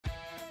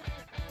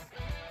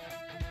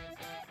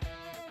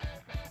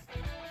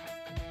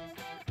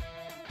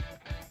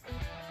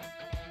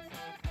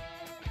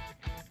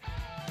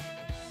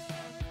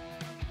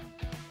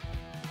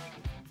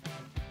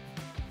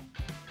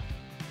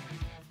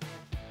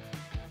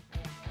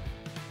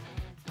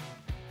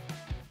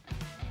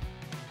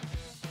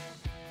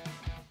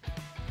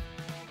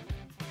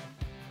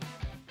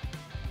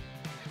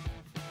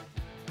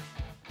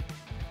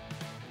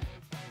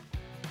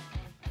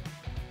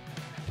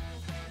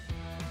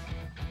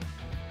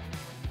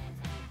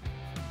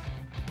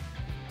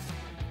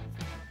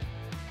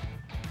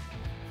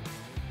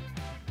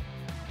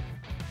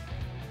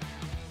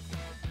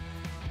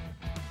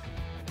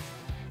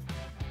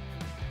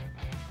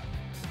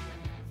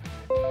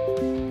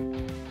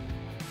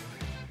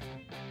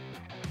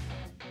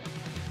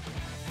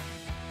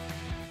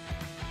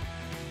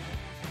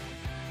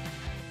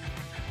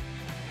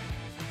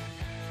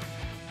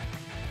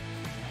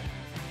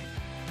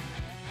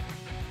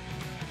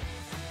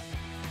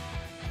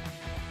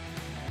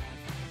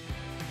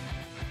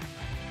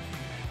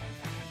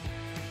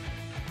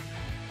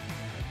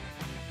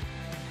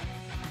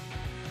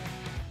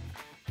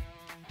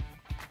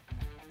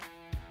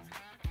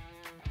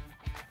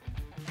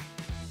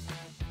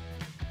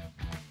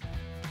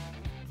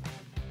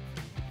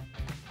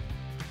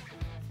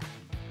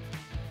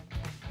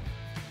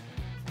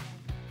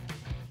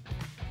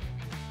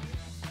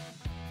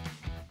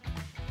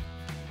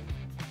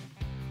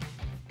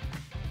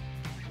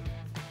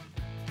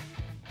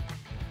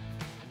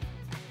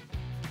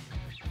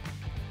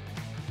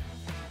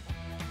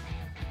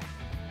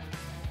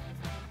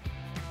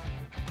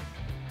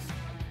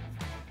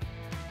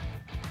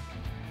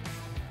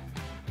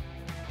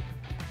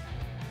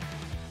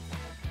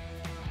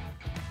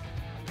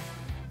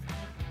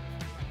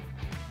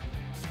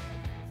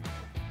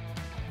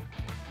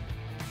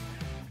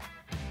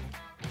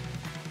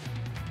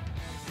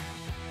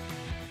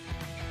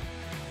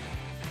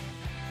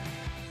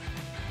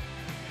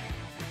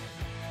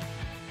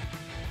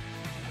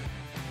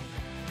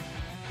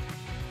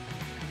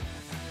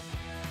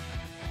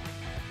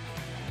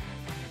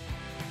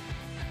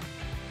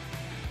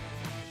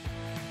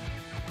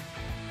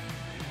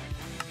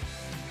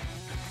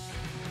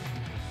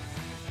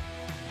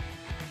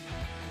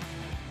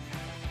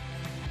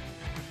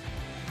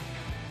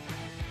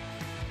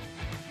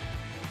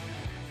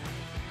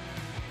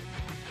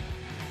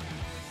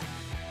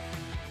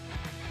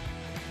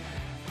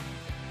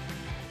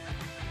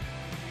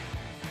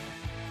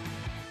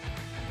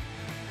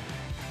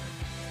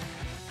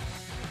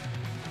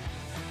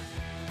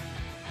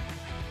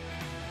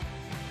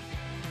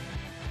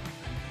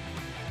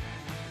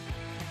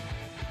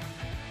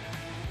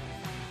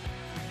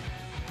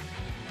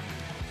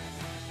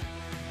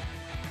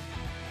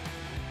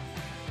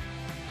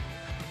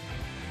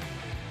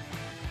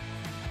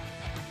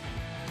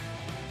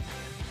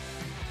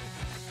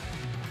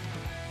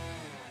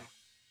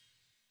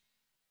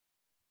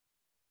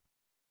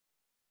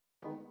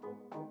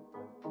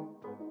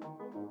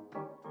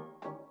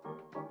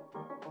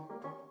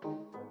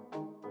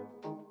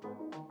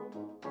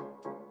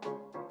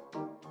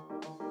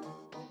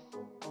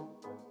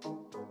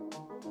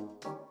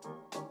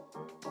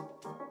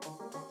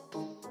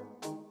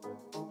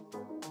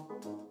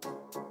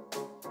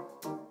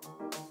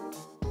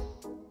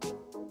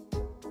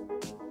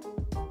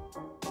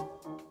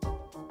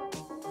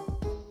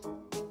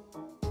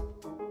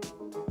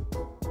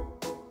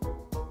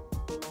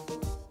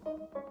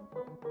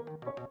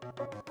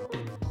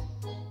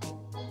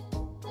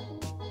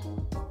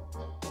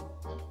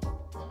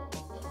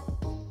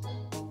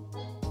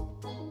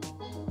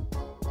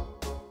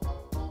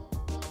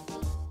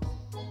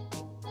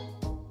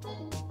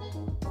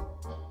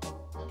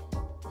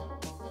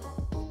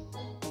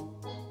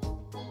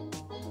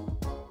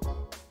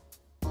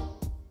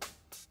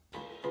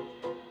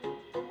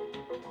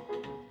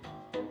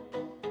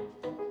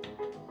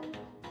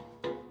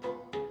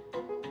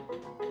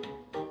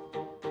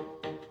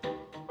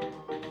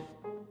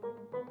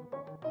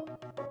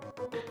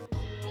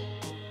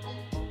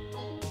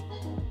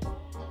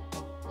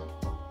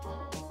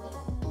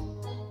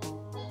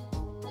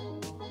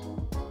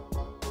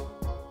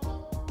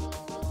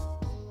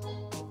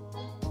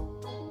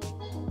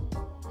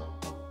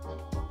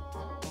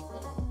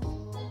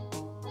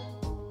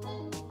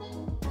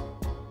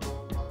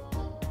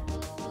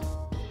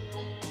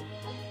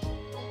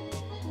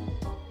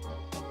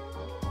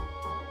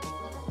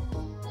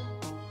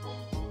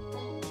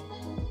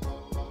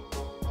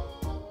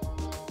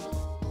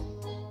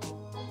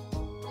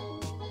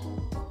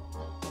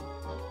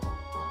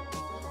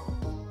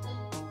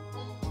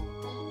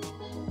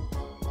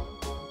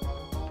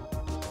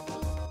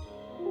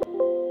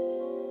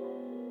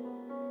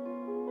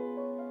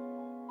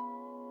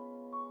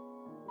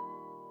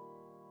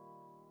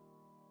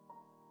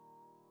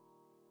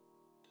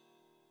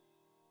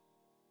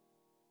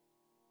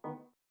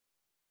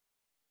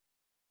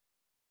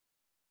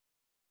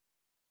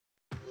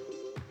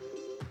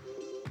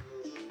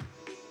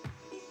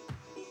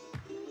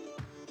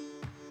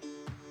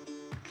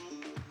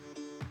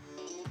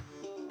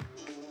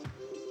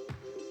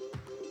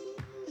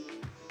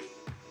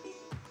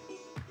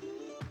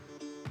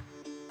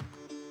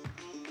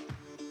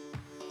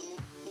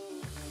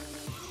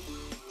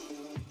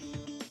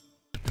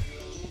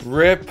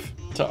Rip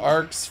to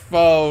Ark's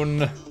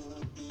phone.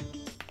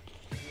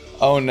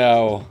 Oh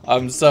no,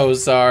 I'm so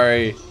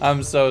sorry.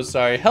 I'm so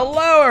sorry.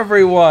 Hello,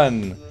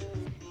 everyone.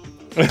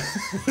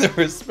 The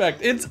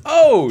respect. It's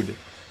owed.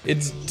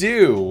 It's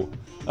due.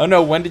 Oh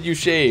no, when did you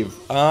shave?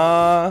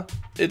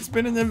 It's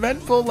been an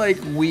eventful,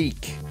 like,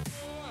 week.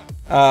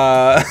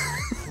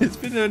 It's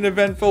been an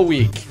eventful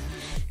week,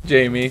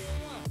 Jamie.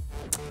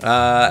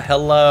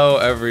 Hello,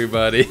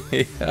 everybody.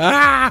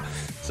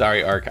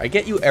 Sorry, Ark. I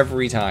get you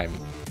every time.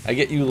 I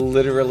get you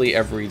literally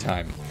every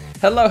time.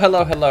 Hello,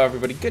 hello, hello,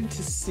 everybody. Good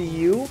to see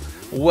you.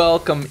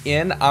 Welcome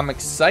in. I'm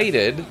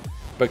excited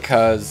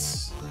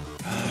because...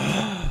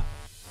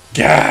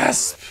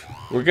 Gasp!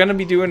 We're gonna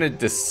be doing a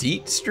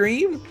Deceit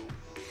stream?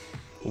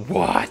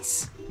 What?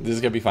 This is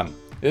gonna be fun.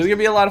 This is gonna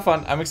be a lot of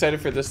fun. I'm excited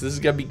for this. This is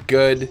gonna be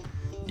good,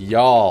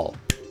 y'all.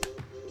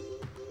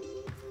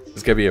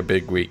 It's gonna be a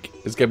big week.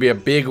 It's gonna be a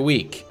big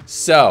week.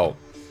 So,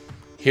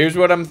 here's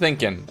what I'm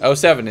thinking.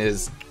 07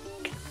 is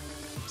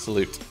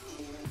salute.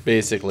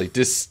 Basically,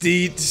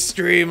 Deceit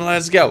stream.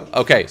 Let's go.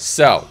 Okay,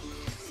 so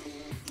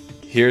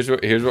here's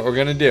what we're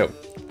gonna do.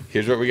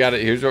 Here's what we gotta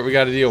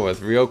deal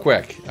with real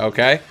quick.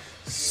 Okay,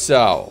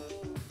 so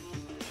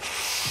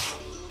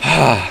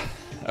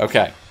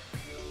okay.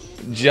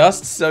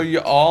 Just so you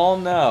all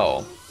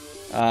know,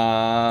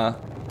 the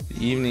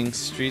evening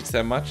streets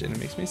that much, and it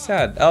makes me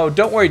sad. Oh,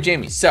 don't worry,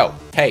 Jamie. So,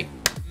 hey,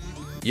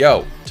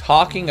 yo,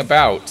 talking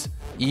about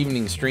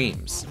evening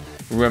streams.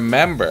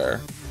 Remember,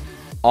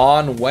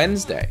 on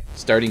Wednesday,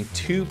 starting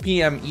 2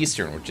 p.m.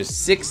 Eastern, which is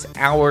 6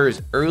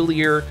 hours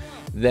earlier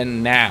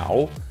than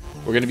now,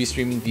 we're gonna be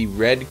streaming the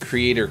Red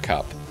Creator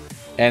Cup.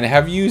 And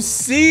have you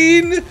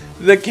seen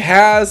the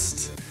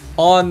cast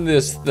on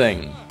this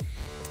thing?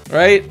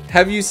 Right?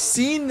 Have you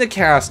seen the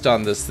cast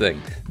on this thing?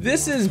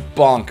 This is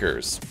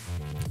bonkers.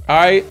 All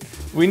right,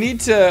 we need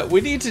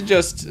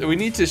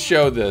to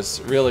show this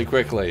really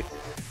quickly.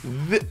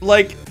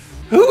 Like,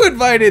 who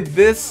invited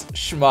this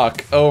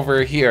schmuck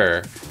over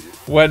here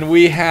when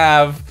we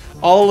have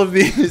all of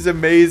these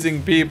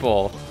amazing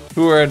people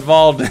who are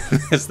involved in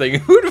this thing?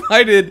 Who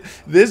invited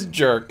this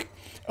jerk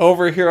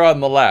over here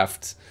on the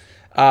left?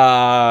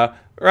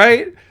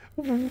 Right?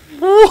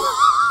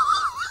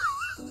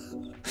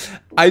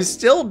 I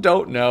still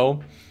don't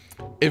know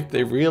if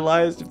they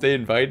realized if they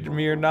invited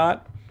me or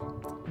not,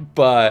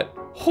 but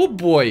oh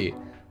boy,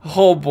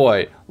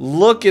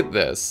 look at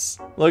this.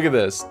 Look at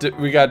this.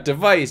 We got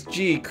Device,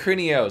 G,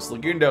 Krinios,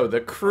 Lagundo, The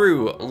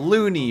Crew,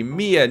 Looney,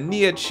 Mia,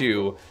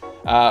 Niachu,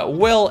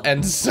 Will,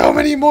 and so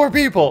many more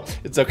people.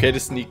 It's okay to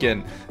sneak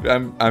in.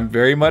 I'm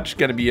very much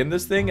gonna be in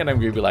this thing, and I'm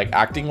gonna be like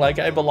acting like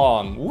I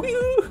belong.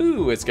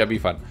 Woohoo! It's gonna be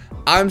fun.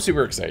 I'm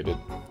super excited.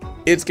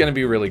 It's gonna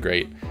be really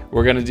great.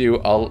 We're gonna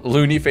do a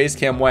Looney face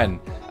cam when?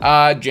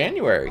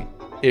 January.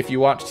 If you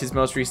watched his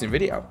most recent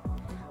video.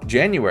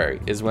 January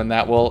is when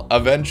that will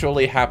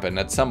eventually happen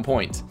at some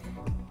point.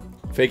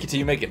 Fake it till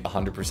you make it,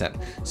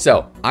 100%.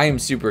 So, I am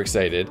super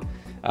excited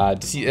to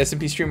see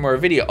SMP stream or a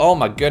video. Oh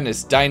my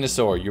goodness,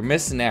 Dinosaur, you're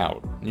missing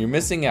out. You're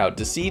missing out.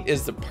 Deceit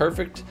is the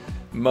perfect,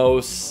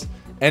 most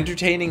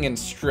entertaining and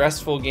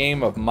stressful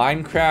game of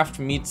Minecraft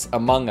meets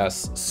Among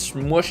Us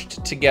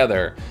smushed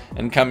together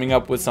and coming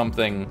up with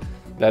something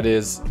that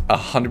is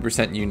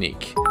 100%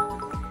 unique.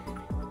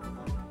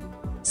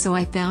 So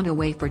I found a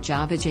way for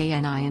Java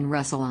JNI and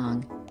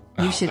Russelong.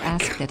 You should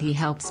ask that he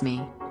helps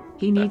me.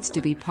 He needs to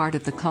be part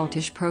of the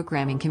cultish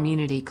programming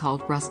community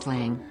called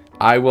Rustlang.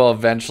 I will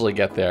eventually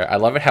get there. I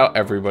love it how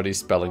everybody's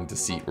spelling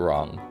Deceit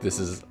wrong. This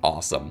is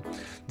awesome.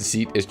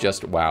 Deceit is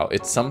just wow.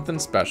 It's something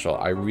special.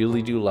 I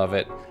really do love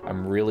it.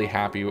 I'm really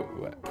happy,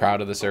 proud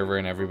of the server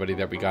and everybody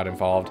that we got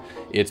involved.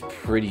 It's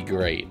pretty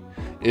great.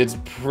 It's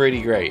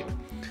pretty great.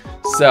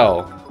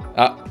 So,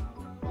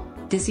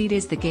 Deceit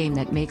is the game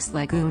that makes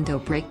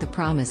Lagundo break the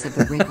promise of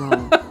the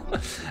rickroll.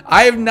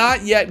 I have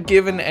not yet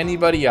given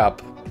anybody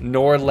up,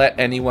 nor let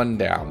anyone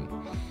down.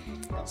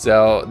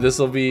 So this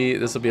will be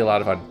a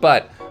lot of fun.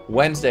 But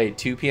Wednesday,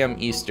 2 p.m.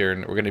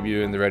 Eastern, we're going to be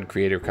doing the Red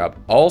Creator Cup.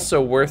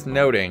 Also worth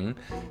noting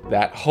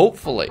that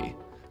hopefully,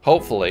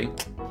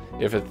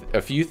 if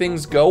a few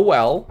things go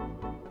well,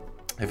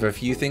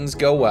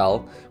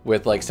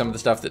 with like some of the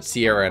stuff that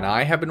Sierra and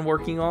I have been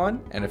working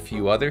on, and a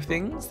few other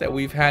things that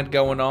we've had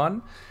going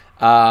on.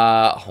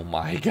 Oh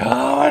my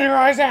God,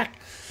 Isaac!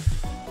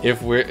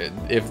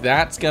 If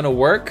that's gonna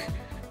work,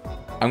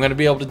 I'm gonna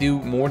be able to do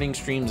morning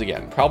streams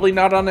again. Probably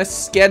not on a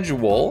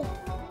schedule,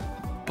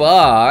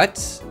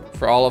 but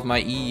for all of my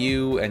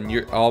EU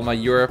and all my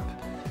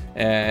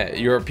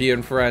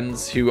European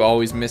friends who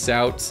always miss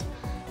out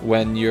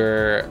when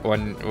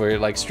we're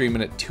like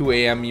streaming at 2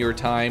 a.m. your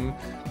time,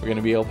 we're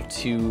gonna be able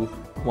to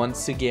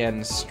once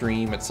again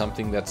stream at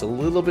something that's a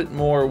little bit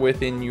more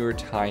within your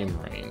time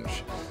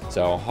range.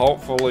 So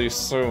hopefully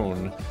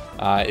soon,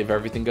 if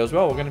everything goes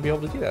well, we're going to be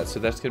able to do that. So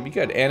that's going to be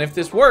good. And if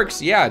this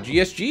works, yeah,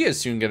 GSG is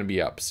soon going to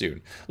be up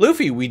soon.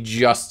 Luffy, we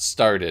just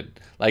started.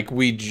 Like,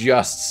 we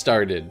just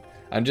started.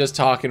 I'm just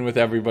talking with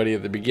everybody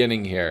at the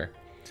beginning here.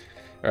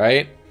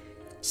 Right?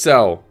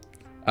 So,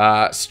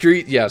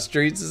 Streets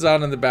is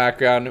on in the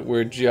background.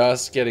 We're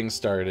just getting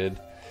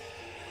started.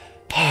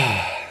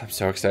 I'm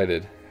so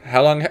excited.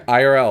 How long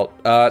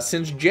IRL?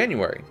 Since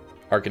January.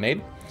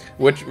 Arcanade.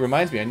 Which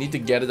reminds me, I need to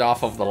get it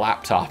off of the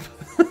laptop.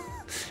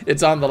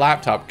 It's on the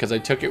laptop because I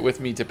took it with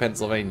me to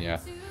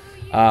Pennsylvania.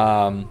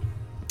 But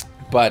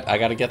I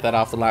got to get that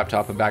off the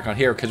laptop and back on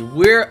here because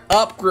we're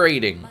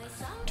upgrading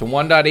to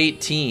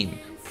 1.18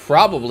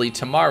 probably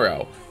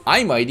tomorrow.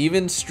 I might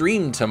even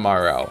stream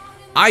tomorrow.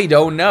 I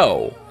don't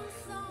know.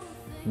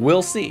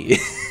 We'll see.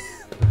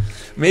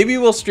 Maybe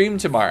we'll stream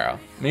tomorrow.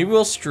 Maybe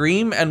we'll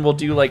stream and we'll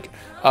do like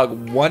a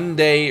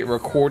one-day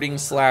recording /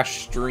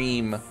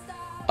 stream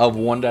of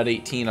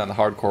 1.18 on the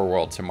hardcore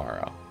world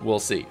tomorrow. We'll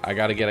see. I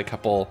got to get a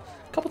couple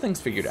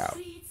things figured out.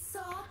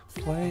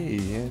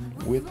 Playing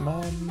with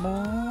my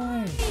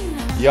mind.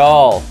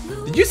 Y'all,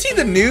 did you see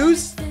the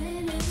news?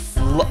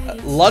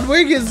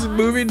 Ludwig is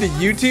moving to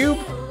YouTube?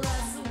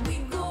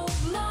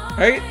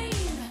 Right?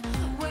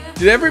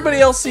 Did everybody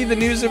else see the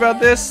news about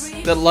this?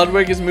 That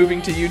Ludwig is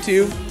moving to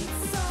YouTube?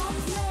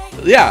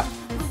 Yeah.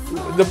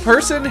 The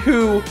person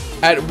who,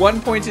 at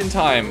one point in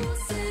time,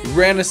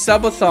 ran a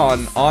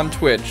subathon on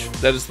Twitch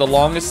that is the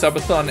longest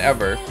subathon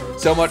ever,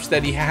 so much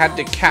that he had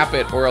to cap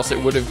it or else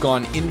it would have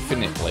gone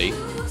infinitely.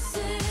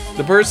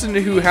 The person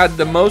who had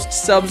the most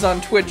subs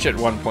on Twitch at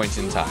one point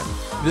in time.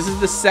 This is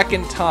the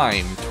second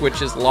time Twitch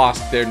has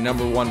lost their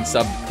 #1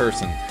 sub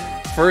person.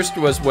 First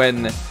was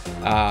when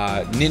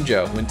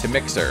Ninja went to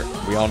Mixer.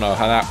 We all know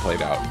how that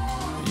played out.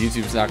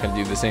 YouTube's not going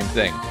to do the same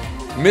thing.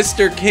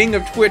 Mr. King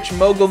of Twitch,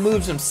 Mogul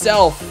Moves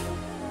himself,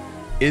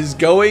 is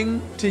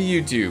going to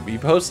YouTube. He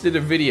posted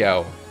a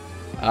video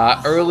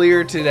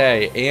earlier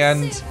today,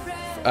 and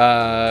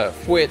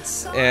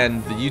Fwits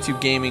and the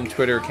YouTube Gaming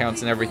Twitter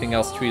accounts and everything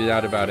else tweeted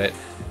out about it.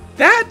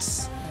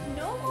 That's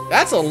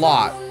a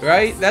lot,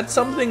 right? That's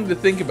something to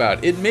think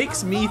about. It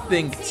makes me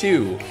think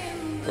too,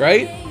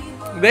 right?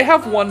 They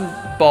have one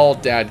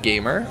bald dad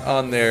gamer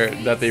on there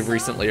that they've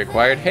recently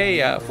acquired. Hey,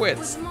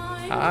 Fwits.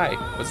 Hi,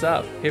 what's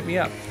up? Hit me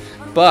up.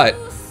 But,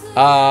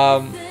 I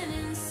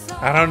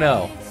don't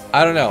know.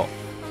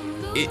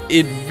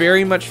 It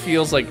very much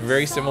feels like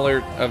very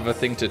similar of a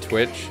thing to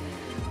Twitch,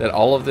 that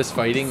all of this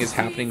fighting is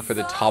happening for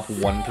the top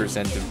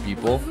 1% of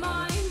people,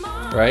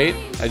 right?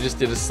 I just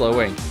did a slow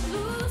wink.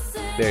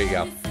 There you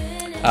go.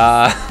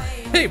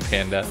 Hey,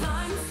 Panda.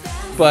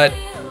 But,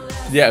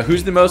 yeah,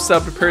 who's the most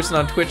subbed person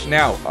on Twitch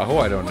now? Oh,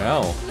 I don't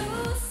know.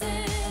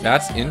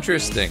 That's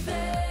interesting.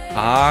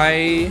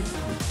 I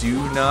do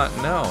not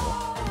know.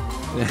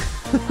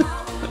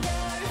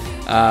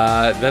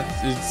 That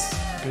is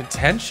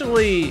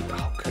potentially...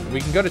 Oh, we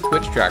can go to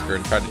Twitch Tracker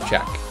and try to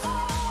check.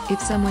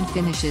 If someone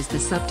finishes the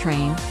sub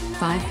train,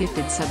 5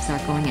 gifted subs are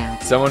going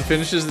out. Someone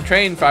finishes the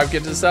train, 5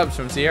 gifted subs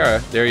from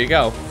Sierra. There you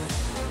go.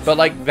 But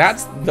like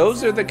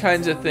those are the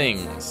kinds of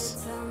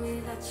things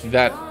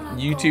that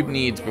YouTube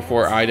needs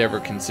before I'd ever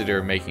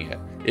consider making it.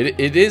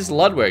 It is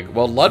Ludwig.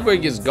 Well,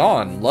 Ludwig is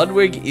gone.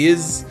 Ludwig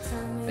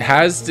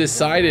has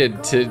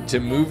decided to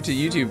move to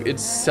YouTube.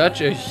 It's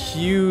such a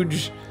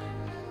huge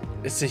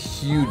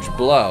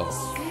blow,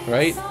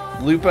 right?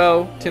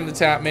 Lupo, Tim the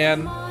Tap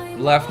Man,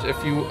 left a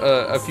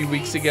few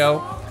weeks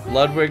ago.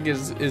 Ludwig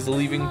is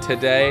leaving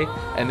today,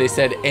 and they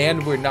said,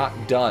 and we're not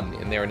done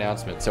in their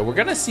announcement. So we're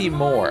gonna see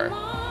more.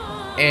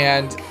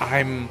 And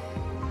I'm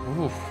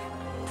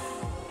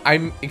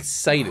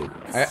excited.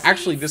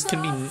 Actually, this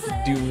can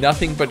do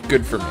nothing but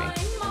good for me,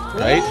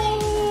 right?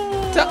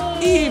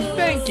 Eve,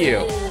 thank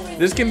you.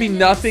 This can be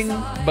nothing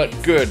but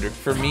good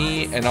for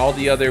me and all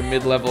the other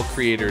mid-level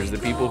creators, the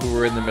people who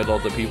are in the middle,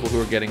 the people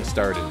who are getting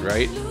started,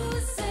 right?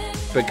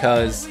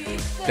 Because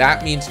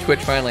that means Twitch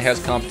finally has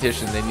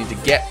competition. They need to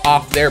get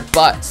off their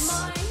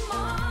butts,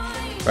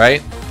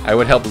 right? I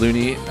would help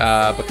Looney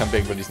become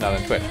big, but he's not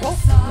on Twitch. Well,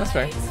 that's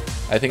fair.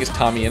 I think it's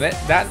Tommy in it.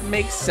 That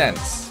makes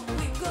sense.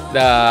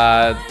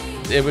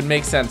 It would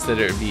make sense that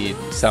it would be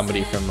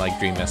somebody from like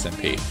Dream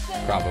SMP,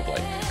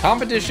 probably.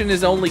 Competition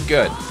is only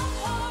good.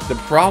 The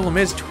problem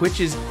is Twitch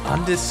is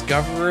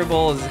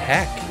undiscoverable as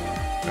heck,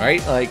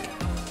 right? Like,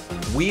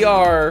 we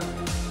are...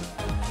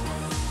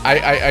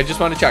 I just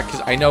want to check,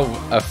 because I know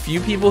a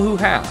few people who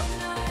have.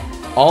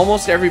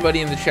 Almost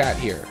everybody in the chat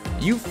here.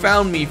 You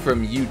found me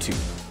from YouTube,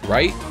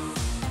 right?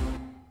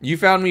 You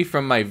found me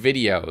from my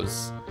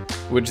videos,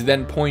 which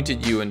then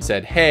pointed you and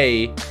said,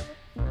 hey,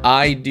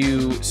 I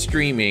do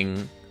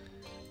streaming.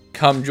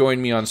 Come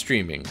join me on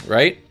streaming,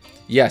 right?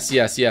 Yes.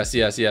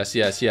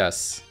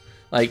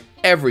 Like,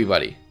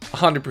 everybody,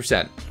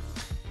 100%.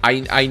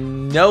 I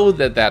know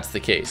that that's the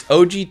case.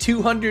 OG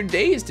 200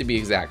 days to be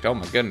exact. Oh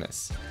my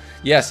goodness.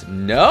 Yes,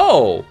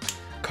 no.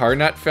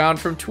 Carnut found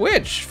from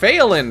Twitch.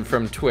 Phelan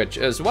from Twitch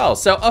as well.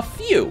 So a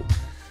few,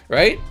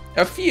 right?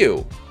 A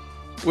few,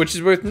 which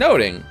is worth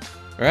noting,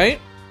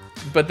 right?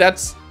 But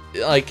that's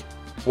like,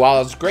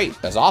 while it's great,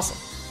 that's awesome.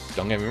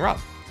 Don't get me wrong.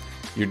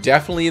 You're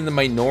definitely in the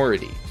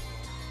minority.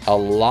 A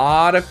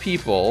lot of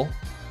people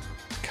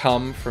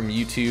come from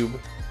YouTube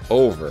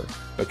over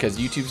because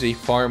YouTube's a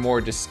far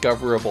more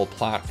discoverable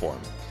platform.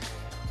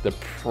 The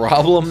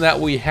problem that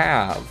we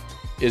have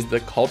is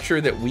the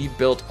culture that we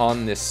built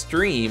on this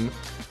stream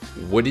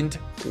wouldn't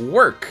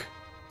work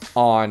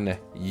on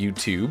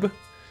YouTube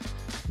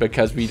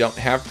because we don't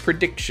have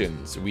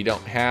predictions. We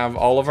don't have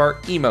all of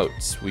our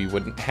emotes. We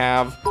wouldn't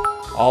have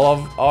all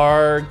of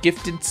our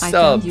gifted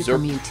subs or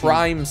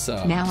prime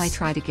subs. Now I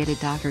try to get a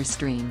Docker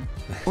stream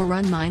or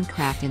run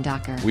Minecraft in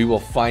Docker. We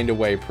will find a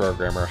way,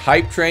 programmer.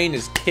 Hype train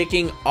is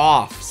kicking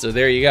off. So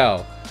there you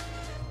go.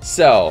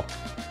 So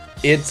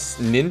it's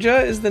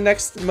Ninja is the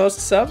next most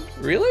subbed?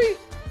 Really?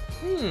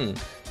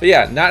 But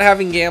yeah, not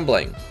having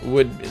gambling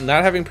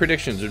not having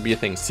predictions would be a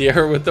thing.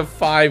 Sierra with the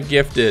 5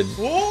 gifted.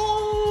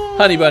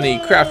 Honey Bunny,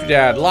 Crafty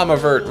Dad,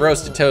 Lamavert,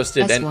 Roasted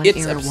Toasted, and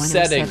It's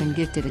Upsetting.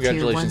 Gifted a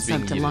Congratulations tier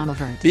 1 sub to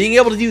Lamavert. Being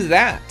able to do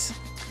that.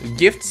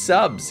 Gift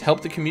subs,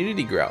 help the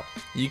community grow.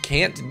 You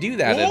can't do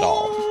that at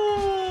all.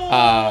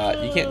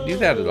 You can't do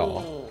that at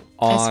all.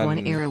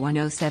 S1 Era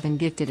 107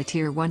 gifted a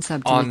tier 1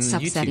 sub to It's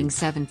Upsetting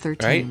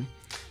 713. Right?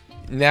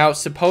 Now,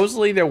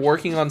 supposedly they're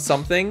working on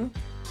something.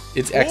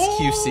 It's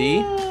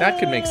XQC. That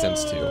could make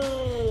sense too.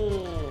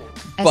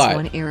 But,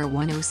 S1 Era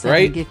 107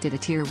 right? gifted a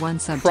tier 1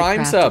 sub Prime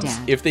to subs.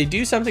 Dad. If they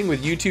do something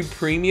with YouTube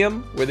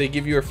Premium, where they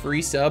give you a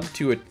free sub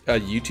to a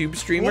YouTube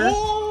streamer,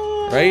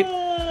 right?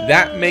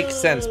 That makes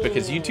sense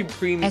because YouTube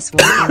Premium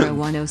S1 Era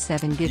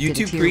 107 gifted YouTube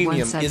a tier Premium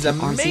 1 sub is to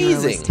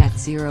amazing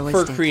R0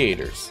 for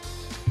creators.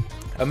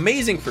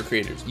 Amazing for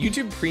creators.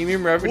 YouTube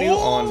Premium revenue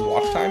on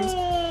watch times,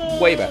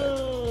 way better.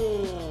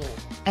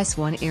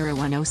 S1 Era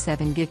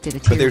 107 gifted a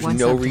tier there's 1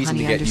 no sub reason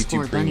to to honey get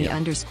YouTube bunny Premium.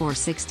 underscore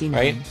 69.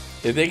 Right?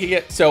 If they could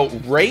get, so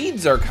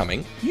raids are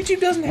coming. YouTube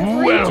doesn't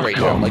have raids right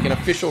now, like an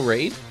official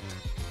raid.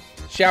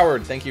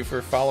 Showered, thank you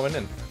for following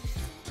in.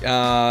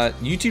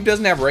 YouTube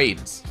doesn't have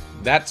raids.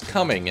 That's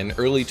coming in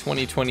early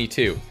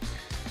 2022.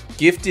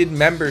 Gifted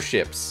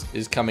memberships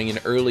is coming in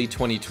early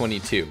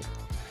 2022.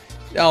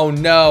 Oh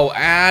no,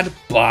 ad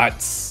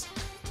bots.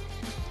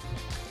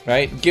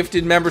 Right?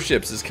 Gifted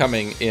memberships is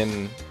coming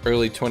in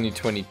early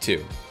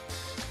 2022.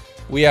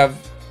 We have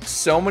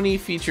so many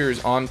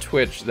features on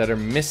Twitch that are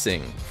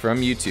missing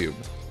from YouTube.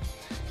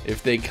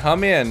 If they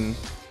come in,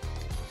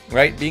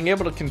 right, being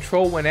able to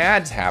control when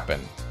ads happen.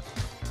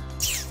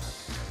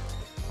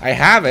 I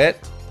have it,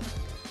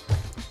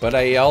 but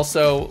I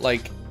also,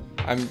 like,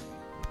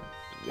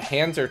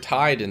 hands are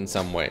tied in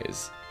some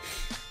ways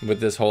with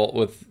this whole,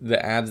 with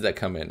the ads that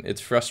come in.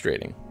 It's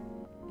frustrating.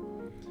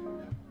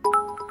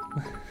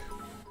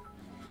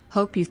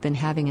 Hope you've been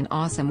having an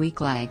awesome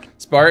week, lag.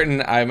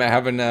 Spartan, I'm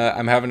having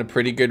a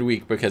pretty good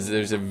week because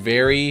there's a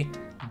very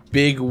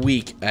big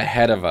week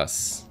ahead of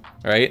us,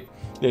 right?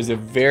 There's a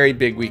very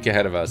big week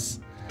ahead of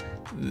us.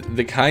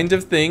 The kind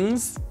of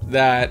things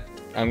that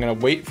I'm gonna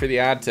wait for the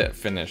ad to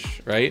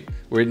finish, right?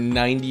 We're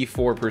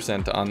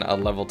 94% on a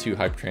level 2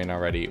 hype train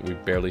already. We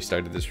barely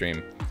started the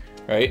stream,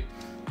 right?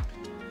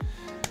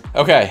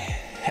 Okay,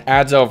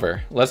 ad's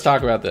over. Let's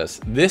talk about this.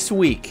 This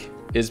week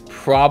is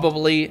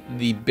probably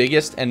the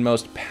biggest and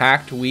most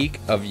packed week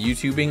of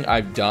YouTubing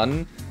I've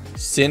done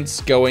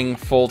since going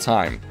full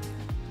time,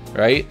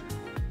 right?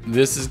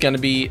 This is gonna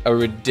be a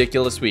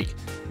ridiculous week.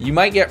 You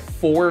might get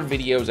 4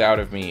 videos out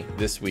of me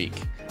this week.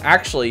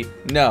 Actually,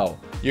 no,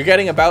 you're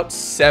getting about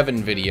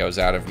 7 videos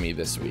out of me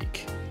this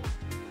week,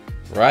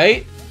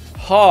 right?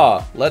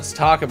 Let's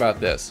talk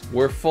about this.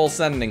 We're full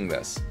sending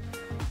this.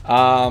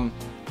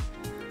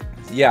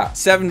 Yeah,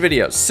 7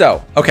 videos.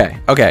 So, okay.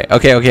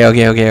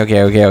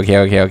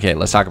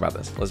 Let's talk about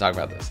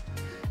this.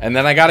 And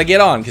then I gotta get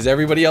on because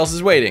everybody else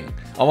is waiting.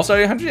 Almost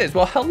already 100 days.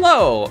 Well,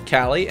 hello,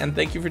 Callie, and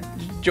thank you for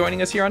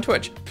joining us here on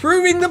Twitch,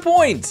 proving the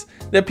point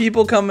that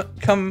people come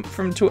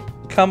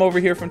over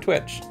here from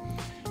Twitch,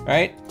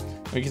 right?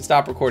 We can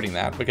stop recording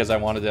that because I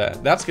wanted to.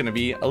 That's gonna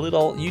be a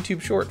little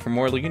YouTube short for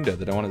more Lagundo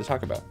that I wanted to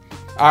talk about.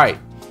 All right,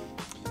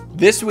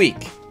 this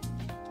week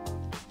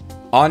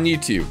on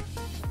YouTube.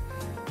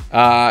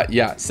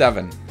 Yeah,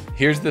 7.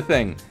 Here's the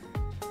thing.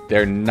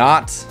 They're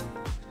not,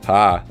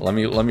 let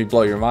me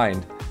blow your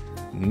mind.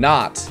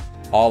 Not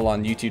all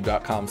on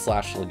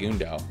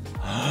youtube.com/Lagundo.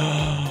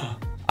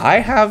 I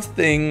have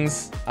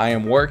things I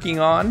am working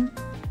on,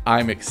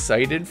 I'm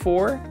excited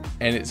for,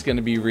 and it's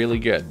gonna be really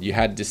good. You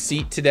had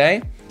Deceit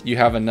today. You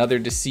have another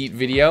Deceit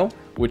video,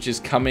 which is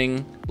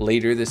coming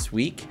later this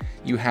week.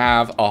 You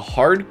have a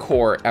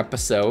hardcore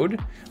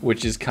episode,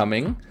 which is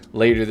coming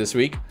later this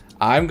week.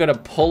 I'm gonna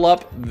pull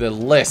up the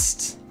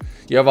list.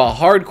 You have a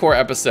hardcore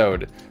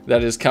episode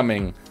that is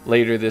coming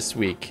later this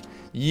week.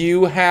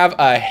 You have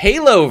a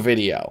Halo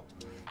video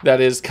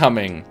that is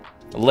coming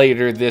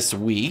later this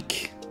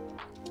week,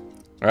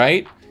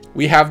 right?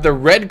 We have the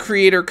Red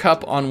Creator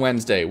Cup on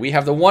Wednesday. We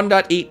have the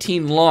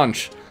 1.18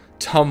 launch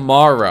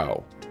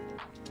tomorrow.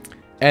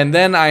 And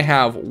then I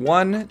have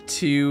 1,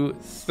 2,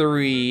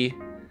 3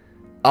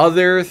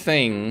 other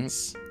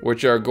things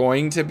which are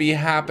going to be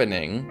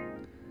happening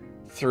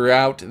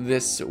throughout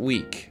this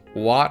week.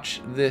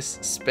 Watch this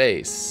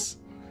space.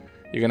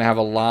 You're gonna have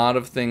a lot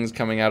of things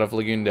coming out of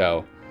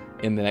Lagundo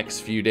in the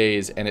next few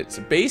days, and it's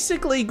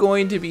basically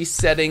going to be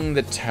setting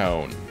the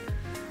tone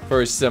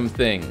for some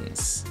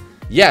things.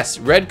 Yes,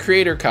 Red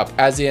Creator Cup,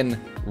 as in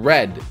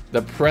Red,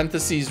 the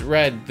parentheses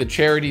Red, the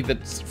charity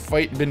that's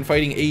been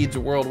fighting AIDS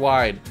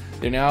worldwide.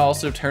 They're now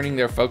also turning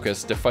their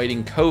focus to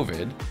fighting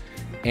COVID,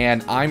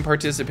 and I'm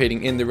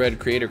participating in the Red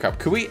Creator Cup.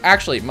 Could we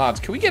actually, mods?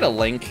 Can we get a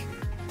link?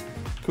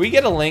 Can we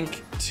get a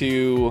link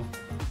to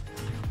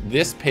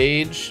this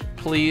page,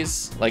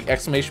 please? Like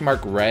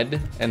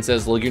 !red and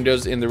says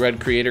Lagundo's in the Red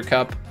Creator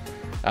Cup.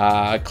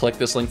 Click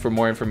this link for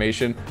more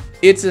information.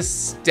 It's a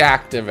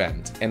stacked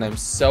event, and I'm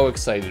so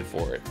excited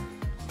for it.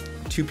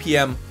 2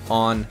 p.m.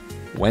 on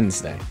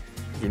Wednesday.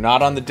 If you're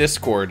not on the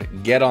Discord,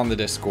 get on the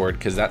Discord,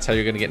 because that's how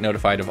you're going to get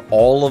notified of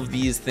all of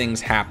these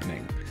things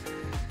happening.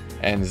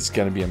 And it's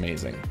going to be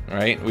amazing,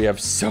 right? We have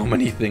so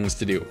many things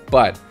to do.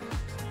 But,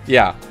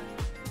 yeah.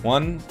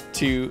 1,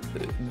 2,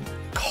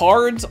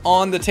 cards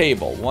on the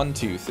table. 1,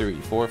 2, 3,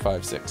 4,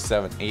 5, 6,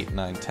 7, 8,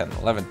 9, 10,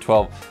 11,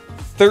 12,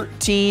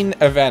 13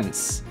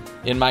 events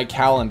in my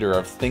calendar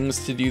of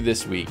things to do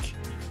this week.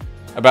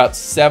 About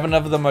 7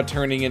 of them are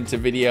turning into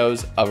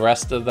videos. The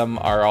rest of them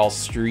are all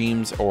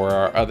streams or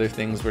are other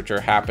things which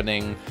are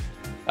happening.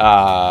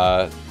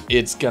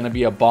 It's going to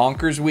be a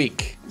bonkers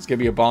week. It's going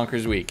to be a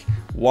bonkers week.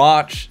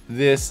 Watch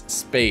this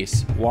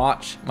space.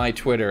 Watch my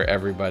Twitter,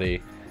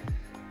 everybody.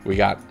 We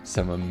got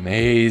some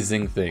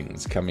amazing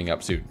things coming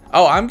up soon.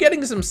 Oh, I'm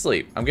getting some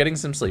sleep. I've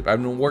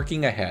been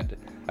working ahead.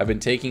 I've been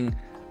taking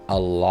a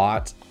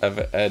lot of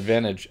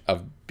advantage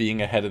of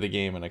being ahead of the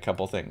game in a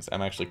couple things.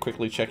 I'm actually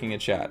quickly checking a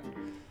chat.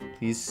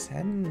 Please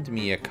send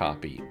me a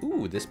copy.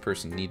 Ooh, this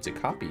person needs a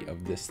copy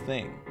of this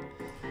thing.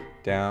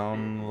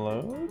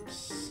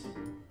 Downloads.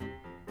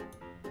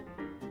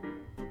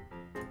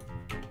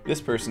 This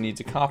person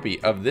needs a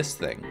copy of this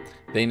thing.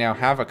 They now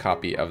have a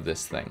copy of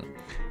this thing.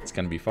 It's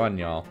gonna be fun,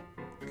 y'all.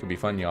 It's gonna be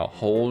fun, y'all.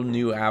 Whole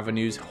new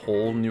avenues,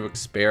 whole new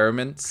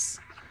experiments.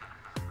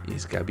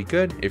 It's gotta be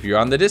good. If you're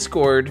on the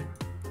Discord,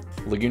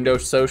 Lagundo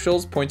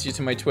Socials points you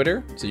to my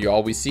Twitter, so you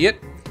always see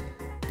it.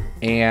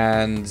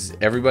 And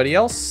everybody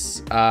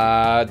else,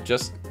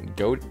 just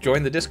go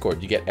join the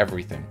Discord. You get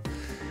everything.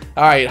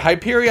 All right,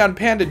 Hyperion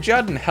Panda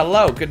Judden,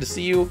 hello, good to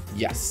see you.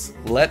 Yes,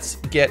 let's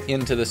get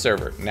into the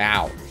server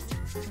now.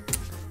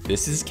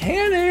 This is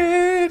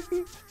canon.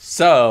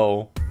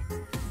 So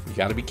you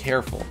gotta be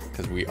careful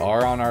because we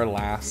are on our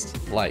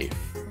last life.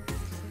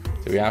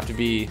 So we have to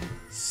be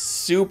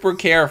super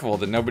careful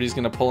that nobody's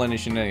gonna pull any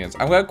shenanigans.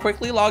 I'm gonna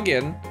quickly log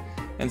in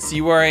and see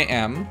where I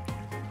am.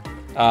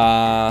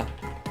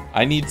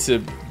 I need to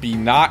be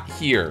not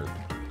here.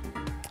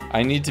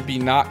 I need to be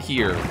not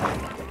here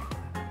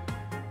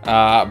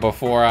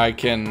before I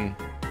can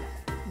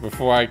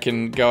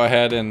go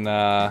ahead and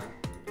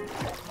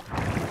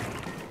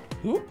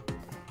whoop.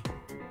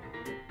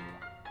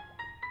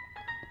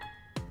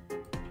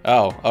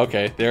 Oh,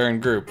 okay, they're in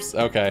groups.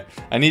 Okay,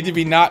 I need to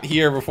be not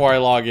here before I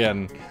log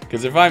in,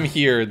 because if I'm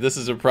here, this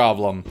is a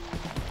problem.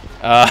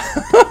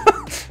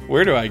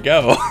 Where do I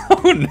go?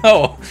 Oh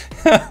no,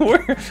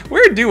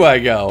 where do I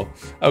go?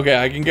 Okay,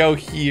 I can go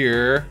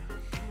here,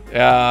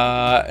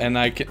 and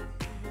I can.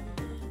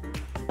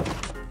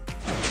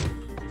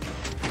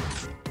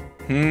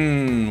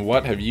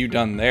 What have you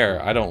done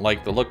there? I don't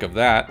like the look of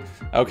that.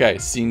 Okay,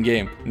 scene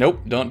game. Nope,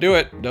 don't do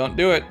it. Don't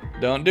do it.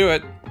 Don't do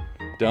it.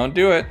 Don't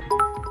do it.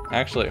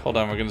 Actually, hold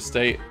on, we're gonna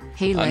stay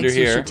Hey, under Legs,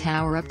 here. you should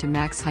tower up to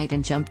max height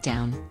and jump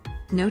down.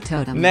 No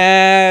totem.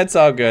 Nah, it's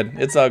all good.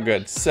 It's all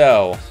good.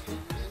 So,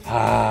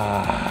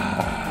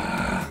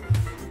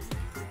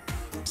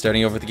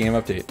 starting over with the game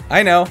update.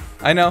 I know.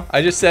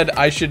 I just said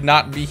I should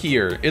not be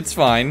here. It's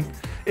fine.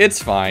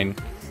 It's fine.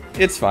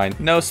 It's fine.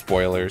 No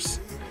spoilers.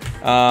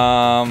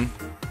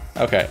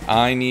 Okay,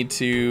 I need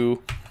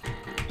to...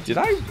 Did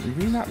I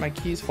remap my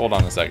keys? Hold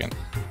on a second.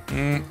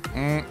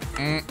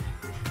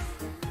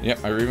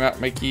 Yep, I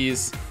remapped my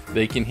keys.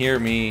 They can hear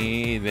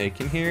me, and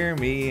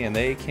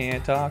they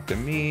can't talk to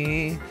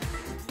me.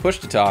 Push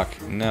to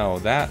talk. No,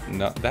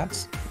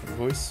 that's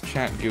voice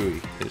chat GUI.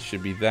 It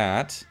should be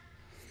that.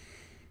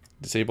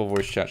 Disable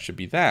voice chat should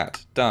be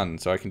that. Done.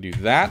 So I can do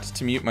that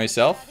to mute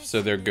myself,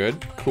 so they're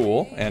good.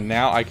 Cool. And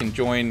now I can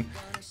join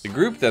the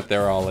group that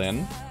they're all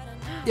in.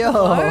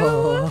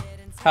 Yo.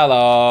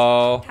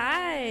 Hello.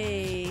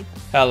 Hi.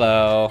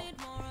 Hello.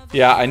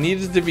 Yeah, I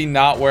needed to be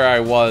not where I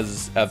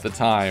was at the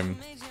time.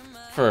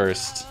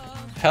 First.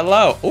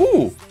 Hello.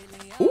 Ooh.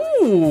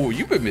 Ooh,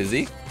 you've been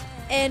busy.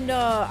 And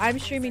I'm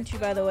streaming too,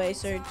 by the way,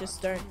 so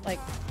just don't, like,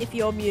 if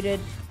you're muted,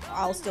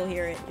 I'll still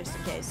hear it, just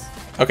in case.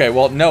 Okay,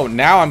 well, no,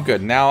 now I'm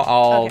good. Now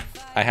Okay.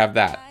 I have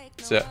that.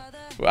 So,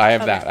 I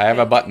have Okay, that. I have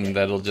a good, button good.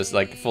 that'll just,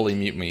 like, fully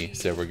mute me,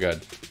 so we're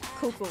good.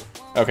 Cool, cool.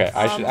 Okay,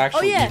 I should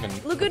actually oh yeah, even...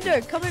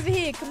 Lagundo, come over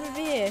here, come over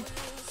here.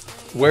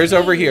 Where's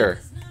over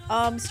here?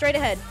 Straight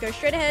ahead. Go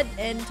straight ahead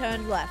and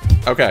turn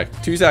left. Okay,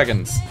 2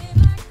 seconds.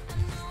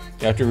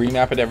 You have to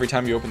remap it every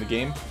time you open the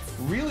game.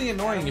 Really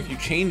annoying if you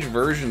change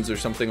versions or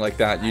something like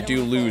that. You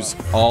do lose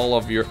all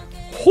of your...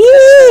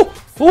 Oh!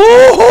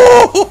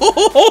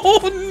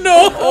 Oh!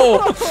 No!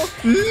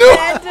 No!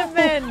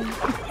 Enderman!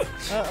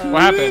 Uh-oh.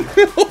 What happened?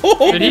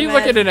 Did he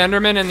look at an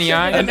Enderman in the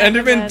eye? An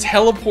Enderman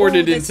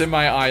teleported Oh, this- into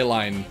my eye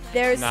line.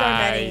 There's so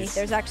many. Nice.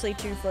 There's actually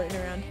 2 floating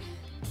around.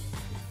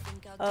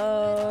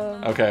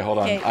 Okay, hold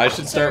on. okay, I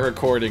should start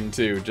recording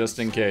too, just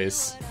in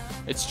case.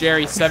 It's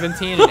Jerry,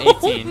 17 and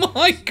 18. Oh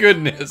my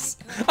goodness!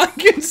 I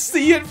can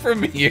see it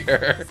from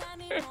here.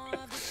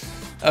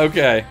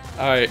 Okay.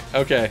 All right.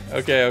 Okay.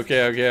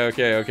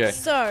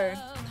 So,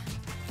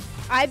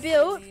 I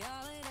built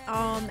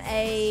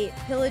a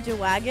pillager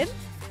wagon.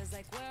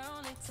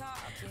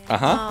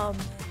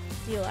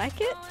 Do you like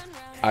it?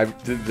 I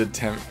did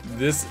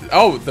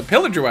the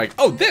pillager wagon.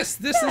 Oh, this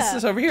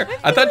is over here.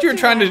 I thought you were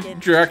trying to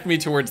direct me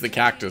towards the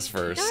cactus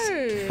first.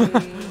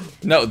 No.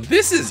 No,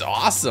 this is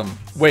awesome.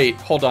 Wait,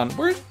 hold on.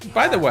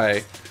 By the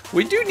way,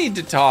 we do need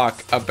to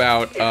talk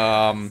about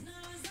I'm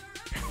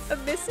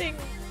missing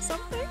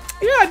something.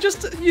 yeah,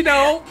 just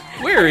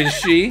where is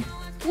she?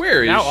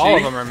 Where is Now she? all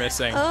of them are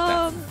missing.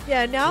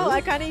 Yeah, now I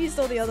kind of used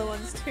all the other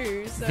ones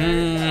too, so.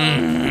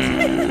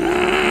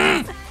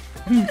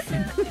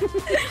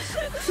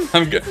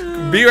 I'm good.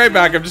 Be right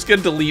back. I'm just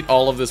gonna delete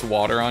all of this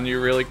water on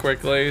you really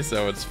quickly,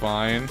 so it's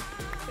fine.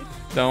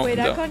 Wait,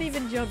 I can't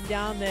even jump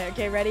down there.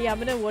 Okay, ready? I'm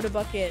gonna water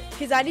bucket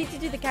because I need to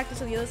do the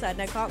cactus on the other side,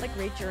 and I can't like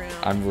reach around.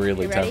 I'm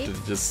really Okay, ready?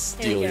 tempted to just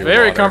Here we steal go. your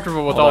Very water.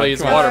 comfortable with Hold all on, these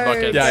come on. water No,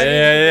 buckets.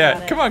 Yeah.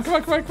 Got it. Come on.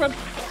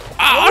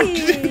 Ah,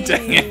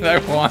 dang it! I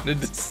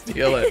wanted to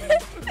steal it.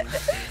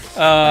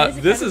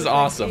 This is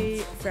awesome.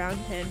 Brown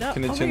panda.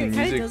 Can you Oh my turn the God,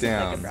 it kinda music does look like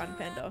a down? brown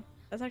panda.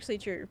 That's actually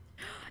true.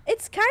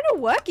 It's kind of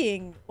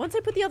working. Once I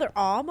put the other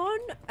arm on,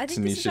 I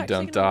think this is Tanisha, actually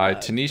don't gonna die.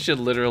 work. Tanisha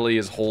literally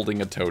is holding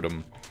a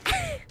totem.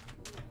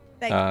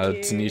 Thank you.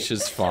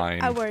 Tanisha's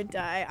fine. I won't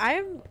die. I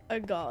am a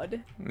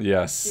god.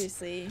 Yes.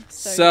 Seriously.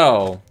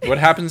 So, what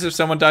happens if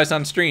someone dies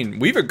on stream?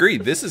 We've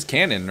agreed. This is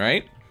canon,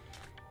 right?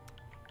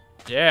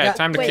 Yeah,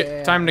 time to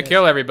wait. time to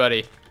kill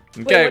everybody.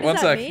 Okay, what one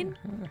does that sec. mean?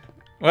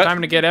 What?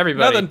 Time to get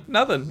everybody.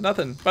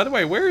 Nothing. By the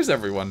way, where is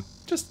everyone?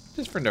 Just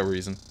for no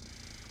reason.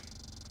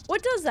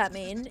 What does that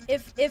mean?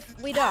 If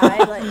we die,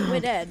 like we're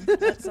dead.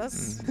 That's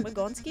us. We're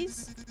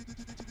gonskis.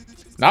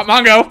 Not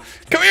Mongo.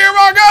 Come here,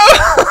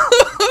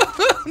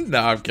 Mongo. No,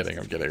 I'm kidding.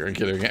 I'm kidding.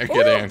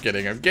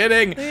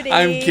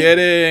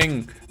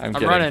 I'm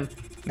running.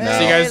 No.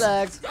 See you guys.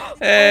 Legs.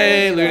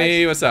 Hey,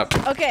 Looney, what's up?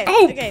 Okay.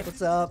 Oh! Okay.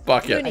 What's up?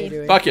 Bucket.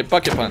 Looney. Bucket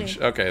punch.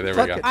 Okay, there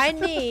we go.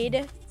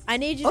 Bucket. I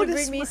need you Oh, to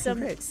this bring me is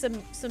fucking some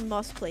great.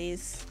 moss,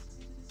 please.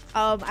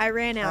 I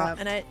ran out,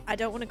 and I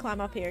don't want to climb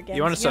up here again.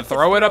 You want us so to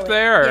throw it up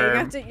there,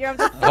 Yeah, or- you have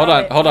to throw Hold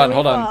on, it hold on.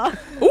 really far.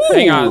 Ooh.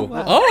 Hang on.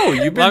 Oh,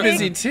 you've been Let me-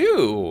 busy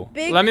too.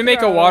 Big Let me make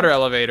a throw. water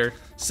elevator.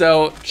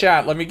 So,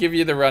 chat, let me give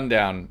you the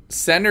rundown.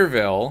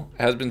 Centerville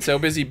has been so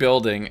busy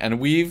building, and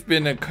we've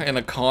been in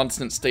a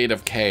constant state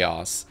of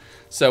chaos.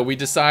 So we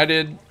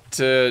decided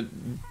to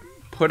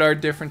put our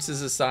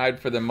differences aside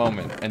for the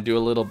moment and do a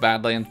little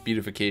Badlands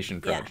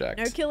beautification project.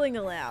 Yeah, no killing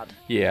allowed.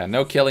 Yeah,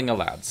 no killing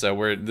allowed.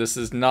 So this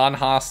is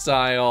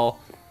non-hostile,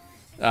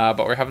 but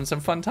we're having some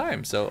fun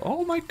time. So,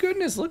 oh my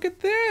goodness, look at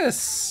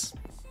this.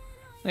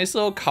 Nice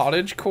little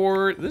cottage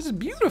core. This is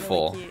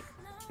beautiful.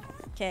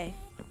 Okay.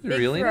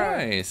 Really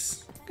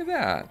nice. Look at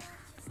that.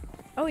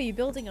 Oh, are you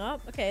building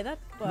up? Okay, that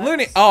works.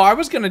 Looney. Oh, I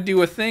was going to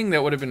do a thing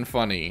that would have been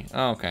funny.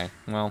 Oh, okay.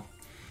 Well.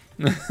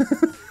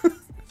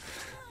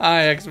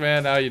 Hi,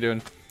 X-Man. How you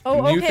doing?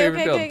 Oh, New okay,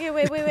 favorite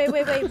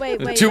build.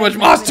 wait. Too much wait,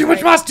 moss, wait, too much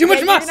wait. moss, too much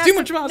Yeah, moss, you're gonna too have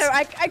much to- moss. No,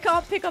 I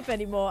can't pick up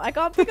anymore.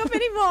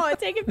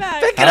 Take it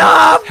back. Pick it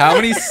up! How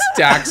many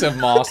stacks of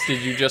moss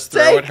did you just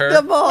throw at Take her?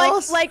 the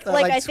moss! Like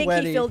I think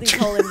 20. he filled his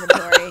whole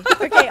inventory.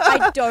 Okay,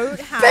 I don't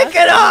have Pick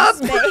it up!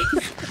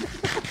 space.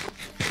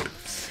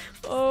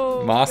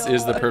 Oh, Moss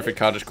is the God. perfect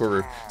cottage core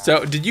roof.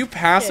 So, did you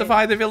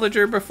pacify the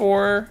villager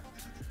before?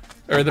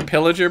 Or the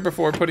pillager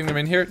before putting them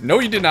in here? No,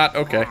 you did not.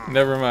 Okay,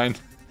 never mind.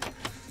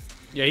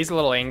 Yeah, he's a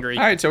little angry.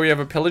 All right, so we have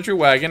a pillager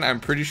wagon. I'm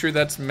pretty sure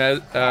that's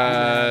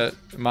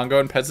Mongo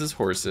and Pez's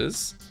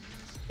horses.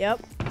 Yep,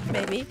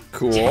 maybe.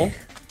 Cool.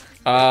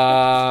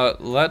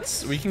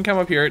 We can come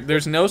up here.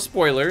 There's no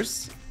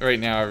spoilers right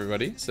now,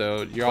 everybody.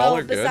 So you all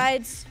are good.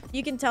 Besides,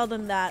 you can tell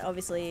them that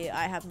obviously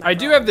I have. I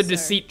do have the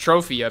Deceit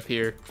trophy up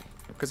here,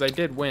 because I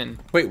did win.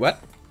 Wait,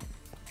 what?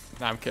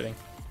 No, I'm kidding.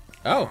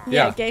 Oh,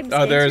 Yeah, yeah. games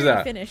There's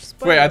that. finished.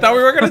 Wait, I thought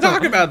we were going to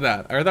talk about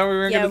that. I thought we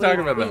were Yeah, going to talk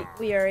about that.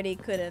 we already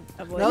couldn't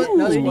avoid No, it.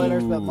 no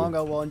spoilers, but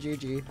Mongo won.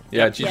 GG.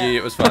 Yeah, GG, Yeah.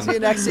 it was fun. See you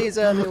next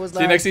season. It was See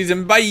you next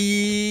season.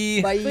 Bye.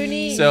 Bye.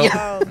 Looney, So,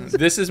 um,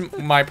 this is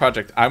my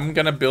project. I'm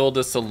going to build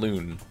a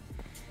saloon.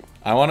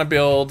 I want to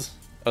build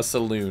a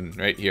saloon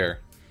right here.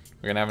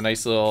 We're going to have a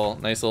nice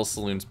little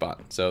saloon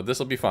spot. So, this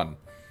will be fun.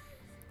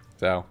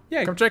 So,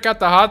 yeah. Come check out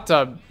the hot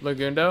tub,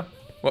 Lagundo.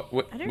 I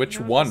don't Which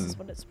know if one? This is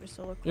what it's supposed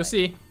to look You'll like.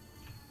 see.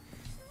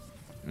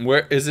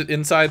 Where is it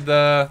inside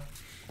the...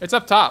 It's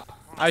up top.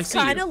 I see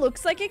Kind of you.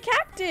 looks like a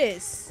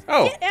cactus.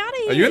 Oh, Get out of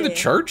here. are you in the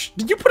church?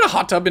 Did you put a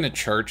hot tub in a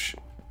church?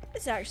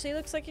 This actually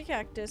looks like a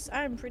cactus.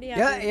 I'm pretty happy.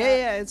 Yeah, with yeah, that.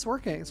 yeah. It's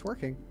working. It's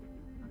working.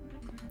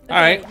 Okay, All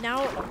right.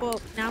 Now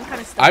I'm kind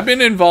of stuck. I've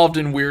been involved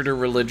in weirder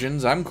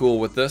religions. I'm cool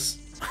with this.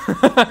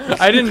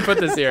 I didn't put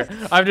this here.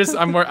 I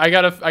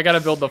gotta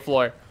build the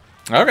floor.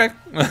 Okay.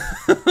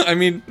 I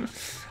mean,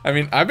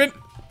 I've been...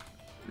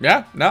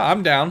 Yeah, no,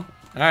 I'm down.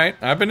 All right,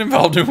 I've been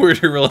involved in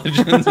weirder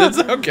religions. It's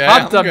okay.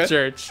 Hot I'm tub good.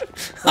 church.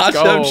 Hot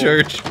go. tub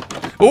church.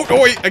 Oh,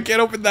 oh, wait, I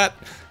can't open that.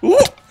 Ooh.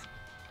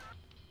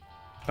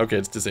 Okay,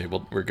 it's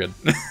disabled. We're good.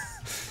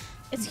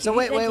 It's So cute,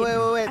 wait, thank you.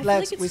 I Lex. feel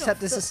like We it's said not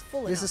this is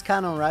full this enough. is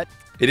canon, right?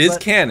 It is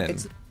But canon.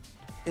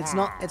 It's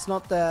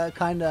not the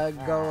kind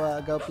of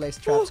go place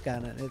traps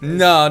canon.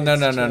 No.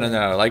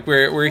 It's Like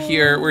we're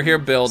here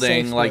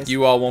building. Safe Like place.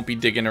 you all won't be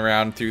digging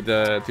around through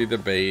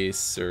the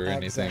base or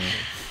anything.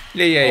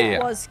 Exactly. Yeah.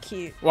 It was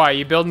cute. Why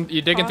you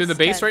digging through the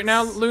base right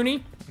now, Tense.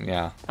 Looney?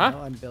 Yeah. Huh?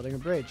 No, I'm building a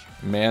bridge.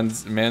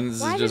 Man's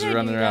Why is just did I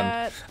running do around.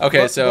 that?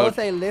 Okay, Both so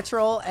a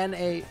literal and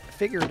a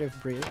figurative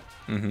bridge.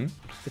 mm-hmm.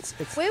 It's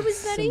Where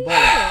was that symbolic even?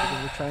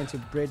 because we're trying to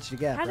bridge the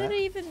gap, How did right?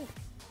 I even?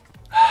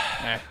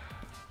 Eh.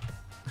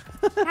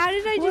 How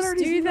did I What are just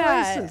these do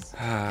that? noises?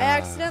 I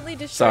accidentally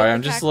destroyed Sorry, the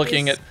I'm just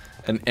looking at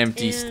cactus. an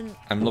empty. and-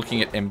 I'm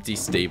looking at empty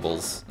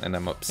stables, and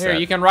I'm upset. Here,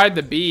 you can ride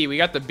the bee. We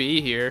got the bee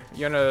here.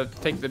 You wanna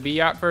take the bee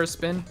out for a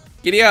spin?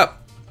 Giddy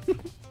up!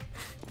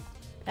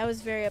 That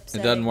was very It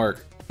upsetting. doesn't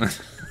work.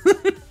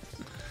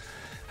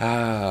 You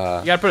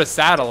gotta put a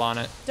saddle on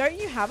it. Don't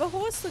you have a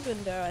horse,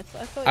 Lagundo? I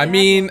thought. I you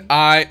mean,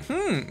 had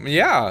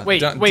yeah.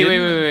 Wait, Don't- wait.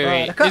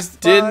 didn't- Is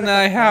Didn't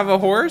I have a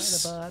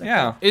horse?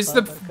 Yeah. is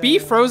the bee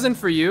frozen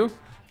for you?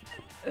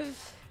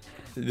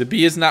 The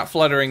bee is not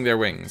fluttering their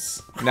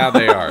wings. Now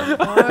they are.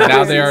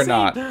 Now they are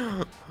not.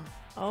 one.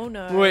 Oh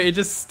no. Wait, it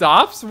just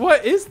stops?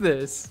 What is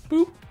this?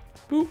 Boop,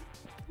 boop.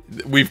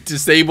 We've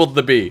disabled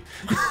the bee.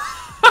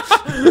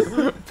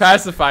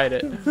 Pacified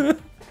it.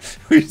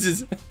 We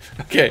just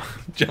okay.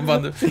 Jump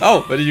on the.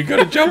 Oh, but you go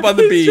to jump on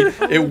the bee,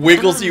 it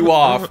wiggles you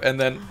off, and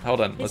then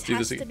hold on. Let's This do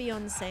has this to again. be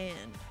on sand.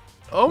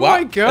 Oh Wow,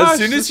 my gosh. As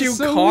soon as this you is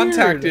so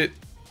contact weird. it,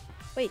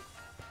 Wait,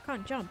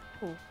 can't jump.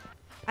 Cool.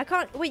 I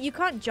can't. Wait, you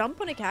can't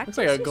jump on a cactus.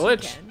 Looks like a Yes, you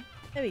glitch. can.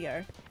 There we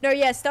go. No,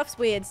 yeah, stuff's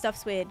weird.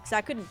 Stuff's weird because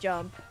I couldn't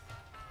jump.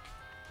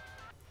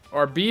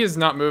 Our bee is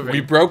not moving.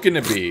 we broken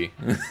a bee.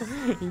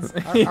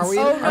 Are we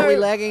Oh, are we no.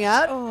 lagging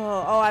out?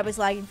 Oh, I was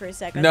lagging for a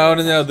second. No.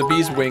 The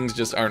bee's wings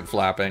just aren't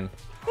flapping.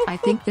 I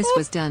think this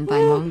was done by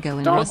Mongo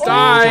and Don't Rusty.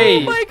 die! Oh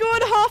my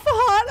god, half a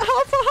heart,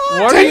 half a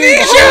heart. What are you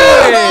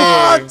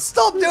Oh, doing?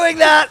 stop doing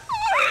that!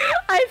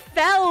 I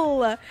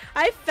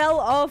fell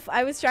off.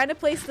 I was trying to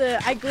place the.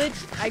 I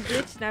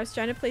glitched, and I was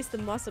trying to place the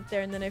moss up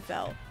there, and then I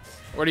fell.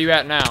 What are you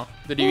at now?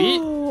 Did you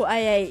eat? Oh, I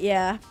ate.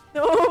 Yeah.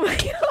 Oh my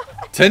god.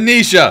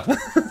 Tanisha.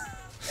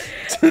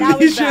 That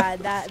was bad.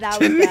 That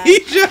was bad.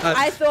 Tanisha.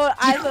 I thought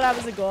I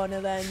was a goner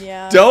then.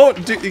 Yeah.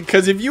 Don't do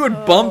because if you had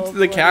Oh, bumped the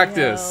bloody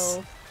cactus.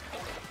 hell.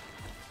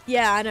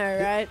 Yeah, I know,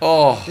 right?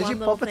 Oh. Did One you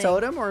little pop a thing.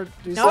 totem or do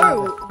you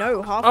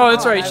No, half. Oh, a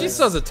that's heart. right. I She was-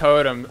 still has a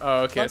totem.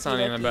 Oh, okay. It's not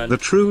Lucky, in the lucky. bed. The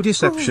true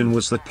deception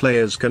was that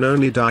players can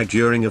only die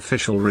during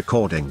official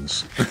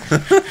recordings.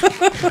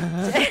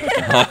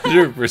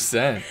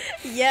 100%.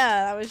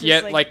 Yeah, that was just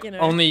Yet, like, like, you know.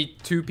 only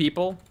 2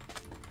 people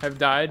have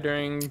died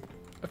during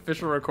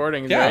official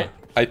recordings, Yeah, right?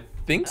 I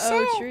think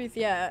so. Oh, truth.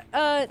 Yeah.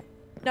 No.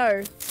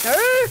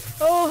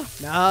 Oh.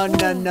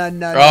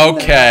 No.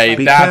 Okay,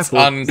 Be that's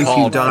careful, if you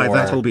uncalled die, for.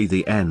 that'll be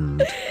the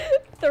end.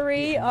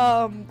 3.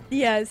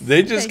 Yes.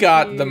 They just thank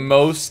got you. the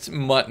most.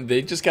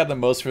 They just got the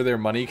most for their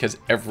money because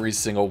every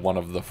single one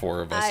of the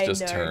 4 of us I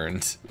just know.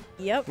 turned.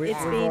 Yep. We've It's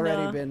been.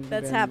 already been.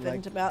 That's been,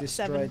 happened like, about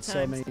 7 destroyed times.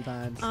 so many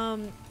times.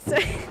 So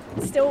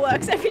it still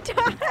works every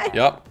time.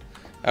 Yep.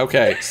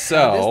 Okay,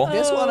 so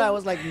This one I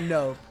was like,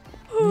 no,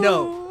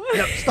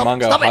 stop,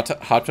 Mongo, stop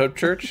it. hot tub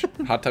church.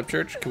 Hot tub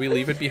church. Can we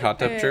leave it be hot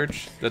tub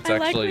church? That's I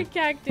actually like the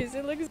cactus.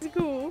 It looks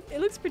cool. It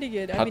looks pretty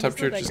good. I hot mean, tub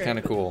it's not church that is great, kind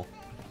of but cool.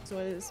 That's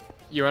what it is.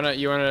 You wanna?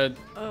 You are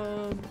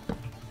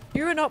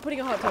not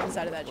putting a hot tub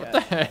inside of that What the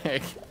church.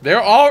 heck?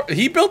 They're all.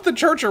 He built the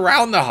church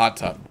around the hot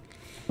tub.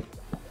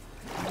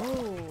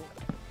 Oh.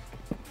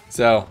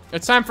 So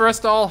It's time for us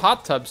to all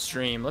hot tub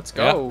stream. Let's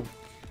go.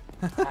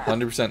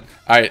 100%. All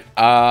right.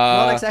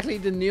 Not exactly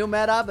the new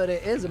meta, but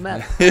it is a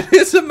meta. It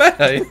is a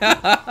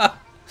meta.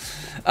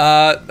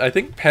 I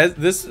think Pez.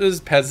 This is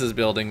Pez's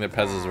building that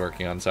Pez is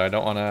working on, so I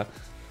don't want to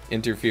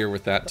interfere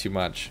with that too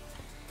much.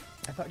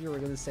 I thought you were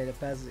gonna say that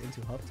Paz is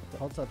into hot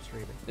tub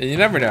streaming. You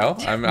never know.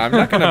 I'm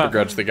not gonna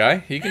begrudge the guy.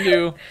 He can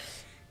do.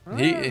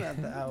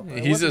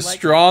 He's a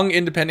strong,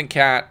 independent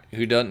cat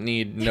who doesn't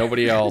need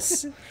nobody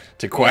else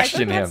to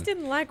question yeah, him. cats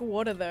didn't like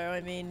water though.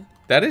 I mean,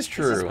 That is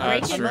true.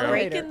 That's breaking, true.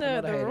 breaking I'm not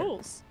a the hater.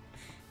 rules.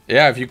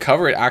 Yeah, if you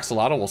cover it,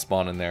 axolotl will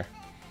spawn in there.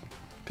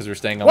 Because we're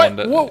staying on What?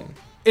 one. Whoa!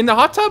 In the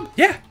hot tub?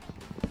 Yeah.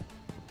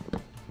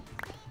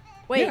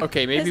 Wait.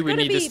 Okay, maybe there's we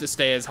gotta need this be to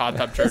stay as hot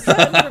tub church.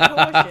 certain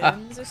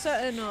precautions. A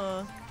certain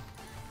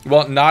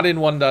Well, not in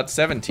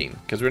 1.17,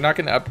 because we're not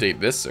going to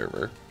update this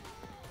server.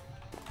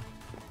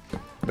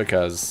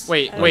 Because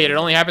Wait, it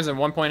only happens in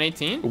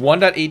 1.18?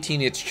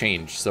 1.18 it's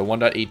changed. So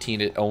 1.18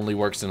 it only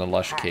works in a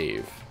lush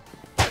cave.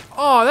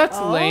 Oh, that's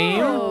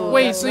lame.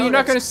 Wait, so no, you're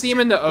not gonna that's see him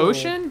in the super cool.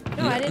 ocean?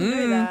 No, I didn't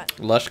know that.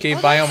 Lush cave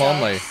biome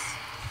only.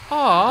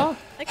 Aw,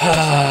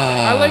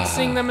 I I like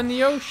seeing them in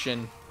the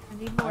ocean.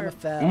 need I'm more. a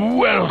fan.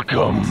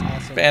 Welcome. That's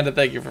awesome. Panda,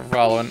 thank you for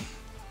following.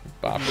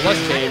 Bob.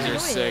 Lush caves are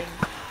sick.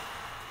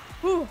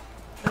 Whew,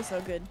 that's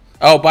so good.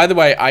 Oh, by the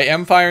way, I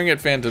am firing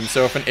at phantoms,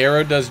 so if an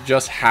arrow does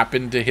just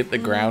happen to hit the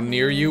ground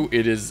near you,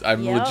 it is.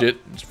 I'm legit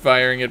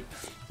firing it.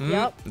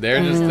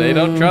 They're just. They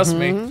don't trust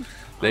me.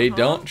 They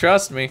don't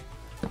trust me.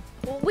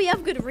 Well, we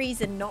have good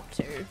reason not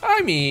to.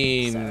 I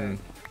mean,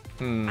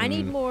 I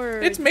need more.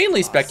 It's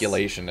mainly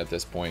speculation at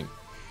this point.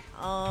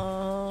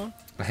 Oh.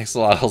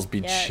 Axolotls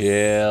be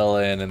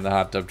chilling in the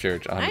hot tub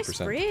church. 100%. Nice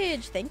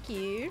bridge, thank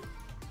you.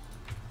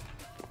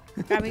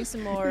 Grabbing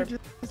some more.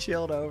 Just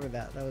chilled over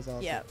that. That was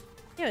awesome. Yeah,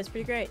 it's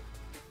pretty great.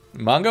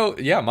 Mongo,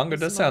 Mongo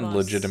does sound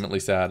legitimately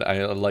sad.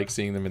 I like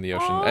seeing them in the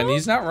ocean, and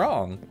he's not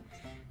wrong.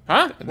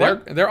 Huh?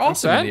 They're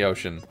awesome in the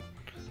ocean.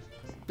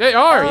 They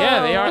are,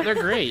 yeah, they are. They're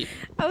great.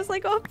 I was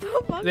like, oh,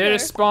 Mongo. They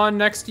just spawn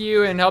next to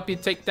you and help you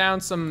take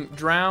down some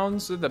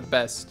drowns. They're the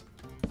best.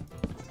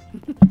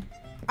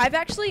 I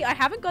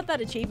haven't got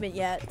that achievement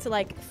yet to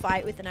like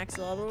fight with an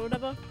axolotl or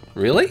whatever.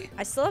 Really?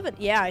 I still haven't.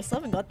 Yeah, I still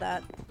haven't got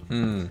that.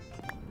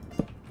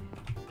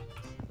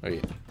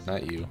 Wait,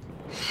 not you.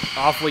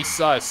 Awfully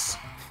sus.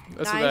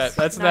 That's Nice.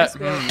 what Nice, that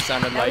Will.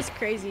 sounded That like. was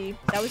crazy.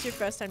 That was your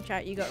first time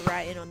chat. You got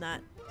right in on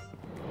that.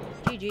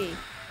 GG.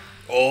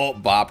 Oh,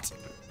 bopped.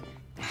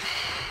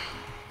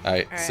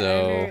 Alright, Alright,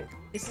 so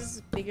this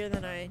is bigger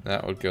than I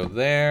that would go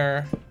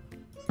there.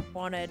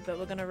 wanted, but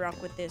we're gonna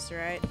rock with this,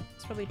 right?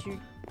 It's probably too.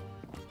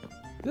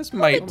 This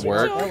might too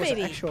work. tall. That was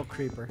Maybe. an actual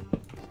creeper.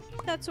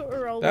 That's what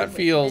we're rolling That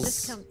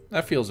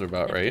with. feels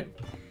about right.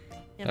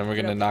 Yeah, And we're put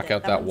it gonna up knock there.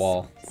 out that one's-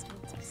 wall.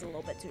 It's a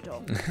little bit too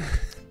tall.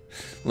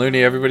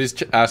 Looney, everybody's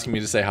asking me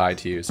to say hi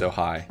to you, so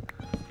hi.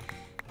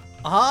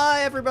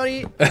 Hi,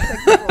 everybody. Thank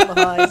you for all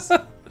the highs. There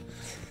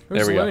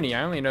Who's we go. Looney?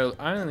 I only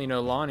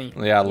know Lonnie.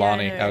 Yeah,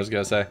 Lonnie, I know. I was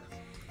gonna say.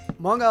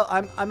 Mongo,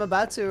 I'm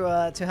about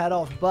to head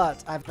off,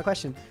 but I have a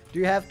question. Do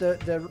you have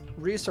the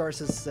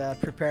resources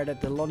prepared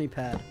at the Lonnie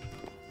pad?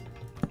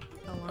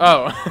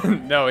 Oh,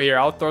 no, here,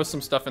 I'll throw some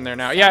stuff in there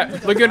now. Yeah,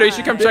 Lagunda, you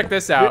should come check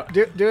this out.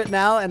 Do it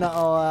now, and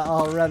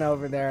I'll run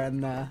over there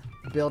and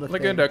build a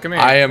thing. Lagunda, come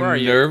here. I am Where are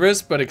you?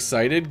 nervous but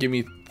excited. Give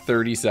me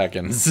 30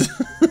 seconds.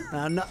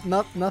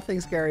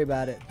 Nothing scary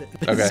about it. This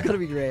Okay. is gonna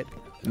be great.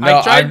 No,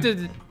 I tried I'm-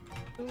 to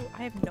Ooh,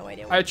 I have no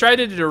idea. I tried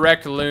to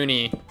direct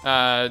Looney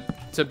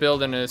to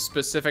build in a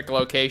specific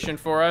location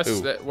for us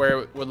Ooh. where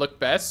it would look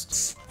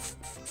best.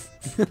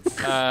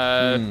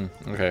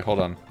 Okay, hold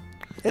on.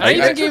 It's I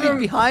even literally gave him-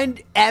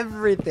 behind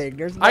everything.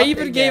 There's I even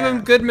nothing gave there.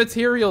 him good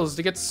materials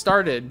to get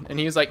started, and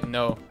he was like,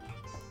 no.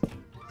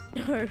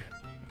 No.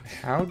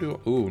 How do?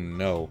 Ooh,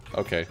 no.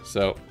 Okay,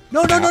 so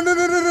No!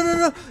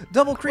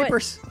 Double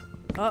creepers!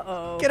 Uh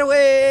oh. Get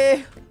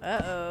away!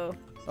 Uh oh.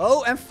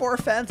 Oh, and 4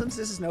 phantoms.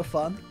 This is no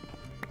fun.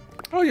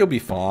 oh, you'll be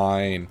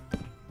fine.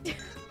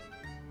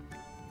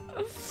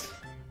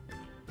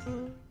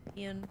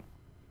 Ian.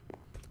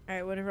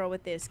 Alright, we're gonna roll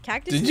with this.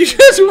 Cactus. Did is you a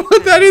just very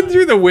put that kind in one.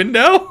 through the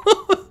window?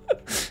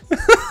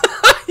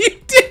 You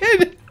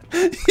did.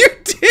 You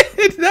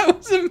did. That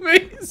was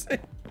amazing.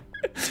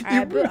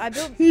 I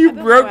built You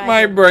my broke my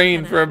wagon brain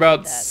and I for did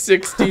about that.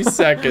 60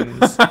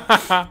 seconds.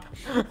 I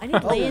need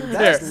Oh, land.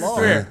 that's Here, long.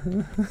 here.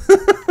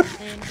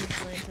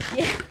 Land.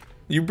 Yeah.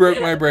 You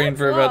broke my brain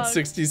for about Long.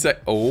 60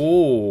 seconds.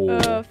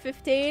 Oh.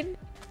 15.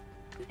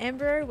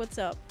 Amber, what's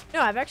up?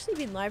 No, I've actually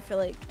been live for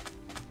like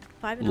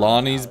 5.5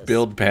 Lonnie's hours.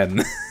 build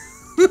pen.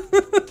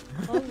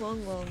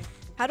 Long.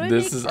 How do I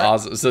This make is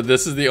awesome. So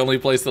this is the only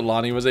place that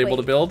Lonnie was able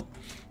to Wait. build?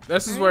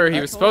 This is Alright, where he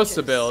that's was supposed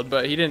to gorgeous. build,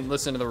 but he didn't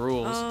listen to the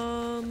rules.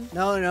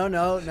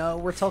 No.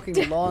 We're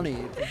talking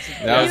Lonnie.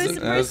 That you was- were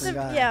that was-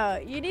 supposed to, yeah,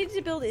 you need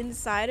to build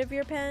inside of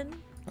your pen.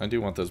 I do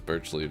want those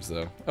birch leaves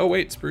though. Oh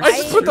wait, spruce. I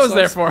just put those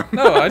there spruce for him.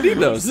 No, I need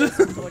those.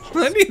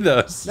 I need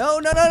those. No,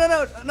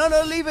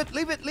 leave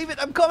it.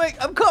 I'm coming.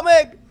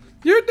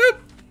 You're dead.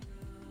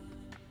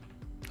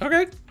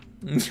 Okay.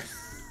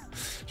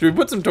 Should we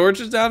put some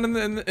torches down in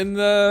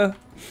the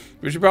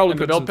we should probably In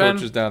the put some build pen?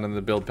 torches down in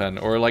the build pen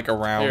or like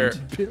around. Here.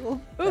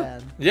 Bill.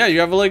 Man. Yeah, you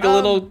have like a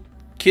little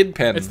kid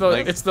pen. It's the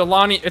like, it's the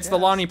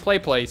Lonnie play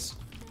place.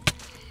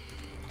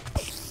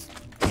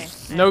 Okay.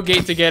 No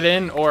gate to get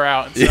in or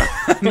out. So.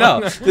 no,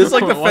 this is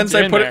like the Once fence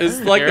you're I in put. there, It's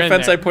like you're the in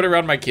fence there. I put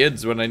around my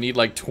kids when I need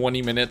like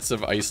 20 minutes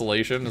of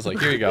isolation. It's like,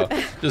 here you go,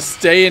 just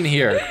stay in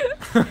here.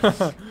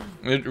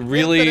 It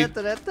really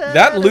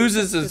that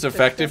loses its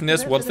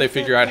effectiveness once they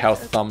figure out how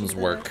thumbs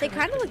work. They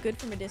kind of look good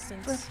from a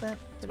distance.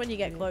 It's when you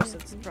get close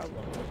that's the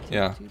problem.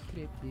 Yeah,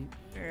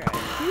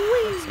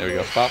 Alright. there we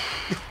go. Pop.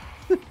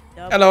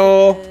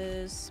 Hello.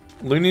 Doubles.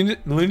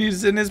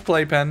 Looney's in his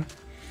playpen.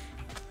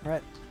 All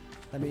right,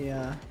 let me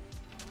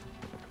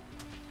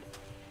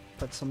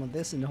put some of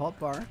this in the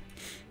hotbar.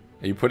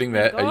 Are you putting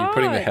the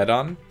God. head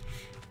on?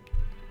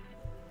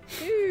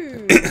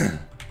 Dude.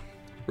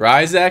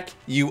 Ryzek,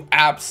 you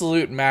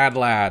absolute mad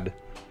lad.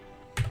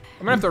 I'm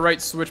gonna have to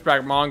write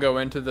Switchback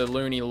Mongo into the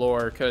Looney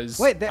lore, cause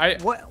Wait,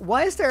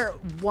 why is there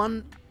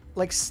one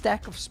like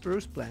stack of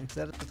spruce planks?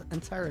 That is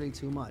entirely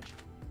too much.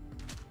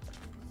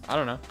 I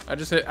don't know. I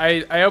just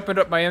I opened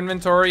up my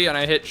inventory and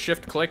I hit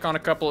shift click on a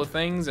couple of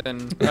things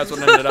and that's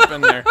what ended up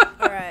in there.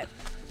 Alright.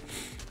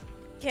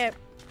 Okay.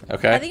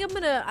 Okay. I think I'm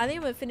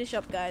gonna finish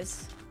up,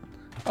 guys.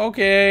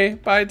 Okay,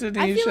 bye,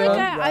 Tanisha.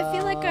 I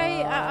feel like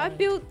I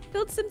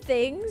built some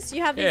things.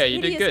 You have these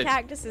you did hideous good.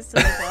 cactuses to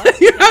look like.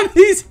 You have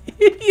these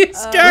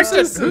hideous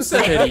cactuses. Who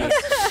said hideous?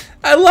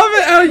 I love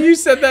it how you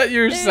said that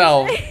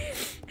yourself.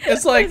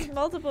 It's like There's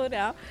multiple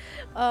now.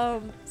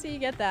 So you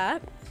get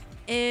that.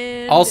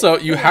 And also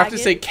you the have to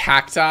say wagon.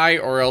 cacti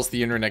or else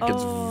the internet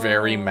gets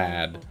very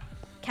mad.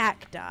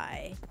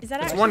 Cacti. Is that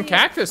It's actually one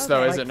cactus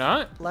though, okay. is it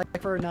not?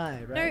 Like for an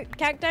eye, No, right?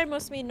 cacti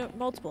must mean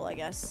multiple, I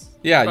guess.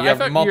 Yeah, But you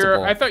have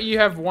multiple. I thought you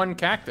have one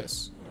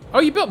cactus. Oh,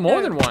 you built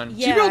more than one.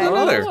 Yeah, built I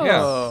another, built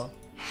yeah.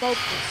 multiples,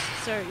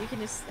 so you can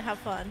just have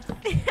fun.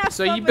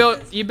 So you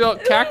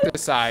built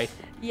cactus eye.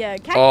 Yeah,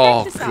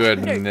 Oh cacti.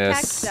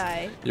 goodness!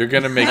 Cacti. You're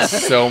gonna make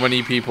so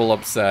many people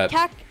upset.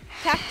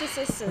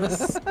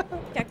 Cactuses.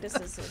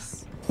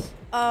 Cactuses.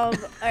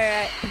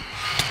 Alright.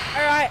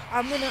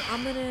 I'm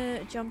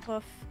gonna jump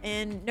off,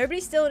 and nobody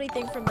steal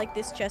anything from like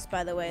this chest,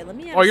 by the way. Let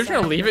me. Oh, you're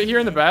trying to leave it here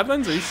in the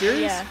Badlands? Are you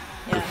serious?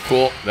 Yeah.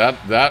 Cool.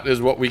 That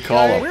is what we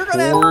call a We're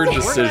gonna poor have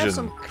decision.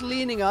 some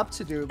cleaning up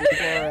to do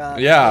before.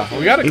 Yeah,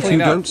 we gotta If you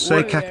clean up. don't say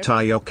Warrior.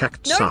 cacti, you're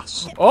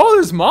cactus. Oh,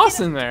 there's moss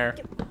in there.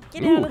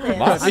 Get out of there.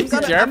 moss. I'm Be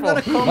gonna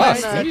careful. come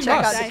Must, and you check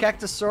out must. the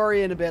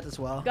cactusauri in a bit as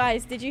well.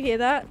 Guys, did you hear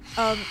that?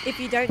 If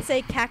you don't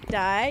say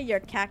cacti, you're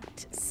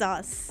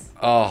cactus.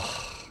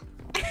 Oh.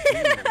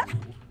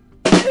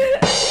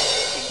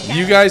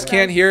 You guys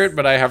can't hear it,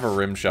 but I have a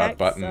rim shot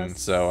button,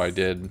 Cactus. so I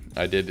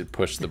did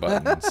push the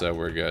button, so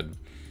we're good.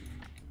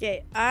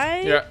 Okay,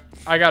 I Yeah,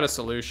 I got a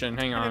solution.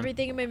 Hang have on.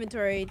 everything in my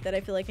inventory that I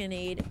feel like I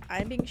need.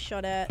 I'm being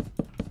shot at.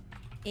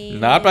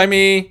 Not by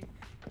me.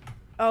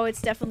 Oh,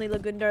 it's definitely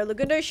Lagundo.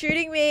 Lagundo's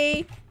shooting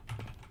me.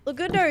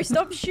 Lagundo,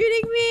 stop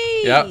shooting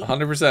me. Yeah,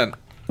 100%.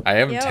 I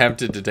am Yep.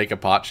 tempted to take a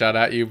pot shot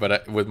at you,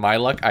 but with my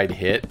luck, I'd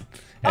hit,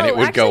 and it Oh,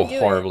 would go actually do it.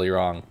 horribly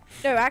wrong.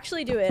 No,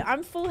 actually do it.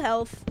 I'm full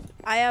health.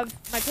 I have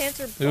my pants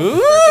are Ooh.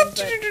 broken,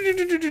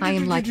 but I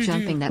am like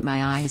jumping that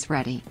my eye is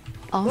ready.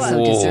 Also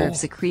Whoa.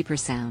 deserves a creeper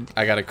sound.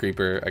 I got a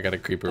creeper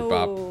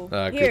Oh.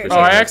 pop. Here. Creeper Oh,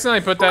 I shot.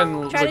 accidentally put that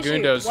in Try to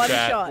shoot. Lagundo's One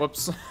chat. shot.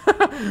 Whoops.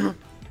 Lagundo,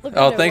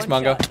 Oh, thanks,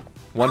 one Mungo. shot.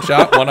 One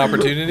shot, one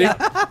opportunity.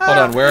 Hold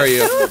on, where are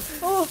you?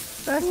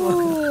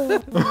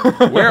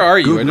 Where are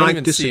you? I Good don't night,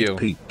 even see Deceit you.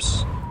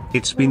 peeps.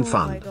 It's been Oh my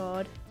fun.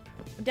 god.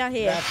 I'm down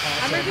here. That's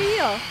I'm awesome. over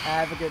here.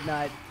 Have a good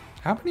night.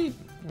 How many?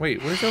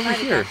 Wait, where's over By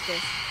the here?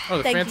 cactus. Oh,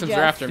 the Thank you, Phantoms Jeff.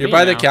 are after me You're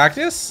by the now.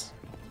 cactus?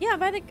 Yeah,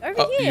 by the over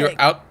Oh, here.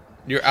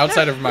 you're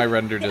outside of my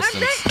render I'm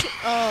distance. not.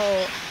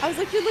 Oh, I was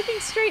like, you're looking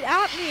straight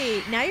at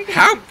me. Now you're getting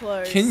How too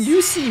close. can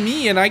you see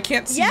me and I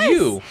can't see Yes.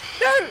 you?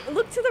 No,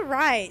 look to the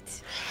right.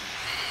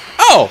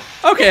 Oh,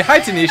 okay. Hi,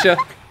 Tanisha.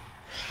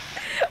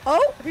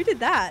 Oh, who did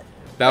that?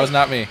 That was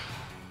not me. It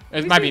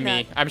Who's might be doing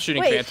me. that? I'm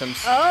shooting Wait.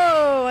 Phantoms.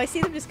 Oh, I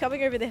see them just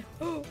coming over there.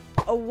 Oh,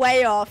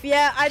 way off.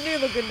 Yeah, I knew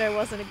Lagundo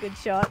wasn't a good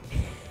shot.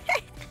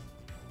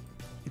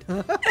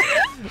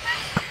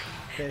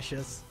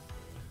 Vicious.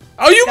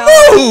 Oh, you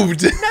No.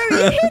 moved.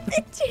 No,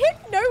 it hit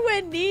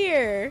nowhere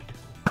near.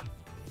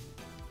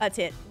 That's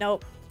it.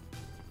 Nope.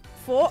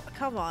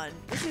 Come on.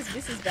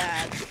 This is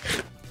bad.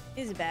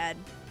 This is bad.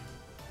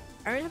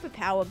 I don't have a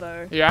power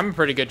bow. Yeah, I'm a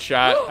pretty good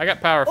shot. I got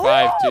power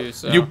 5 too,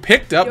 so. You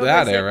picked up You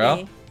that almost hit arrow.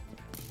 me.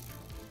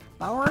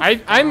 Power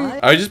I'm- five?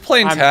 I was just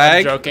playing I'm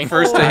tag. joking.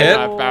 First to I hit.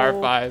 got power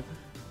 5.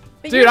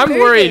 But Dude, you're I'm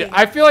worried. moving.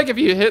 I feel like if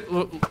you hit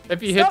Stop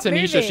Tanisha,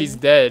 moving. she's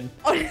dead.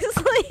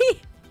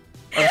 Honestly.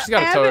 Oh, she's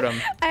got a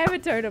totem. I have a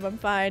totem. I'm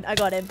fine. I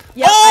got him.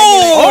 Yep,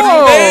 Oh,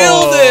 Oh!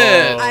 nailed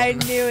it. I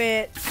knew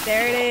it.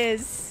 There it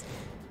is.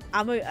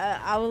 I'm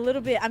a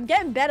little bit. I'm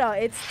getting better.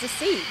 It's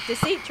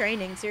deceit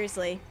training.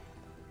 Seriously.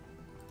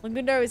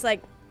 Lagundo is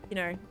like,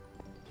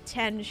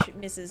 10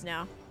 misses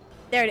now.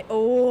 There it is.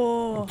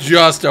 Oh.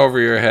 Just over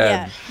your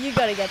Yeah, head. you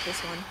gotta get this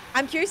one.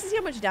 I'm curious to see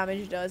how much damage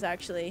it does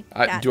actually.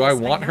 Do I Katniss,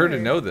 want her to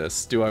know. know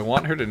this? Do I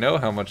want her to know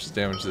how much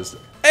damage this?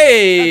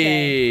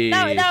 Hey!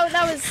 Okay.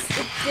 That was.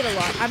 It did a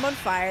lot. I'm on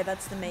fire.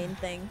 That's the main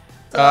thing.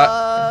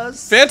 Phantom.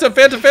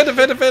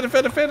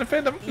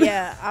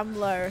 Yeah, I'm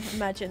low.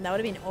 Imagine that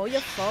would have been all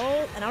your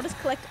fault, and I'll just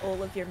collect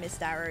all of your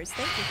missed arrows.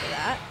 Thank you for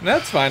that.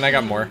 That's fine. I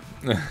got more.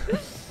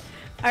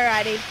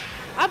 Alrighty,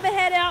 I'm a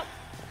head out.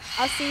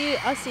 I'll see you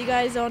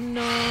guys on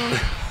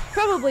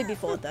probably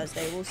before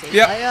Thursday. We'll see.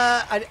 Yep.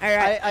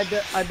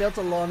 I built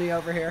a Lonnie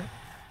over here.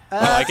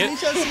 I like it.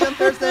 Tanisha, see you on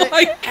Thursday.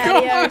 My God.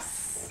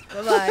 Adios.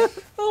 Bye bye.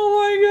 Oh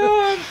my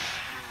God.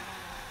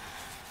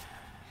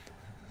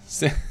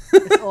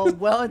 It's all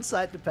well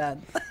inside the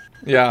pen.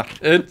 Yeah.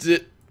 Yeah.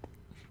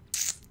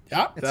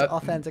 It's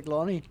authentic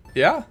Lonnie.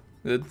 Yeah.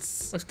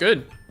 It's. Looks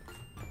good.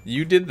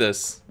 You did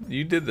this.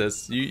 You did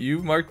this. You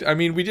marked. I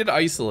mean, we did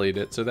isolate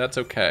it, so that's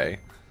okay.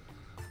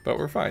 But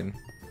we're fine.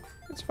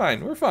 It's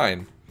fine. We're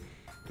fine.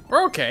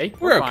 We're okay.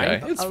 We're fine.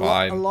 okay. It's A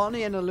fine.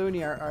 Lonnie and a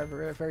Looney are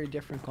very, very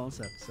different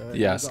concepts. So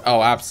Yes. you got-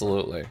 Oh,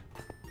 absolutely.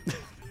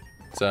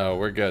 So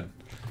we're good.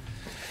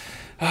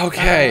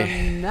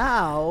 Okay.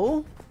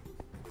 Now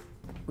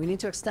we need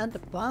to extend the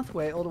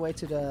pathway all the way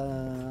to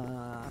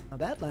the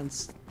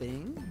Badlands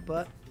thing,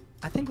 but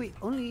I think we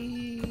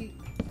only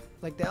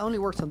that only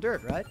works on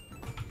dirt, right?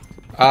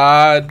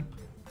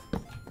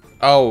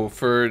 Oh,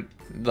 for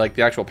Like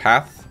the actual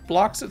path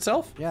blocks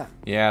itself? Yeah.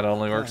 Yeah, it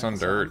only works on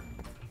so- dirt.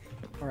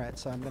 Alright,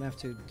 so I'm gonna have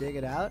to dig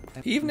it out.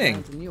 And Evening.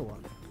 plant a new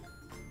one.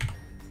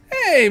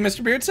 Hey,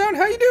 Mr. Beardstone,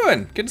 how you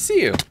doing? Good to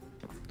see you.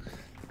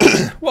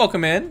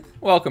 Welcome in.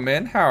 Welcome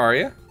in. How are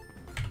you?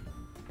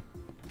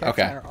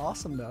 Cacti Okay. are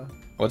awesome, though.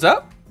 What's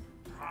up?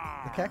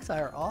 The cacti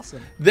are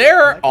awesome.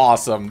 They're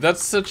awesome.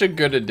 That's such a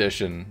good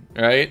addition,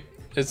 right?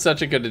 It's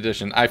such a good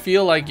addition. I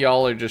feel like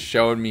y'all are just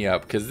showing me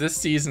up because this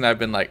season I've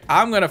been like,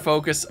 I'm gonna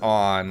focus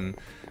on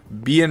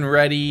being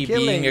ready,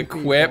 Killing being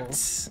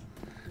equipped.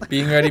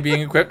 Being ready,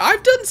 being equipped.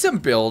 I've done some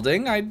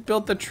building. I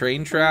built the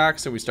train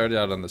tracks, so we started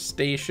out on the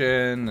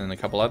station and a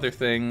couple other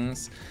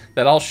things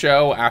that I'll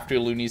show after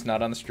Looney's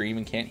not on the stream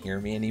and can't hear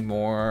me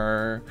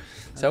anymore.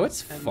 So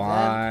it's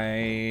fine.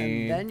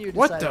 And then you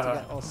What decided to the-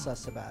 get all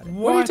sus about it.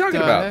 What are you talking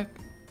the about? heck?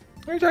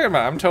 What are you talking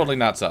about? I'm totally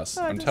not sus.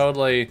 I'm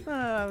totally...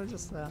 I was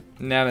just,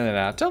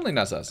 No. Totally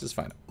not sus. It's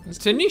fine.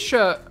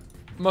 Tanisha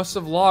must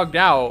have logged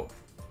out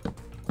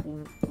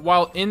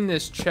while in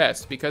this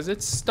chest because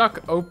it's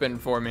stuck open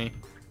for me.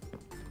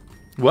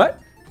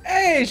 What?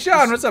 Hey,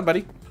 Sean, what's up,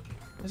 buddy?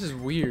 This is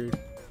weird.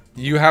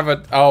 You have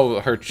a... Oh,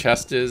 her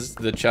chest is...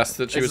 The chest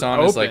that she It's was on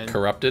is, like, open.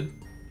 corrupted?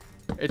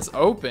 It's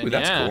open, Ooh,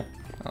 that's yeah. cool.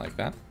 I like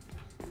that.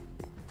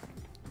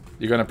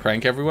 You're gonna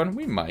prank everyone?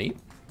 We might.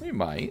 We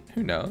might.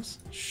 Who knows?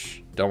 Shh.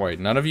 Don't worry.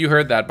 None of you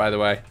heard that, by the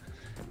way.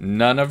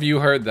 None of you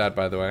heard that,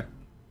 by the way.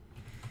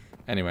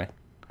 Anyway.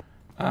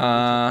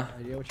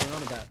 idea what you're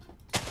on about.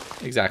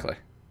 Exactly.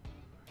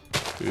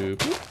 Boop,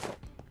 boop.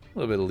 A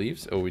little bit of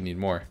leaves. Oh, we need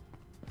more.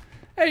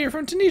 Hey, you're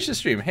from Tanisha's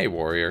stream. Hey,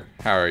 warrior.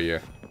 How are you?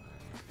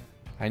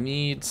 I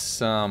need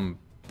some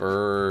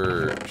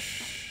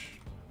birch.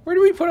 Where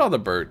do we put all the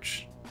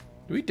birch?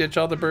 Do we ditch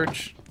all the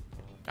birch?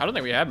 I don't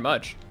think we had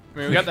much. I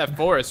mean, we got that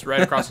forest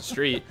right across the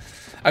street.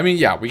 I mean,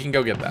 yeah, we can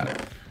go get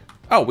that.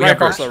 Oh, we Right got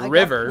across birch. the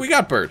river. We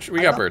got birch.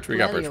 We got birch. We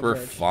got plenty birch. of We're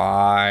birch.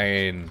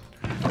 fine.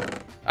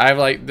 I have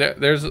like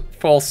there's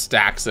full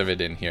stacks of it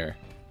in here.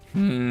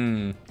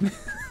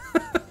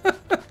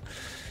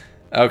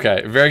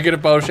 Okay, very good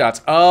at bow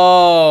shots.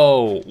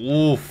 Oh,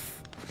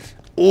 oof.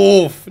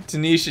 Oof.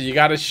 Tanisha, you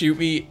gotta shoot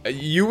me.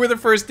 You were the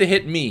first to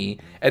hit me,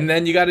 and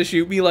then you gotta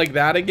shoot me like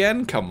that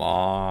again? Come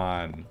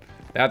on.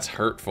 That's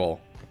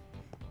hurtful.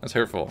 That's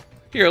hurtful.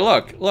 Here,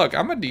 look. Look,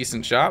 I'm a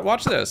decent shot.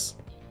 Watch this.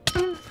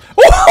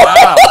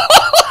 Wow.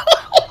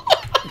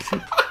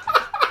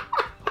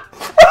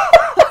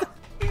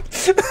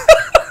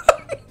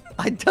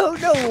 I don't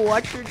know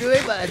what you're doing,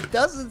 but it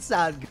doesn't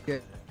sound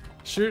good.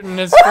 Shooting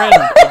his friend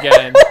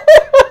again.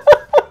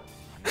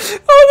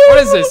 What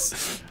is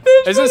this?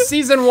 Is this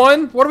season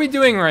 1? What are we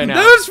doing right now?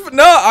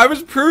 No, I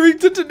was proving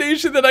to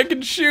Tanisha that I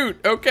can shoot,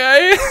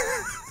 okay?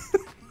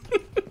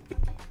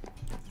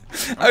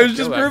 I was just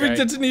kill that proving guy.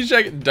 to Tanisha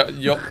I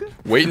can,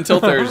 wait until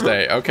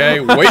Thursday, okay?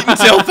 Wait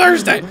until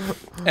Thursday.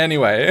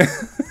 Anyway,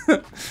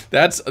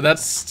 that's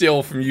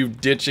still from you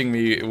ditching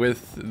me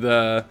with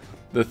the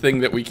thing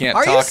that we can't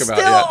Are you talk still about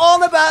yet.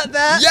 on about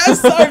that?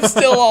 Yes, I'm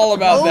still all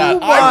about Oh that.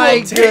 I my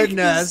will take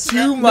goodness. this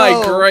to my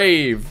No.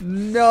 grave.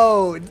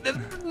 No,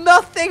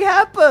 nothing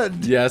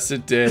happened. Yes,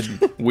 it did.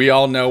 We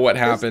all know what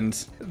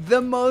happened. The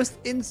most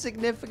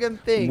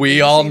insignificant thing. We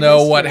in all this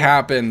know what history.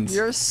 happened.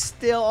 You're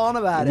still on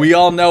about it. We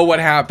all know what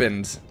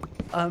happened.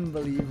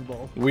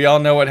 Unbelievable. We all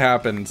know what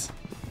happened.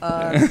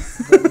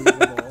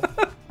 Unbelievable.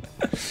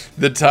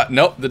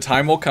 Nope, the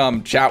time will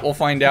come. Chat will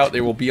find out.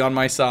 They will be on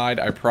my side.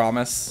 I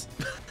promise.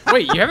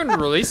 Wait, you haven't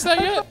released that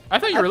yet? I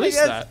thought you I think released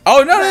that's- that.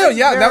 Oh no, That's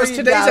yeah, that was very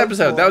today's doubtful.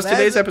 episode. That was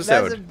today's That's a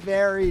episode.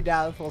 very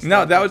doubtful.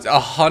 No, that statement.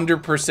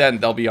 was 100%.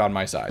 They'll be on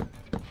my side.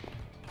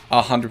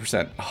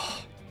 100%.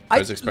 Oh, I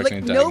was expecting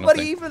like, a diagonal nobody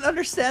thing. even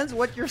understands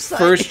what you're saying.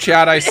 First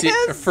chat I see,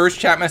 is. first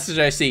chat message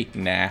I see.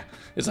 Nah.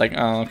 It's like,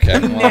 oh, okay.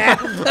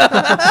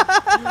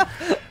 Well.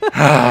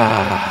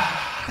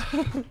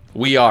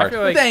 We are.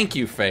 feel like- Thank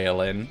you,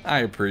 Phelan. I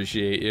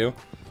appreciate you.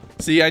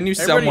 See, I knew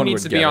Everybody someone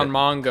needs would to get be it. on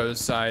Mongo's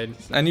side.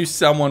 I knew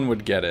someone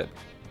would get it.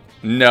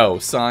 No,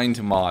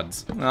 signed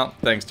mods. Well,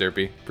 thanks,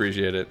 Derpy.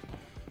 Appreciate it.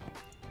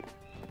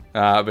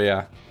 But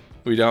yeah,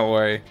 we don't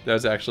worry. That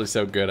was actually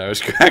so good. I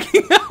was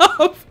cracking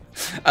up.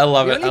 I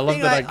love The it. I only love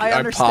thing that I pop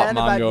understand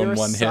about Mongo your in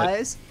one hit.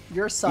 size,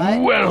 your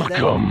side.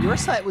 Welcome. Your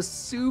side was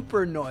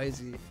super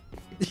noisy.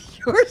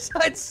 Your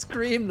side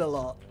screamed a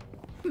lot.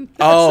 That's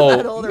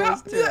about all there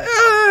is to it.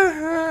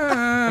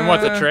 And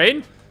what, the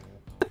trade?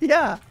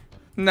 Yeah.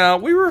 No,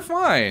 we were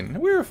fine.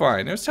 We were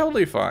fine. It was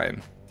totally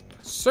fine.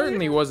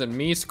 Certainly wasn't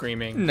me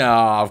screaming. No,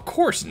 of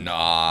course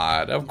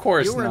not. Of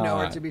course You were not.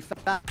 nowhere to be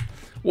found.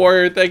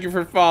 Warrior, thank you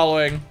for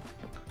following.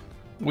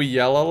 We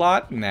yell a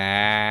lot?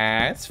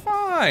 Nah, it's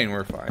fine.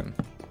 We're fine.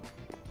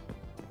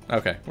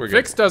 Okay, we're good.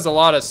 Fix does a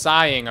lot of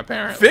sighing,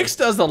 apparently. Fix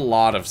does a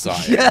lot of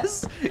science.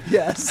 Yes.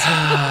 Yes.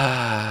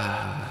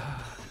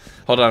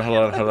 Hold on, hold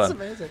on, hold That's on.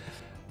 amazing.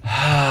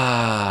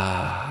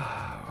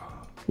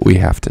 We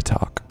have to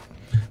talk.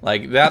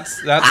 Like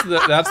that's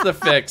the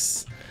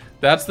fix.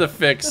 That's the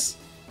fix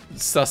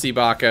Sussy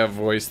Baka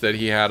voice that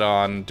he had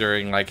on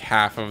during like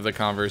half of the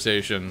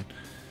conversation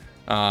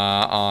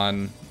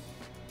on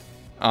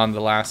the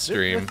last The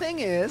stream. thing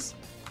is,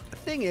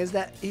 thing is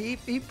that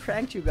he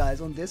pranked you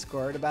guys on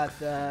Discord about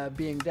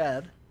being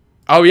dead.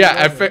 Oh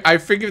yeah, I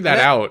figured that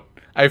out.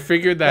 I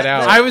figured that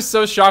out. I was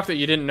so shocked that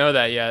you didn't know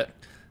that yet.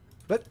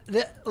 But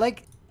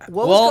like,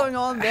 what was going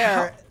on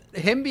there?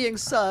 Him being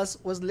sus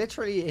was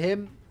literally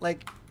him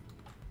like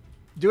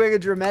doing a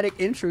dramatic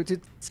intro to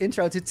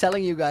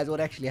telling you guys what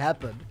actually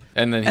happened.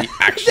 And then he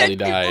actually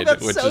died,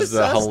 which is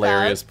the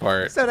hilarious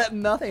part. So that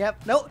nothing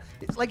happened. No,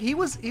 it's like he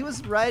was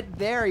right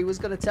there. He was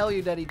gonna tell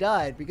you that he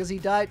died because he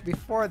died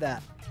before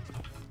that.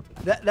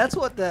 That's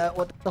what the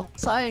whole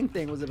sighing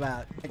thing was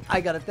about. Like,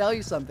 I gotta tell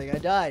you something. I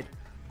died.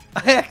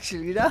 I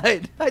actually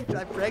died. I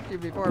pranked you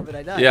before, but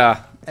I died.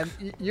 Yeah. And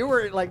you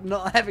were like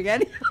not having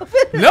any of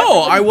it. No,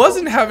 I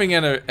wasn't having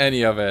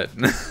any of it.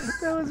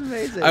 That was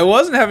amazing. I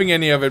wasn't having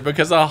any of it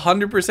because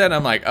 100%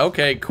 I'm like,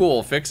 okay,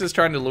 cool. Fix is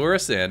trying to lure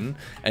us in,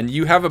 and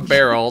you have a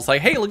barrel. It's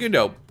like, hey,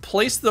 Lagundo,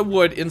 place the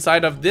wood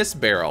inside of this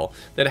barrel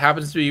that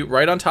happens to be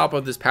right on top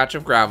of this patch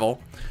of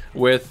gravel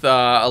with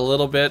a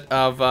little bit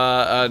of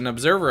an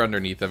observer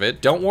underneath of it.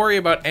 Don't worry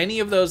about any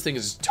of those things.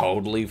 It's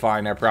totally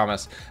fine, I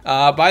promise.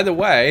 By the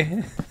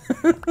way,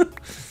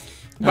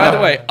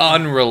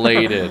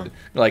 unrelated,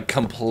 like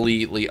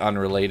completely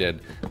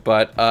unrelated.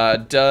 But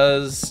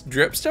does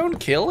dripstone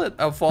kill at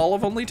a fall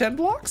of only 10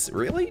 blocks?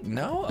 Really?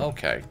 No?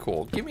 Okay,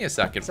 cool. Give me a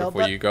second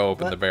before you go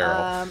open the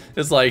barrel.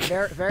 It's like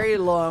very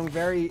long,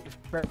 very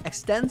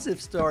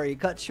extensive story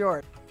cut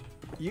short.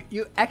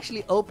 You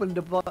actually opened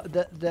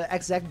the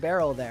exact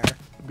barrel there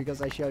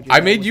because I showed you.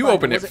 I made you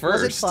open it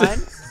first. Was it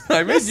fine?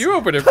 I made you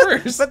open it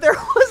first. But there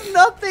was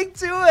nothing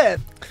to it.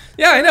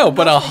 Yeah, I know,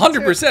 but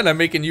 100% I'm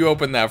making you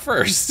open that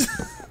first.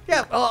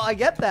 Yeah, well, I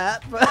get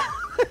that, but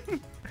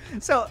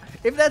so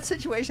if that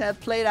situation had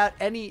played out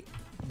any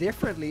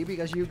differently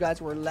because you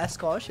guys were less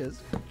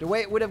cautious, the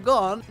way it would have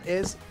gone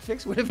is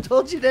Fix would have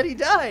told you that he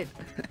died.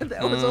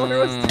 That was all there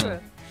was to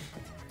it.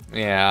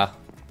 Yeah.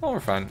 Well, we're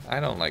fine.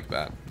 I don't like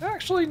that.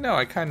 Actually, no,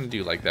 I kind of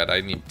do like that.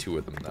 I need 2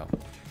 of them, though.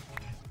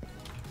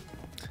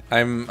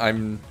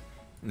 I'm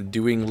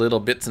doing little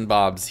bits and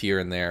bobs here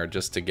and there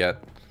just to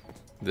get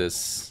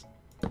this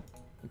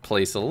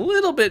place a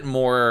little bit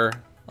more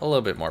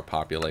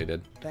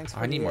populated. Thanks for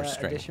I need more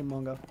string. addition,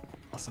 Mongo.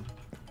 Awesome.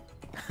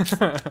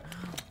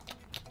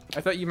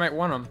 I thought you might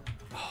want them.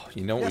 Oh,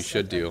 you know what we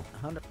should do?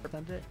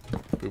 100% it.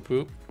 Boop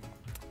boop.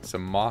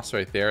 Some moss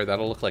right there.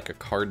 That'll look like a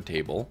card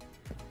table.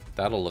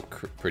 That'll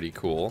look pretty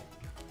cool.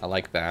 I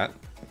like that.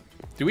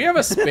 Do we have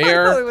a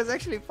spare? No, it was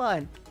actually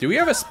fine. Do we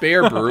have a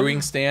spare brewing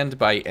stand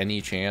by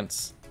any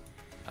chance?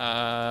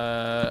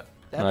 That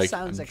like,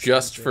 sounds expensive.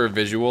 just for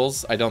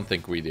visuals? I don't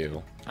think we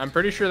do. I'm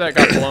pretty sure that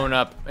got blown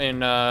up in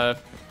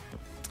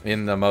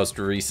the most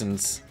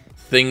recent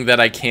thing that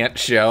I can't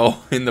show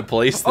in the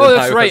place. Oh,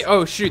 that's right.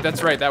 Oh, shoot,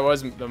 that's right. That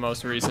was the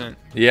most recent.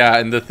 Yeah,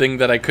 and the thing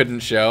that I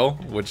couldn't show,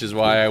 which is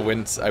why I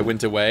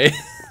went away.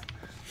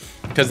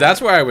 Because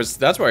that's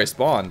where I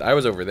spawned. I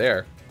was over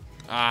there.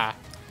 Ah.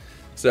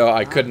 So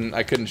I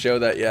couldn't show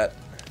that yet.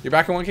 You're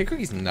back on 1K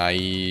cookies.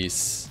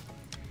 Nice.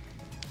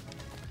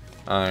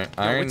 Alright,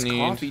 it's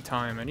coffee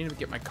time. I need to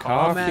get my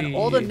coffee. Oh man,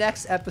 all the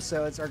next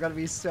episodes are gonna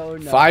be so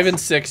nice. 5 and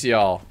 6,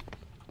 y'all.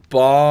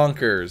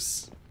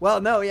 Bonkers.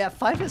 Well, no, yeah,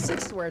 5 and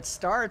 6 is where it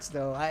starts,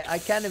 though. I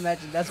can't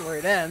imagine that's where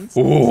it ends.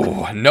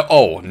 Ooh, no,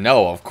 oh,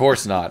 no, of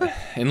course not.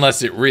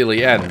 Unless it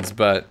really ends,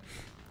 but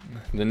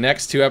the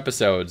next 2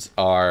 episodes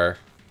are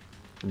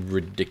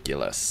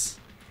ridiculous.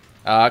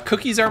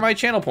 Cookies are my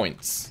channel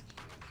points.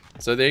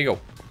 So there you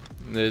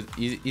go.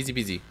 Easy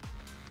peasy.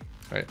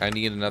 All right, I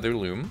need another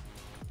loom.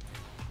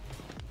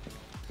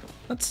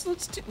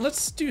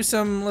 Let's throw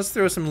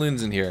some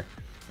loons in here.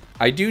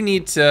 I do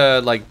need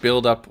to like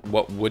build up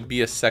what would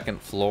be a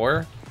second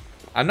floor.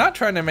 I'm not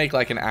trying to make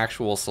like an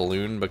actual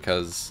saloon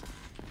because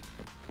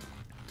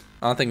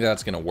I don't think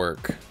that's gonna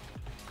work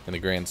in the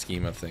grand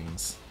scheme of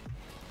things.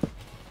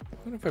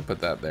 What if I put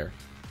that there?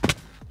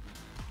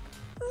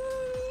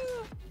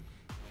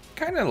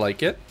 Kind of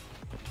like it.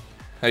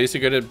 I used to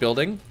good at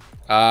building.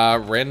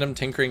 Random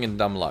tinkering and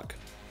dumb luck.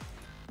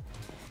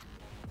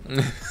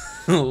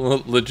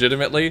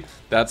 Legitimately,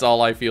 that's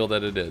all I feel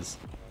that it is.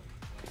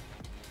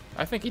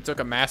 I think he took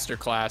a master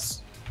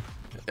class.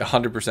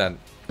 100%.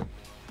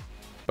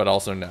 But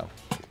also no.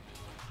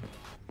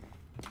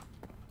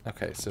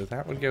 Okay, so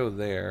that would go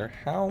there.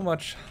 How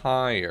much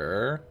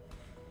higher?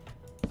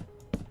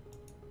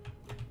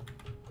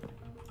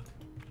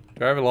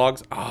 Do I have any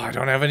logs? Oh, I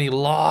don't have any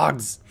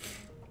logs.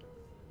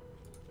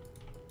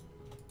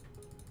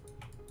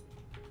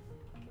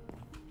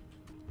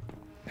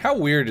 How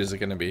weird is it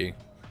going to be?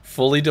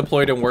 Fully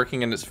deployed and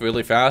working and it's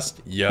really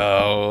fast?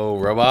 Yo,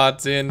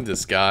 robots in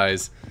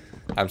disguise.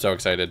 I'm so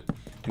excited.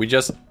 We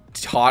just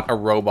taught a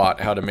robot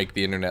how to make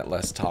the internet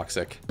less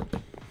toxic.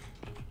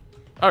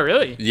 Oh,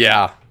 really?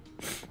 Yeah.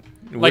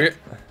 Like,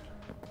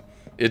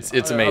 it's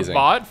amazing. A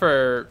bot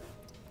for...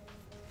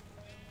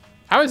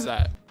 How is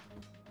that?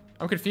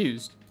 I'm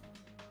confused.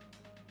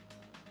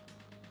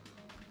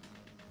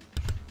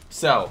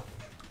 So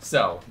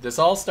this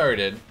all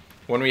started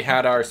when we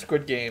had our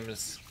Squid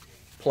Games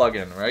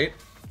plugin, right?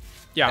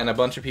 Yeah. And a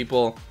bunch of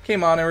people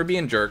came on and were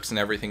being jerks and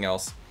everything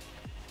else.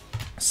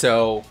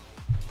 So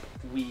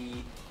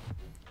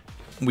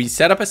we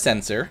set up a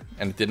censor,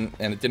 and it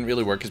didn't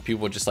really work because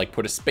people would just like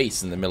put a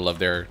space in the middle of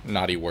their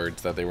naughty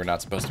words that they were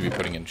not supposed to be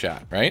putting in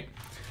chat, right?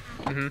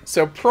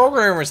 So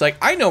programmer's like,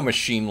 I know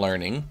machine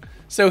learning.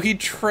 So he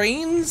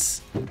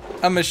trains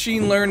a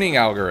machine learning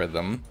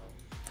algorithm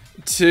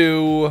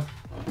to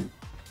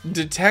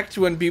detect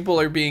when people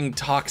are being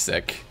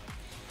toxic,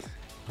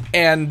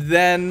 and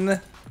then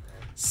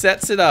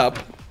sets it up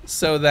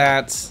so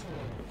that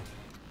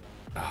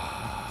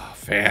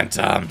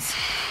phantoms.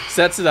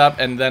 Sets it up,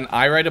 and then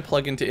I write a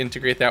plugin to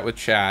integrate that with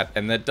chat,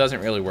 and that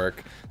doesn't really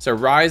work. So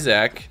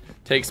Ryzek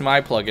takes my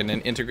plugin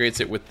and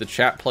integrates it with the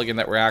chat plugin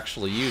that we're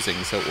actually using,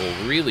 so it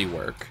will really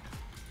work.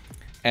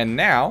 And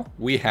now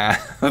we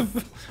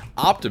have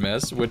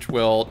Optimus, which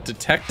will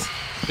detect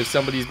if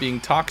somebody's being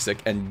toxic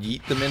and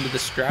yeet them into the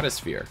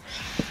stratosphere.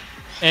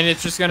 And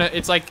it's just gonna,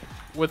 it's like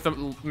with the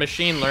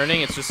machine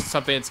learning, it's just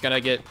something that's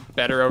gonna get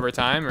better over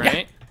time,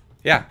 right?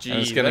 Yeah, Gee, and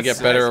it's gonna that's-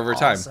 get better over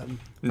time. awesome.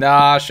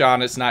 Nah,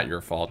 Sean, it's not your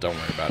fault. Don't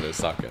worry about it.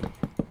 It's all good.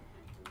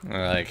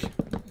 Like,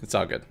 it's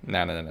all good.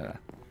 No.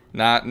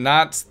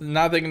 Not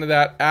thinking of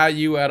that at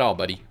you at all,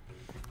 buddy.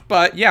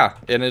 But yeah,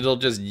 and it'll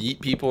just yeet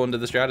people into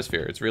the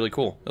stratosphere. It's really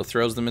cool. It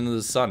throws them into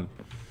the sun.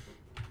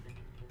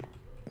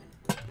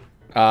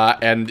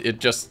 And it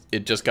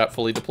just got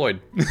fully deployed.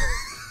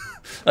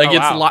 Like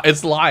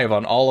it's live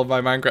on all of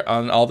my Minecraft,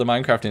 on all the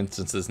Minecraft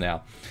instances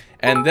now.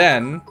 And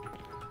then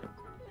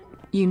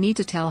You need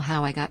to tell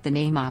how I got the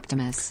name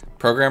Optimus.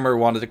 programmer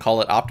wanted to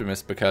call it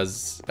Optimus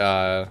because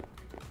I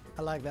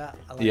like that.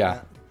 I like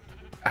yeah.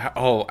 that.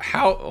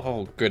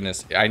 Oh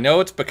goodness. I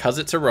know it's because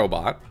it's a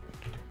robot.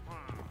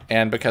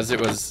 And because it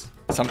was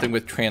something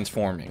with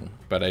transforming,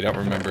 but I don't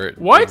remember it.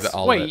 What?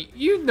 all of it. Wait,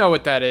 you know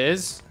what that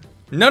is?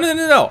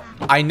 No.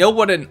 I know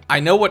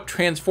what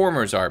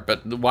Transformers are,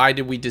 but why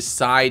did we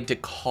decide to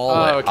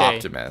call it okay.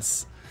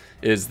 Optimus?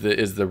 Is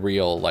the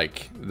real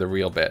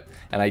bit,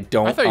 and I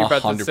don't. I thought you were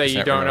about to say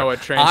you don't know what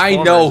I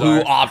Transformers know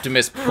who are.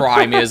 Optimus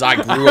Prime is. I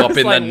grew up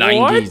in like, the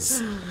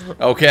 90s.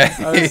 Okay.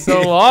 I was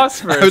so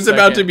lost for a I was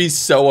about to second. be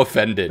so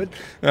offended.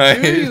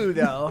 Do you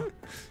though?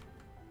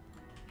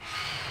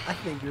 I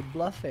think you're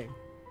bluffing.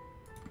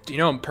 Do you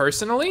know him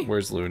personally?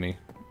 Where's Looney?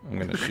 I'm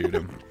gonna shoot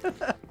him.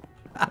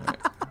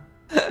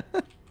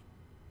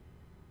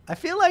 I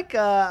feel like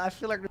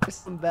there's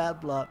some bad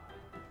blood.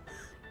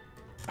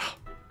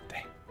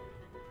 Dang.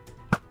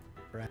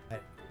 Right.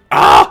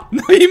 Ah!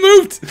 No, he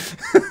moved.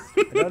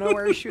 I don't know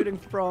where you're shooting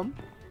from,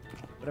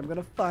 but I'm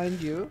gonna find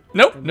you.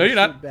 Nope. and No, we'll you're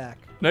shoot not. Back.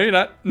 No, you're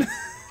not.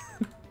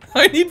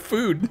 I need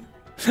food.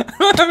 I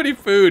don't have any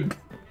food.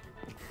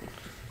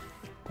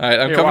 All right,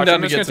 I'm Here, coming watch,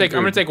 down to get some I'm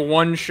gonna food. take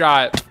one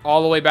shot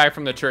all the way back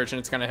from the church, and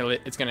it's gonna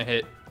hit. It's gonna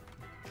hit.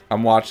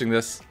 I'm watching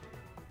this.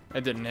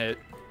 It didn't hit.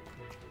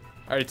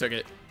 I already took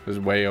it. It was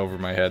way over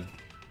my head.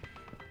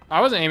 I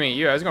wasn't aiming at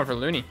you. I was going for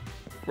Looney.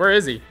 Where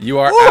is he? You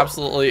are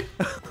absolutely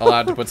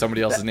allowed to put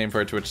somebody else's name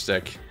for a Twitch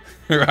stick.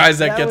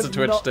 Isaac That gets a was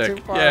Twitch not stick.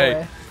 too far Yay.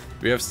 away.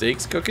 Do we have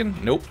steaks cooking?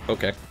 Nope.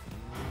 Okay.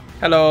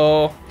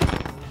 Hello.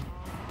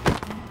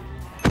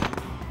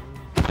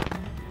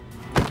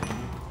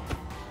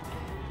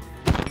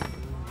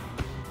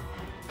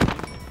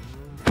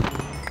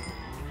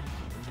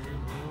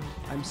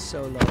 I'm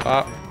so low.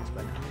 Ah. on things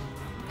by now.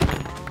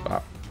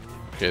 Ah.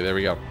 Okay, there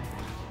we go.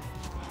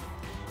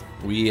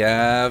 We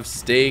have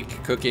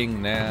steak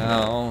cooking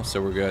now,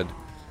 so we're good.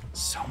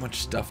 So much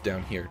stuff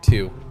down here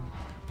too.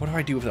 What do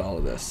I do with all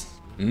of this?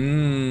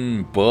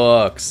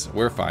 Books.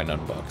 We're fine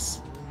on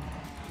books.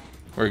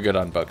 We're good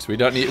on books. We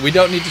don't need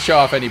to show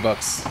off any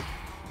books.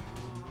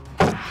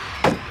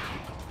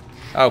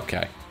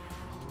 Okay.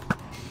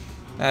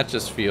 That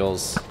just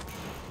feels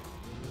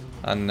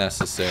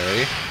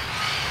unnecessary.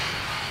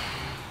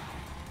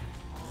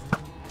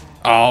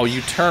 Oh,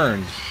 you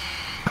turned.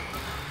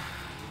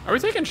 Are we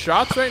taking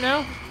shots right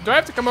now? Do I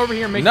have to come over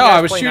here and make? No, you guys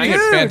I was play shooting nice?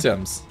 at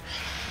phantoms.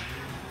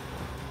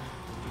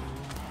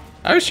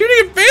 I was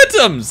shooting at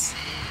phantoms.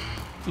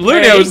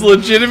 Looney, I was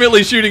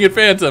legitimately shooting at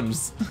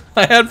phantoms.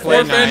 I had 4 Play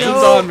nice.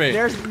 phantoms on me.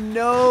 There's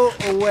no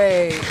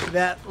way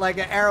that like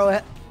an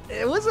arrow.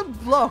 It was a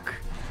block.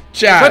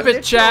 Chat, Clip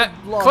it, chat.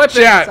 Block. Clip it.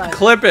 chat,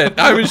 clip it.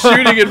 I was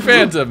shooting at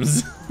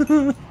phantoms.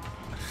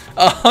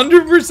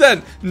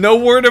 100%. No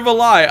word of a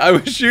lie. I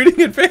was shooting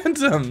at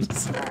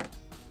phantoms.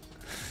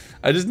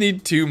 I just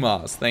need 2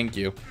 moss. Thank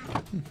you.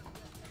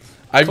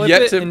 I've Clip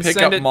yet it to and pick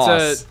send up it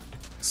moss.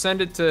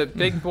 Send it to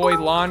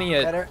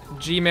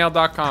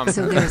bigboylonnie@gmail.com.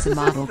 So there's a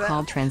model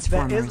called That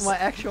Transformers. is my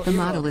actual. The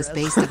model is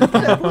email based address.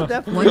 on a We'll poll.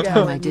 definitely One get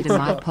time it. I did a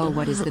mod poll,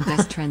 what is the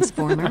best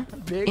transformer?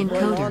 Big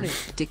Encoder,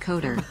 Bonanza.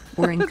 decoder,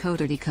 or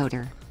encoder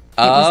decoder. It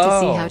was to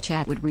see Oh. how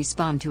chat would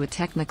respond to a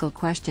technical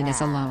question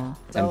as a lol.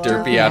 And So,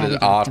 Derpy uh, added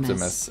added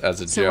Optimus as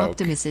a So joke.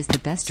 Optimus is the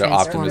best So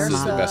transformer Optimus is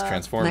the model. best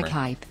transformer. Like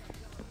hype.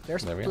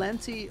 There's There we go.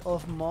 plenty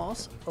of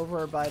moss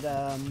over by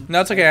the.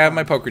 No, it's okay. I have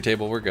my poker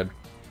table. We're good.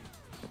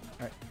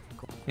 Alright,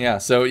 cool. Yeah,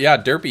 so yeah,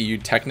 Derpy, you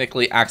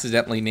technically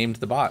accidentally named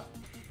the bot.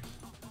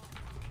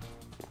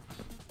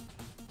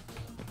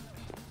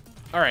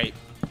 All right.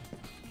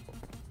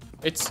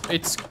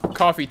 It's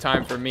coffee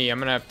time for me. I'm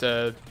gonna have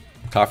to.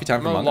 Coffee time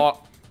I'm for gonna Monday?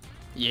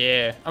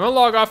 Yeah, I'm gonna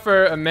log off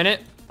for a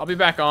minute. I'll be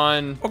back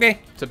on. Okay.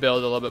 To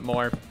build a little bit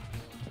more.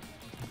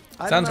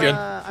 Sounds good.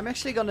 I'm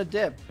actually gonna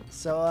dip.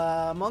 So,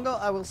 Mongo,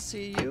 I will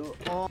see you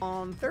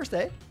on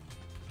Thursday.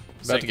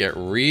 It's about to get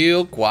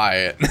real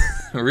quiet.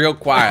 Real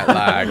quiet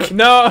like.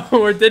 No,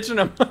 we're ditching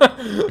him.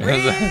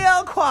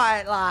 Real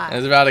quiet, like.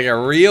 It's about to get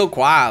real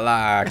quiet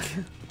like.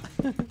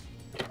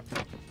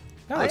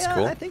 That looks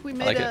cool. I think we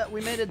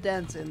made a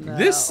dent in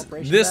this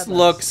Operation this Badlands.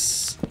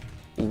 looks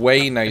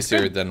way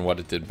nicer than what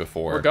it did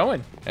before. We're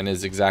going. And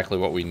is exactly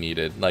what we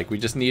needed. Like, we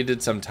just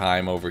needed some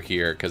time over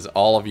here because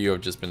all of you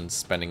have just been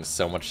spending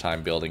so much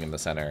time building in the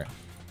center.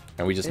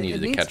 And we just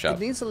needed to catch up.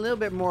 It needs a little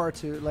bit more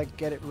to like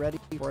get it ready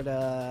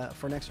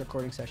for next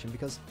recording session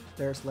because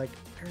there's a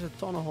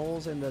ton of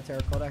holes in the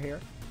terracotta here.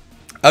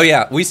 Oh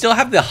yeah, we still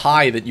have the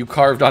high that you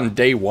carved on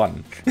day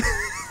 1.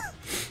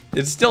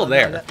 It's still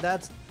there. No,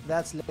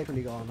 that's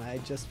literally gone. I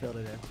just filled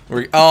it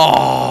in.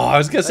 I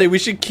was gonna say we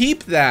should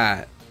keep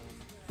that.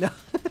 No,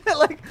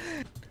 like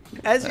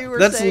as you were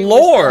That's saying,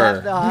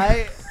 lore. The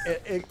high,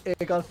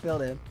 it got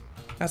filled in.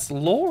 That's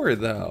lore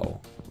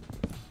though.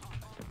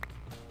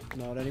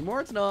 Not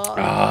anymore. It's not.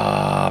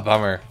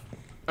 Bummer.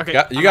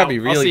 Okay. You gotta be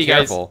really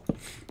careful.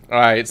 All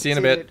right, see you in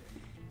a bit.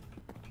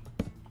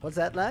 What's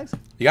that, Lags?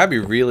 You gotta be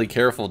really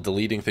careful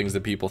deleting things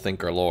that people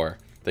think are lore.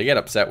 They get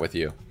upset with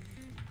you.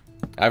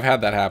 I've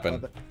had that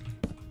happen.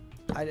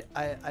 I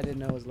didn't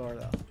know it was lore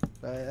though.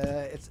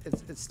 It's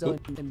still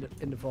in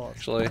the vault.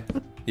 Actually,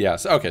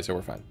 yes. Okay, so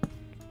we're fine.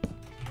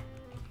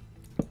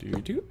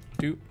 Do.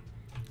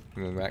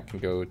 And then that can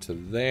go to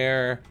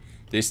there.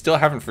 They still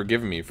haven't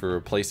forgiven me for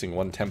replacing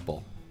one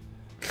temple.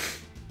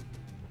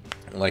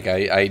 Like,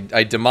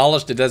 I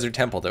demolished a desert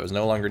temple that was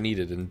no longer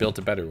needed and built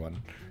a better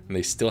one. And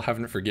they still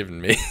haven't forgiven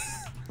me.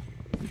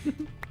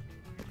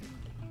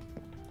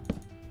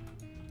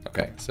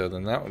 Okay, so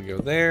then that would go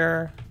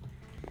there.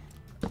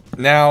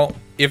 Now,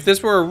 if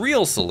this were a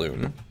real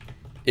saloon,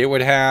 it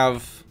would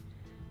have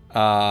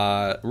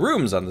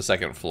rooms on the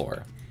second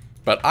floor.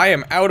 But I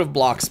am out of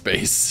block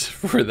space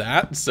for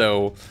that,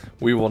 so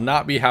we will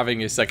not be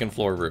having a second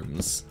floor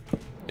rooms.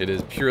 It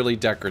is purely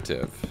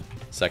decorative.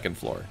 Second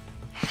floor.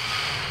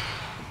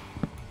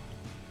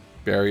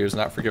 Barry was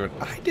not forgiven.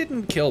 I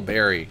didn't kill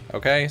Barry,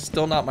 okay?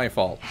 Still not my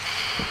fault.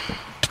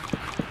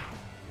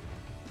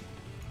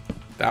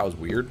 That was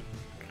weird.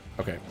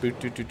 Okay. Boop,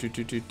 do, do, do,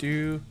 do, do,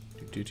 do.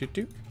 Do, do,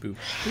 do, boop,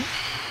 boop.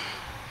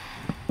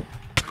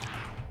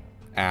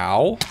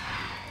 Ow.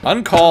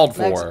 Uncalled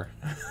for.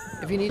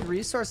 If you need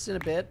resources in a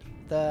bit,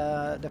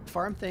 the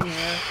farm thing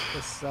here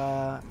is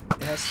still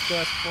has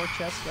 4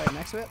 chests right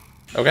next to it.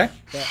 Okay.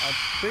 They are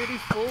pretty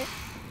full.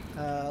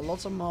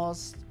 Lots of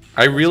moss.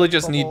 I really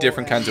just need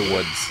different kinds of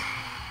woods.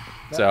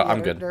 So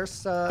I'm good.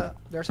 There's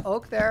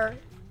oak there,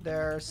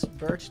 there's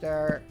birch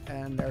there,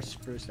 and there's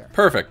spruce there.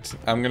 Perfect.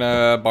 I'm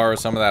gonna borrow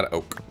some of that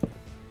oak.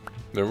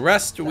 The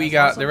rest we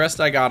got. Awesome. The rest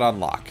I got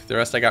on lock. The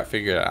rest I got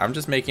figured out. I'm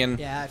just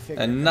making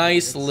a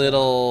nice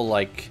little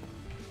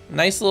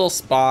nice little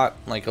spot,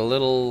 like a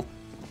little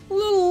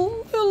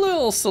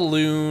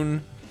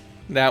saloon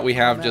that we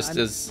have just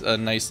as a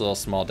nice little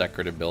small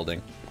decorative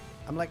building.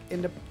 I'm like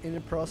in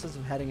the process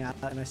of heading out,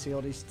 and I see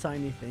all these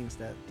tiny things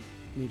that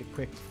need a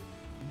quick.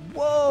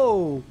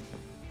 Whoa!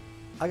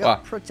 I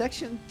got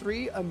protection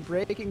 3,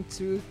 Unbreaking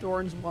 2,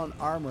 Thorns 1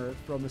 armor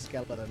from a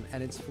skeleton,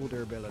 and it's full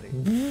durability.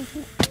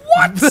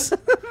 What?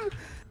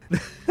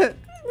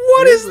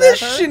 What is this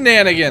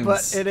shenanigans?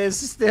 But it is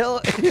still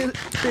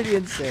pretty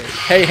insane.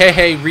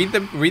 Hey! Read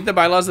the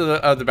bylaws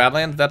of the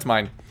Badlands. That's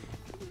mine.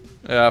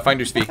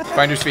 Finder's fee.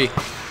 Finder's fee.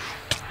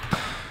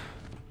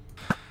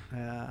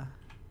 I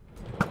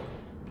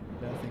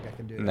don't think I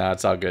can do that. No,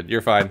 it's all good.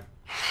 You're fine.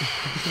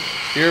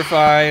 You're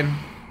fine.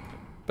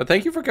 But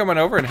thank you for coming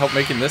over and help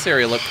making this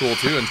area look cool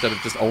too, instead of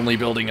just only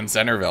building in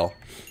Centerville.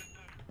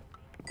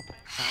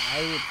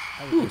 I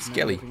would Ooh,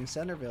 Skelly. in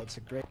Centerville. It's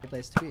a great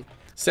place to be.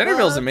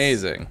 Centerville's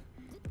amazing.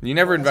 You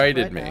never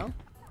invited me. Now,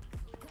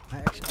 I'm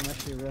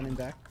actually running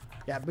back.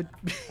 Yeah, but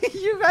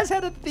you guys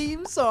had a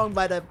theme song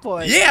by that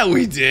point. Yeah,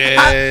 we did.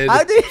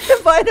 How do you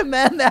invite a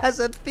man that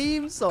has a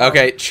theme song?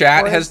 Okay,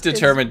 chat has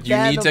determined you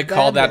need to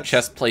call that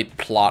chest plate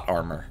plot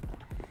armor.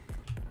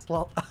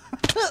 Well,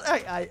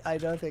 I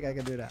don't think I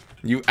can do that.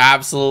 You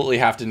absolutely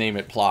have to name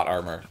it plot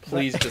armor.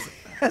 Please just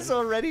That's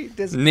already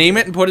name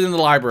it and put it in the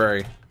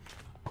library.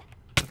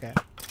 Okay.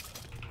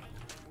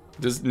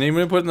 Just name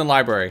it and put it in the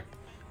library.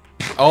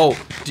 Oh,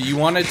 do you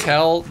want to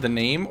tell the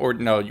name or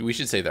no? We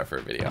should save that for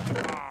a video.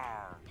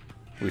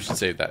 We should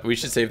save that. We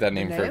should save that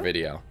name for a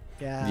video.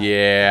 Yeah.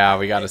 Yeah,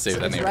 we gotta save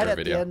that name right for a at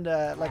video. the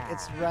end, like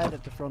it's right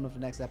at the front of the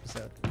next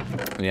episode.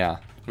 Yeah,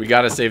 we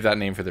gotta save that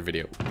name for the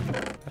video.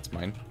 That's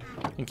mine.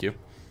 Thank you.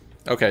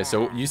 Okay,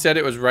 so you said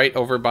it was right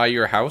over by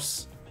your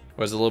house?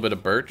 Was a little bit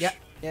of birch?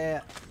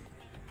 Yeah.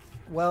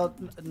 Well,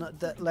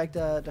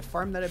 the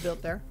farm that I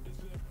built there,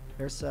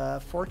 there's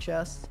 4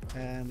 chests,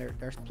 and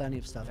there's plenty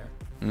of stuff there.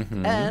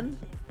 And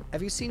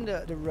have you seen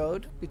the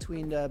road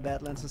between the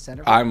Badlands and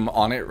Center? I'm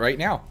on it right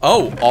now.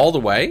 Oh, all the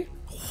way?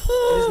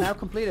 It is now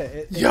completed.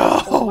 It Yo!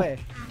 all the way.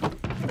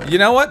 You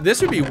know what?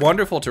 This would be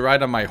wonderful to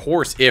ride on my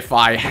horse if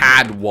I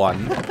had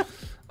one.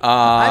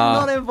 I'm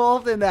not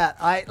involved in that.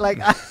 I'm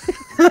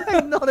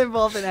not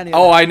involved in any of that.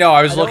 Oh, I know.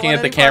 I was don't looking want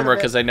at the any part of camera it.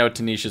 because I know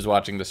Tanisha's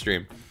watching the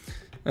stream.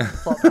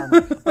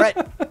 Right.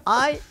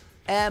 I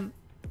am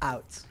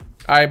out.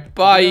 All right,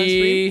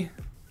 bye.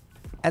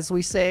 As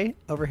we say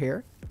over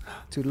here,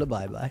 toodle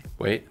bye-bye.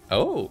 Wait.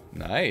 Oh,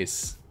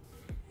 nice.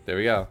 There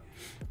we go.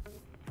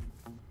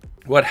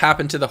 What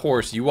happened to the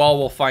horse? You all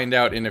will find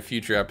out in a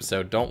future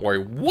episode. Don't worry.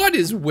 What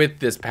is with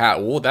this path?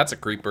 Oh, that's a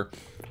creeper.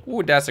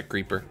 Oh, that's a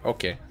creeper.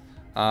 Okay.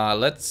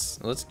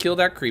 Let's kill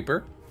that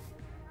creeper.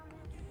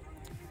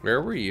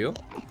 Where were you?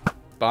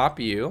 Bop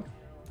you.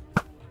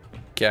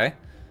 Okay.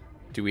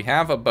 Do we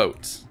have a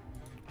boat?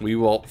 We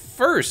will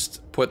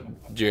first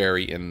put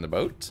Jerry in the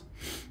boat.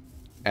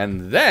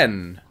 And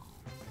then...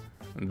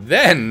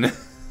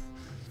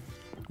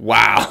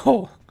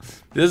 Wow.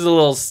 This is a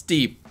little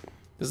steep.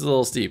 This is a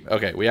little steep.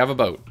 Okay, we have a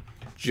boat.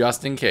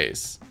 Just in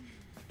case.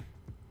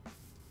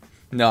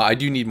 No, I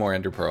do need more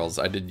ender pearls.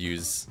 I did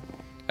use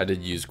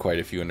quite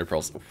a few ender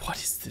pearls. What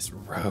is this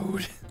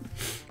road?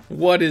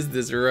 What is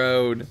this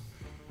road?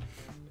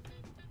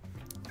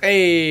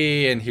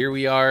 Hey, and here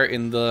we are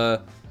in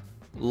the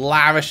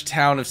lavish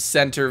town of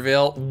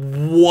Centerville.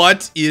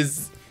 What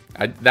is...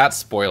 that's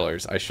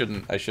spoilers. I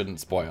shouldn't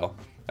spoil.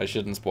 I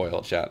shouldn't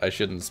spoil, chat. I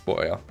shouldn't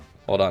spoil.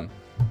 Hold on.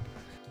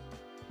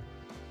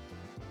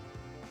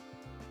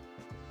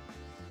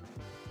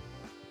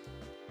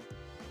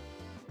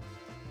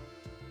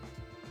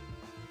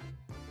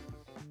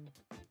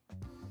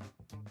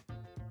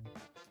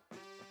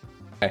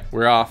 Okay,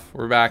 we're off.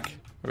 We're back.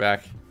 We're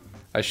back.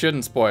 I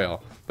shouldn't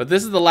spoil. But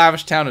this is the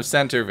lavish town of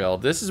Centerville.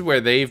 This is where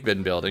they've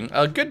been building.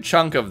 A good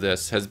chunk of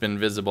this has been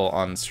visible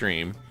on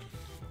stream.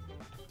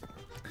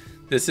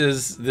 This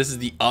is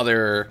the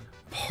other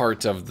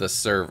part of the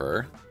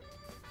server.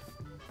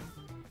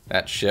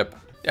 That ship.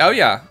 Oh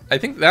yeah, I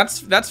think that's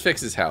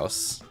Fix's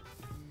house.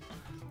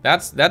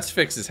 That's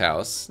Fix's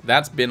house.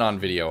 That's been on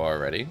video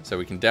already, so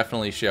we can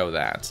definitely show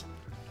that.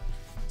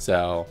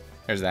 So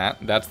there's that.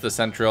 That's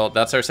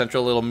our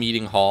central little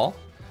meeting hall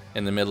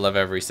in the middle of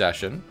every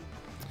session.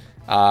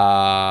 We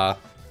can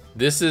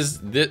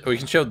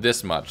show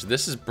this much.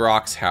 This is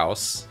Brock's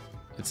house.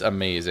 It's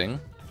amazing.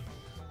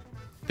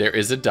 There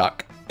is a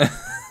duck.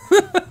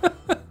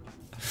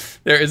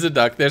 There is a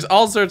duck. There's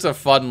all sorts of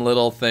fun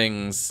little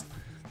things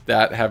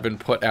that have been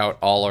put out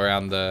all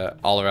around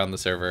the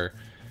server.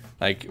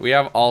 Like, we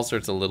have all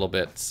sorts of little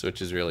bits, which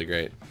is really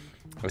great.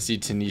 I see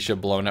Tanisha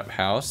blown up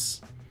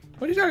house.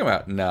 What are you talking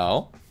about?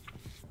 No.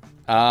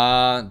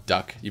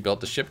 Duck, you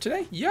built the ship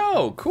today?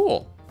 Yo,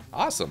 cool.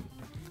 Awesome.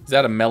 Is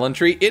that a melon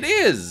tree? It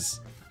is!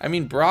 I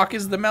mean, Brock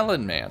is the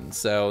melon man,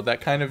 so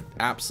that kind of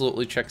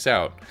absolutely checks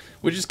out.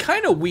 Which is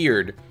kind of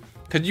weird,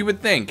 because you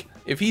would think,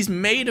 if he's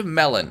made of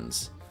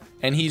melons,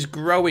 and he's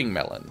growing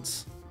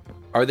melons,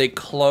 are they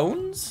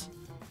clones?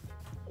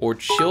 Or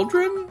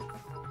children?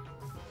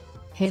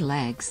 Hey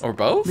legs. Or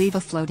both? Leave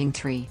a floating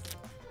tree.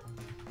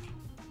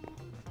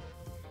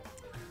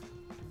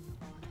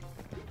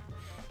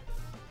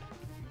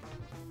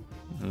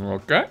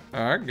 Okay,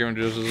 alright, give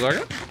me just a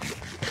second.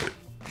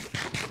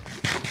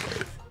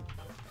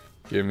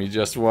 Give me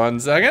just 1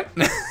 second.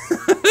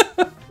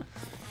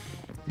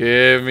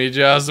 Give me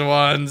just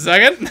 1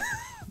 second.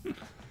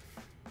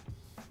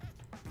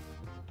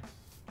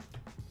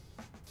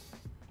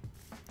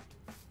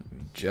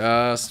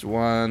 Just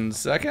 1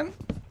 second.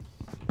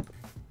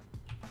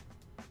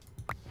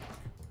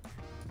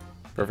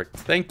 Perfect.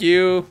 Thank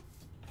you.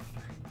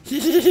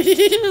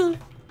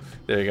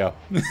 There you go.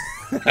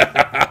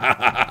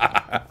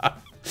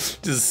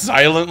 Just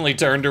silently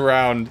turned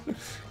around.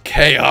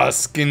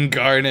 Chaos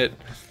incarnate.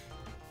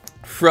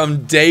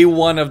 From day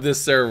one of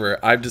this server,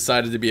 I've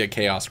decided to be a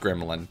chaos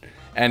gremlin,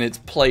 and it's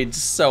played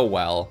so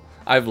well.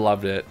 I've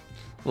loved it.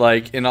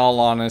 Like, in all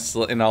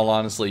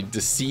honesty,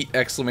 Deceit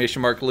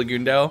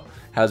Lagundo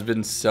has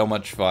been so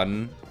much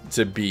fun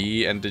to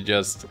be, and to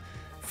just,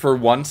 for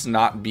once,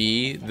 not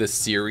be the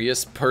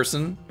serious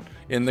person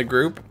in the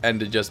group, and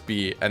to just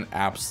be an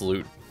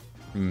absolute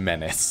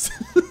menace.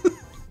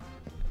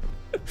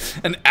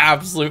 An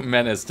absolute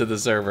menace to the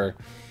server.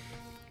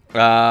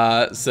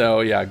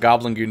 So yeah,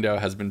 Goblin Gundo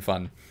has been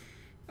fun.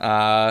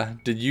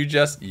 Did you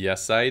just...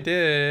 Yes, I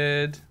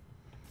did.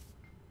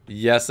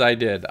 Yes, I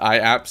did. I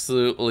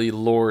absolutely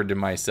lured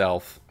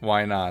myself.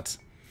 Why not?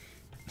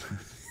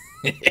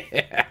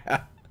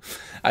 Yeah.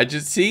 I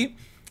just... See?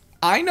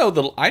 I know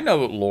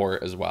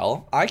lore as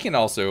well. I can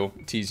also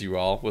tease you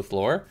all with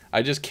lore.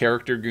 I just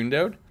character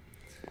Gundoed.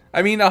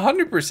 I mean,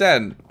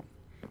 100%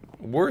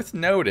 worth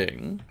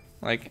noting.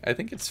 Like, I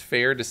think it's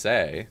fair to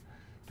say.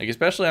 Like,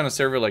 especially on a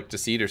server like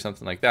Deceit or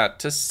something like that,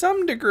 to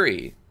some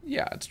degree,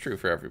 yeah, it's true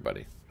for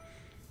everybody.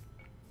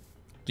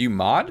 Do you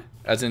mod?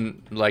 As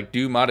in, like, do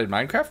you mod in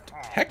Minecraft?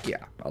 Heck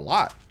yeah, a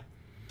lot.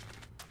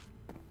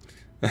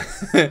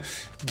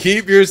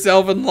 Keep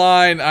yourself in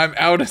line. I'm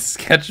out of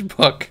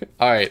sketchbook.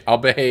 All right, I'll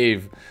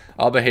behave.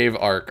 I'll behave,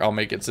 Ark. I'll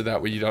make it so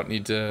that way you don't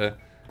need to.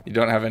 You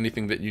don't have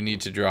anything that you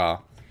need to draw.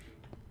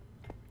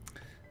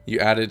 You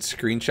added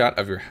screenshot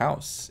of your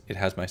house. It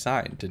has my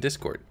sign to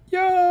Discord.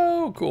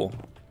 Yo, cool.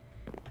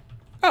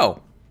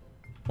 Oh,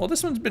 well,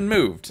 this one's been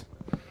moved.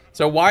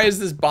 So why is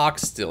this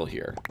box still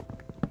here?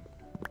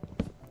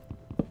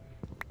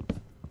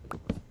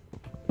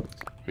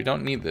 We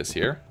don't need this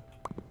here.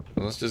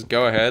 Let's just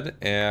go ahead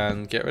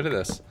and get rid of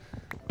this.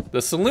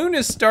 The saloon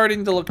is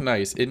starting to look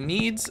nice. It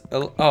needs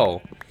a,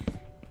 oh,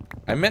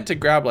 I meant to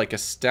grab like a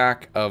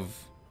stack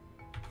of,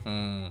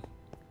 all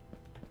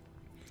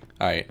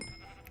right,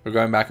 we're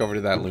going back over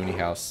to that loony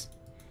house.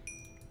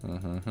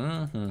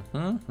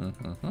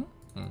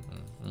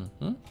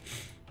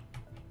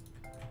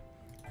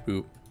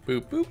 Boop,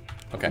 boop, boop.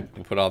 Okay,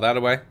 we'll put all that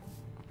away.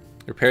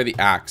 Repair the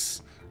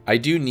axe. I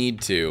do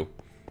need to.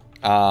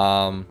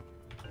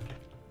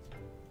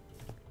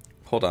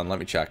 Hold on, let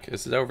me check.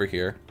 Is it over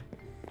here?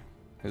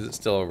 Is it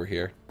still over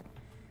here?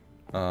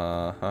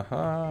 Oh,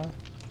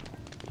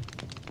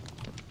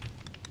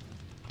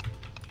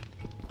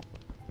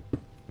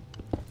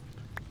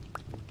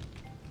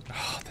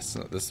 this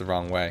is the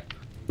wrong way.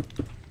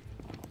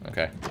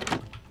 Okay.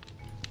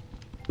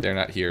 They're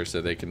not here,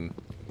 so they can...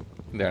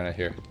 They're not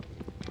here.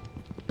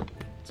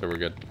 So we're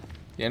good.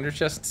 The ender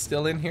chest's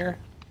still in here?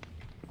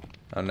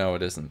 Oh, no,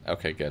 it isn't.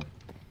 Okay, good.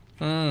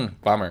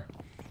 Bummer.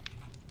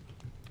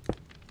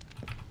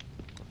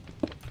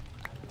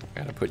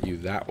 I gotta put you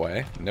that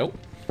way. Nope.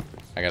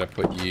 I gotta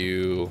put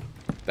you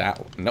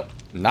that... Nope.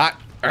 Not...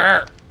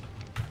 There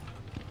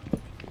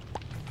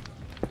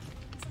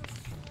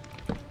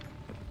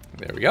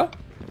we go.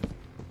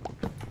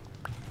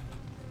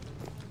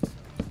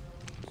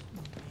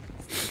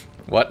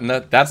 What? No,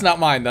 that's not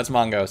mine. That's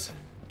Mongo's.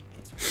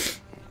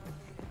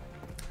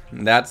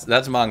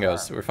 That's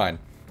Mongo's. We're fine.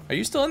 Are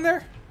you still in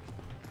there?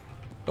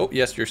 Oh,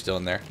 yes, you're still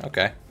in there.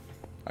 Okay.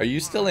 Are you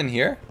still in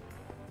here?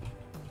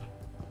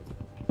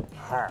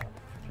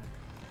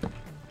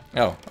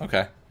 Oh,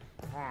 okay.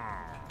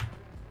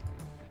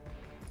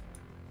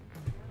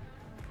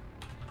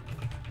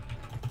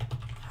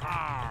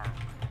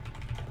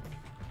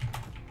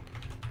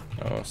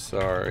 Oh,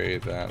 sorry,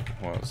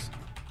 that was...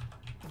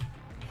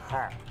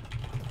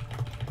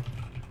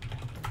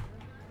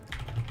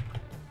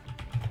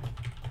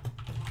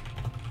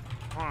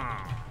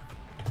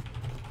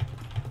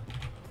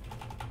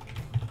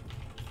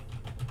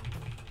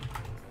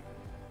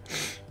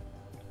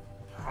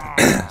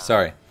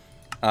 Sorry.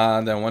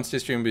 Then once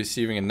this stream will be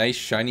receiving a nice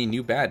shiny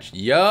new badge.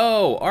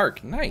 Yo,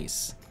 Ark,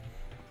 nice.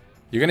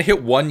 You're gonna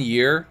hit 1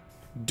 year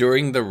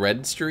during the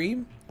red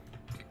stream?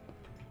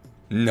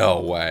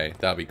 No way.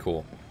 That'd be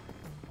cool.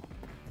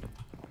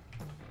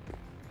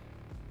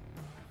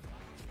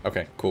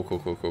 Okay,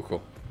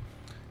 cool.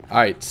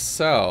 Alright,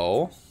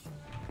 so...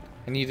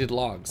 I needed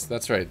logs.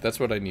 That's right, that's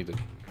what I needed.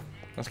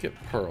 Let's get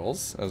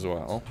pearls as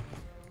well.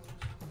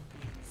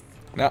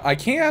 Now, I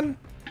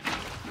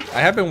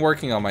have been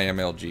working on my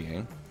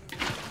MLGing.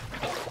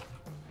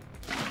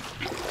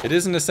 It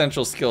is an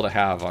essential skill to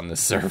have on this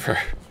server.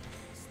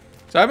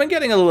 So I've been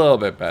getting a little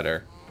bit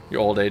better.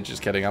 Your old age is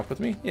catching up with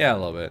me? Yeah, a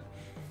little bit.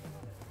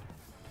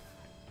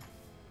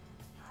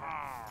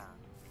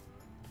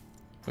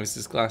 What's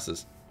his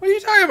glasses? What are you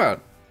talking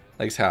about?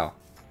 Legs how?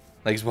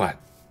 Legs what?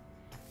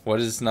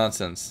 What is this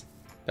nonsense?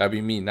 That'd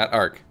be me, not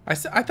Ark. I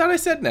thought I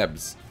said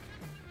Nebs.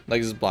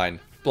 Legs is blind.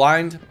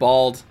 Blind,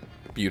 bald,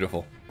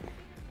 beautiful.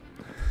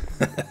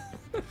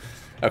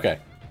 Okay.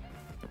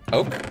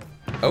 Oak.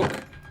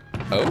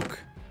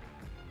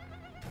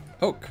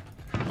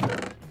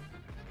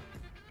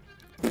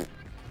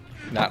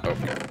 Not oak.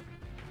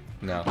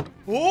 No.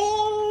 Whoa!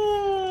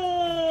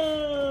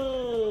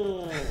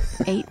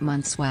 8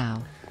 months,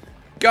 wow.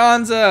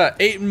 Gonza,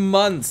 8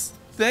 months.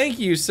 Thank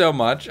you so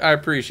much. I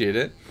appreciate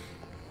it.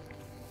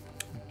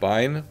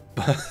 Blind,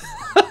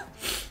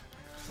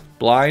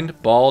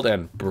 bald,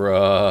 and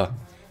bruh.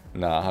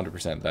 Nah,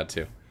 100% that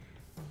too.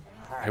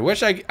 I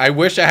wish I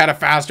had a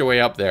faster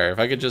way up there. If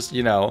I could just,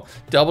 you know,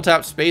 double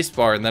tap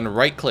spacebar and then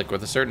right click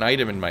with a certain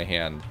item in my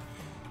hand.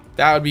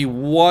 That would be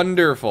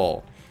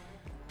wonderful.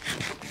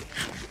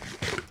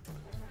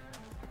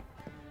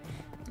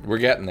 We're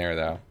getting there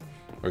though.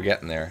 We're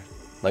getting there.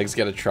 Legs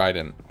get a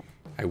trident.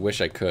 I wish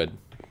I could.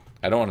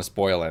 I don't want to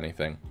spoil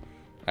anything.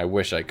 I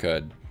wish I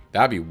could.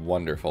 That'd be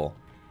wonderful.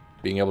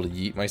 Being able to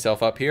yeet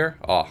myself up here.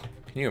 Oh,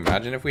 can you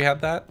imagine if we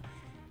had that?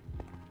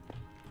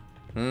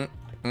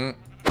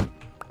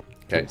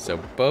 Okay, so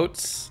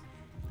boats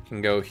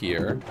can go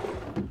here.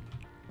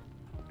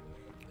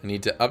 I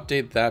need to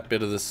update that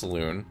bit of the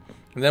saloon.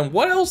 And then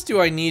what else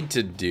do I need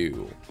to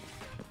do?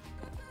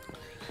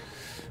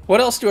 What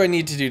else do I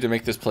need to do to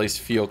make this place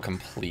feel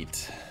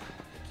complete?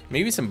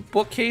 Maybe some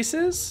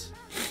bookcases?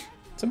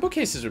 Some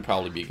bookcases would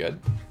probably be good.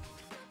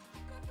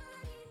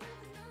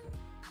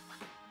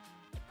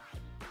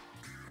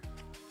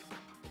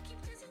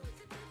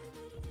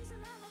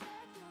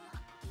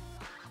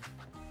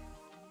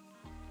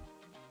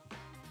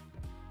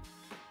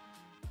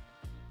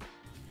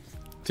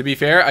 To be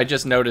fair, I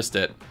just noticed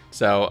it,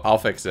 so I'll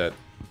fix it.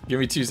 Give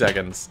me 2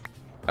 seconds.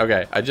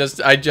 Okay, I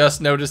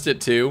just noticed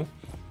it too.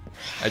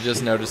 I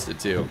just noticed it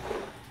too.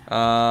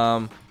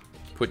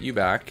 Put you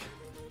back.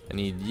 I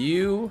need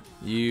you,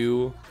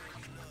 you.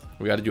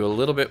 We got to do a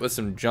little bit with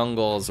some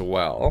jungle as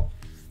well.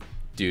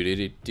 Do.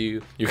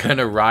 You're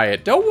gonna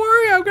riot. Don't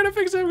worry, I'm gonna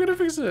fix it. I'm gonna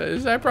fix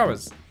it. I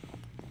promise.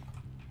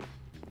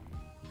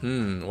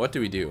 What do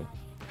we do?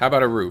 How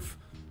about a roof?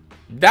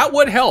 That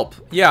would help.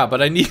 Yeah,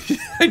 but I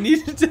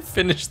needed to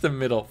finish the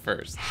middle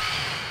first.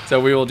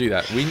 So we will do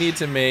that. We need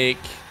to make.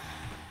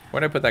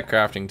 Where'd I put that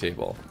crafting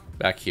table?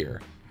 Back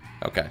here.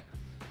 Okay.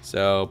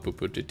 So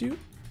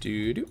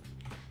do.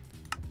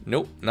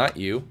 Nope, not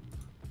you.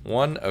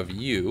 One of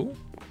you.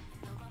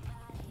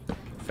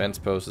 Fence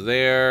post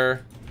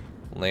there.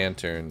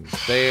 Lanterns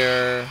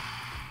there.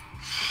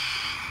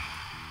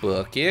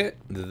 Bucket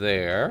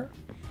there.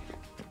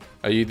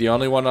 Are you the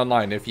only one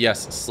online? If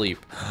yes, sleep.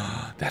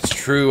 That's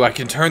true. I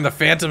can turn the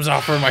phantoms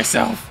off for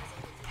myself.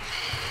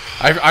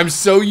 I'm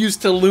so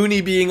used to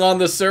Looney being on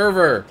the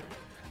server.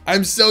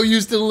 I'm so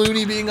used to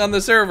Looney being on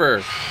the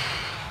server.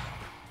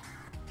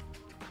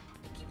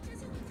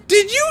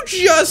 Did you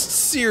just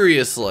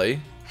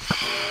seriously?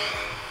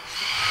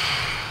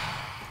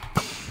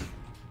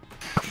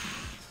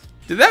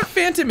 Did that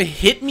phantom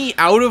hit me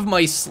out of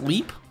my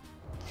sleep?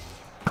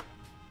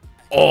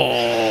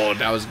 Oh,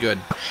 that was good.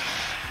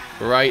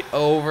 Right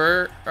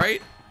over,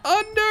 right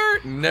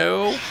under,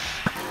 no.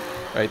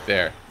 Right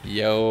there,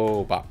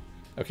 yo, bop.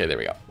 Okay, there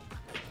we go.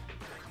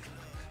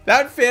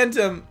 That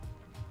phantom.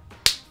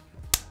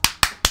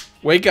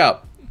 Wake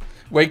up.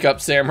 Wake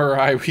up,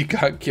 samurai, we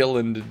got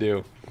killing to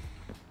do.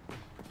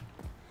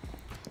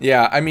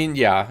 Yeah, I mean,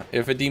 yeah,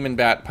 if a demon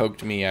bat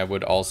poked me, I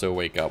would also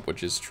wake up,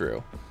 which is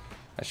true.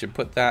 I should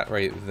put that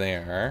right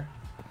there.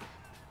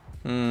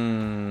 I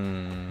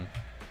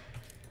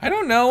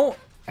don't know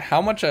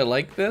how much I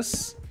like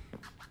this,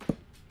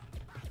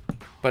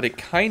 but it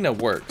kind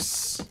of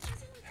works.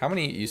 How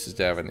many uses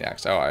do I have in the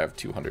axe? Oh, I have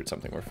 200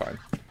 something. We're fine.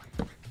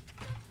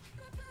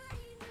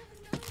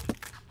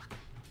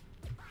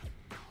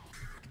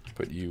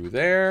 Put you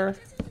there.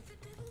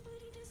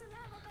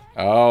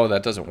 Oh,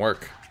 that doesn't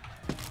work.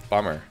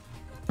 Bummer.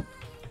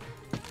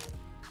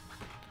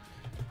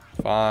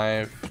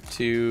 5,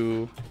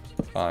 2,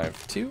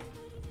 5, 2.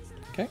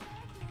 Okay.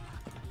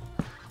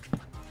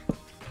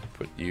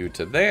 Put you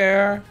to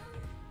there.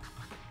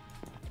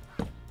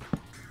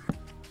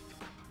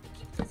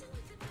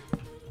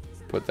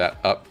 Put that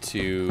up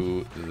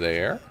to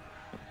there.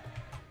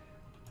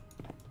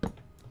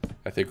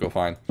 I think we'll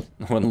find.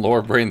 When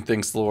lore brain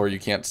thinks lore, you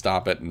can't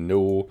stop it.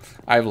 No,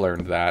 I've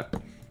learned that.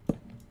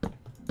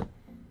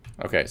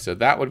 Okay, so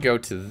that would go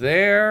to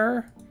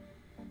there.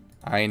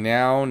 I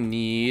now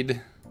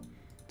need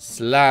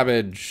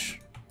slabbage.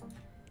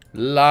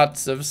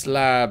 Lots of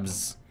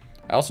slabs.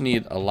 I also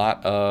need a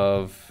lot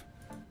of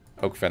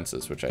oak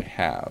fences, which I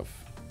have.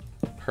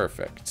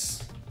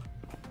 Perfect.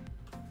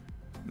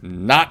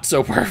 Not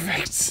so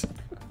perfect.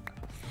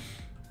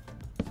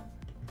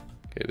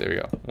 Okay, there we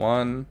go.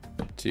 1,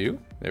 2.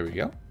 There we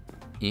go.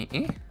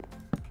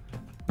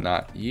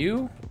 Not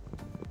you.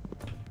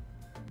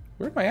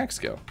 Where'd my axe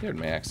go? There'd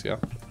my axe go.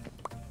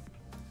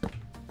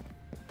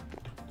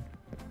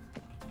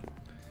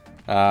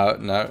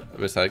 No,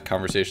 was that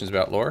conversations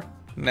about lore?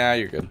 Nah,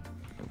 you're good.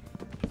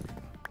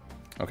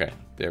 Okay,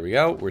 there we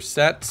go. We're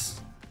set.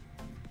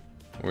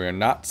 We're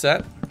not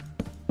set.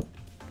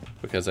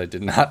 Because I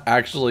did not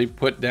actually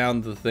put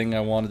down the thing I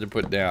wanted to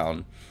put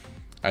down.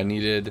 I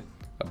needed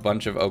a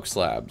bunch of oak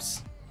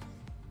slabs.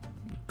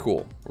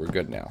 Cool, we're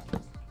good now.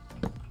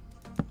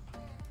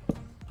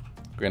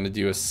 We're gonna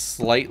do a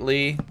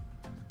slightly...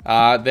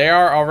 they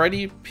are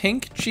already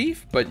pink,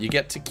 Chief, but you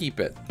get to keep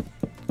it.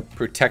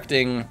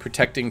 Protecting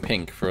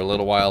pink for a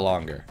little while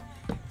longer.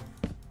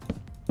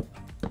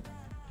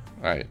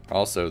 Alright,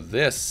 also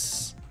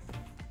this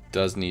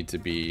does need to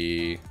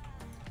be...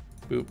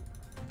 Boop.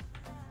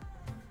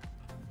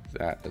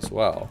 That as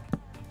well.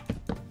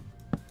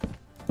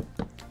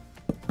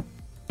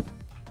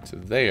 To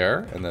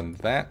there, and then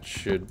that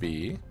should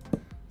be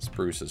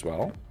spruce as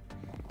well.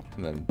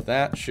 And then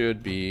that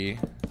should be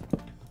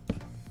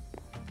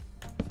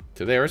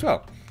to there as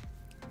well.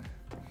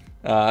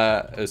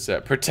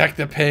 Protect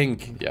the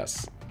pink.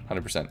 Yes,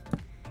 100%.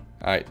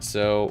 Alright,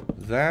 so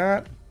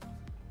that,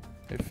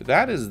 if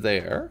that is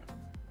there,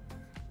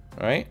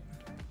 right?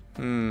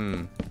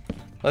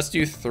 Let's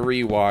do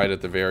 3 wide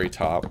at the very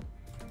top.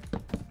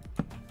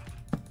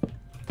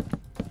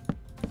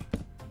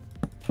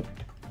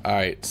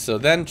 Alright, so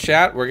then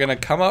chat, we're gonna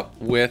come up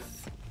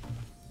with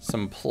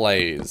some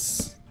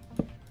plays.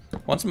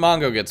 Once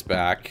Mongo gets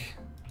back,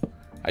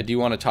 I do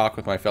want to talk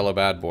with my fellow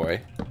bad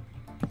boy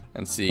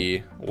and see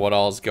what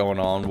all's going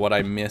on, what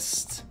I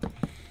missed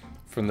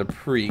from the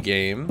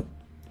pre-game.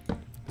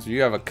 So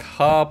you have a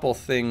couple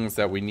things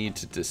that we need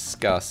to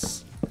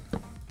discuss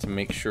to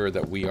make sure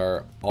that we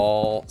are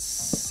all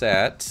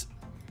set.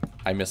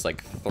 I missed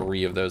like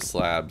 3 of those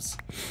slabs.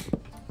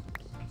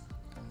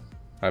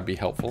 That'd be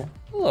helpful.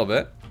 A little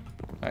bit.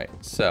 Alright,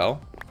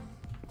 so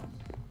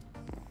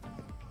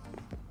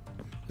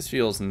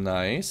feels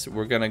nice.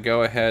 We're gonna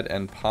go ahead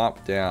and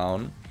pop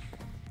down.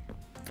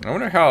 I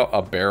wonder how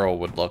a barrel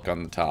would look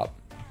on the top.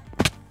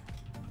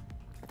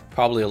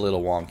 Probably a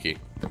little wonky.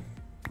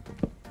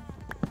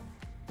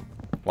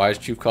 Why is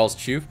Choof called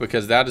Choof?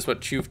 Because that is what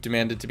Choof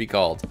demanded to be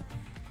called.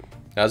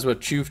 That is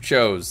what Choof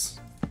chose.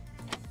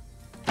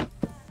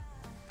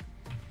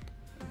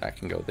 That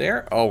can go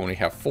there. Oh, and we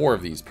have 4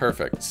 of these.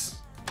 Perfect.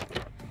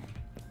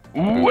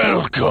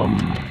 Welcome.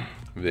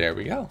 There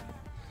we go.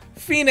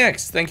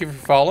 Phoenix, thank you for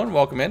following.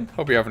 Welcome in.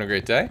 Hope you're having a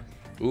great day.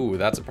 Ooh,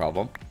 that's a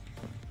problem.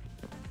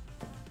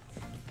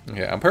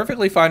 Okay, I'm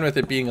perfectly fine with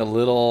it being a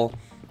little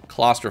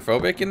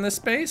claustrophobic in this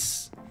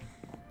space.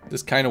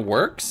 This kind of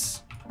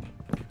works.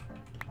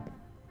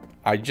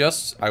 I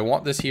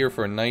want this here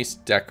for a nice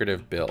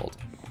decorative build.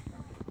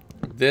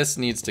 This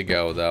needs to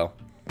go, though.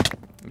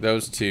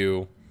 Those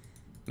two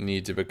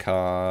need to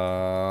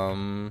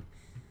become...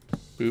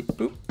 Boop,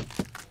 boop.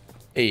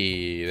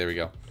 Hey, there we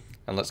go.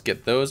 And let's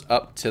get those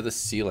up to the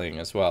ceiling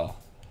as well.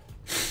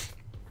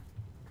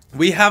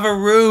 We have a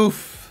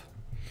roof!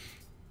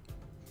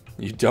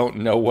 You don't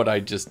know what I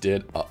just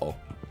did? Uh-oh.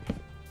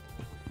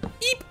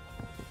 Eep!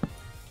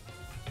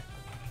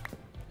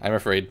 I'm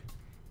afraid.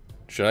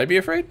 Should I be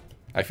afraid?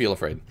 I feel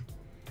afraid.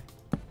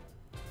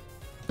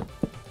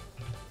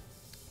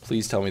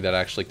 Please tell me that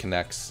actually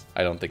connects.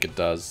 I don't think it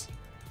does.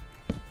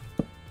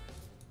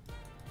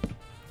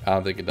 I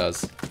don't think it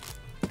does.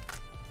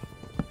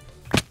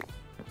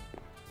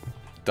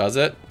 Does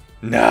it?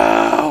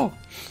 No!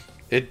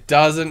 It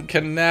doesn't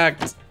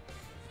connect.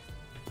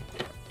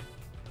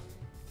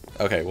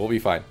 Okay, we'll be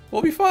fine.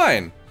 We'll be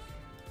fine.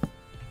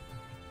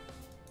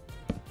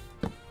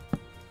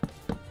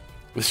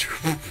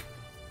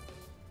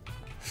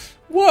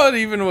 What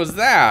even was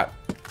that?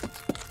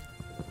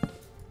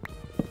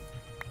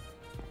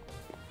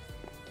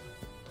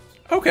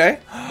 Okay.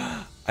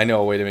 I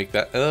know a way to make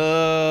that.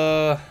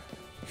 That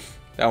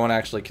one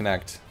actually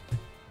connect.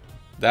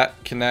 That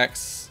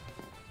connects.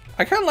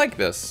 I kind of like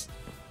this.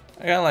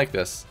 I kind of like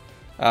this.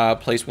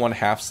 Place 1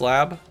 half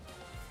slab.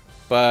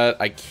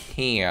 But I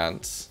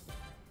can't.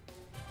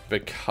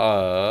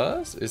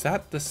 Because... Is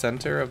that the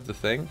center of the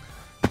thing?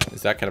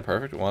 Is that kind of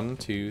perfect? 1,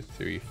 2,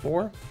 3,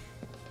 4.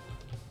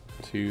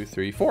 2,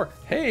 3, 4.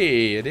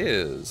 Hey, it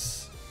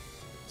is.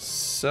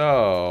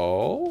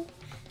 So...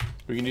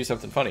 We can do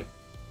something funny.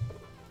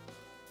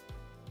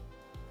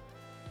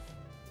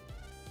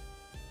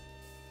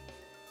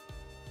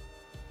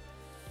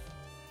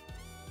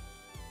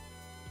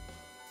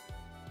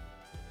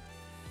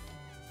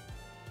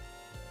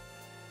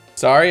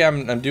 Sorry,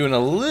 I'm doing a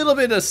little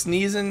bit of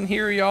sneezing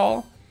here,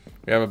 y'all.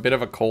 We have a bit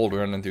of a cold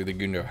running through the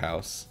Gundo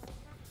house.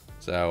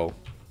 So,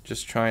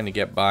 just trying to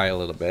get by a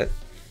little bit.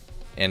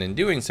 And in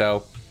doing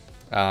so,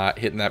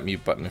 hitting that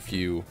mute button a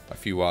few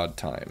odd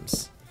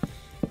times.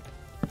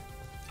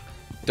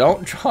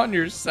 Don't draw on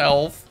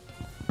yourself.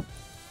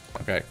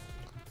 Okay.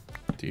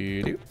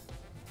 Doo-doo.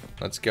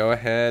 Let's go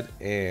ahead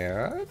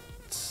and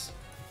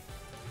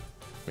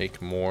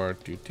make more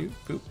doo-doo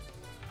boop.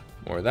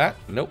 More of that.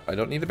 Nope, I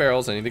don't need the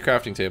barrels. I need the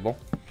crafting table.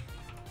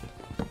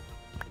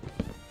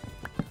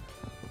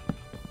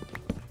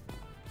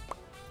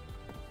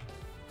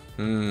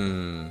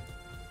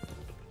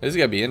 This is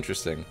gonna be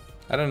interesting.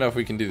 I don't know if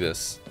we can do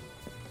this.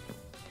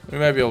 We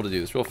might be able to do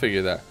this. We'll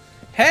figure that.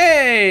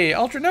 Hey,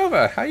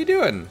 Ultranova, how you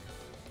doing? Do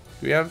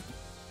we have...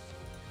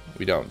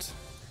 We don't.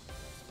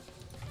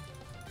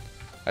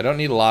 I don't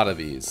need a lot of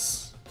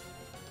these.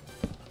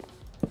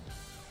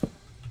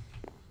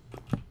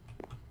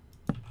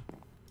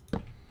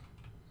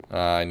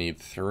 I need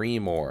 3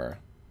 more.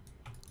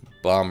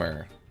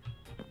 Bummer.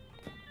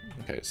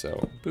 Okay,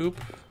 so boop.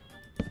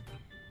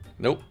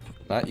 Nope,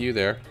 not you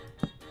there.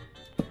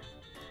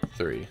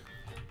 3.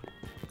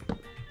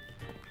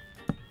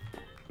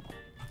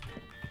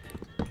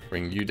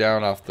 Bring you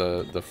down off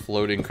the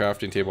floating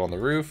crafting table on the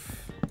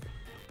roof.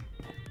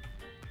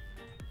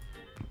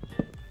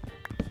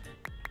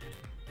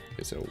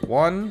 Okay, so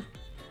 1.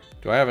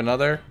 Do I have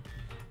another?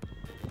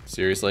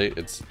 Seriously,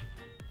 it's...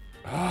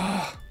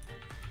 Ah.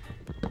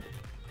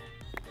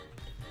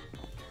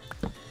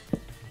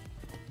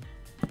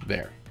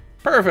 There.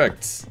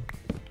 Perfect.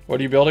 What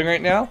are you building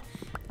right now?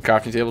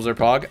 Crafting tables are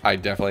pog. I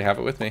definitely have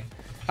it with me.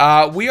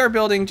 We are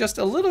building just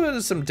a little bit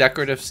of some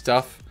decorative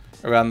stuff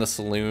around the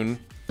saloon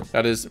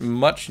that is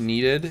much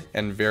needed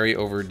and very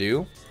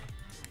overdue.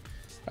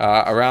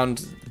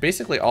 Around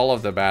basically all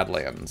of the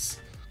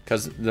Badlands.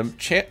 Because the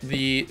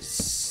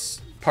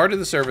part of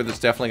the server that's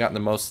definitely gotten the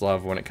most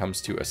love when it comes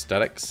to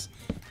aesthetics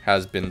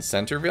has been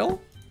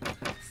Centerville,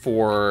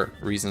 for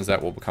reasons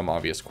that will become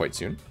obvious quite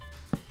soon.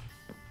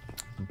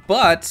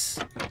 But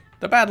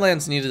the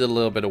Badlands needed a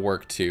little bit of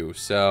work too,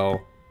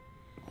 so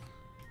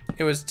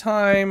it was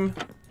time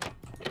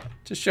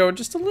to show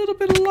just a little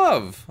bit of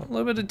love, a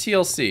little bit of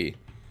TLC.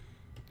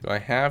 Do I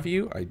have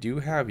you? I do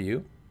have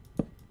you.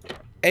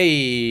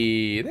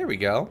 Hey, there we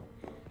go.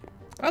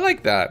 I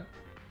like that.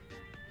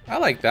 I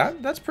like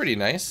that. That's pretty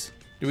nice.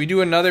 Do we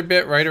do another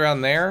bit right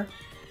around there?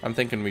 I'm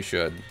thinking we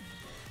should.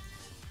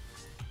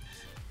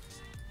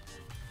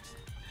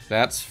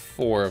 That's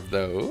 4 of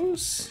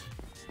those.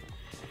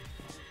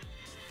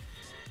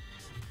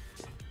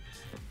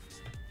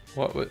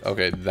 What would...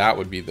 Okay, that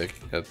would be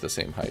at the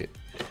same height.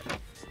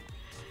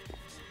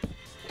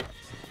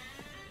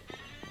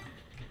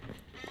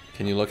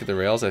 Can you look at the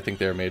rails? I think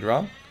they're made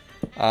wrong.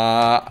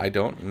 I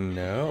don't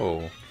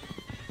know.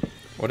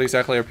 What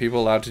exactly are people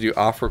allowed to do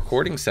off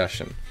recording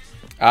session?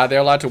 They're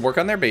allowed to work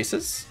on their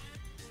bases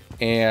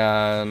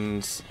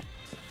and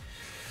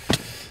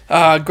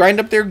grind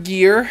up their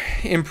gear,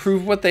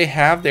 improve what they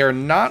have. They are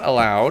not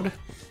allowed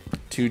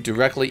to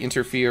directly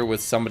interfere with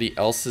somebody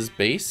else's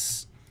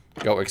base,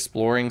 go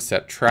exploring,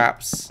 set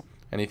traps,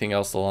 anything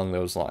else along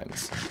those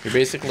lines. You're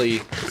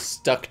basically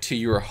stuck to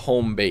your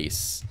home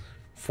base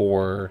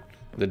for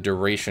the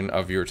duration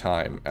of your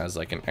time as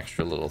like an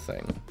extra little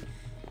thing.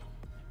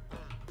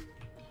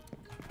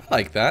 I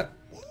like that.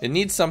 It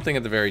needs something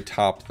at the very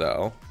top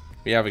though.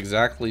 We have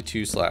exactly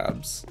 2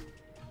 slabs.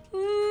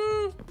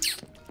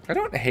 I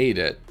don't hate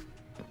it.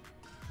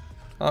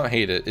 I don't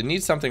hate it. It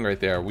needs something right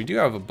there. We do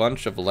have a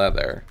bunch of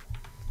leather.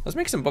 Let's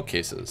make some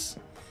bookcases.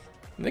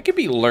 They could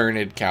be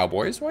learned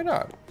cowboys. Why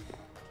not?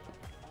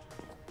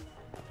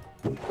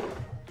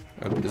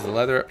 Is the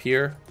leather up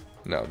here?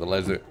 No, the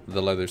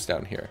leather's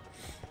down here.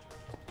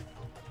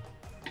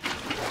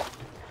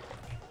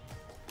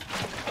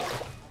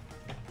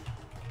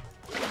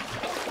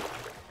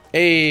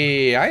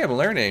 Hey, I am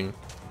learning.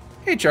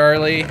 Hey,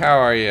 Charlie, how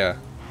are you?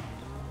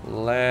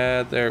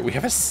 Leather. We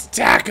have a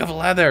stack of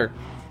leather.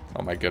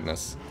 Oh my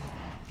goodness.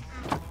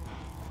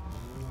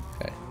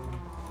 Okay.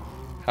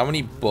 How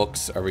many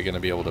books are we going to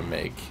be able to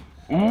make?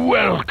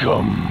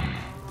 Welcome.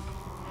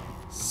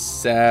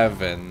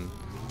 7.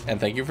 And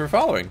thank you for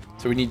following.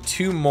 So we need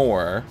 2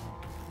 more.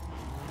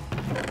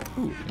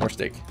 Ooh, more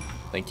steak.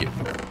 Thank you.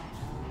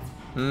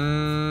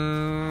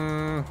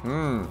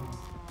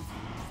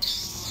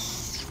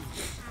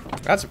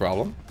 That's a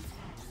problem.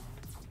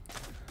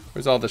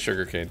 Where's all the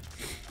sugar cane?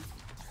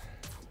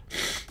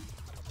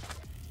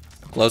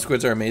 Glow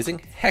squids are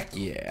amazing. Heck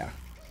yeah.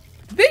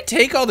 Did they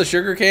take all the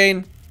sugar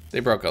cane? They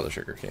broke all the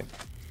sugar cane.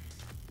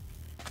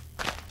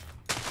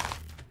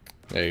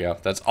 There you go.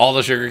 That's all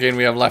the sugar cane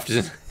we have left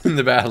in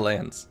the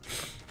Badlands.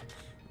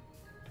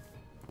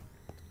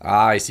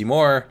 Ah, I see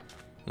more.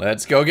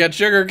 Let's go get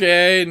sugar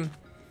cane.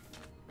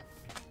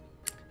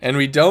 And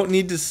we don't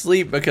need to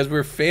sleep because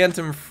we're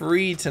phantom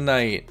free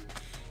tonight.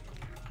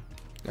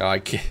 Oh, I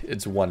can't.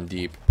 It's 1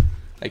 deep.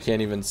 I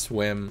can't even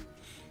swim.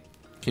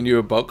 Can you do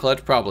a boat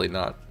clutch? Probably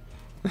not.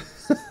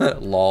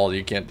 Lol,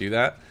 you can't do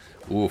that?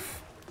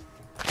 Oof.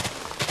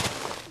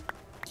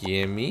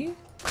 Gimme.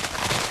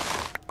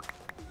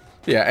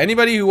 Yeah,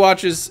 anybody who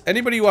watches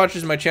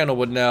my channel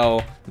would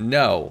know.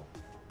 No,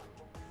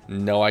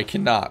 I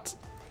cannot.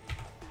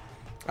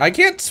 I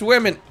can't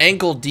swim in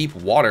ankle deep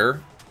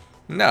water.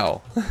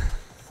 No.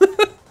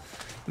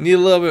 Need a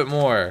little bit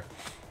more.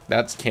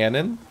 That's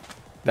canon.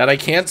 That I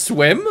can't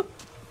swim?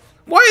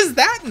 Why is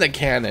that in the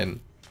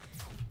canon?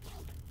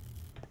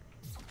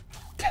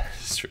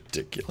 It's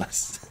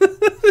ridiculous.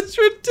 It's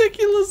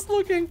ridiculous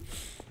looking.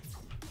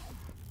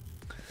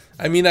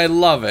 I mean, I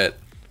love it,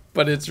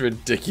 but it's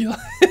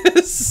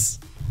ridiculous.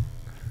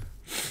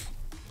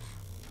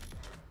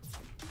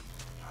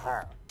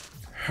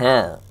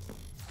 Her.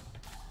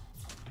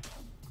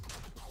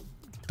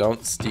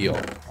 Don't steal.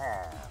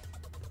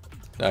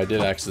 I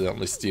did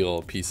accidentally steal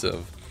a piece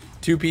of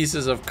 2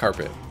 pieces of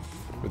carpet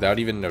without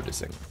even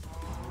noticing.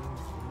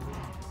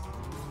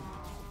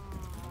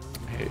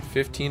 Okay,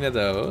 15 of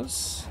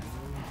those.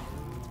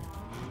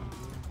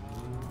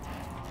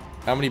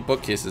 How many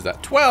bookcases is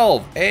that?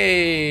 12!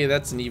 Hey,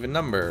 that's an even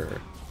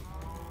number.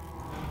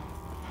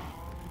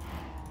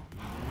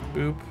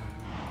 Boop.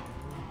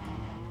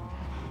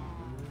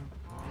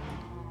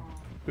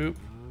 Boop.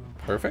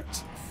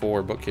 Perfect.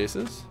 4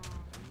 bookcases.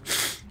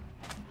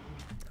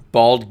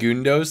 Bald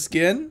Gundo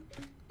skin?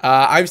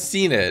 I've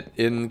seen it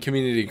in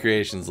Community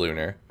Creations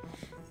Lunar,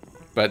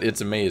 but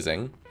it's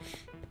amazing.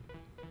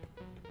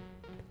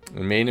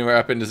 The main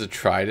weapon is a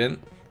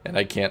trident, and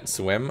I can't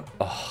swim.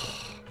 Oh.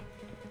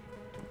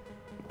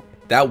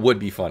 That would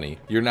be funny.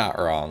 You're not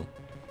wrong.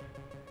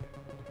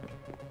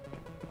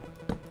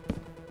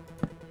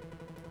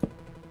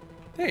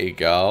 There you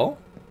go.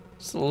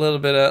 Just a little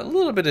bit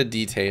of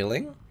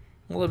detailing,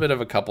 a little bit of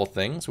a couple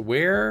things.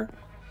 Where?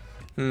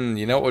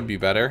 You know what would be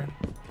better?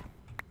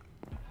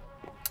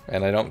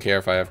 And I don't care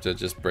if I have to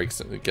just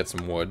get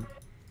some wood.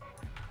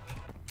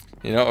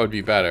 You know what would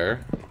be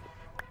better?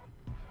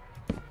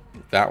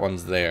 That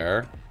one's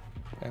there.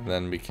 And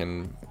then we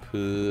can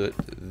put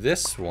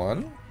this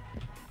one.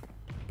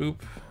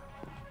 Boop.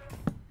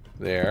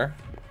 There.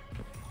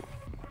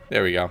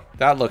 There we go.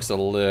 That looks a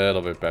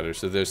little bit better.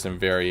 So there's some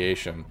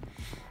variation.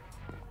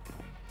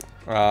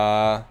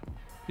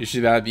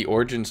 Usually that would be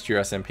origins to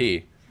your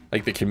SMP.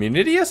 Like the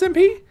community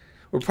SMP?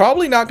 We're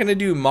probably not going to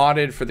do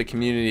modded for the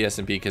community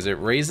SMP because it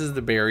raises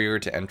the barrier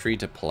to entry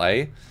to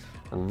play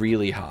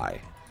really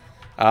high.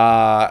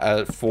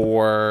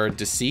 For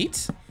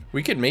Deceit,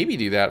 we could maybe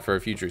do that for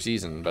a future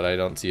season, but I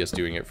don't see us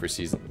doing it for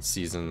season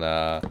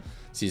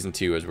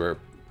 2 as we're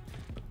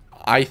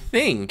I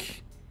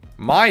think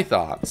my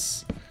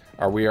thoughts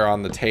are we are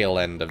on the tail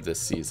end of this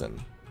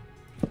season.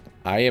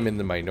 I am in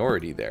the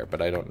minority there,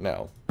 but I don't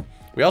know.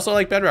 We also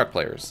like Bedrock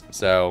players,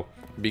 so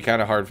it'd be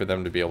kind of hard for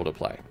them to be able to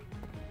play.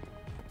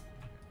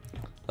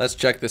 Let's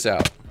check this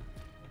out.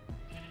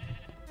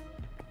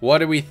 What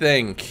do we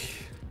think?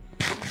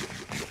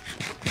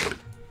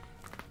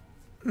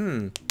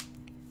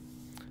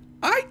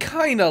 I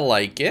kind of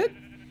like it.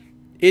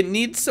 It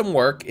needs some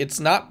work. It's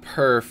not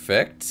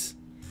perfect.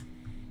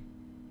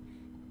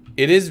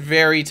 It is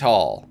very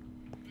tall.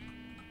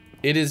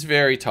 It is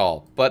very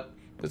tall, but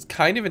it's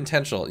kind of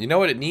intentional. You know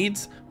what it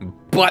needs?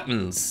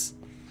 Buttons.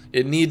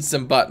 It needs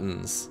some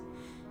buttons.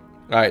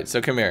 All right,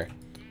 so come here.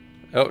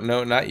 Oh,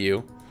 no, not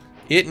you.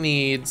 It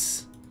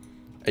needs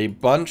a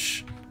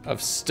bunch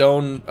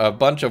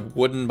of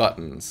wooden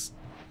buttons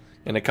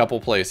in a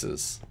couple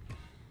places.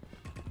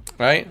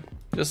 Right?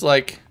 Just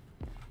like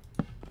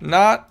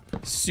not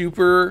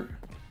super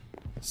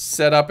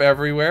set up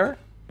everywhere.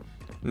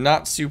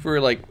 Not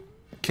super like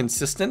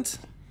consistent.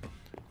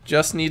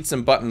 Just need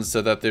some buttons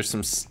so that there's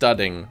some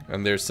studding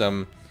and there's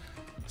some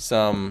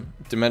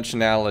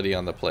dimensionality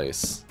on the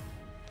place.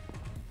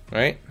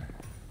 Right?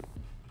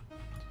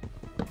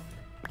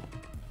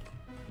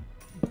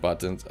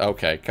 Buttons.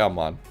 Okay, come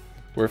on.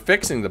 We're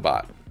fixing the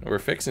bot. We're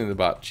fixing the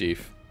bot,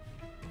 Chief.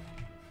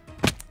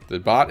 The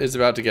bot is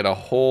about to get a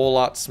whole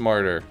lot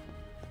smarter.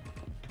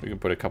 We can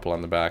put a couple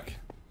on the back.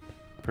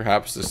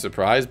 Perhaps the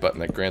surprise button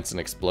that grants an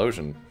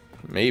explosion.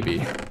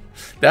 Maybe.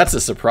 That's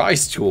a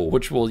surprise tool,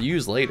 which we'll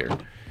use later.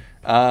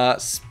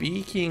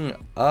 Speaking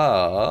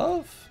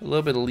of, a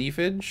little bit of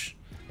leafage,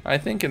 I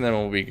think, and then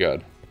we'll be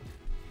good.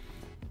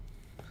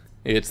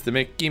 It's the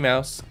Mickey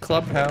Mouse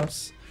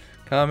Clubhouse.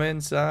 Come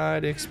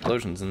inside,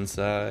 explosions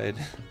inside.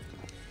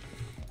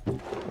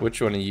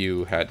 Which one of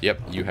you had?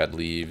 Yep, you had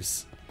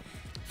leaves.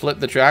 Flip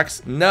the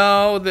tracks?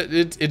 No,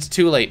 it's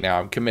too late now.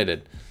 I'm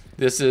committed.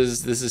 This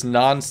is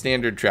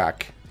non-standard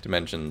track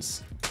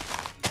dimensions.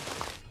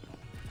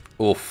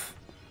 Oof.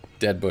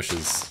 Dead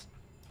bushes.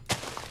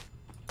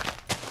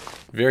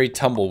 Very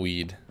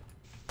tumbleweed.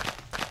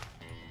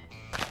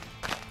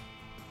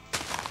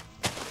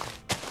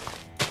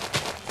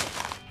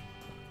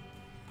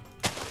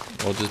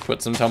 We'll just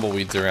put some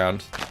tumbleweeds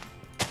around.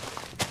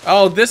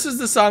 Oh, this is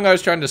the song I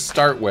was trying to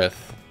start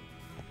with.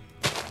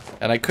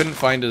 And I couldn't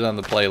find it on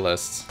the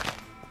playlist.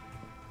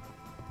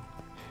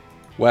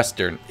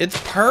 Western. It's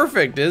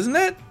perfect, isn't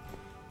it?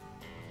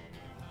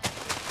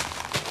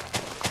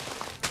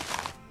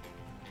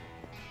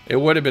 It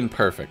would have been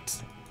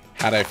perfect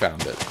had I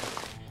found it.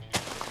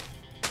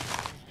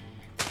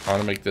 I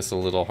want to make this a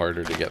little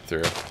harder to get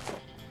through.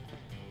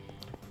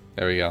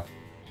 There we go.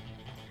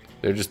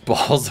 They're just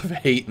balls of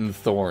hate and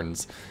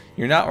thorns.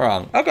 You're not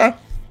wrong. Okay.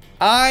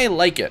 I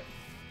like it.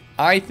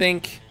 I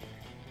think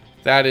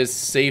that is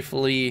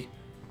safely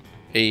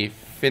a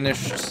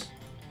finished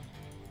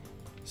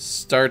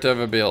start of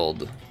a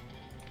build.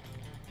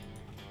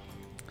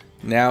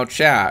 Now,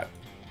 chat,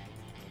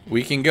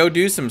 we can go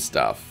do some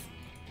stuff.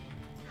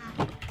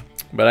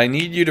 But I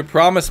need you to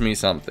promise me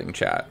something,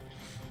 chat.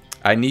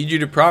 I need you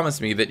to promise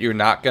me that you're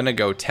not gonna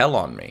go tell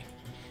on me.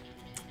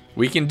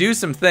 We can do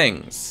some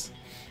things.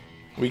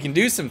 We can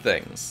do some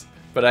things.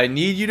 But I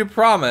need you to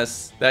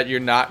promise that you're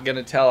not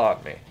gonna tell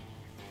on me.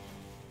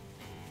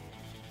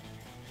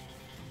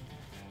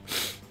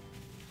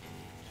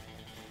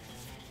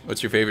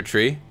 What's your favorite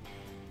tree?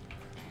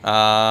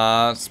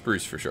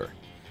 Spruce for sure.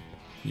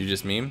 You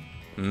just meme?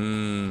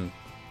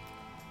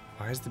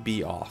 Why is the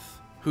bee off?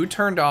 Who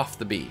turned off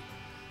the bee?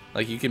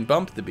 Like, you can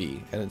bump the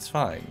bee and it's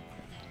fine.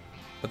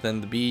 But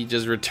then the bee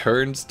just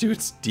returns to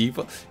its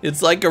default.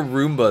 It's like a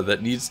Roomba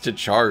that needs to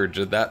charge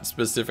at that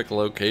specific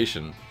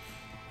location.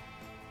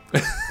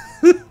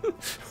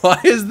 Why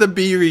is the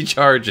bee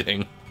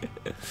recharging?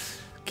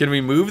 Can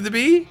we move the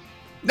bee?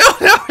 No,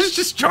 it's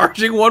just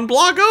charging one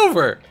block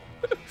over.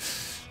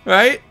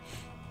 Right?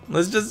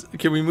 Let's just,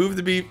 can we move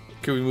the bee?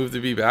 Can we move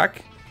the bee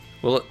back?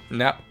 Well,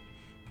 now,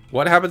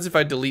 what happens if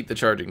I delete the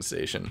charging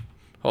station?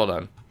 Hold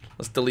on.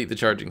 Let's delete the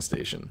charging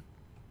station.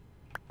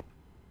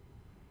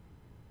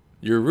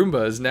 Your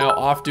Roomba is now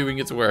off doing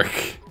its work.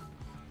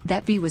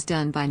 That bee was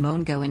done by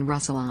Mongo and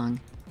Russelong.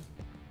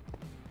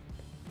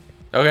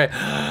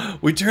 Okay,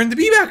 we turned the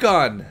bee back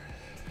on.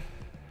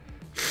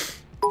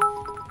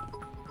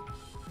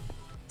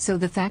 So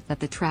the fact that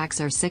the tracks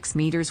are 6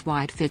 meters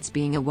wide fits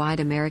being a wide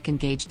American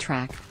gauge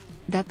track.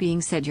 That being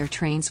said, your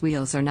train's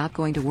wheels are not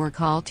going to work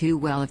all too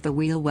well if the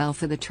wheel well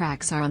for the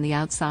tracks are on the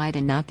outside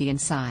and not the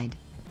inside.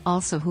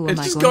 Also, who am I going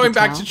to tell? It's just going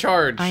back to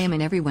charge. I am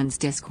in everyone's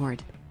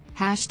Discord.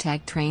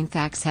 Hashtag train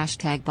facts,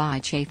 hashtag buy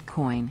chafe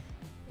coin.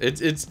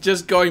 It's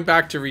just going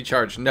back to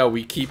recharge. No,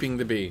 we're keeping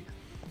the bee.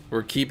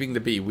 We're keeping the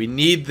bee. We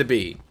need the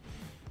bee.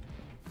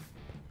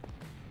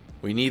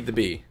 We need the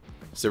bee.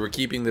 So we're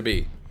keeping the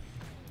bee.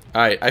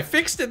 Alright, I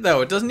fixed it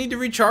though. It doesn't need to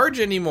recharge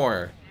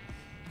anymore.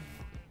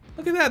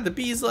 Look at that. The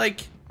bee's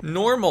like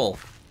normal.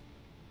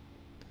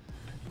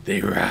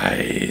 They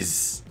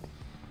rise.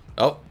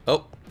 Oh.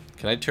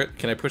 Can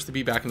I push the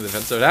bee back into the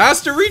vent so it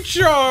has to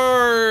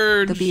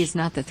recharge? The bee is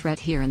not the threat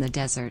here in the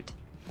desert.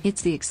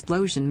 It's the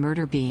explosion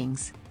murder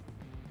beings.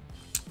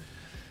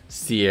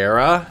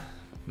 Sierra,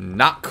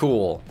 not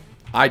cool.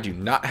 I do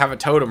not have a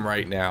totem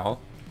right now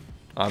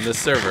on this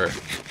server.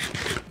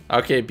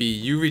 Okay, bee,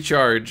 you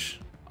recharge.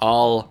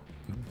 I'll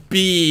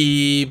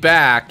be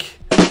back.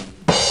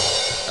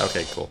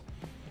 Okay, cool.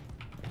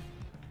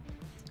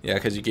 Yeah,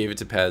 because you gave it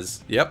to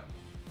Pez. Yep.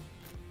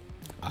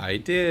 I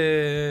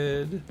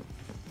did.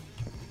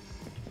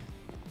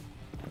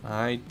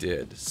 I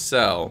did.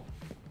 So,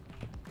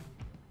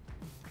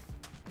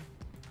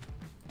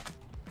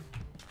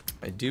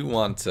 I do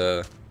want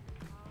to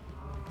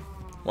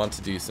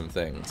do some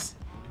things.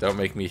 Don't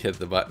make me hit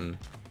the button.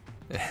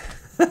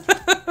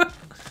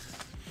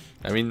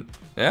 I mean,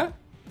 yeah.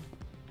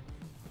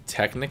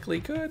 Technically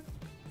good.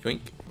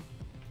 Yoink.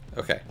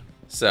 Okay.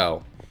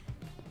 So,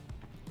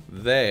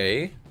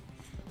 they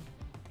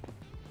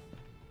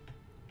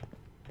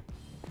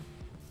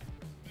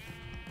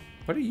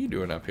what are you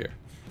doing up here?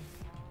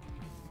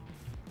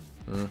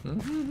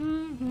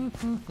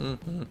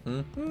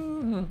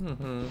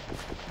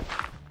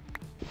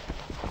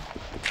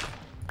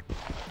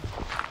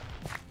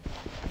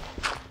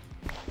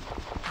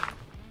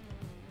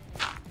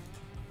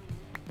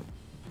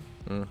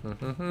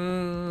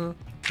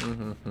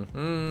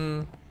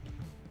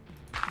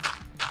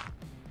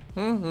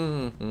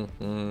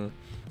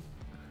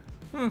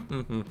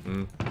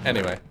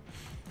 Anyway,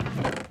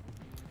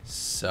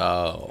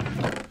 so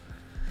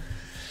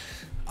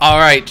all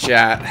right,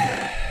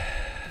 chat,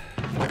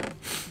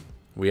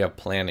 we have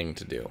planning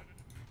to do.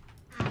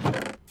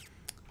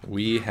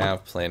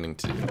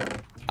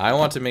 I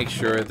want to make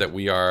sure that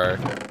we are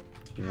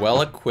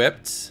well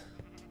equipped.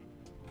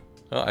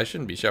 Oh, I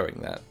shouldn't be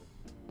showing that.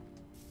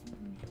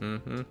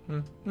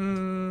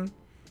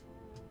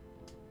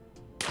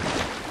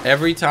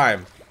 Every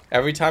time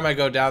I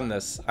go down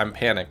this, I'm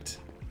panicked.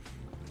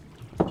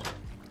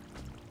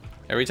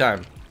 Every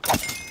time.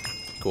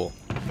 Cool.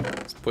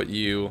 Let's put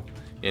you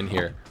in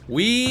here.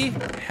 We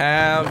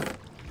have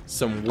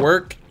some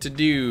work to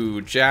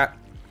do, chat.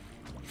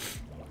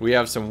 We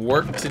have some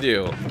work to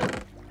do.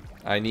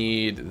 I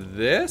need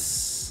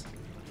this.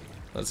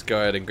 Let's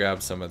go ahead and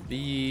grab some of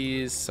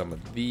these,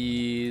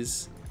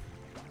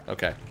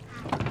 Okay.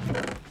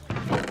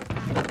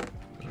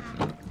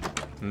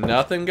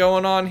 Nothing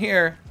going on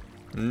here.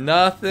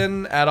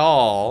 Nothing at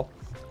all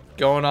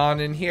going on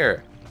in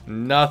here.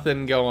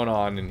 Nothing going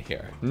on in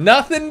here.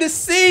 Nothing to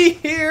see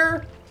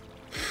here.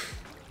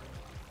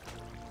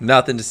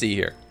 Nothing to see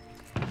here.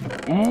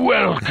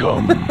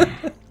 Welcome.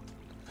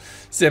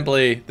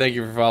 Simply, thank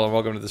you for following.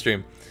 Welcome to the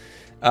stream.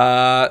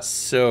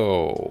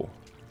 So,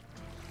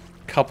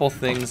 couple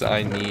things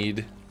I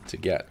need to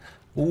get.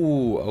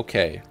 Ooh,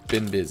 okay.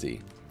 Been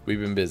busy. We've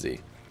been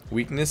busy.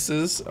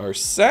 Weaknesses are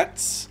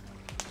set.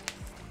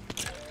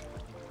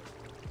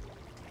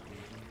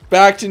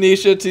 Back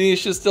Tanisha.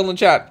 Tanisha's still in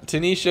chat.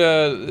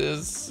 Tanisha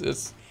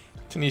is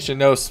Tanisha,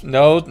 no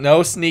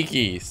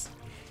sneakies.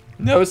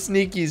 No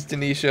sneakies,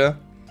 Tanisha.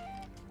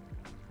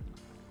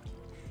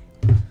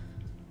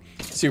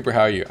 Super,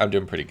 how are you? I'm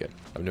doing pretty good.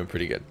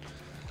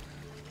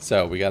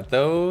 So we got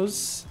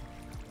those.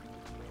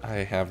 I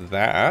have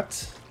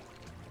that.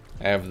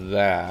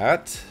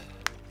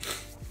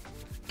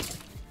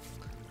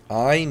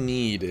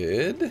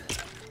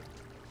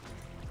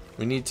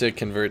 We need to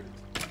convert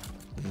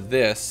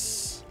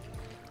this.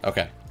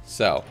 Okay,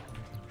 so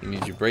we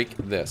need to break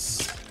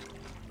this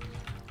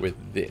with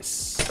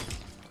this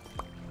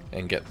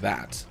and get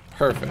that.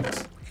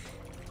 Perfect.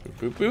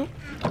 Boop, boop,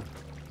 boop.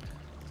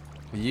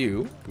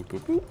 You, boop, boop,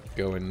 boop,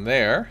 go in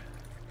there.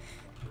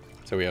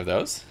 So we have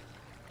those.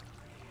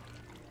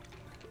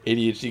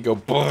 ADHD go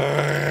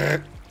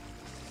brrrr.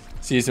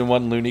 Season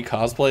 1 Looney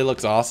cosplay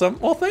looks awesome.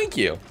 Well, thank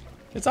you.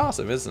 It's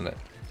awesome, isn't it?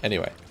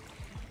 Anyway,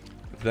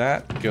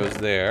 that goes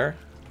there.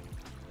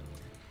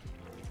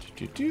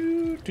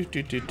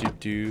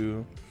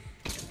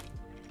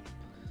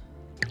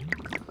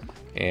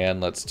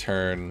 And let's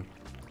turn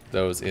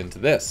those into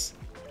this.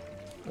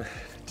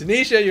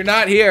 Tanisha, you're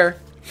not here.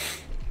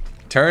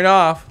 Turn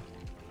off.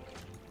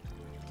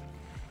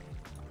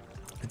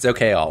 It's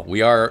okay, all.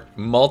 We are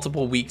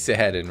multiple weeks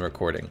ahead in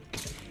recording.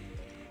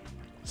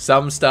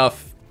 Some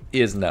stuff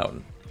is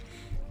known.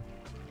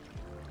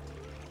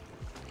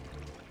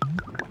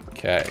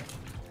 Okay.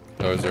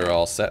 Those are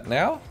all set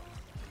now.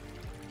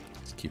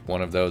 Let's keep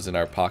one of those in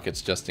our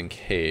pockets just in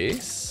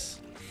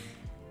case.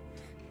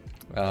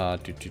 I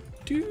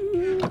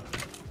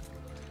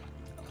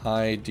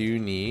do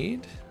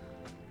need...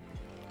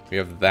 We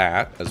have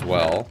that as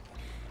well.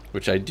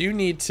 Which I do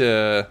need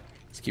to...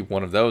 Let's keep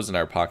one of those in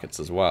our pockets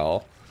as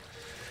well.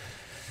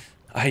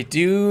 I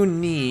do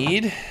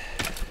need...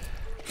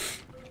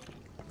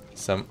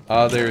 some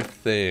other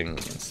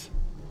things.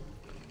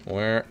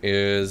 Where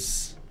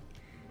is...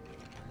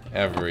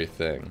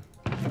 everything?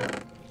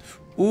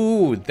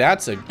 Ooh,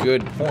 that's a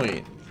good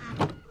point.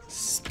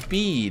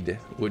 Speed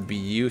would be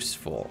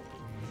useful.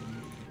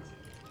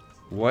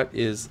 What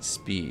is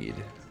speed?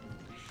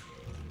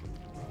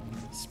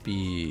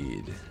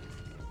 Speed.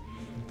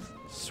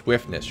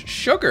 Swiftness.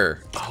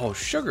 Sugar. Oh,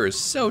 sugar is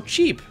so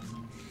cheap.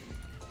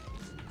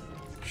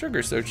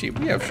 Sugar's so cheap.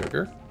 We have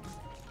sugar.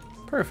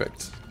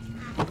 Perfect.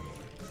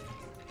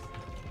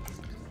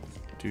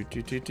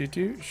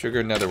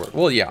 Sugar, nether wart.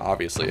 Well, yeah,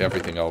 obviously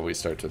everything always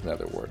starts with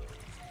nether wart.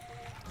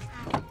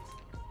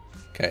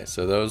 Okay,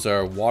 so those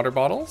are water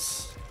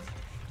bottles.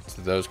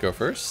 So those go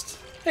first.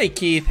 Hey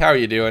Keith, how are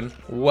you doing?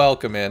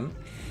 Welcome in.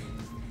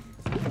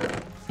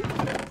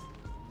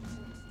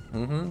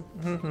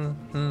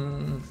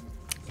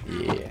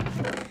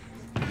 Yeah.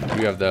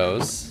 You have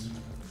those.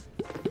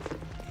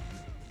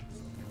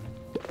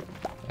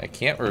 I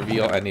can't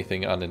reveal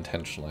anything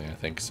unintentionally, I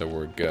think, so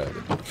we're good.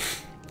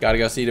 Gotta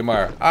go see you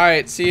tomorrow.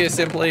 Alright, see you,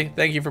 Simply.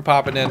 Thank you for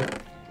popping in.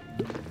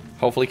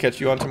 Hopefully catch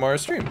you on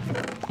tomorrow's stream.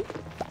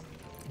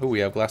 Oh, we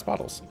have glass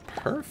bottles.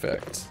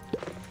 Perfect.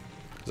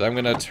 Because I'm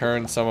gonna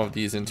turn some of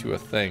these into a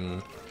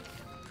thing.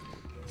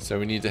 So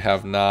we need to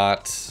have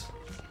not...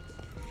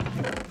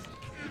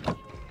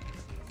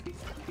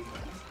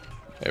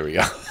 There we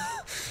go.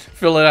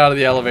 Fill it out of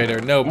the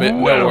elevator. No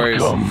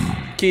worries.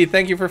 Keith,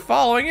 thank you for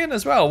following in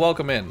as well.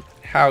 Welcome in.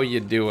 How you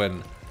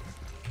doing?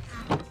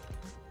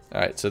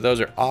 Alright, so those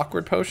are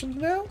awkward potions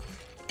now.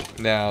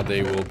 Now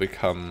they will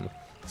become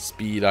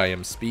speed. I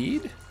am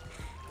speed.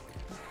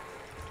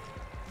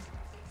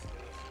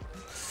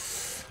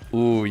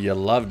 Ooh, you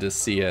love to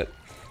see it.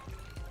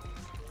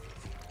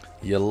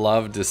 You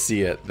love to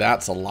see it.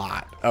 That's a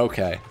lot.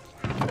 Okay.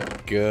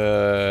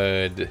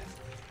 Good.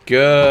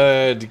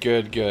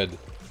 Good.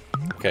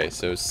 Okay,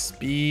 so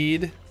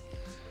speed.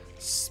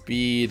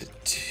 Speed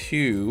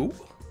 2.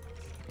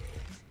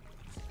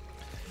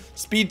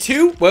 Speed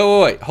 2?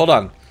 Wait. Hold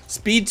on.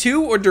 Speed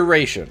 2 or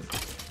duration?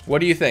 What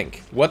do you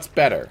think? What's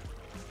better?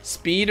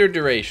 Speed or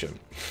duration?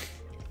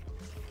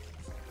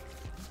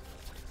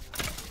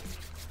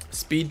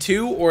 Speed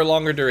 2 or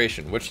longer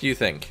duration? Which do you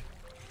think?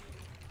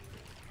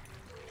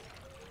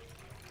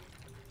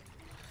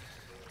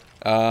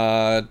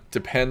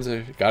 Depends.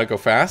 Gotta go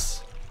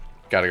fast?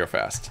 Gotta go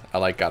fast. I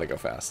like gotta go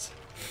fast.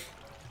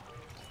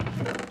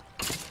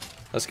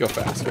 Let's go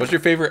fast. What's your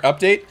favorite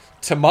update?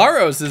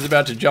 Tomorrow's is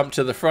about to jump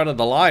to the front of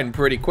the line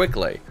pretty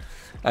quickly.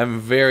 I'm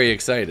very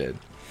excited.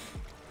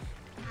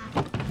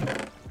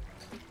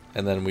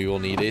 And then we will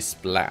need a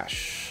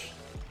splash.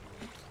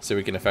 So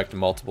we can affect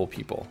multiple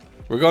people.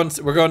 We're going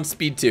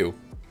speed 2.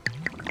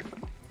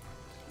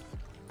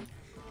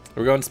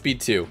 We're going speed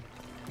 2.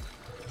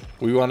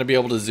 We want to be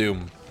able to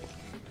zoom.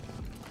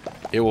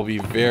 It will be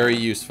very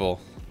useful.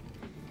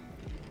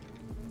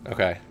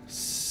 Okay,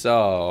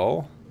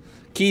 so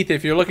Keith,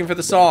 if you're looking for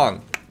the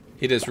song,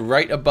 it is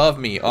right above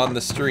me on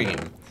the stream.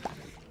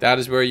 That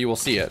is where you will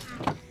see it.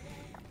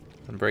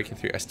 I'm breaking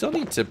through. I still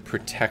need to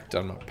protect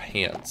on my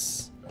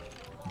pants.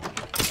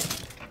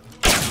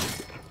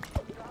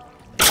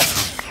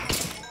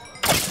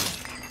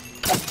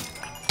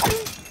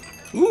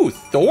 Ooh,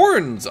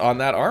 thorns on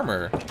that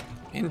armor.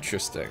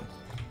 Interesting.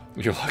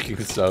 You're looking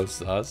so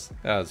sus.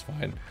 That's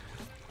fine.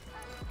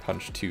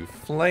 Punch 2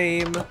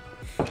 flame.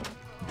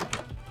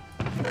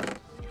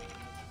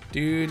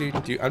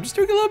 I'm just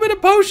doing a little bit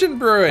of potion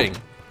brewing.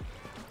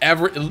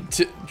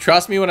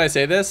 Trust me when I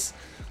say this,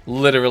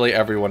 literally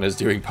everyone is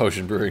doing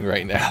potion brewing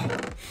right now.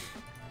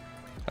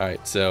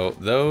 Alright, so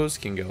those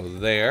can go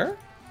there.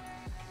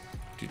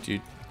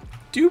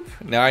 Doop.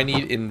 Now I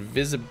need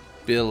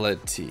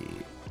invisibility.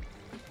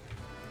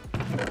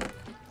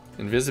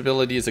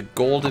 Invisibility is a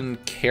golden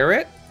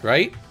carrot,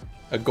 right?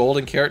 A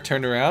golden carrot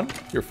turned around.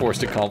 You're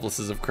forced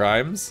accomplices of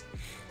crimes.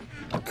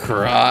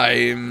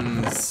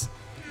 Crimes.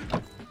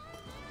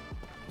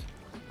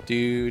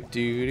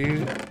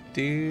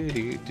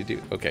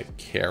 Okay,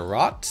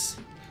 carrot,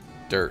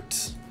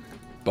 dirt,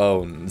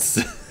 bones.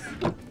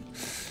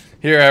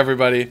 Here,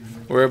 everybody.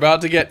 We're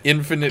about to get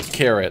infinite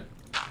carrot.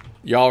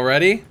 Y'all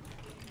ready?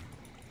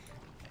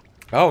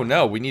 Oh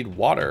no, we need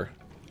water.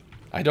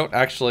 I don't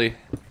actually...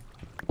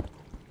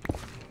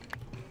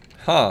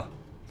 Huh.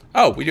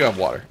 Oh, we do have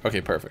water.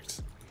 Okay,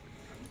 perfect.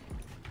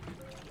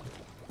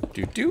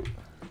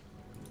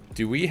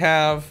 Do we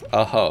have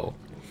a hoe?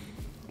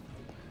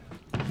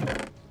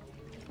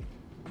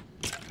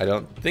 I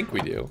don't think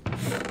we do.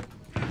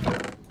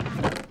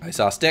 I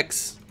saw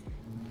sticks.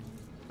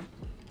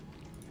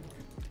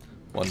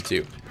 1,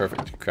 2.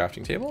 Perfect.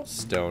 Crafting table.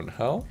 Stone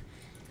hoe.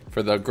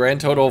 For the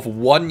grand total of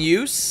 1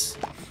 use.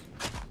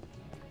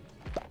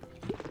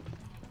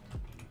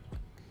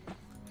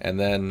 And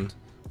then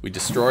we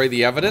destroy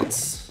the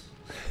evidence.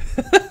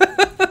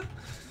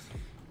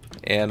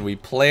 And we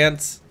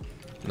plant...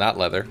 Not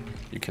leather.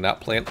 You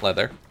cannot plant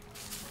leather.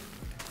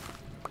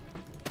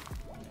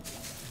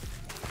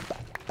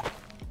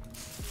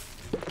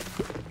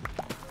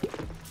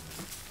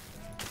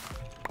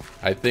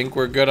 I think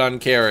we're good on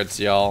carrots,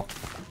 y'all.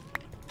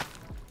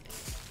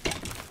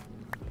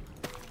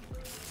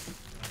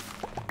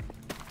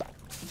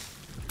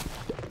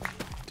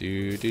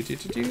 There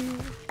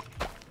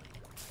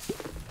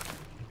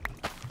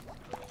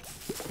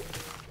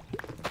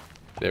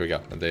we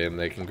go. And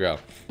they can grow.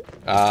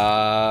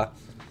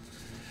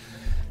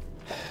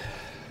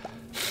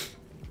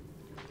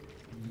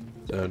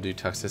 Do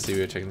toxicity.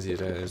 We're checking see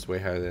that is way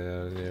higher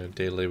than the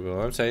daily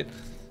website.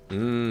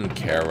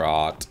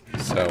 Carrot.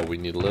 So we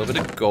need a little bit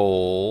of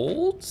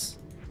gold.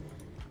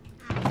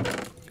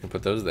 Can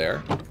put those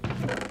there.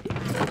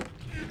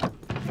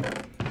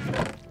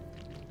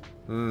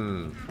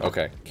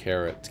 Okay.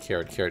 Carrot.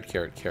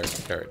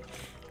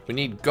 We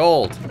need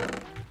gold.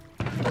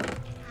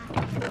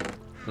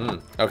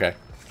 Okay.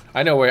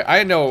 I know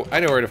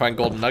where to find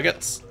golden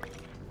nuggets.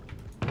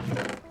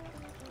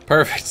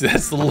 Perfect.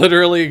 That's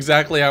literally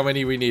exactly how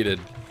many we needed.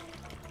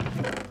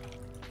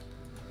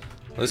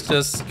 Let's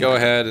just go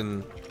ahead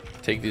and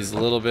take these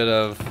little bit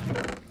of...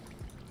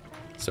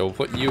 So we'll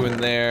put you in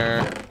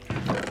there.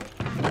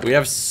 We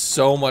have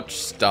so much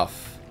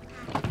stuff.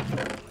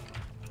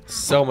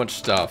 So much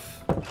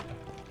stuff.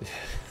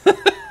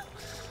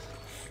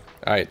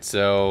 Alright,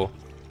 so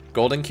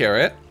golden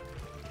carrot.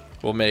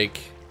 We'll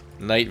make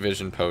night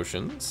vision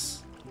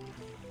potions.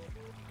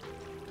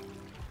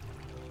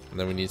 And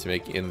then we need to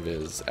make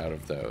invis out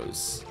of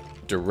those.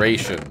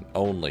 Duration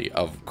only,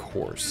 of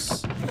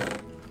course.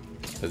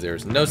 Because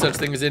there's no such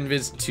thing as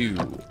invis 2.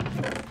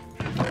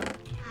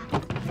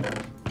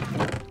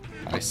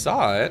 I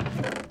saw it.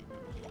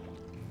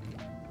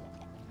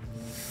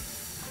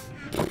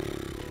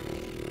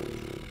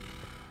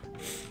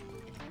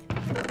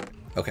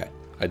 Okay,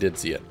 I did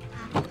see it.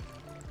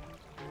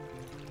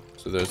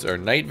 So those are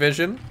night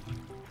vision.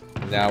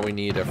 Now we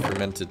need a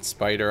fermented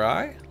spider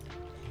eye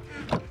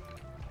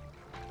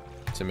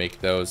to make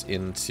those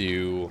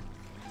into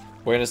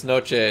buenas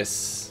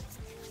noches.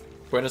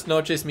 Buenas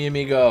noches, mi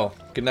amigo.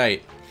 Good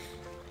night.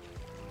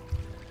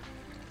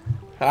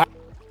 Ah.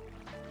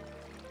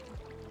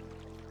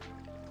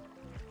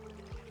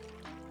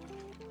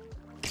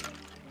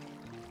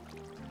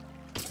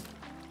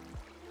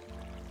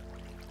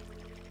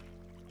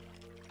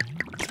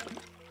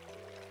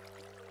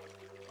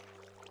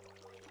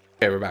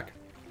 Okay, we're back.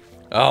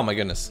 Oh my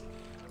goodness.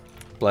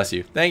 Bless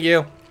you. Thank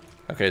you.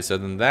 Okay, so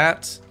then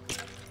that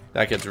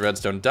gets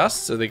redstone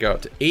dust, so they go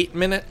up to 8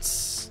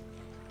 minutes.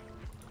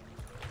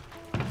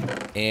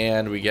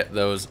 And we get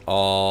those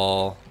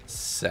all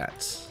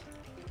set.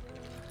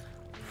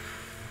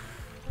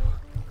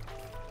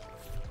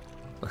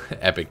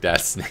 Epic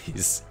death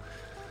sneeze.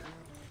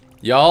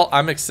 Y'all,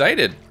 I'm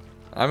excited.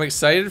 I'm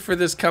excited for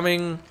this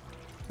coming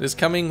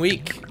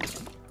week.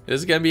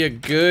 This is gonna be a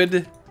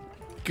good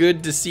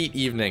Deceit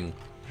evening.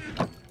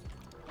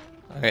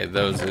 Okay,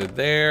 those are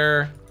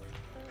there.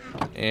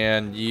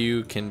 And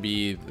you can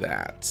be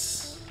that.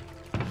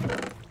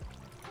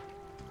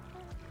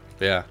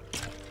 Yeah.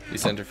 You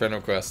sent a friend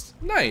request.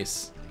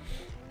 Nice.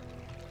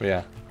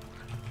 Yeah.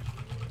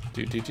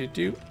 Do.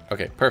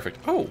 Okay, perfect.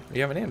 Oh,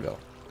 you have an anvil.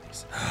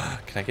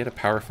 Can I get a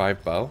power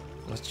 5 bow?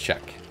 Let's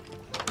check.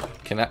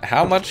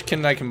 How much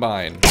can I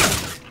combine?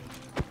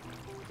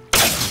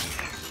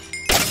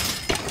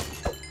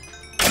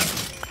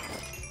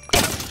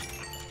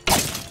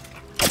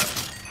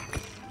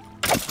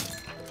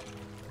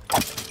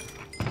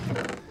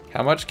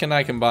 How much can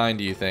I combine,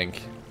 do you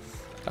think?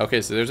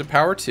 Okay, so there's a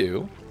power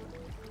 2.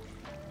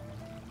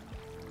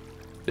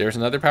 There's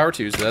another power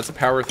 2, so that's a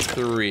power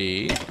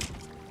 3.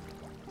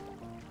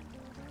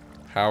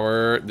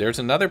 There's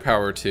another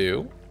power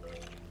 2.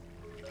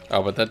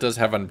 Oh, but that does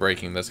have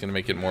unbreaking. That's gonna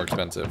make it more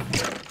expensive.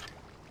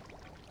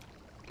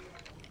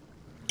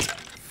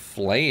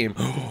 Flame.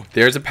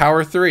 There's a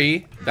power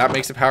 3. That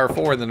makes a power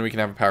 4, and then we can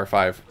have a power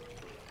 5.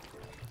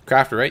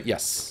 Crafter, right?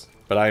 Yes.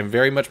 But I am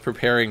very much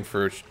preparing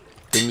for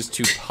things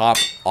to pop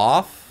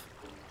off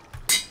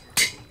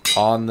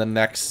on the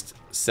next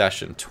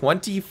session.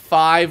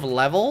 25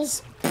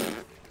 levels?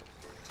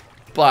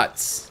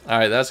 But,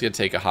 alright, that's gonna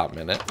take a hot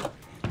minute.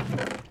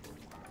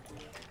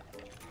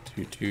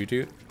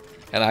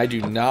 And I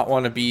do not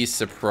want to be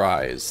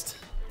surprised.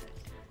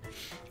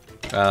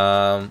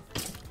 You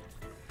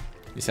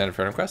sent a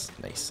friend request?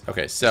 Nice.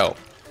 Okay, so,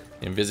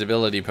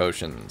 invisibility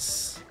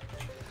potions.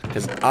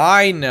 Because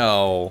I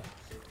know,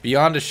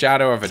 beyond a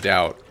shadow of a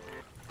doubt,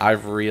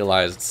 I've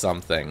realized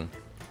something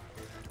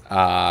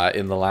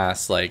in the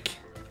last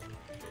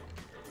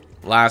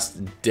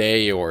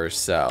day or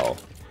so.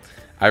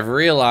 I've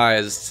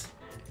realized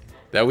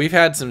that we've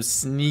had some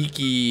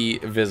sneaky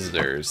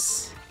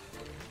visitors,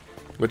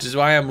 which is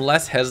why I'm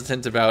less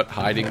hesitant about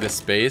hiding this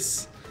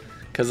space,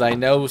 because I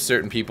know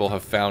certain people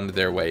have found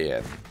their way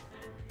in.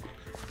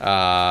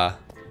 But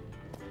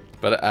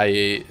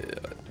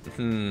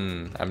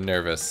I'm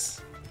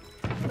nervous.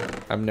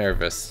 I'm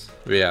nervous.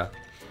 Yeah.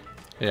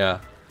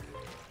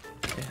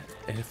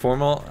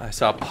 Informal, I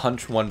saw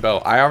punch 1 bow.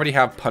 I already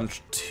have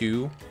punch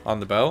 2 on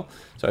the bow,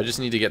 so I just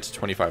need to get to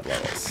 25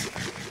 levels.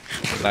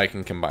 And I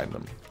can combine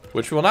them,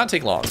 which will not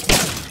take long.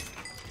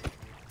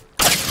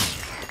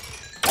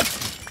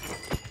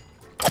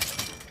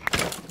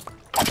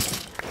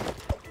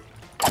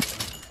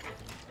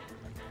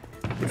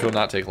 Which will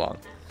not take long.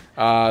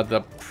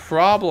 The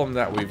problem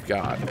that we've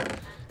got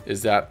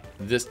is that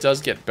this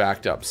does get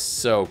backed up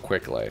so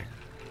quickly.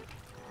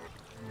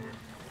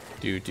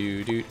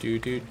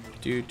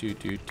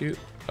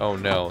 Oh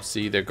no,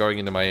 see, they're going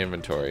into my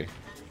inventory.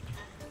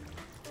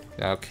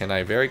 Now, can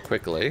I very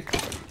quickly...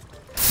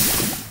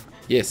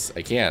 Yes,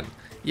 I can.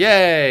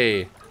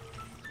 Yay!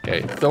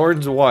 Okay,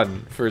 Thorns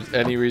 1 for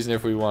any reason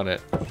if we want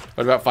it.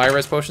 What about fire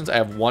res potions? I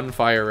have 1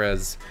 fire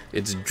res.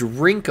 It's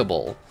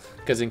drinkable,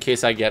 because in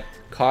case I get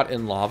caught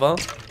in lava,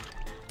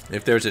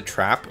 if there's a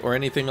trap or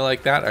anything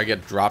like that, or I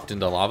get dropped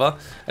into lava,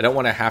 I don't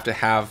want to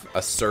have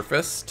a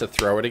surface to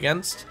throw it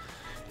against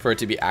for it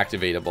to be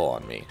activatable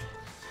on me.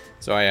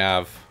 So I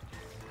have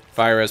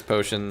fire res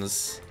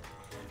potions.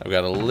 I've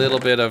got a little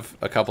bit of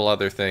a couple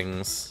other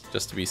things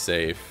just to be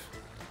safe.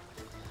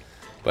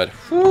 But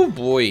whoo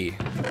boy,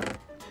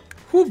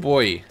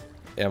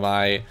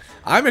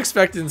 I'm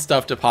expecting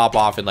stuff to pop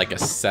off in like a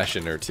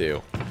session or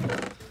 2.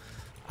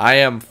 I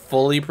am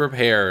fully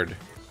prepared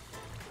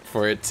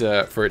for it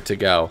to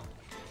go,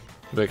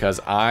 because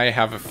I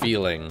have a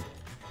feeling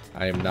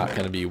I am not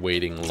going to be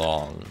waiting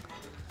long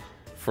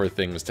for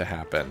things to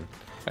happen.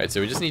 All right,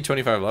 so we just need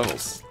 25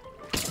 levels.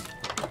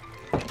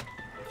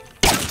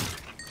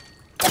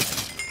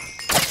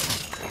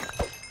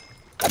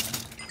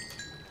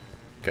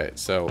 Okay,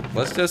 so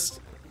let's just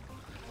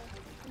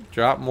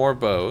drop more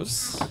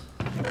bows.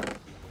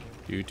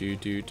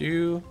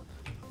 Empty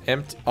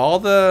all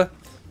the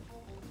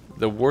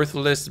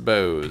worthless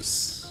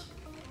bows.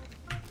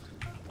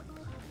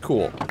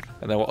 Cool.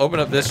 And then we'll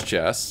open up this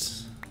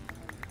chest,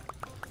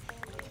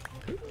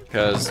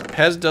 because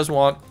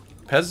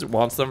Pez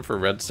wants them for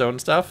redstone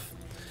stuff,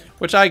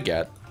 which I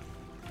get.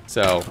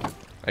 So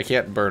I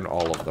can't burn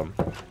all of them.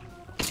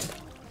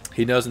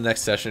 He knows the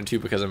next session too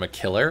because I'm a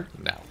killer.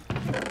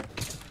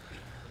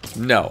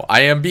 No,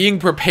 I am being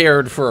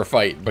prepared for a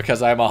fight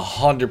because I'm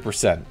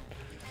 100%.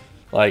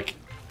 Like,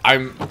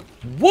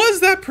 was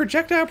that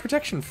projectile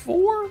protection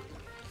 4?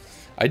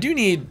 I do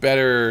need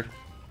better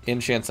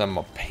enchants on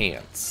my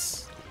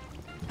pants.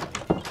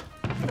 Like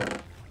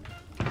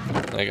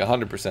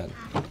 100%.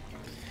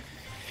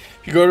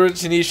 If you go to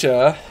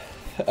Tanisha,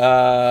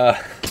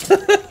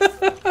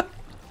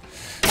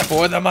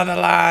 for the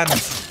motherland.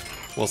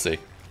 We'll see.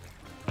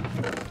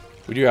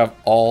 We do have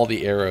all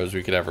the arrows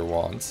we could ever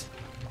want.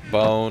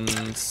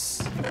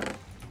 Bones.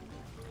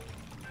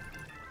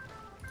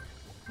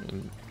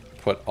 And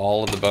put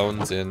all of the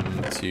bones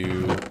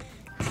into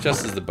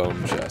just as the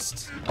bone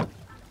chest.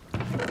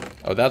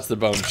 Oh, that's the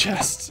bone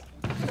chest.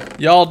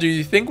 Y'all, do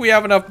you think we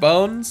have enough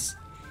bones?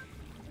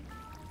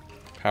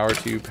 Power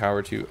 2,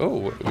 power 2.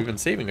 Oh, we've been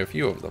saving a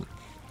few of them.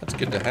 That's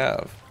good to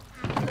have.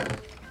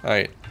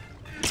 Alright.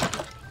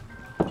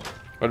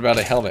 What about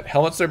a helmet?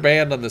 Helmets are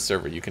banned on this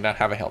server. You cannot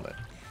have a helmet.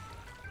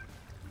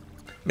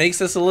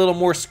 Makes us a little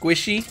more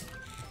squishy.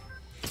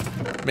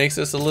 Makes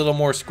us a little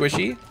more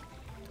squishy.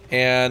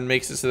 And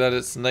makes it so that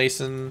it's nice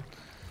and...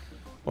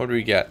 What do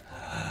we get?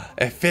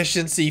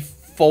 Efficiency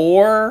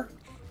 4?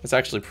 That's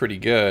actually pretty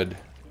good.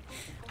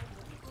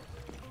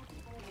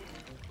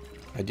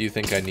 I do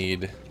think I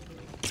need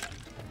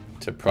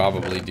to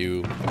probably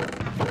do...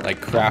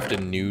 like, craft a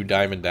new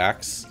diamond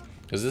axe.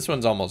 Because this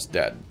one's almost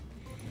dead.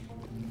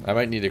 I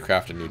might need to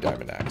craft a new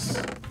diamond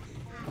axe.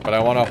 But I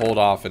want to hold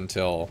off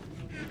until...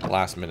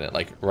 last minute,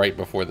 like right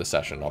before the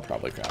session. I'll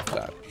probably craft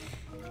that.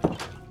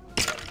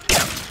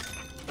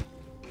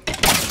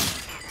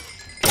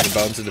 Turning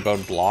bones into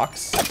bone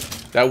blocks.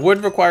 That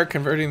would require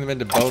converting them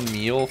into bone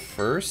meal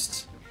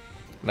first.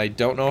 And I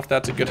don't know if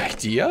that's a good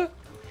idea.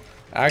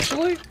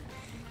 Actually.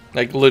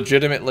 Like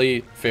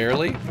legitimately,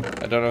 fairly.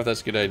 I don't know if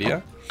that's a good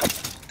idea.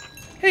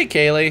 Hey,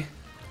 Kaylee.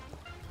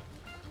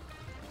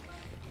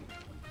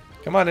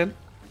 Come on in.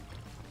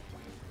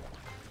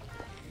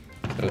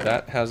 So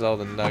that has all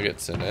the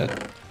nuggets in it.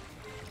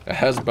 It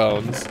has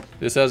bones.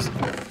 This has...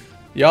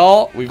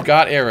 Y'all, we've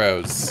got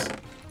arrows.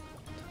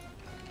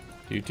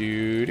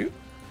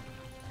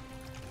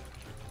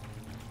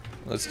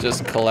 Let's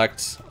just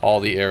collect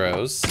all the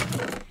arrows.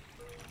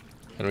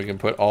 And we can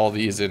put all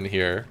these in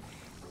here.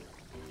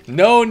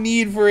 No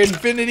need for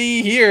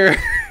infinity here.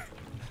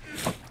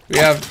 We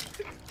have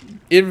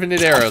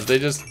infinite arrows. They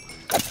just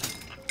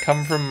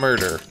come from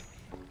murder.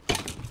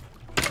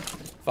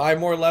 5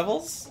 more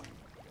levels?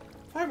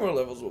 5 more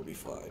levels will be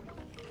fine.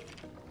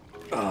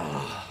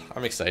 Oh,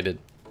 I'm excited.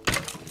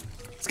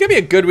 It's gonna be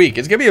a good week.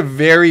 It's gonna be a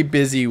very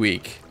busy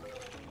week.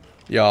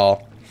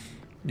 Y'all.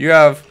 You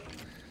have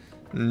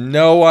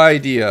no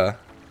idea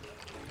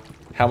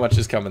how much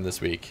is coming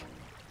this week.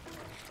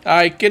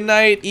 Alright, good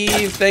night,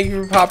 Eve. Thank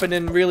you for popping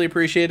in. Really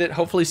appreciate it.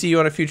 Hopefully see you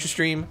on a future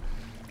stream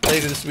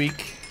later this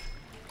week.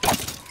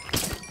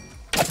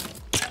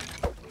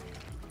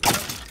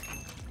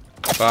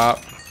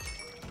 Bop.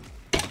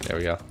 There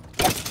we go.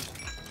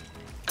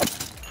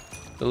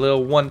 The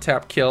little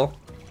one-tap kill.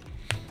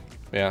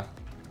 Yeah.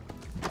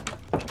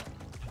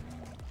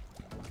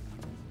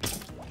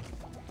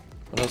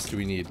 What else do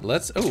we need?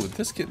 Let's... Oh,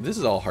 this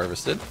is all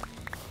harvested.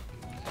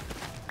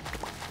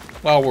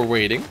 While we're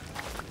waiting.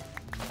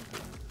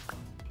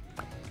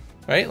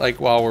 Right? Like,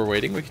 while we're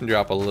waiting, we can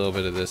drop a little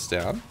bit of this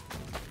down.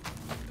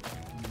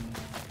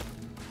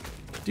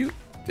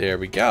 There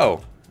we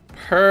go.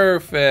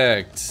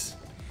 Perfect.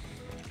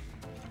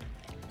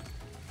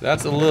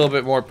 That's a little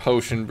bit more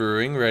potion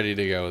brewing ready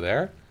to go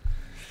there.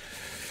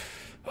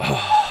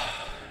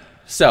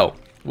 So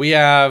we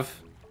have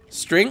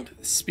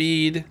strength,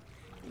 speed,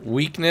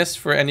 weakness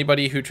for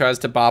anybody who tries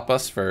to bop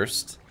us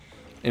first,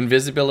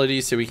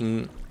 invisibility so we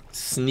can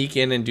sneak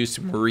in and do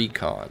some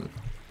recon.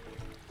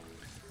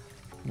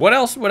 What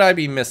else would I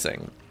be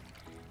missing?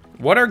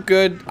 What are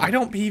good? I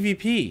don't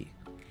PvP.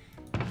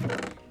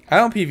 I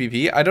don't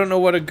PvP. I don't know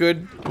what a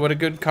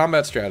good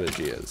combat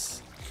strategy is.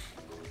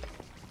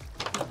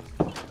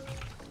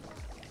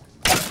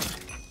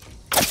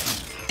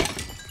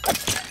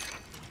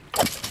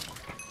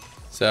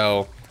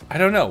 So, I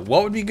don't know.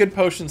 What would be good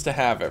potions to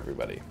have,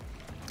 everybody?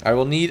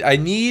 I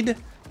need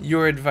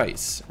your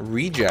advice.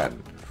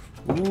 Regen.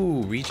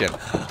 Ooh, regen.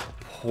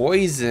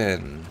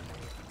 Poison.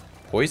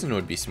 Poison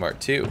would be smart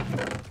too.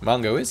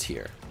 Mongo is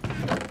here.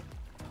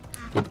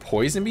 Would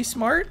poison be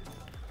smart?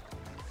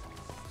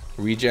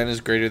 Regen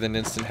is greater than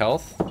instant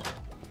health.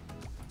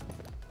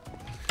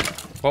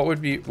 What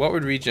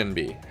would regen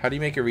be? How do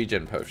you make a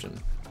regen potion?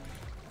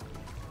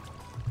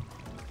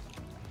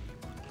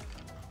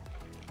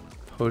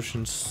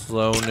 Potion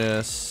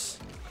slowness.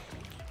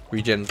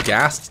 Regen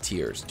ghast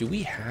tears. Do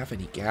we have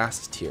any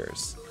ghast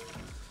tears?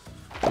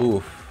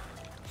 Ooh.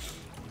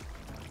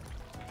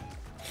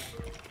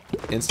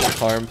 Instant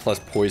harm plus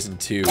poison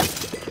 2.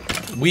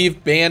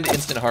 We've banned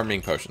instant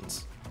harming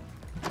potions.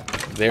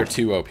 They're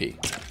too OP.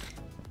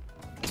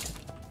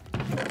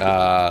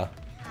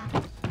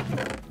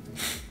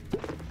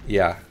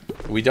 Yeah.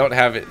 We don't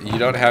have it. You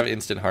don't have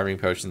instant harming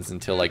potions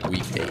until like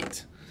week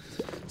 8.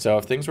 So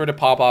if things were to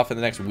pop off in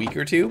the next week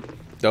or 2,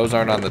 those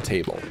aren't on the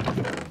table.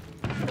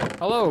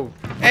 Hello.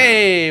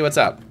 Hey, what's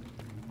up?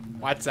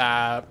 What's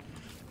up?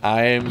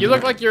 You You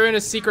look like you're in a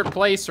secret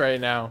place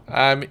right now.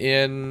 I'm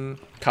in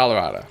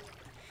Colorado.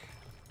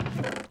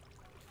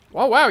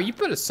 Oh, wow, you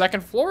put a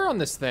second floor on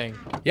this thing.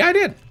 Yeah, I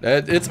did.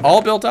 It's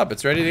all built up.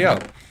 It's ready to go.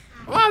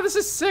 Wow, this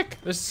is sick.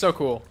 This is so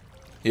cool.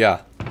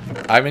 Yeah.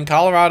 I'm in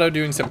Colorado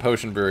doing some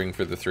potion brewing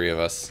for the 3 of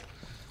us.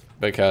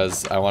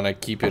 Because I want to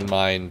keep in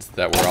mind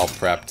that we're all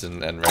prepped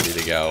and ready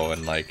to go.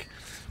 And, like,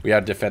 we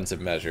have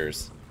defensive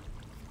measures.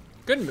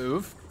 Good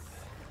move.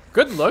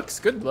 Good looks.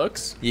 Good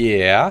looks.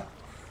 Yeah.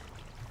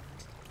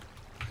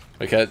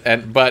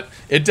 But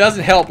it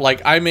doesn't help.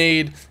 Like, I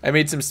made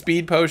some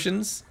speed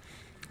potions.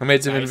 I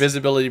made some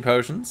invisibility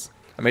potions.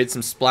 I made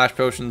some splash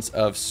potions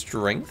of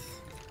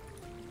strength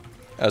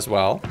as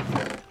well.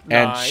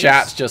 And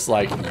chat's just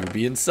like, you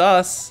being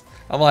sus.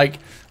 I'm like,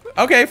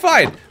 okay,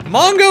 fine.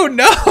 Mongo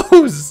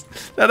knows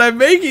that I'm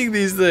making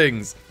these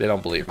things. They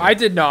don't believe me. I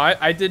did not.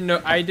 I didn't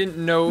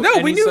know No,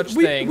 any we knew such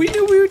thing. we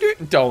knew we were doing.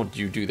 Don't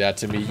you do that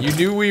to me. You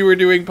knew we were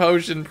doing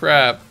potion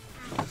prep.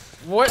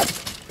 What?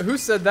 Who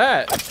said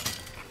that?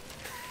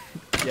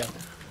 Yeah.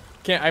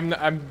 Can't. I'm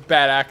a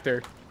bad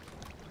actor.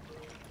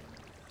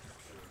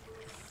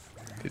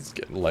 He's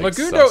getting like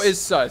Lagundo sus. is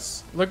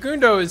sus.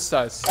 Lagundo is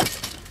sus.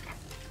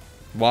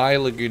 Why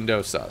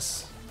Lagundo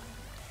sus?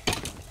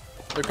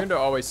 Lagundo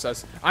always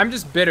sus. I'm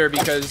just bitter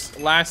because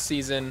last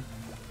season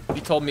you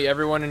told me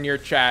everyone in your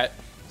chat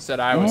said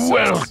I was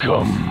sus.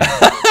 Welcome.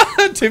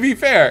 To be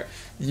fair,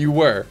 you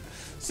were.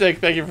 Sick,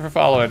 thank you for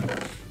following.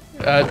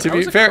 To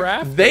be fair,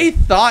 crafter. they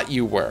thought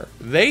you were.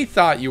 They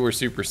thought you were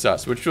super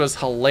sus, which was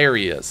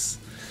hilarious.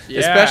 Yeah.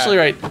 Especially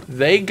right,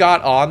 they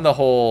got on the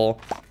whole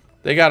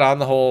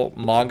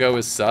Mongo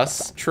is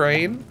sus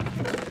train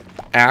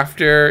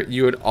after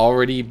you had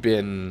already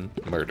been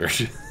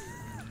murdered.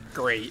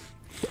 Great.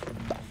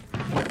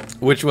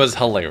 Which was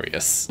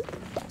hilarious.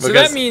 So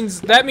that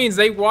means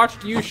they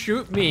watched you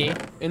shoot me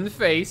in the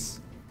face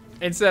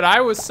and said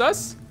I was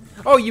sus?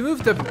 Oh, you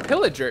moved to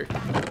Pillager.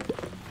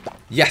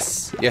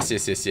 Yes.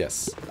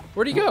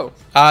 Where'd he go?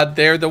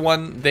 They are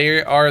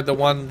the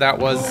one that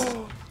was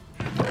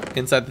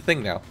inside the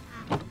thing now.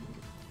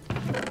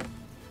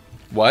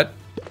 What?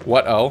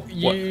 What? Oh.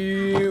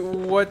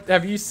 What?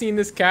 Have you seen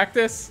this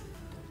cactus?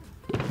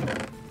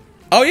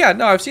 Oh yeah,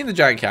 no, I've seen the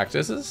giant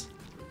cactuses.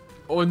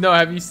 Oh no,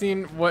 have you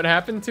seen what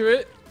happened to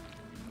it?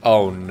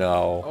 Oh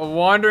no. A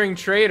wandering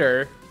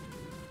trader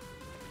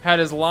had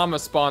his llama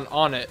spawn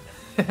on it.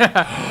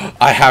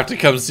 I have to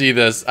come see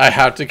this. I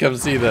have to come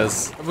see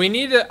this. We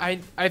need to.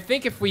 I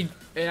think if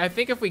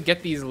we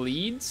get these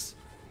leads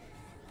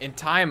and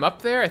tie him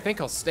up there, I think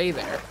I'll stay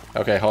there.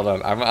 Okay, hold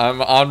on.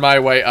 I'm on my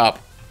way up.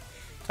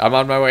 I'm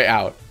on my way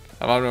out.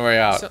 I'm on my way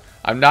out. So,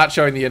 I'm not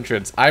showing the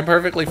entrance. I'm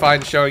perfectly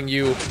fine showing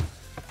you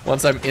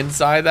once I'm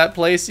inside that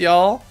place,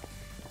 y'all.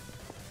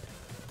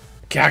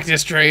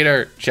 Cactus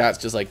trader. Chat's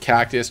just like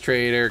cactus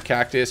trader,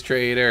 cactus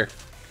trader.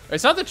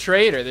 it's not the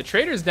trader. The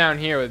trader's down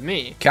here with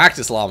me.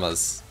 Cactus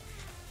llamas.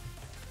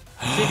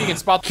 See if you can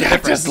spot the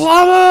Cactus difference.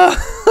 llama.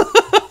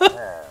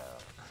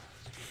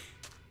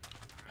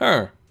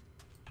 Huh.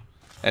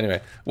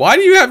 Anyway, why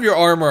do you have your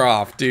armor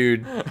off,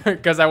 dude?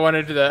 Because I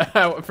wanted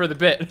to for the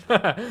bit.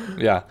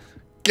 Yeah.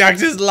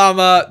 Cactus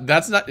llama.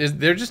 That's not.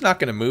 They're just not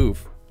gonna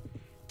move.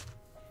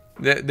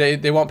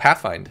 They won't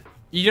pathfind.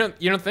 You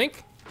don't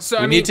think? So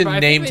We I need mean, to but I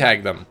name think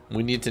tag them.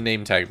 We need to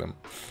name tag them.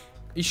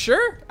 You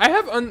sure?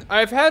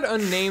 I've had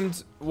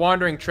unnamed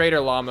wandering trader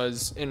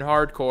llamas in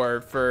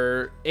hardcore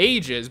for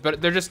ages,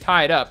 but they're just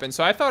tied up, and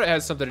so I thought it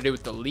has something to do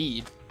with the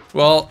lead.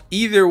 Well,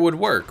 either would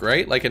work,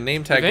 right? Like a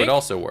name tag would think?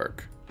 also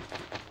work.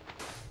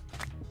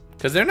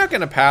 Because they're not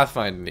going to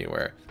pathfind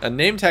anywhere. A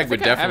name tag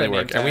would definitely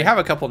work, and we have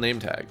a couple name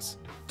tags.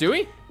 Do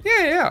we?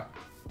 Yeah.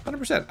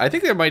 100%. I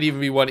think there might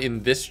even be one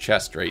in this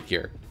chest right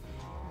here.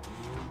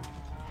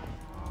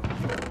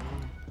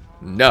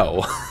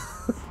 No.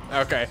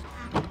 Okay.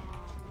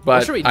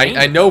 But should we I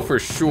name know for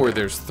sure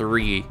there's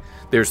three.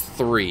 There's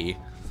three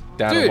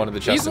down in one of the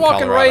chests he's in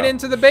walking Colorado. right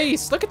into the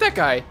base. Look at that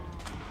guy.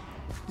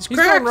 He's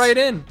going right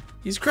in.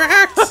 He's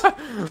cracked.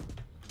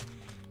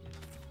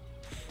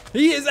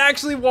 He is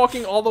actually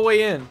walking all the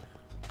way in.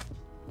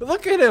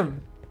 Look at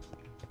him.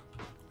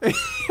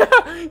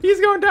 He's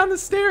going down the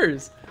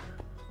stairs.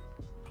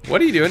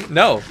 What are you doing?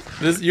 No,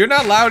 you're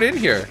not allowed in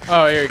here.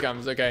 Oh, here he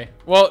comes. Okay.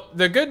 Well,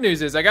 the good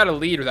news is I got a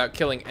lead without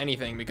killing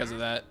anything because of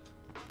that.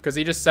 Because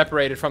he just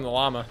separated from the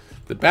llama.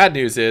 The bad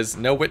news is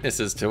no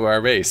witnesses to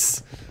our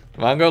base.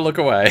 Mongo, look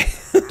away.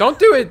 Don't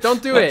do it.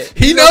 Don't do it.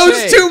 He He's knows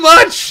okay. too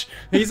much.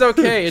 He's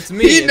okay. It's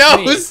me. He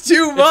knows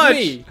too much.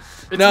 It's me.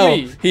 It's No,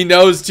 me. he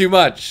knows too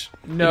much.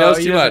 No, he knows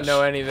he too doesn't much.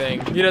 know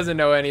anything. He doesn't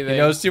know anything. He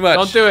knows too much.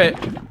 Don't do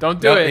it. Don't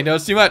do No, it. he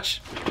knows too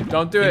much.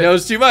 Don't do it. He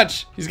knows too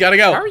much. He's got to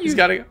go. How are you? He's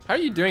got to go. How are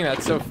you doing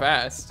that so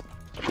fast?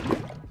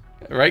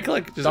 Right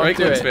click. Just Don't right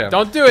do click it. spam.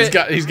 Don't do it.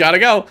 He's got to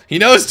go. He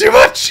knows too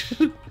much.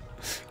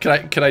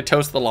 Can I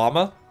toast the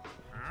llama?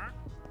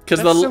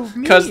 Because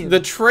the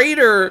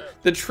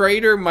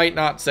trader might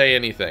not say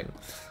anything,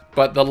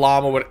 but the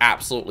llama would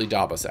absolutely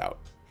dob us out.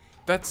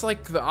 That's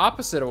like the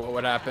opposite of what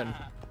would happen.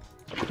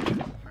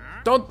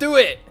 Don't do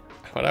it.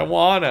 But I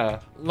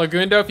wanna.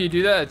 Lagundo, if you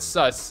do that, it's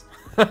sus.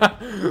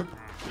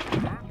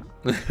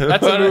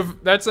 That's a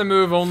move. That's a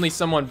move only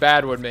someone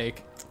bad would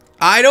make.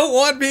 I don't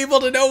want people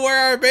to know where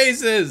our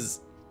base is.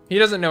 He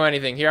doesn't know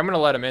anything. Here, I'm gonna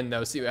let him in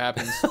though. See what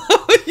happens.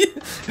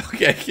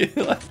 Okay,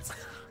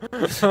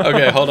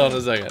 okay, hold on a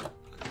second.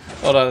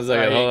 Hold on a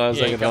second. Hold on a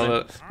second. Hold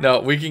on. No,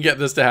 we can get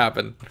this to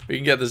happen. We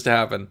can get this to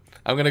happen.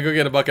 I'm gonna go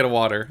get a bucket of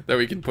water that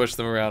we can push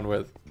them around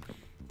with.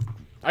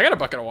 I got a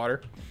bucket of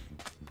water.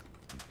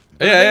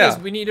 Yeah.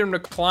 We need him to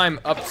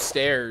climb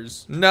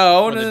upstairs.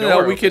 No. We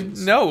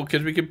opens.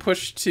 could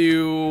push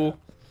to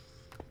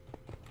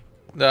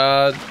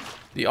the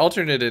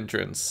alternate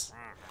entrance.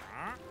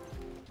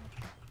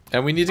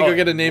 And we need to go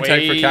get a name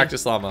tag for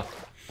Cactus Llama.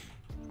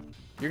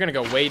 You're gonna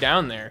go way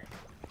down there.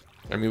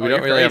 I mean, we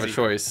don't really have a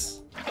choice.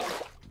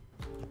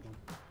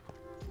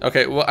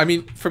 Okay, well, I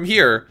mean, from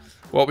here,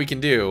 what we can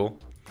do.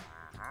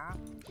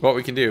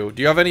 Do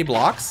you have any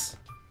blocks?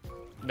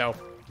 No.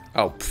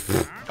 Oh,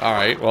 all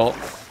right. Well,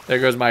 there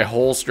goes my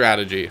whole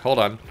strategy. Hold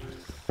on.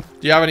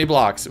 Do you have any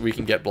blocks? We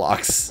can get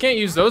blocks. Can't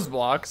use those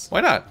blocks.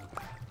 Why not?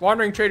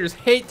 Wandering traders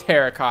hate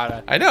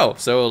terracotta. I know,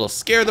 so it'll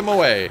scare them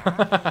away.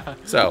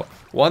 So,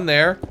 one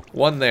there,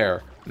 one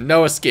there.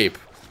 No escape.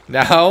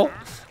 Now,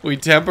 we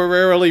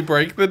temporarily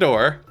break the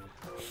door.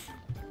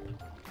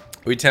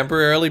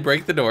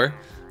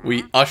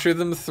 We usher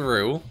them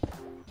through.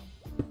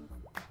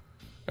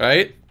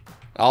 Right?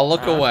 I'll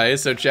look away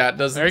so chat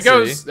doesn't see. There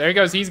he goes. There he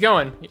goes. He's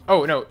going.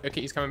 Oh, no.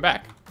 Okay, he's coming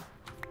back.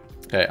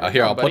 Okay,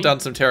 here, I'll put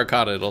down some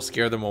terracotta. It'll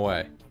scare them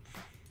away.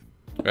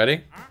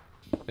 Ready?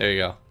 There you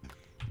go.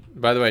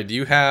 By the way, do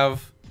you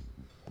have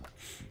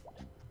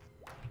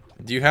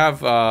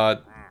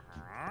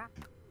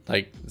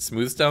like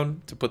smooth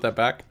stone to put that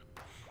back?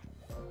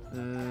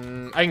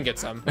 I can get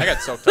some. I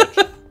got soak touch.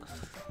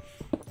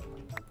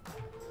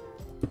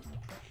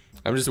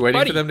 I'm just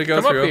waiting for them to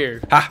go come through. Up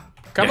here. Ha!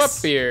 Come Yes.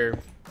 up here.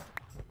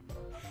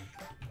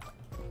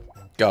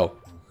 Go.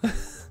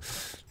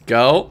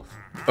 Go.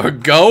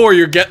 Or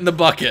you're getting the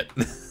bucket.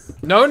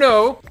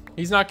 No.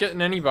 He's not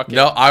getting any bucket.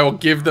 No, I will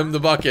give them the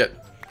bucket.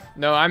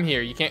 No, I'm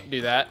here. You can't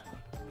do that.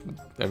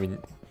 I mean,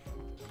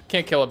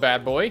 Can't kill a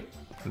bad boy.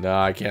 no,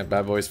 I can't.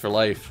 Bad boys for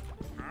life.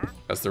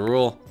 That's the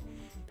rule.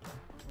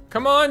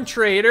 Come on,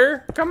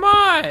 trader. Come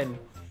on.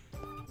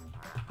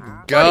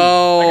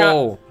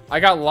 Go. I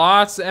got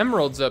lots of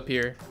emeralds up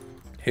here.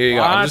 Here you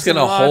go. I'm just Lots and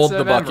gonna hold lots the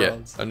of bucket.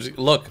 emeralds. I'm just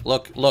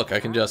look. I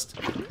can just.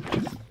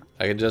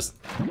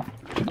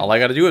 All I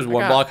gotta do is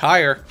one block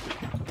higher.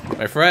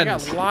 My I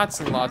friends. got lots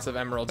and lots of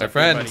emeralds My up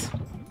here, friends.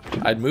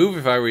 buddy. I'd move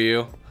if I were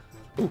you.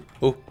 Ooh.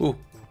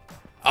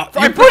 Oh,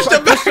 I you pushed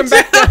him back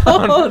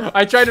down.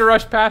 I tried to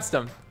rush past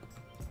him.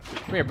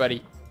 Come here,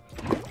 buddy.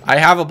 I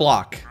have a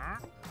block.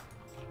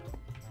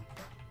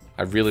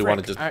 I really want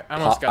to just. I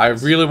almost got I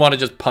this. really want to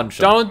just punch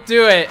him. Don't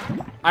do it.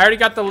 I already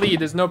got the lead.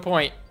 There's no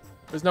point.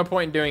 There's no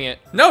point in doing it.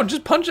 No,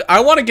 just punch it.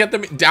 I want to get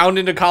them down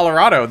into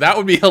Colorado. That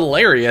would be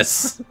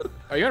hilarious.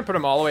 Oh, you want to put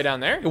them all the way down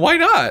there? Why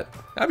not?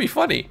 That'd be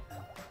funny.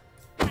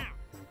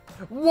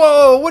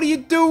 Whoa, what are you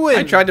doing?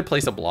 I tried to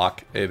place a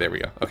block. Hey, there we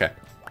go. Okay.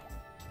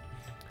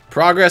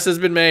 Progress has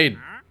been made.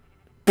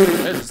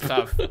 This is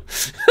tough.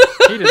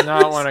 He does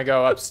not want to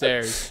go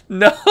upstairs.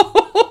 No.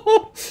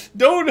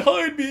 Don't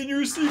hide me in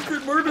your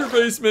secret murder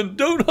basement.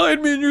 Don't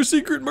hide me in your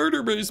secret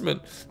murder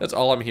basement. That's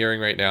all I'm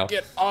hearing right now.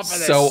 Get off of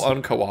this. So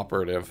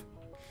uncooperative.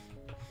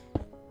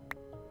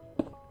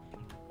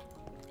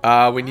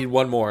 We need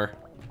one more.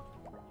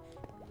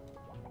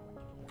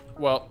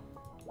 Well,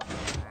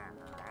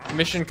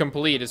 mission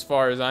complete as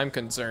far as I'm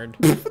concerned.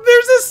 There's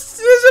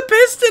a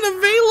piston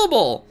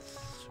available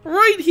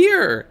right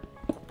here.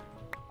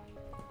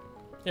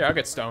 Yeah, I'll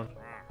get stone.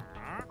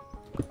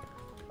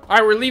 All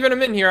right, we're leaving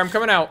him in here. I'm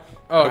coming out.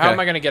 Oh, how Okay. am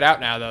I gonna get out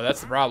now, though?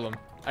 That's the problem.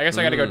 I guess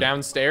I gotta go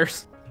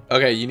downstairs.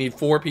 Okay, you need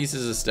 4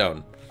 pieces of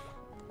stone.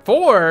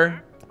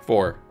 4?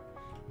 4.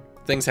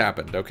 Things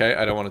happened, okay?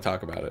 I don't want to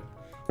talk about it.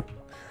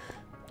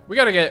 We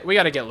gotta get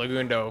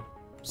Lagundo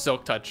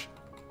Silk Touch.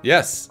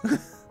 Yes.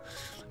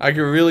 I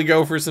could really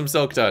go for some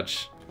Silk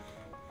Touch.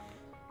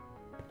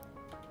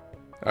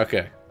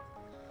 Okay.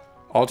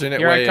 Alternate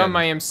Here way I come, in.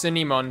 I am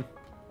Cinnamon.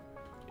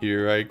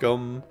 Here I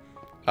come.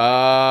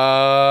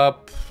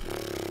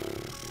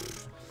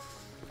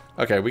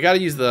 Okay, we gotta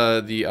use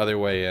the other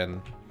way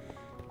in.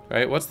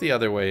 Right? What's the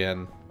other way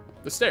in?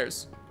 The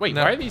stairs. Wait,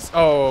 No. why are these?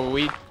 Oh,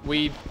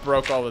 we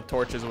broke all the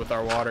torches with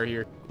our water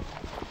here.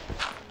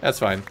 That's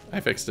fine.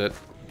 I fixed it.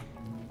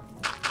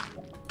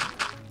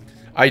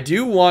 I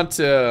do want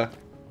to...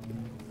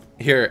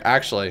 Here,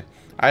 actually,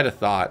 I had a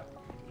thought.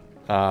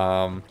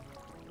 I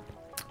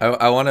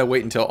want to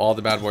wait until all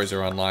the bad boys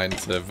are online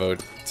to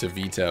vote to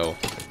veto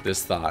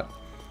this thought.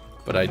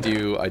 But I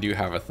do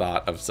have a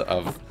thought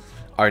of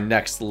our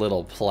next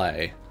little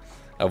play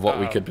of what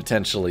we could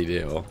potentially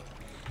do.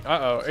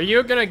 Uh-oh. Are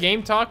you gonna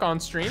game talk on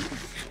stream?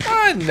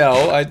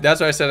 No,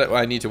 that's why I said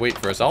I need to wait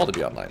for us all to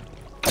be online.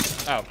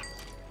 Oh.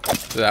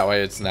 So that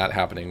way it's not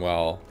happening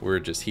while we're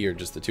just here,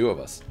 just the 2 of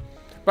us.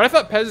 But I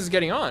thought Pez is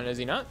getting on, is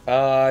he not?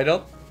 I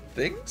don't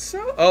think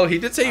so. Oh, he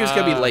did say he was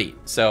going to be late,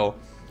 so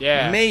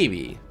Yeah.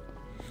 maybe.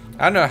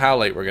 I don't know how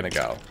late we're going to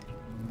go.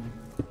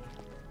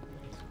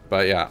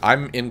 But yeah,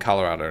 I'm in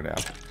Colorado now.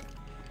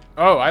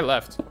 Oh, I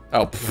left.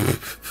 Oh,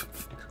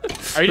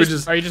 Are you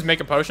just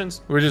making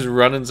potions? we're just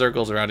running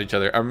circles around each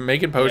other. I'm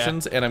making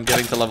potions, and I'm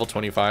getting to level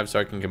 25 so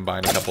I can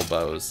combine a couple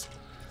bows.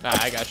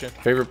 Ah, I got you.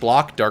 Favorite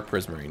block, Dark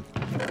Prismarine.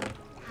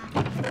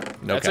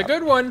 No That's cap. a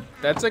good one.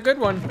 That's a good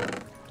one.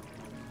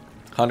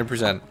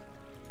 100%.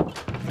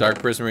 Dark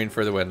Prismarine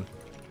for the win.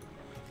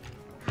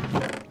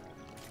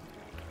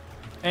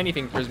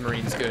 Anything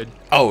Prismarine's good.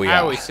 Oh, yeah.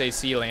 I always say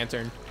Sea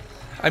Lantern.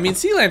 I mean,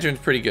 Sea Lantern's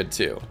pretty good,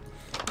 too.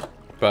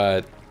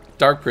 But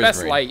Dark Prismarine.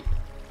 Best light.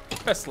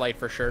 Best light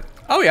for sure.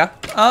 Oh, yeah.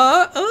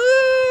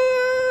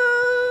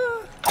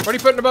 What are you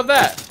putting above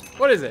that?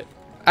 What is it?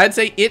 I'd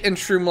say it and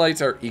Shroom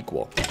Lights are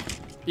equal.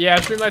 Yeah,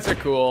 stream lights are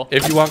cool.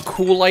 If you want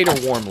cool light or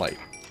warm light.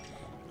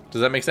 Does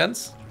that make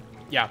sense?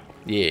 Yeah.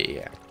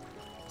 Yeah.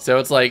 So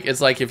it's like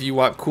if you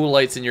want cool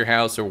lights in your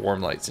house or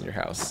warm lights in your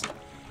house.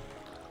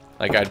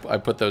 Like I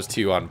put those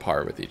 2 on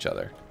par with each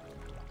other.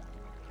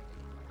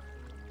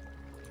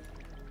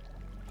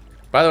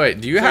 By the way,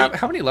 do you have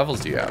how many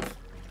levels do you have?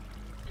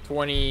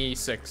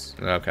 26.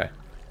 Okay.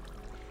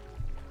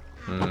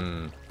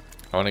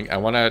 I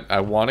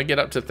want to get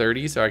up to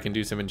 30 so I can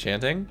do some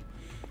enchanting,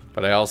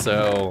 but I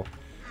also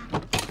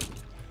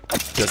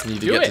just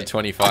need to get to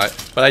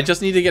 25. But I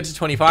just need to get to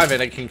 25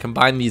 and I can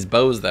combine these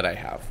bows that I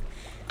have.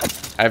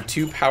 I have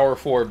 2 power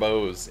 4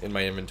 bows in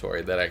my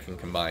inventory that I can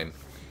combine.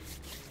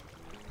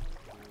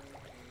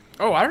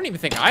 Oh, I don't even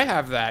think I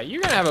have that.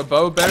 You're gonna have a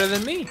bow better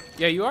than me.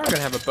 Yeah, you are gonna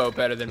have a bow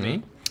better than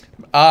me.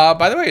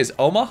 By the way, is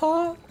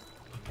Omaha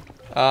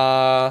You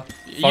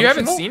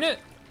haven't functional? seen it?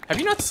 Have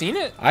you not seen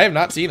it? I have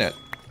not seen it.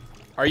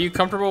 Are you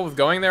comfortable with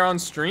going there on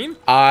stream?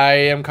 I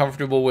am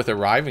comfortable with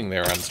arriving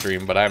there on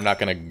stream, but I'm not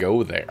going to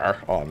go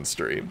there on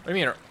stream. What do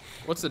you mean?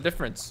 What's the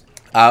difference?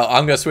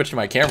 I'm going to switch to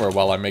my camera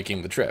while I'm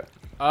making the trip.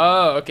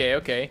 Oh, okay,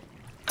 okay.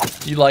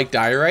 You like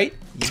diorite?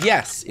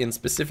 Yes, in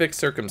specific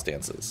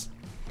circumstances.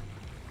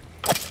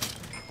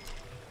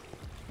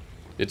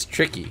 It's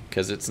tricky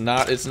because it's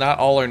not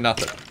all or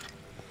nothing.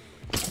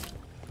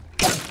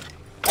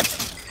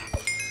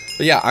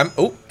 But yeah, I'm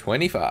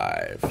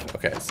 25.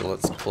 Okay, so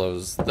let's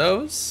close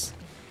those.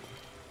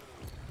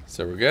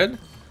 So we're good.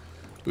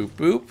 Boop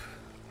boop.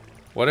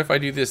 What if I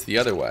do this the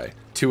other way?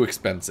 Too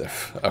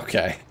expensive.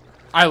 Okay.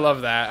 I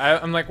love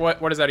that. I'm like, what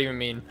does that even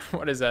mean?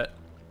 What is that?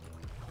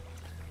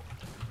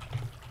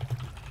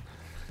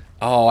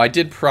 Oh, I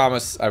did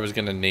promise I was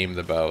gonna name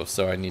the bow,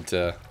 so I need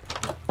to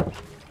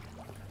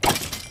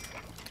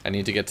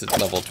get to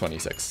level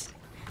 26.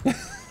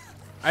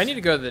 I need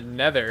to go to the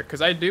nether,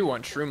 because I do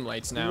want shroom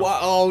lights now.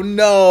 Oh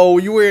no,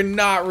 you are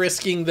not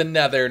risking the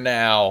nether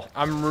now.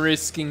 I'm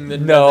risking the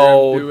nether.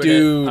 No, I'm doing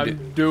dude. it.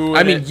 I'm doing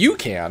I mean, it. you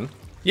can.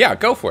 Yeah,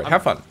 go for it.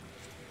 Have fun.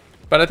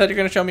 But I thought you were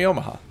gonna show me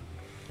Omaha.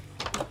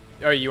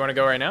 Oh, you want to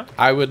go right now?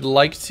 I would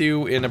like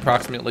to in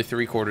approximately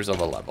 3/4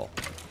 of a level.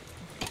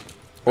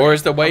 Or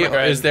is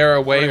there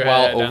a way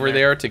while over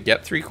there to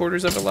get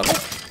 3/4 of a level?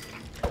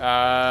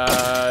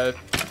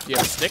 Do you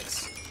have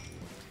sticks?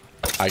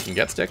 I can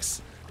get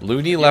sticks.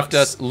 Looney left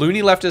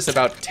us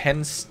about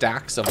 10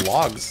 stacks of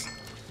logs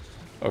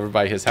over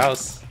by his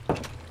house.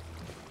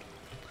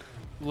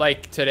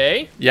 Like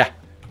today? Yeah.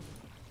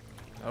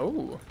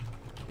 Oh.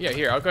 Yeah,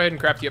 here, I'll go ahead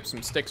and craft you up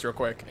some sticks real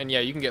quick. And yeah,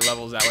 you can get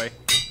levels that way.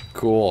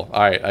 Cool.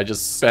 All right, I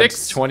just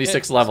spent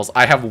 26 levels.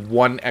 I have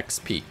 1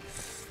 XP.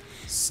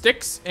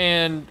 Sticks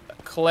and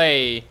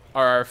clay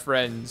are our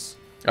friends.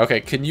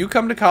 Okay, can you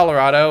come to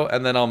Colorado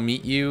and then I'll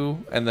meet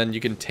you and then you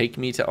can take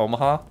me to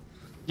Omaha?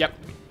 Yep.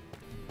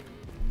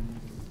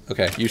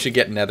 Okay, you should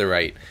get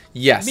netherite.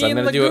 Yes, Me I'm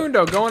and gonna do it.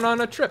 Lagundo going on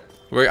a trip.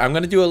 I'm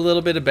gonna do a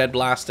little bit of bed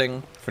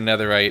blasting for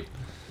netherite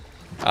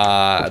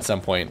at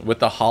some point. With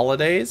the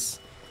holidays,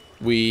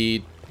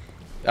 we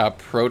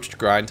approached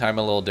grind time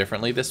a little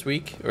differently this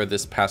week or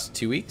this past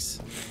 2 weeks.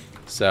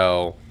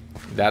 So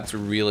that's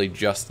really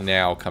just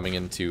now coming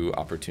into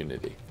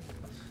opportunity.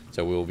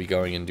 So we'll be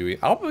going and doing.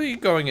 I'll be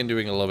going and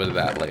doing a little bit of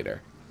that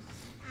later,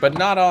 but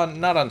not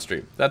on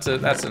stream. That's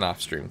an off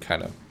stream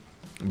kind of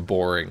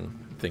boring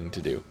thing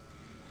to do.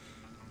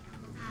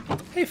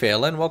 Hey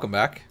Phelan, welcome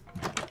back.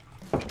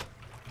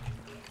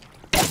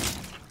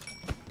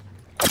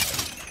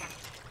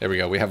 There we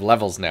go. We have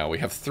levels now. We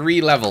have 3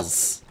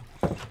 levels.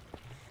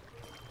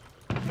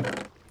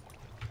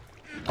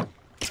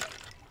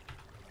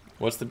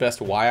 What's the best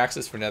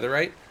y-axis for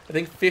netherite? I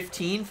think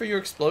 15 for your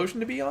explosion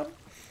to be on.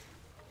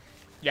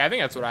 Yeah, I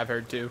think that's what I've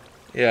heard too.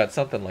 Yeah, it's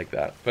something like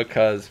that.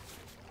 Because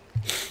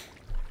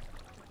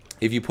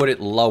if you put it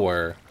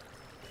lower,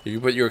 if you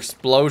put your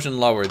explosion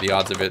lower, the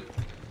odds of it,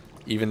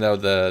 even though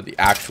the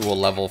actual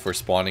level for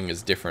spawning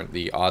is different,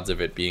 the odds of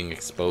it being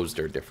exposed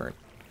are different.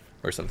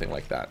 Or something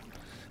like that.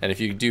 And if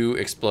you do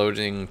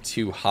exploding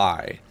too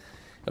high,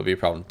 it'll be a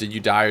problem. Did you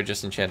die or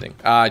just enchanting?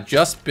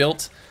 Just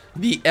built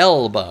the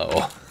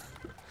elbow.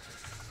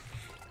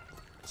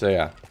 So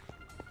yeah.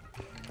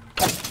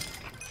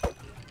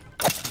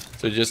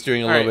 So just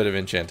doing a little bit of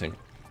enchanting.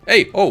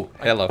 Hey, oh,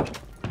 hello.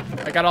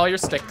 I got all your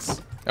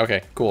sticks.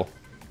 Okay, cool.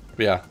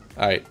 Yeah,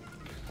 alright.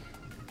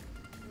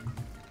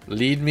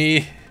 Lead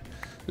me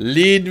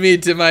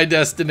to my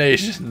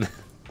destination.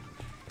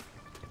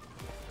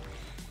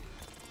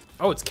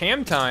 Oh, it's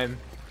cam time.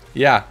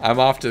 Yeah, I'm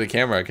off to the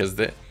camera because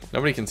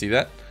nobody can see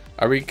that.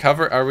 Are we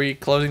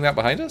closing that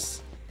behind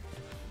us?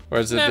 Or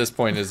is it at this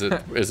point is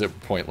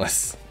it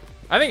pointless?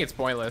 I think it's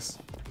pointless.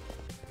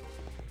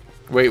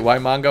 Wait, why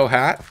Mongo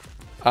hat?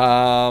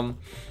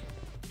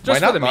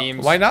 Just for the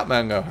memes. Why not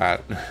Mango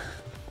hat?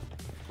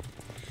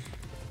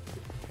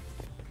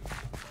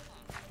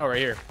 Oh, right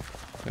here.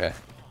 Okay.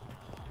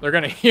 They're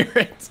gonna hear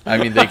it. I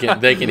mean,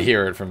 they can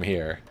hear it from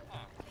here.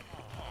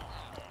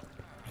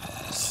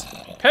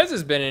 Pez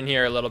has been in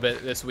here a little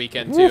bit this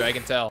weekend too. I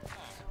can tell.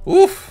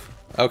 Oof.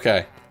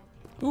 Okay.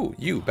 Ooh,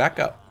 you back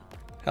up.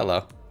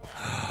 Hello.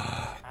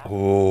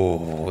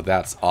 Oh,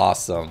 that's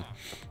awesome.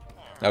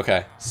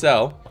 Okay,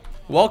 so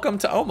welcome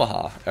to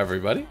Omaha,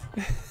 everybody.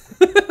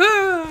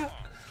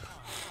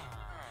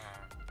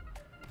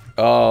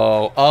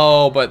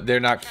 Oh, but they're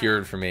not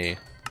cured for me.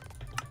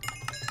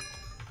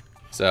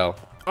 So.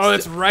 Oh,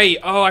 that's right.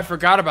 Oh, I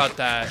forgot about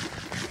that.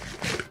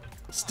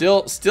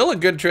 Still a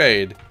good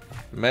trade.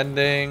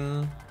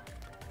 Mending.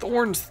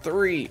 Thorns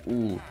 3.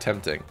 Ooh,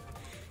 tempting.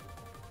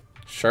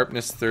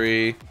 Sharpness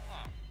 3.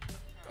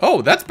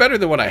 Oh, that's better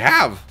than what I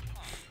have.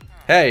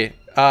 Hey,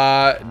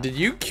 did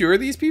you cure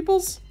these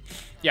peoples?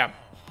 Yeah.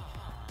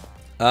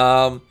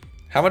 How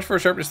much for a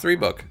Sharpness 3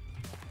 book?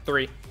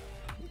 3.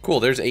 Cool,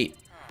 there's 8.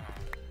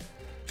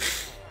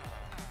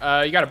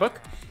 You got a book?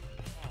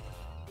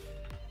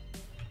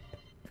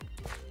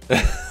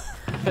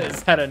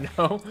 Is that a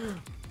no?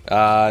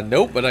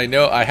 Nope, but I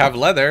know I have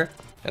leather,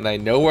 and I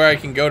know where I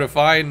can go to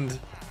find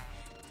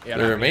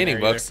the remaining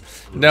books.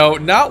 No,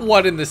 not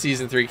what in the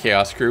season 3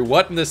 Chaos Crew.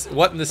 What in the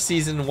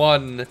season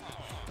 1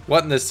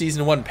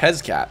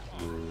 Pez Cat.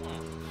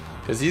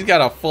 Because he's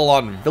got a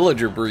full-on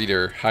villager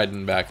breeder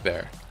hiding back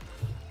there.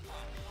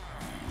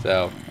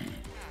 So,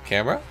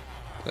 camera,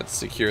 let's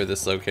secure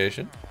this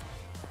location.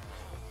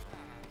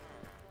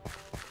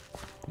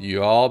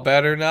 You all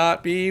better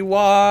not be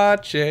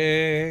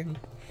watching.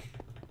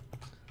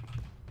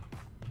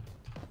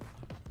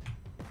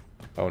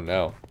 Oh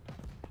no.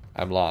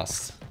 I'm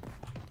lost.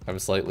 I'm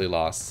slightly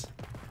lost.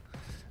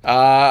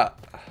 Oh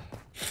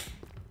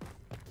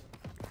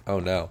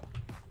no.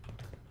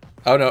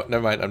 Oh no,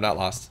 never mind. I'm not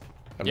lost.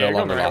 I'm no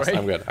longer lost.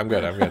 I'm good. I'm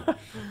good. I'm good.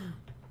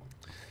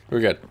 We're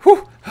good.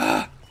 Whew.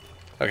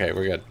 Okay,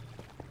 we're good.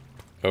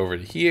 Over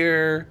to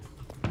here.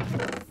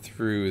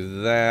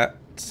 Through that.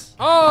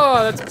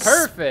 Oh, that's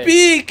perfect.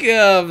 Speak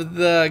of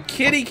the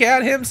kitty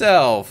cat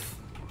himself.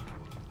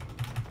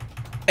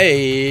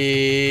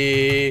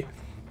 Hey.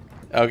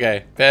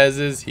 Okay, Pez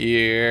is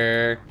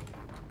here.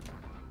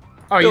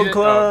 Oh, Go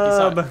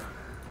club.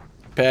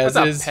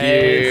 Pez is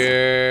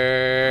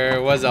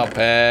here. What's up,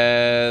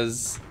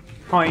 Pez?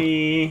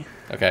 Hi.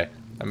 Okay,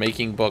 I'm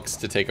making books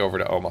to take over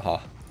to Omaha.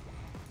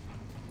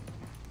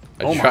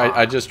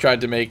 I just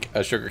tried to make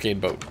a sugarcane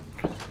boat.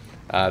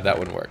 That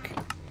wouldn't work.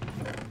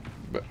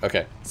 But,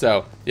 okay,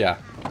 so yeah,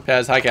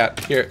 Pez, hi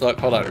cat. Here, look,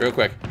 hold on, real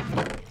quick.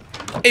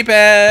 Hey,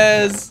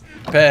 Pez.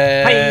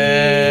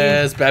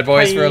 Pez. Hi. Bad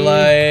boys Hi. for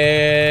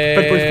life.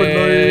 Bad boys for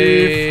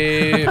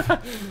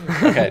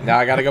life. Okay, now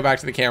I gotta go back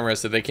to the camera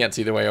so they can't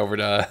see the way over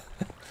to...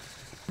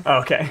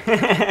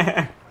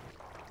 Okay.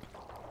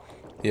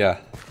 Yeah.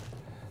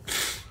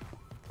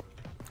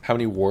 How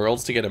many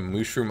worlds to get a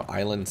Mushroom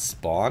Island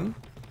spawn?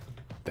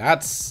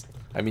 That's...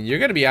 I mean, you're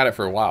gonna be at it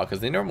for a while, because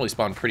they normally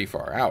spawn pretty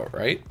far out,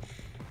 right?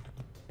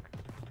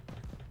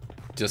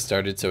 Just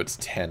started, so it's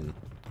 10.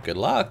 Good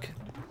luck.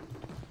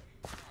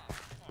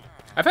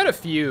 I've had a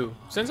few.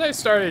 Since I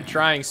started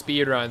trying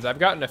speedruns, I've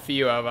gotten a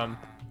few of them.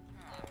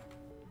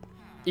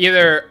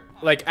 Either,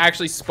 like,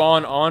 actually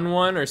spawn on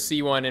one or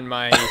see one in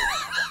my...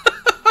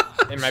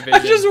 in my vision. I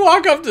just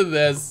walk up to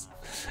this.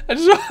 I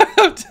just walk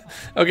up to...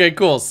 Okay,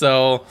 cool.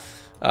 So,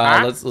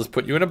 let's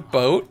put you in a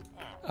boat.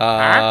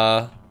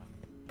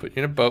 Put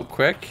you in a boat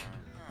quick.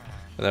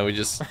 And then we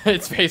just...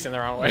 It's facing the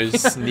wrong way. We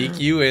just sneak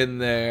you in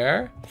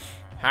there.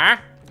 Huh?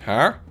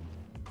 Huh?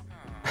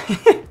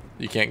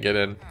 You can't get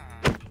in.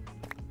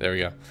 There we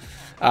go.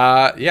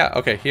 Yeah,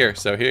 okay, here.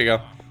 So here you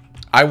go.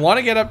 I want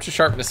to get up to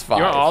sharpness 5.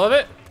 You want all of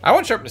it? I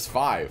want sharpness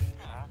 5.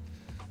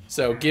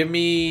 So give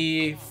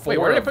me 4 Wait,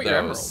 where did I of put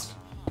your those.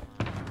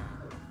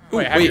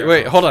 emerald?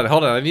 Wait, hold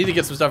on. I need to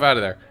get some stuff out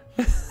of there.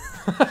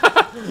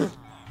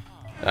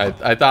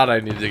 I thought I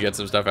needed to get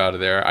some stuff out of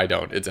there. I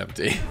don't. It's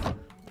empty.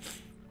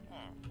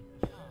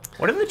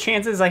 What are the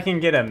chances I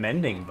can get a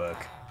mending book?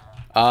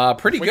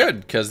 Pretty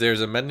good, because there's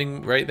a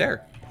mending right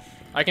there.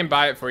 I can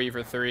buy it for you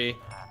for 3.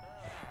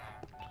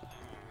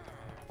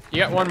 You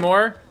got one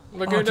more,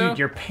 Lagundo? Oh, dude,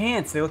 your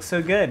pants, they look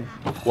so good.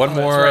 One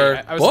more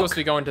That's right. I was supposed to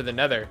be going to the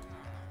nether.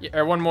 Yeah,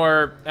 or one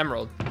more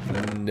emerald.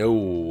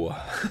 No.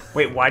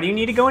 Wait, why do you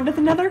need to go into the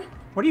nether?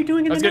 What are you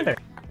doing in the nether?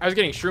 I was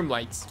getting shroom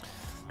lights.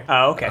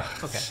 Oh, okay.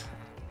 Okay.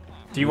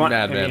 Do you want,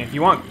 Madman. if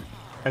you want,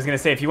 I was going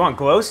to say, if you want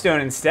glowstone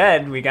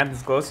instead, we got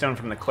this glowstone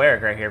from the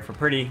cleric right here for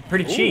pretty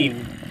cheap.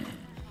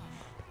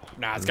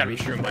 Nah, it's gotta be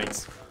shroom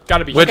lights.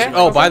 Gotta be. Which, shroom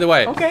oh, lights. by the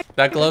way, Okay.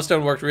 that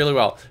glowstone worked really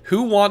well.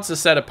 Who wants a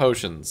set of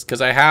potions?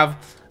 Because I have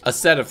a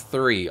set of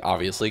 3,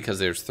 obviously, because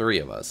there's 3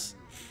 of us.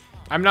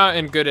 I'm not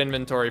in good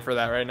inventory for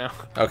that right now.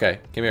 Okay,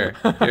 come here.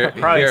 Probably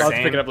here. I'll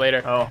same. pick it up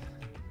later. Oh.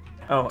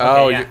 Oh, okay,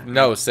 Oh, yeah.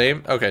 no,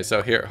 same? Okay,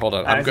 so here, hold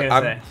on. I was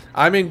gonna say.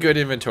 I'm in good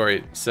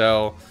inventory.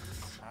 So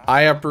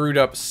I have brewed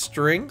up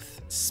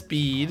strength,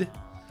 speed,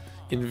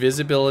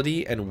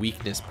 invisibility, and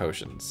weakness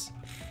potions.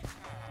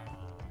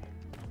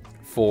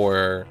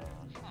 For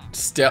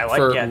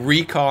yeah.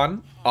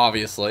 recon,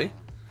 obviously.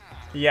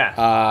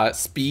 Yeah.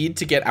 Speed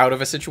to get out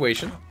of a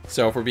situation.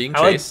 So if we're being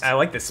I chased.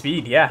 like the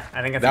speed, yeah.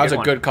 I think that's That was a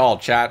one. good call.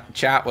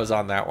 Chat was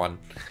on that one.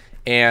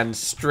 And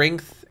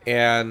strength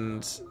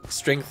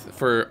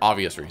for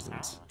obvious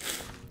reasons.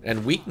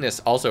 And weakness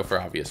also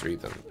for obvious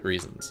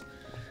reasons.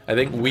 I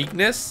think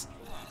weakness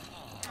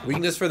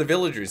for the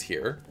villagers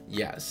here,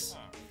 yes.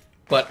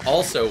 But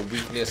also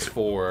weakness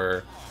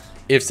for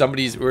if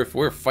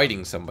we're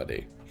fighting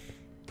somebody.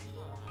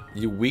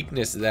 You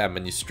weakness them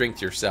and you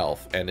strength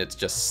yourself, and it's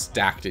just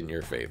stacked in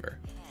your favor.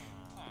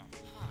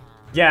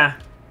 Yeah.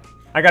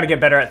 I gotta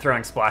get better at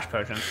throwing splash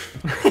potions.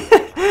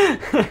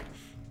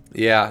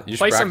 Yeah, you should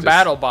Play practice. some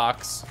battle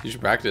box. You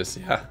should practice,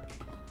 yeah.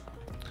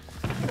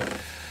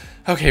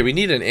 Okay, we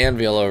need an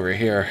anvil over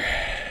here.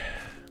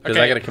 Because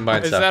I gotta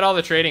combine Is stuff. that all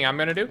the trading I'm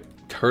gonna do?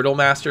 Turtle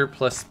Master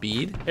plus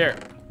speed? Here.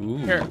 Ooh.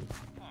 Here.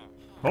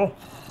 Oh.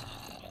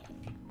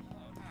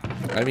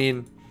 I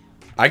mean,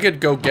 I could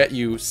go get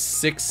you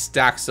 6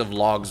 stacks of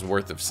logs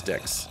worth of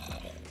sticks.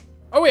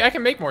 Oh wait, I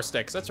can make more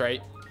sticks. That's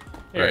right.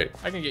 Here, Right.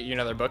 I can get you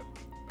another book.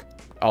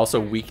 Also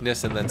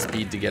weakness and then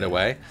speed to get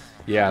away.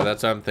 Yeah,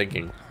 that's what I'm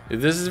thinking.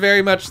 This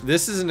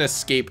is an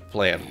escape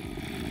plan.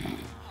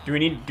 Do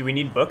we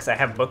need books? I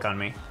have book on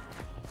me.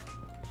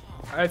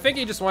 I think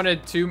you just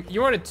wanted 2.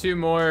 You wanted 2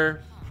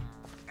 more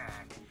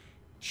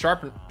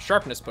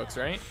sharpness books,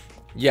 right?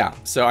 Yeah,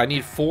 so I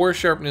need 4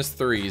 sharpness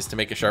 3s to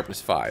make a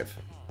sharpness 5.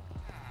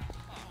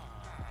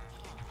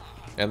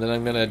 And then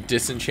I'm gonna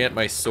disenchant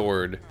my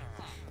sword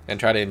and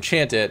try to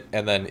enchant it,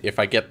 and then if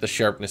I get the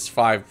sharpness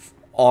 5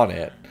 on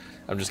it,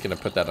 I'm just gonna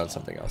put that on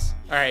something else.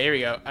 All right, here we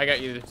go. I got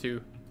you the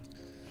 2.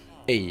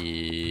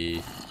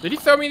 Hey. Did you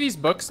throw me these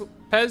books,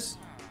 Pez?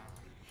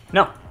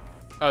 No.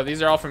 Oh,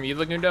 these are all from you,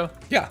 Lagundo?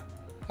 Yeah,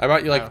 I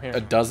bought you like here.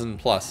 a dozen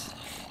plus.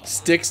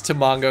 Sticks to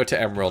Mongo to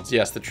emeralds.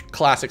 Yes, the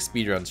classic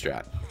speedrun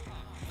strat.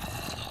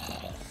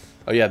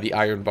 Oh yeah, the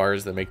iron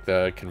bars that make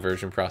the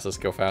conversion process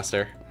go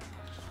faster.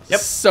 Yep.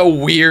 So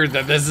weird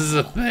that this is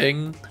a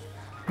thing.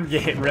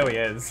 Yeah, it really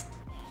is.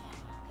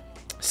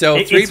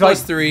 So 3 it's plus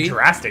like 3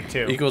 drastic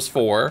too. equals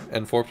 4,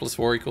 and 4 plus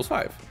 4 equals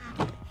 5.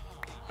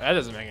 That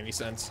doesn't make any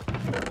sense.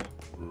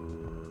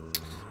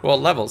 Well,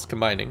 levels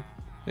combining.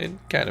 It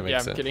kind of makes Yeah,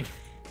 I'm sense. kidding.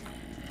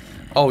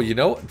 Oh, you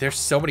know, there's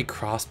so many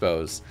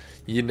crossbows.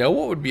 You know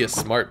what would be a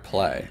smart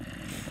play?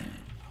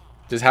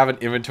 Just have an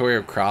inventory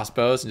of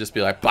crossbows and just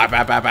be like, blah,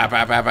 blah, blah, blah,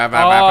 blah, blah, blah,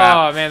 blah,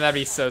 blah. Oh man, that'd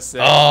be so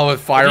sick. Oh,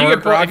 with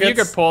firework rockets? If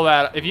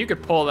you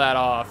could pull that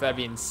off, that'd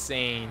be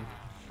insane.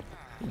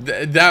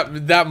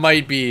 That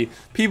might be.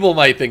 People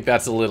might think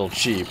that's a little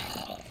cheap.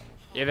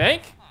 You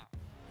think?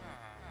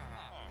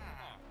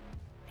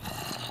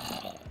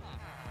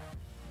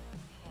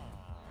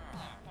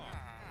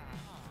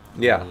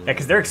 Yeah. Yeah,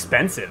 because they're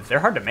expensive. They're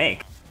hard to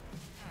make.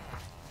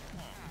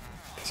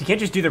 So you can't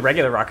just do the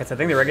regular rockets. I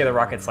think the regular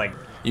rockets, like,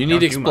 You need don't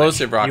do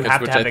explosive much. You rockets,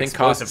 have which to have I think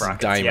explosive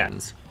costs rockets, yeah.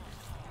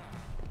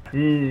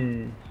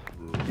 diamonds.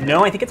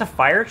 No, I think it's a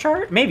fire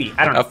chart? Maybe.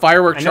 I don't know. A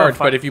firework I know charge,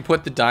 but if you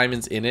put the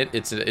diamonds in it,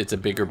 it's a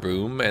bigger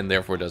boom and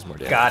therefore does more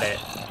damage. Got it.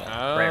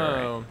 Oh.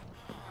 Right.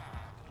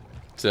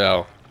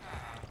 So,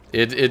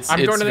 it's I'm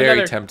going to the very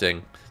nether.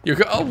 tempting.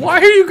 Why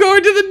are you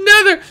going to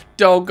the nether?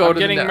 Don't go I'm to the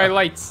getting nether. my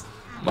lights.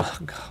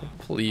 Mongo,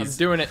 please. I'm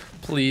doing it.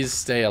 Please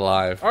stay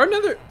alive. Our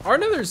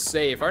nether's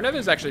safe. Our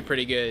nether's actually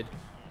pretty good.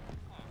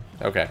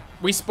 Okay.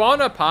 We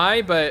spawn up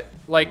high, but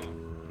like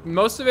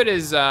most of it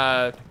is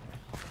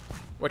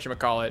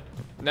whatchamacallit,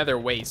 nether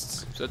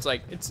wastes. So it's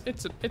like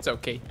it's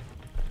okay.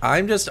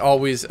 I'm just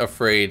always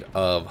afraid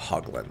of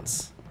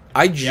hoglins.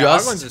 Yeah,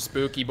 hoglins are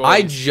spooky, boys.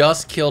 I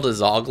just killed a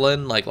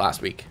zoglin like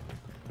last week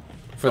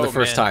for the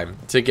first man. time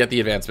to get the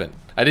advancement.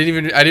 I didn't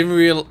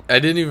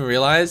even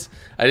realize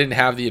I didn't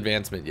have the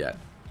advancement yet.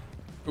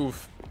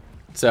 Oof.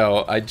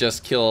 So I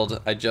just killed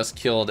a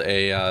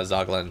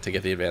zoglin to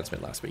get the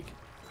advancement last week.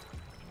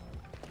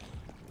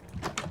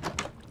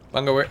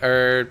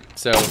 Mongo,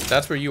 so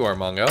that's where you are,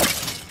 Mongo.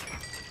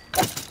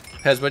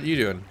 Pez, what you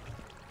doing?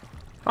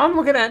 I'm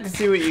looking at to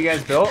see what you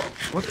guys built.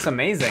 Looks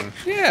amazing.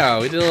 Yeah,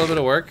 we did a little bit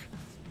of work.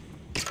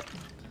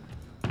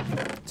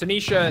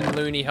 Tanisha and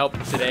Looney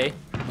helped today.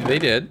 They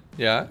did.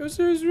 Yeah, it was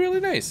really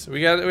nice.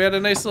 We had a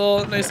nice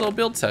little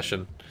build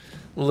session.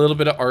 A little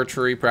bit of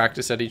archery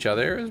practice at each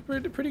other. It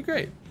was pretty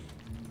great.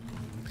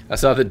 I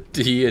saw the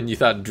D and you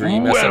thought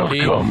Dream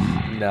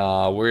SMP.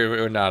 No,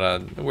 we're not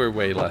on. We're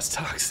way less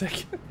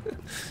toxic.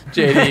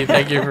 JD,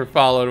 thank you for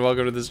following.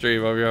 Welcome to the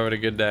stream. Hope you're having a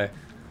good day.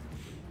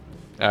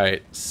 All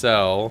right,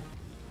 so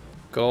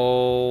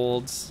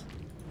golds.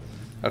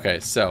 Okay,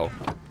 so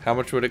how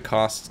much would it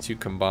cost to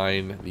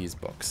combine these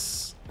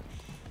books?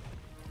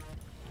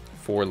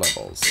 4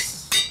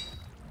 levels.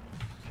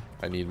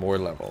 I need more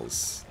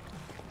levels.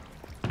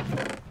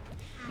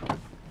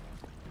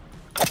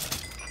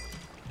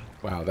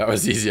 Wow, that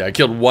was easy. I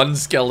killed 1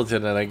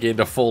 skeleton and I gained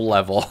a full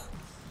level.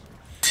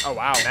 Oh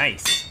wow.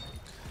 Nice.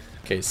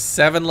 Okay,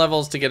 7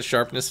 levels to get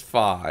sharpness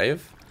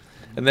 5.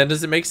 And then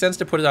does it make sense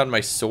to put it on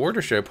my sword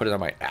or should I put it on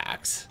my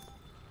axe?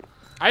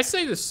 I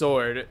say the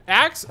sword.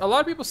 Axe, a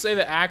lot of people say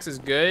the axe is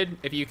good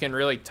if you can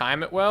really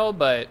time it well,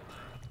 but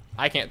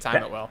I can't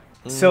time it well.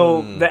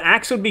 So the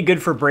axe would be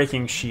good for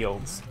breaking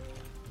shields.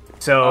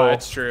 So Oh,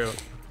 that's true.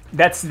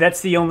 that's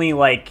the only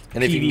like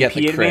And if you can get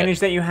the PvP crit. advantage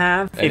that you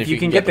have. And If you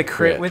can get the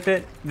crit with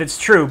it, that's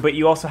true, but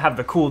you also have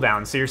the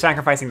cooldown. So you're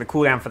sacrificing the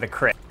cooldown for the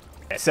crit.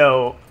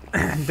 So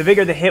the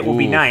bigger the hit will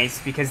be Ooh.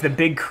 nice because the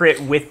big crit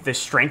with the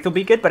strength will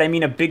be good, but I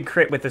mean a big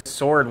crit with the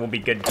sword will be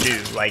good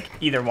too. Like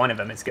either one of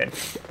them is good.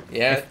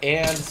 Yeah,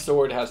 and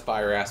sword has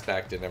fire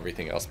aspect and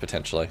everything else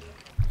potentially.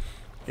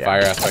 Yeah.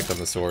 Fire aspect on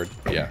the sword.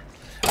 Yeah.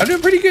 I'm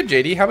doing pretty good,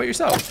 JD. How about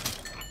yourself?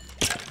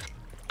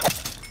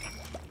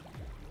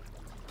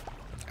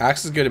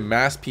 Axe is good in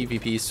mass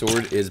PvP.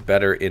 Sword is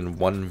better in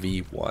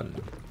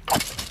 1v1.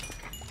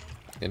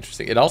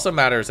 Interesting. It also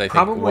matters, I think,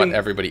 what Probably-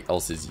 everybody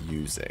else is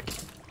using.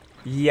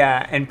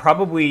 Yeah, and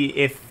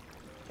probably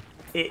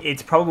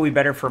it's probably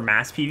better for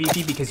mass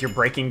PvP because you're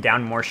breaking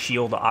down more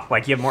shield,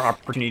 like you have more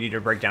opportunity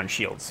to break down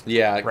shields.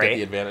 Yeah, Right. get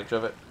the advantage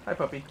of it. Hi,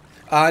 puppy.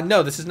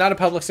 No, this is not a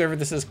public server.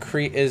 This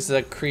is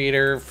a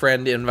creator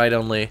friend invite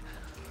only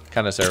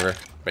kind of server.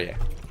 But yeah.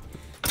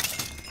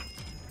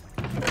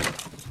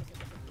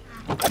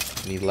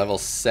 Need level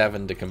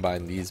 7 to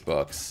combine these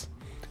books.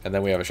 And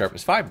then we have a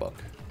sharpness 5 book.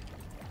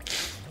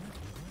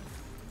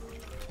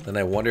 Then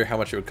I wonder how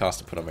much it would cost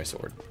to put on my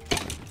sword.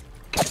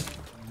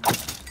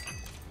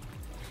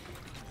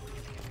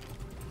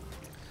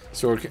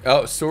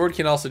 Sword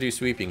can also do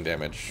sweeping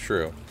damage.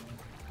 True.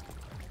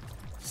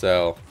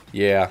 So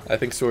yeah, I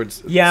think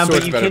swords. Yeah, sword's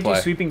but you better can't play.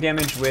 do sweeping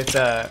damage with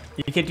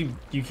you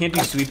can't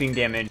do sweeping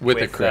damage With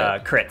with a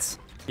crit. crits.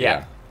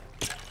 Yeah.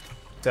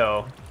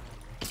 So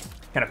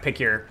kind of pick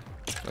your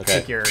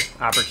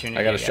opportunity.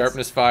 I got a guess.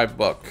 sharpness 5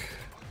 book.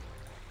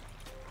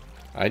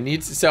 I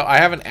need to, so I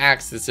have an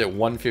axe that's at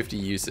 150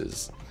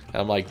 uses. And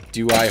I'm like,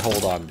 do I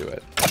hold on to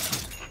it?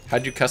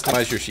 How'd you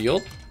customize your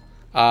shield?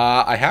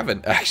 I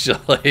haven't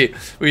actually.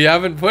 We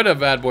haven't put a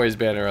Bad Boys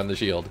banner on the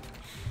shield.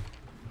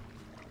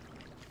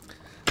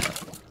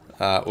 Which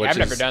I've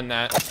never is done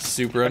that.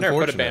 super I've never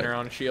unfortunate. put a banner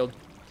on a shield.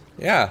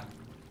 Yeah.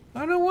 I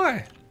don't know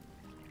why.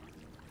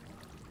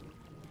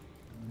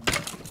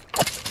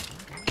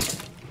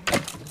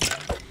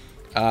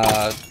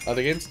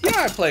 Other games?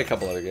 Yeah, I play a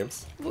couple other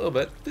games. A little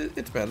bit. It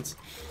depends.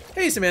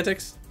 Hey,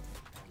 Semantics.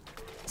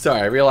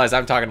 Sorry, I realize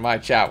I'm talking to my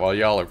chat while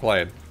y'all are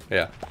playing.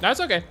 Yeah. That's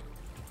okay.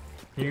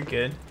 You're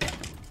good.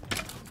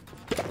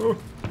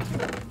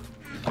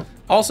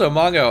 Also,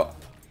 Mongo.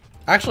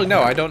 Actually,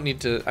 no, I don't need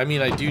to. I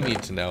mean, I do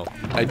need to know.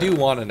 I do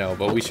want to know,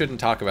 but we shouldn't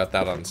talk about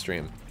that on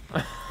stream.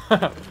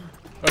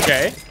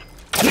 Okay.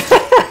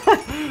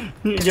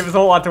 You give us a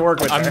whole lot to work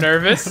with. I'm there.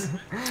 nervous.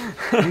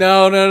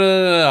 No.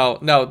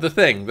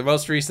 The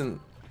most recent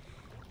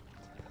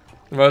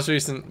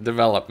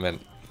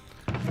development.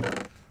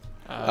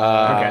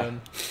 Okay.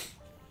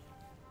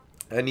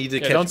 I need to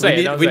Yeah, catch. don't say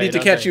it, don't we say need it, to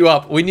don't catch say you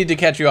up. We need to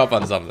catch you up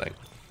on something.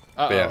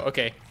 Uh-oh, Yeah.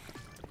 okay.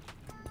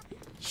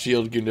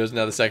 Shield Gundo's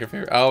now the second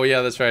favorite. Oh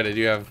yeah, that's right. I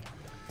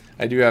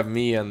do have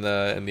me in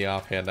the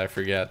offhand. I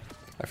forgot.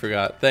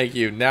 Thank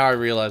you. Now I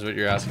realize what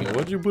you're asking.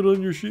 What'd you put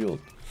on your shield?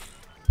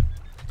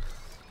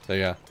 So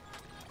yeah.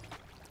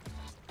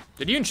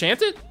 Did you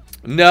enchant it?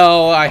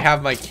 No, I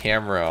have my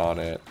camera on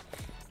it.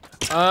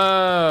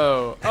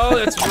 Oh,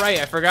 that's right.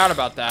 I forgot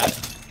about that.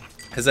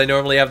 Because I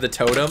normally have the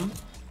totem.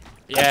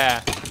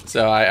 Yeah.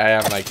 So I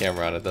have my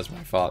camera on it. That's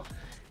my fault.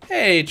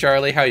 Hey,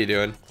 Charlie. How you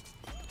doing?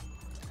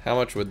 How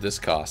much would this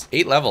cost?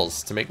 8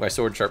 levels to make my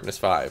sword sharpness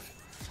 5.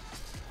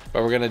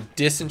 But we're going to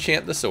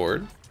disenchant the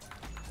sword.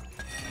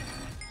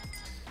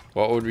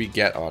 What would we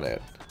get on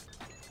it?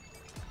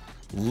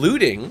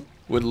 Looting?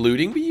 Would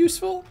looting be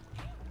useful?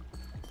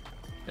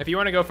 If you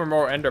want to go for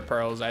more ender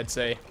pearls, I'd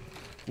say.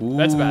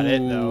 That's about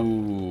it, though.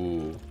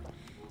 Ooh.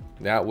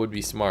 That would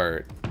be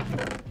smart.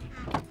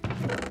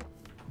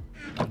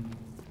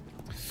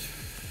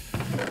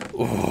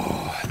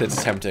 Ooh,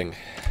 that's tempting.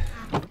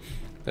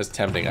 That's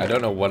tempting. I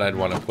don't know what I'd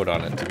want to put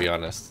on it, to be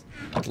honest.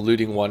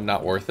 Looting 1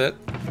 not worth it?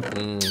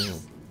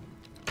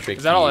 Tricky.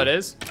 Is that all it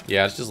is?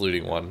 Yeah, it's just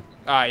looting 1.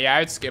 Yeah,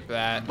 I'd skip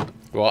that.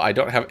 Well, I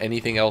don't have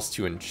anything else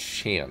to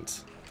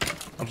enchant, which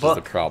is the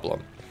book.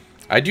 problem.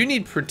 I do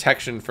need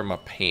protection from my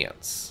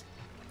pants.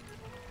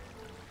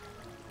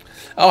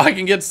 Oh, I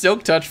can get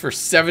Silk Touch for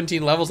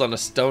 17 levels on a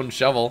stone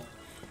shovel.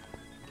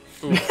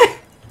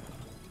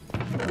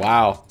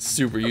 Wow,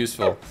 super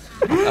useful.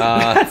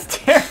 That's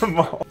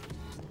terrible.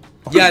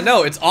 Yeah,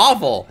 no, it's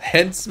awful.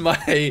 Hence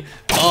my...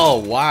 Oh,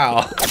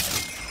 wow.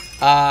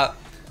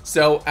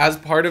 So, as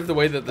part of the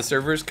way that the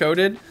server is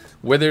coded,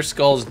 Wither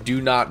Skulls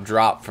do not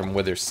drop from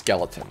Wither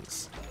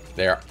Skeletons.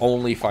 They are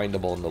only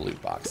findable in the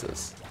loot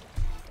boxes.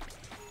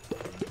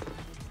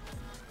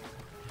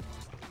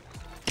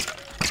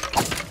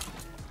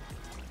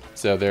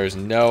 So there's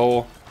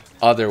no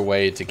other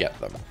way to get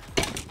them.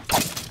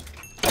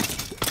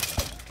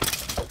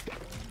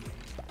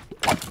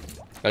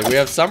 Like, we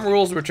have some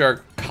rules which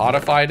are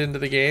codified into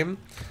the game,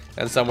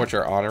 and some which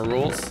are honor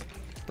rules.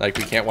 Like,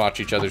 we can't watch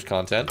each other's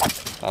content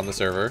on the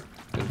server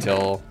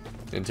until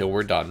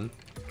we're done.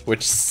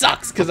 Which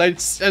sucks, because I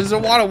just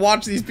don't want to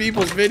watch these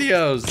people's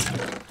videos.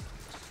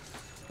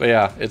 But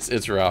yeah,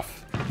 it's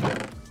rough.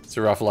 It's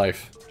a rough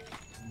life.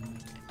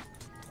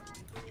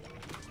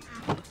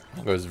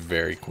 It was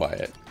very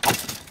quiet.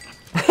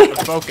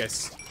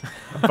 Focus.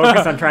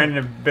 Focus on trying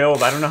to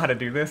build. I don't know how to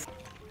do this.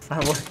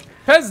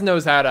 Pez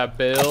knows how to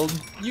build.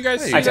 You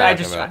guys see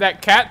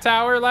that cat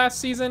tower last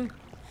season?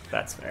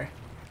 That's fair.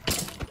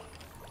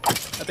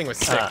 That thing was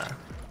sick.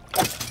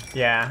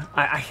 Yeah,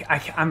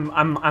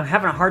 I'm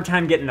having a hard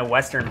time getting the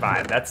Western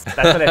vibe. That's what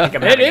I think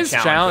I'm having It is a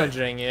challenge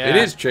challenging, yeah. It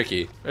is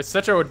tricky. It's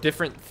such a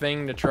different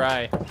thing to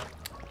try.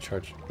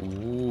 Charge.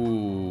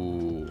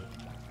 Ooh.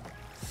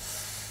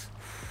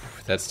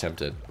 That's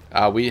tempted.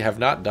 We have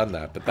not done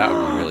that, but that would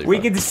be really We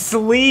fun. could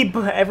sleep.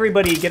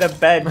 Everybody get a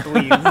bed,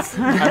 please.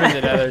 I'm in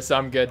the nether, so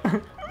I'm good.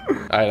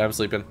 Alright, I'm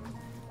sleeping.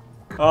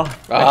 Oh,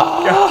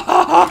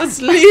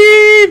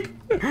 Sleep!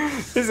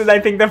 this is, I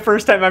think, the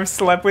first time I've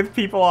slept with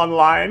people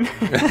online.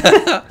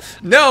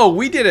 No,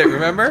 we did it,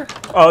 remember?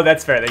 Oh,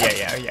 that's fair.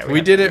 Yeah.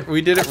 We did it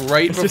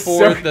right It's just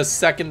before so- the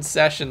second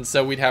session,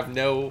 so we'd have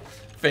no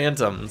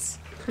phantoms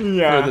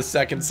Yeah. for the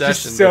second Just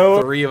session. so-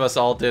 The 3 of us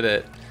all did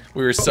it.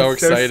 We were so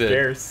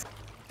excited.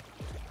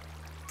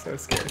 So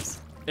scarce.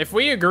 If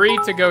we agree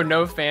to go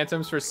no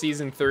phantoms for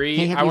season 3,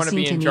 Hey, have I you want to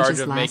be seen in charge Tanisha's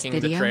of last making the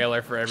video?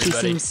 trailer for She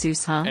everybody. seems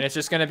Seuss, huh? And it's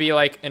just going to be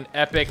like an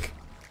epic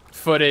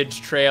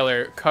footage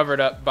trailer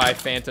covered up by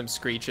phantom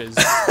screeches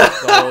the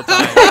whole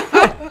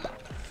time.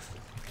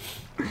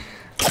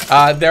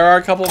 There are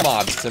a couple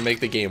mods to make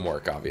the game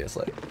work,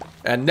 obviously.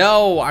 And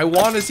no, I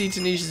want to see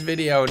Tanisha's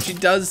video, and she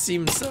does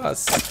seem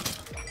sus.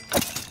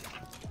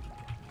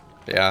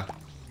 Yeah.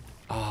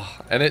 Oh,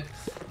 and it...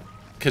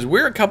 Because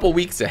we're a couple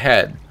weeks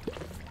ahead.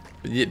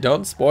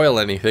 Don't spoil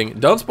anything.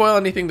 Don't spoil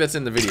anything that's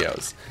in the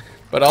videos.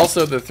 But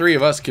also, the 3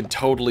 of us could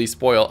totally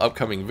spoil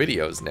upcoming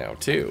videos now,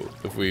 too.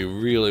 If we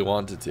really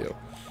wanted to.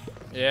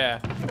 Yeah.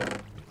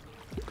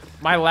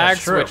 My lag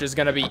That's true. switch is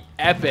going to be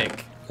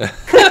epic.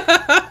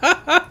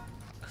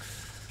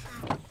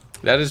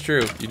 That is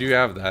true. You do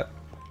have that.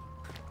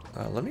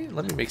 Let me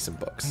make some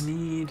books. I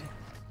need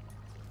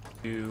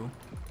to...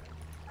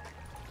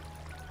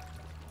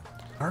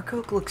 Dark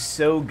oak looks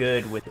so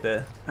good with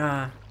the...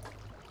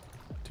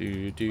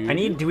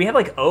 do we have,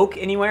 like, oak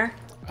anywhere?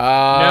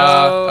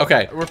 No.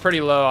 Okay. We're pretty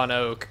low on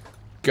oak.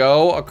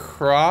 Go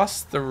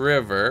across the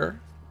river.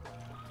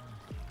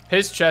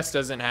 His chest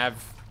doesn't have...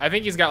 I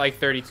think he's got like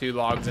 32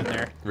 logs in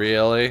there.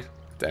 Really?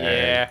 Dang.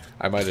 Yeah.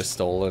 I might have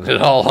stolen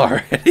it all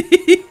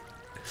already.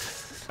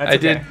 I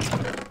did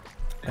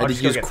I'll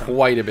just go use get some.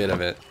 quite a bit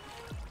of it.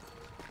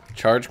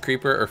 Charge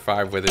creeper or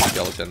 5 withered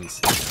skeletons?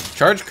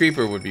 Charge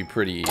creeper would be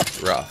pretty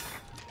rough.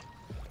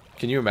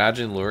 Can you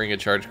imagine luring a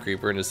charge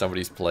creeper into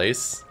somebody's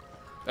place?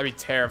 That'd be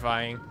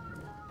terrifying.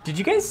 Did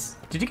you guys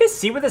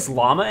see where this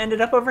llama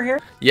ended up over here?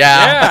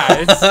 Yeah. Yeah,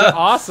 it's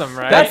awesome,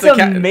 right? That's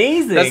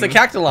amazing. That's the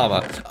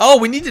cactolama. Oh,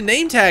 we need to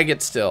name tag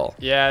it still.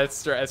 Yeah,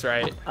 that's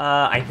right.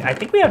 I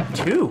think we have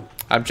 2.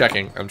 I'm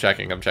checking. Yeah,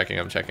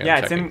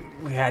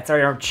 I'm it's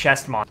our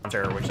chest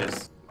monster, which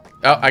is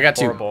Oh, I got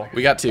 2. horrible.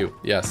 We got 2.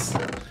 Yes.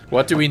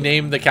 What do we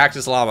name the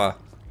cactus llama?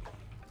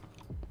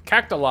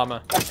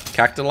 Cactolama.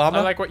 Cactolama?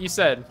 I like what you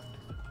said.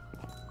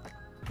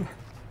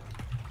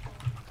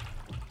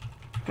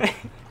 I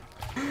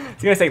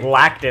was gonna say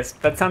lactus.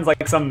 That sounds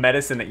like some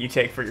medicine that you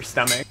take for your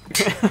stomach.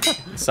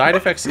 Side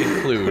effects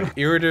include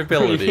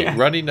irritability, Yeah.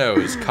 runny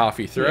nose,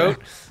 coffee throat,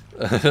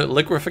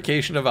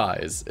 liquefaction of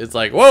eyes. It's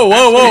like, whoa,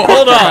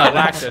 hold on.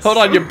 Lactus. Hold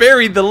on, you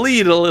buried the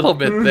lead a little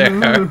bit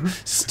there.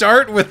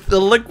 Start with the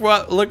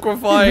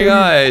liquefying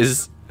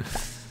eyes.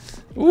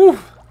 Ooh.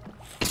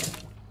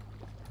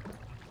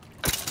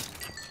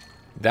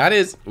 That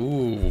is,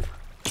 ooh.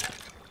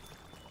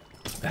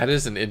 That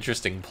is an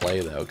interesting play,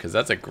 though, because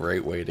that's a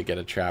great way to get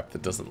a trap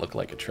that doesn't look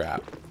like a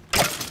trap.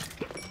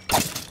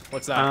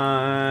 What's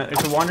that?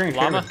 There's a wandering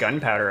flame Llama? with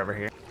gunpowder over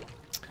here.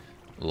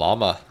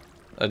 Llama.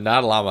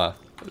 Not a llama.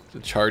 A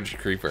charged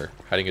creeper.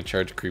 Hiding a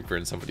charged creeper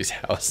in somebody's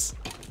house.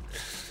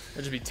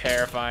 That'd just be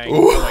terrifying.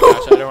 Oh my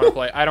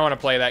gosh, I don't want to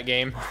play that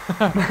game.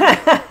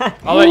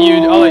 I'll let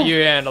you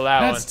handle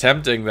that That's one.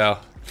 tempting, though.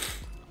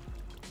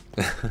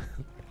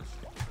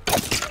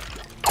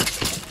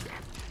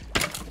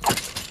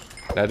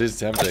 That is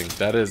tempting.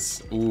 That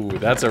is, ooh,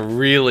 that's a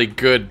really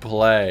good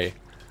play.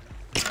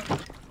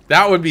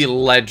 That would be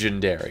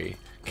legendary.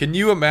 Can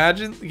you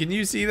imagine? Can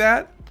you see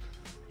that?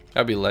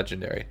 That'd be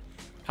legendary.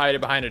 Hide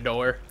it behind a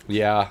door.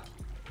 Yeah.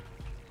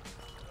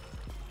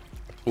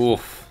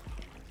 Oof.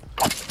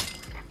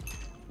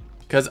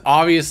 Because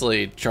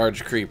obviously,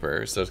 charged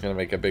creeper, so it's going to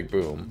make a big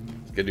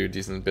boom. It's going to do a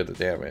decent bit of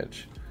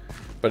damage.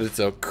 But it's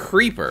a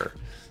creeper,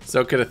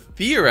 so it could have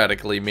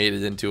theoretically made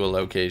it into a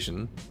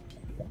location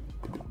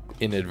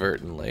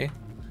inadvertently.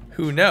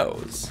 Who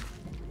knows?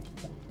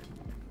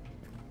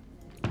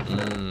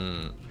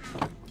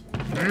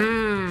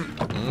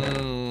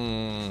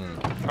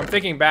 I'm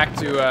thinking back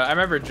to, I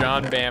remember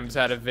John Bams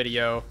had a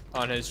video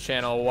on his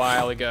channel a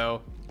while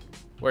ago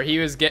where he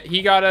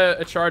got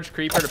a charged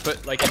creeper to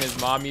put like in his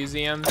mom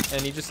museum,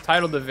 and he just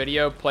titled the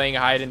video "Playing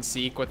hide and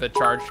seek with a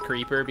charged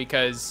creeper"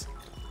 because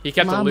he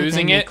kept Llama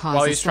losing then may it cause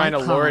while a he was trying to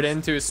slight lure it cough,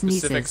 into a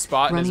specific sneezes,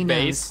 spot in his runny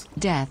base. nose,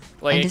 death,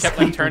 Like and it is kept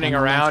like creeper turning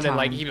on the around left and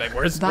like arm. he'd be like,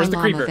 "Where's Buy the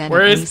llama creeper? then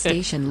Where at is any it?"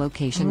 station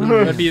location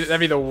near That'd you.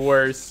 be the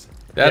worst.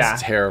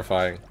 That's Yeah.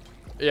 terrifying.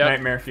 Yeah.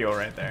 Nightmare fuel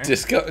right there.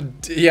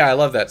 Yeah, I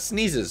love that.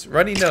 Sneezes,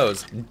 runny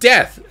nose,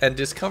 death, and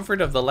discomfort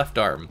of the left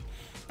arm.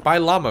 Buy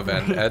llama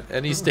vent at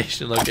any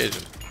station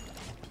location.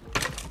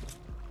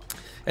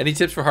 Any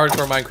tips for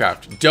hardcore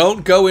Minecraft?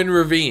 Don't go in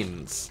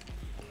ravines.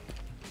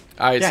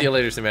 Alright, see you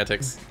later,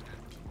 Semantics.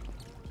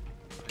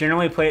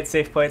 Generally play it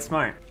safe, play it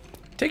smart.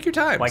 Take your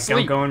time. Like,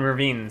 don't go in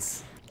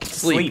ravines.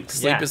 Sleep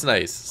yeah. is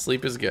nice.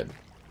 Sleep is good.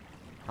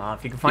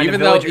 If you can find a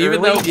village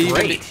early,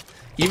 great.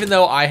 Even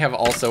though I have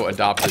also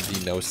adopted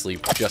the no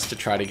sleep just to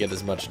try to get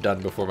as much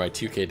done before my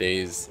 2K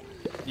days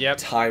Yep.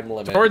 time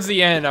limit. Towards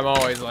the end, I'm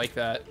always like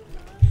that.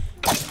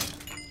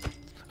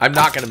 I'm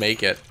not gonna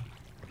make it.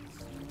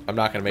 I'm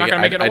not gonna make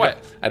it.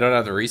 I don't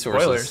have the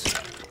resources. Spoilers.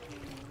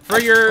 For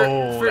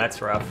your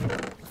That's rough.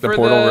 The for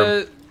portal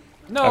room.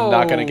 No. I'm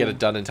not gonna get it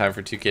done in time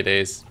for 2K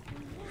days.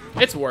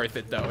 It's worth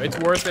it though. It's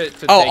worth it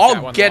to Oh, take I'll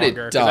that one get it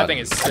longer, 'cause done. I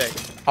think it's sick.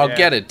 I'll Yeah.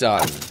 get it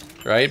done,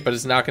 right? But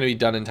it's not gonna be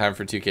done in time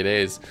for 2K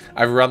days.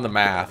 I've run the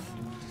math.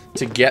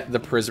 To get the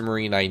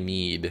prismarine I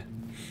need,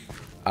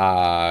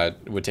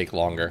 would take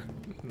longer.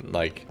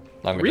 Like,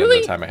 longer than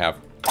Really? the time I have.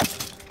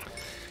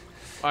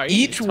 Alright,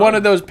 Each one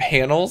of those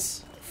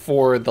panels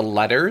for the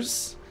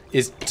letters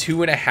is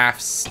 2.5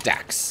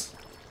 stacks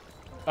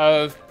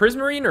of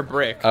prismarine or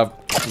brick. of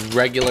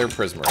regular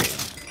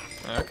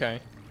prismarine. Okay.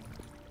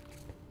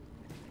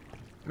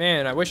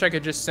 Man, I wish I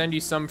could just send you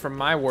some from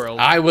my world.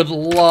 I would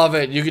love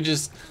it. You could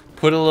just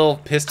put a little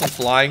piston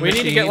flying We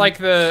machine. need to get like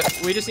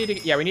we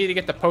need to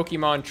get the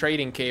Pokemon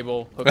trading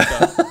cable hooked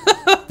up.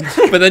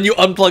 But then you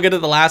unplug it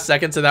at the last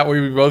second so that way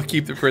we both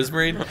keep the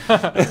prismarine.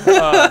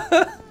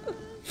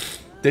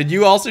 Did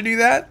you also do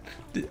that?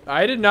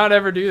 I did not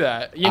ever do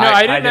that. You know, I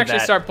I didn't did actually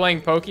that. start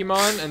playing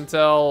Pokemon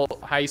until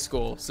high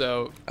school.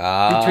 So,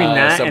 Between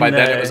that so and by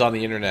then the- it was on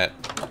the internet.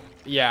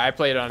 yeah, I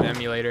played it on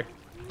emulator.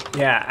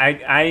 Yeah,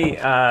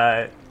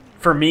 I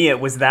for me it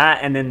was that,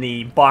 and then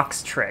the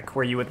box trick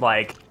where you would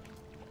like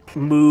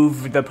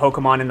move the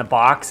Pokemon in the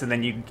box and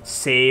then you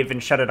save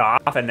and shut it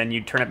off, and then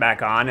you turn it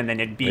back on, and then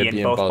it'd be It'd in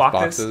be both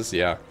boxes.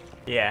 Yeah.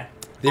 Yeah.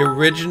 The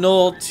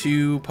original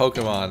 2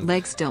 Pokemon.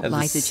 Legs don't had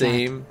lie the to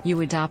same. Jack.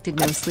 You adopted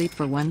no sleep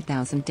for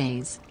 1,000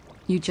 days.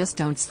 You just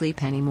don't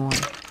sleep anymore.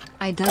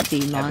 I dub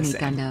thee Lonnie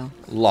same. Gundo.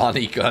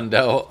 Lonnie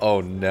Gundo. Oh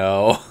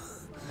no.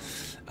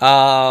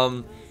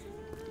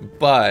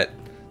 But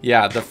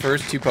yeah, the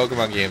first 2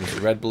 Pokemon games,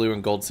 Red, Blue,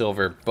 and Gold,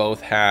 Silver,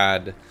 both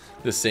had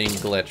the same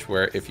glitch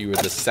where if you were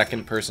the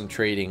second person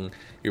trading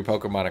your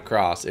Pokemon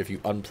across, if you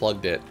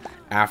unplugged it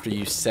after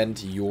you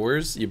sent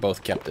yours, you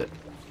both kept it.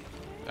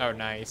 Oh,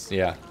 nice.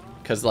 Yeah,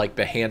 because like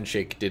the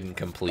handshake didn't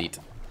complete.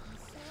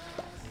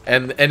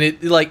 And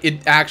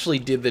it actually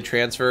did the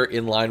transfer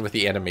in line with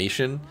the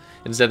animation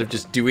instead of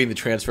just doing the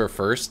transfer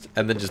first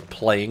and then just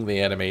playing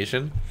the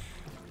animation.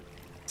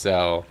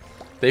 So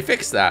they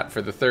fixed that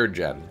for the 3rd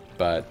gen,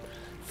 but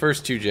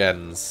first 2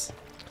 gens,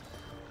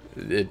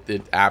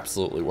 it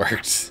absolutely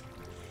worked.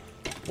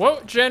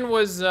 What gen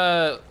was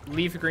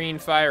Leaf Green,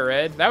 Fire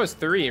Red? That was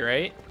 3,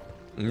 right?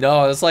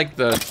 No, it's like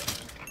the.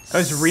 That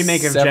was a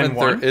remake of Gen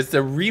 1. It's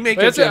the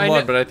remake of Gen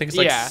 1, but I think it's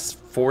like yeah.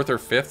 4th or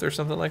 5th or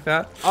something like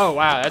that. Oh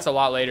wow, that's a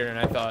lot later than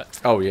I thought.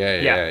 Oh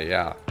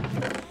yeah.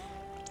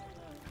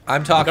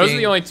 I'm talking. Those are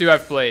the only 2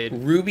 I've played.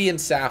 Ruby and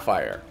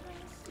Sapphire.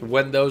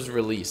 When those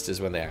released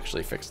is when they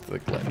actually fixed the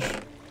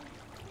glitch.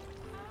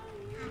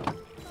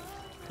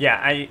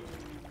 Yeah,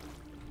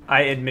 I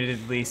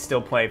admittedly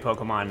still play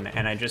Pokemon,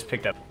 and I just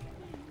picked up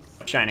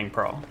Shining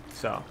Pearl.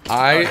 So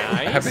I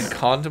nice. have been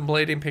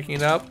contemplating picking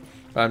it up,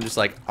 but I'm just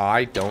like,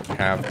 I don't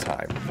have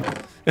time.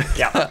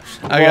 yeah,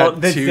 I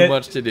got too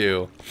much to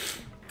do.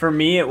 For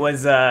me, it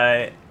was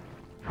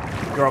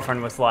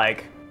girlfriend was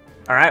like,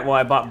 "All right, well,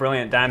 I bought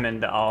Brilliant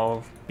Diamond.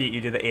 I'll beat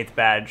you to the 8th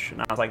badge,"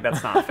 and I was like,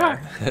 "That's not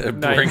fair."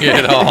 Bring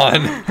it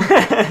on.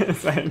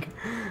 It's like,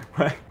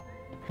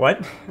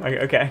 what? Like,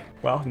 okay,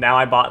 well, now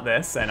I bought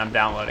this and I'm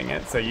downloading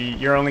it, so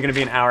you're only gonna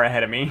be an hour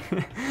ahead of me.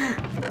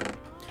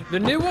 The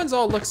new ones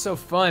all look so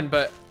fun,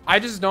 but I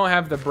just don't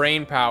have the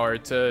brain power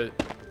to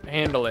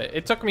handle it.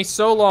 It took me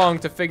so long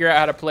to figure out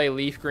how to play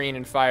Leaf Green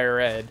and Fire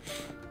Red,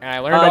 and I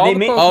learned all the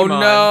Pokemon. Oh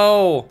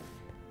no!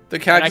 The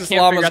Cactus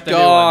Llama's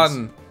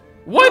gone.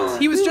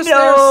 What? He was just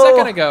there a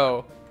second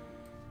ago.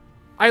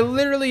 I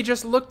literally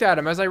just looked at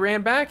him as I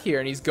ran back here,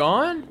 and he's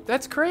gone?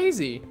 That's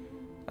crazy.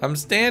 I'm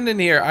standing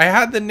here. I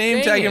had the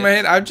name tag in my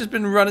head. I've just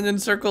been running in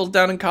circles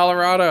down in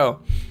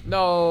Colorado.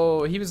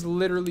 No, he was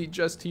literally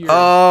just here.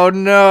 Oh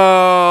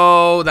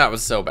no! That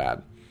was so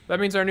bad. That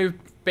means our new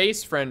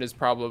base friend is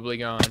probably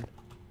gone.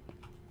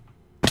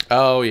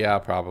 Oh yeah,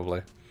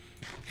 probably.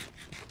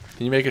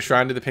 Can you make a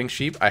shrine to the pink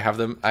sheep? I have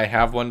them. I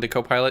have one to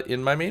co-pilot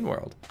in my main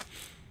world.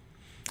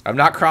 I'm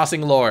not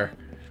crossing lore.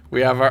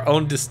 We have our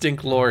own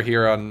distinct lore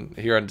here on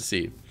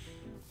Deceit.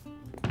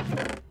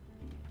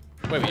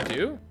 Wait, we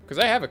do? Because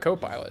I have a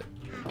co-pilot.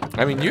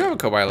 I mean, you have a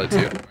co-pilot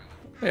too.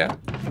 Yeah.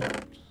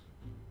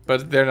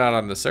 But they're not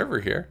on the server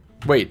here.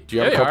 Wait, do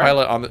you have a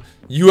co-pilot on the?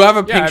 You have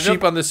a pink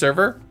sheep on the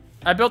server?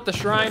 I built the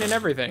shrine and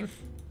everything.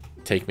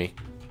 Take me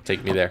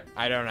there.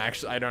 I don't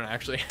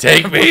actually.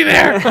 Take me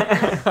there.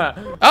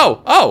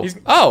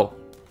 Oh!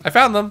 I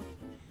found them.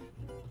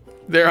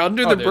 They're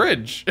under the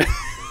bridge.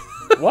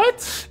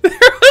 What? They're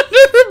under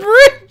the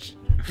bridge.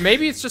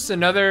 Maybe it's just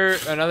another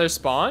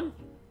spawn.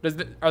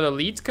 Are the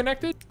leads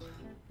connected?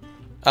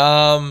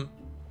 No.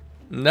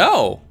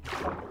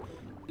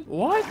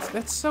 What?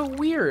 That's so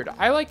weird.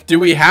 Do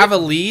we have a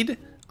lead?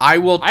 I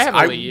have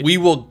a lead. We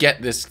will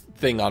get this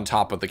thing on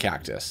top of the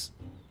cactus.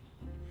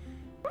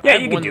 Yeah,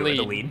 you can do it with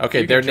a lead.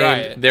 Okay,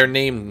 they're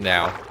named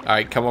now. All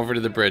right, come over to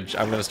the bridge.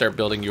 I'm gonna start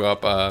building you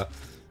up a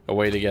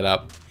way to get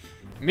up.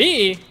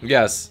 Me?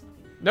 Yes.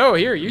 No,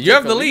 here you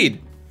have the lead.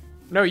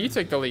 No, you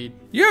take the lead.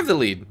 You have the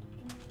lead.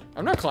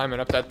 I'm not climbing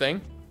up that thing.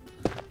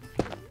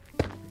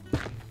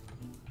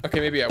 Okay,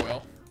 maybe I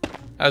will.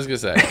 I was gonna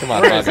say, come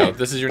on, Lago.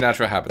 This is your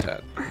natural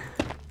habitat.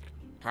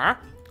 Huh?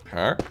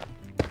 Huh?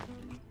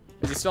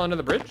 Is he still under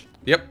the bridge?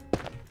 Yep.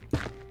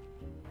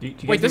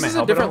 Wait, this is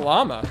a different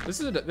llama.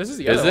 This is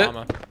the other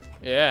llama.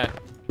 Yeah.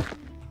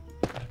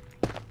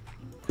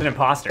 It's an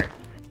imposter.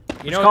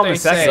 You know what they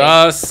say?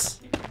 Sus.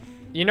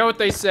 You know what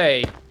they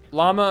say?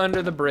 Llama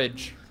under the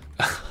bridge.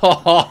 Oh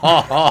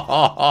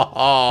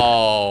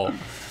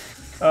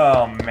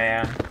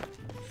man.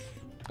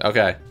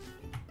 Okay.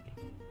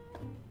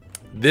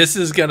 This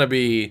is gonna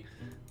be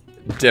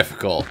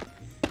difficult.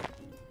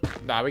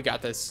 Nah, we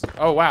got this.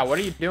 Oh wow, what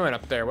are you doing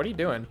up there? What are you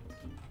doing?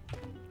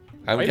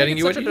 I'm getting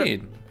you what you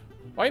need.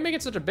 Why are you making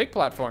such a big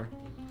platform?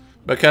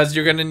 Because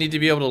you're gonna need to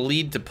be able to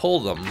lead to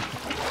pull them.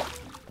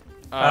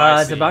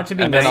 It's about to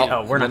be and night.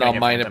 I'll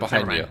mine it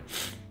behind you.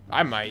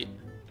 I might.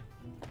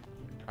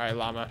 All right,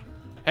 llama.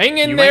 Hang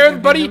in there,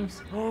 buddy.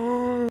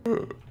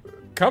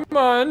 Come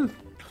on.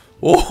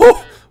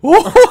 Whoa!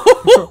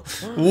 Whoa!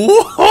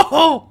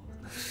 Whoa!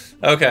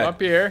 Okay. Come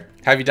up here.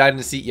 Have you died in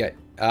Deceit yet?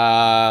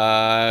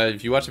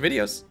 If you watch the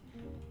videos,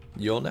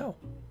 you'll know.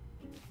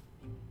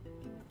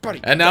 Buddy.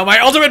 And now my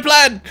ultimate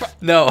plan!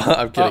 No,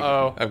 I'm kidding.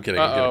 Uh-oh. I'm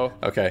kidding.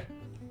 Okay.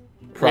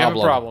 We have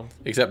a problem.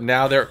 Except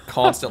now they're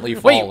constantly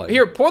falling. Wait,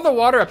 here, pour the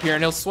water up here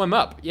and he'll swim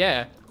up.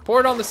 Yeah. Pour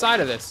it on the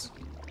side of this.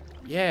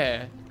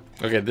 Yeah.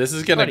 Okay, this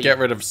is gonna get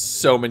rid of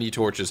so many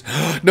torches.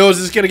 No, is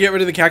this gonna get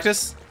rid of the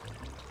cactus?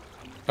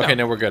 Okay,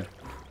 no, we're good.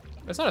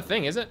 That's not a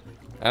thing, is it?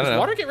 I don't know. Does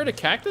water get rid of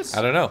cactus?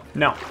 I don't know.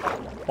 No.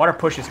 Water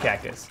pushes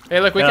cactus. Hey,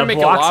 look, we can make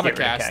a lava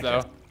cast,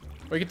 though.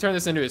 We can turn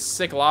this into a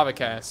sick lava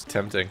cast.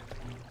 Tempting.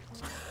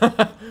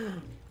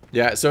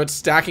 Yeah, so it's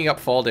stacking up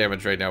fall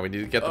damage right now. We need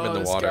to get them in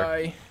the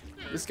water.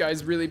 This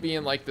guy's really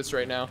being like this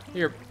right now.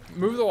 Here,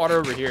 move the water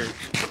over here.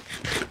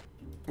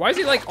 Why is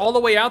he like all the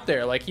way out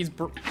there? Like he's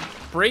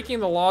breaking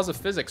the laws of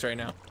physics right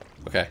now.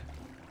 Okay.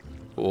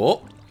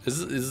 Oh, this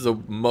is the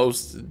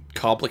most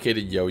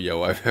complicated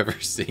yo-yo I've ever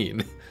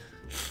seen.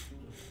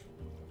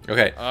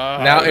 Okay.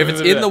 Now, if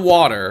it's in the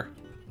water,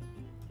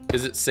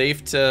 is it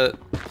safe to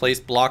place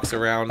blocks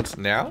around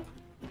now?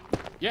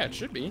 Yeah, it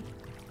should be.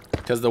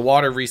 Because the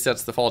water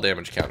resets the fall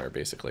damage counter,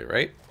 basically,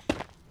 right?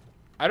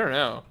 I don't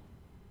know.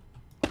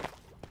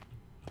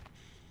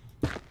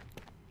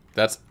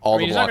 That's all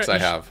the he's not blocks gonna-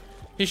 I have.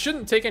 He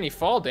shouldn't take any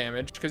fall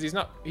damage because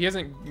he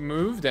hasn't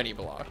moved any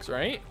blocks,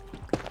 right?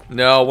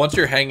 No, once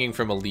you're hanging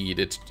from a lead,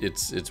 it's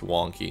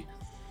wonky.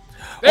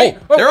 Hey!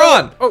 Oh, they're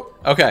on! Oh,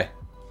 Okay.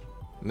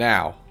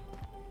 Now.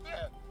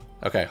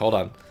 Okay, hold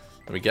on.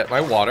 Let me get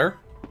my water.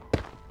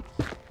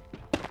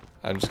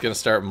 I'm just gonna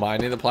start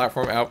mining the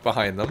platform out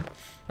behind them.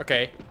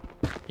 okay.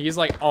 He's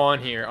like on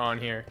here, on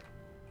here.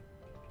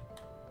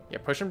 Yeah,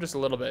 push him just a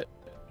little bit.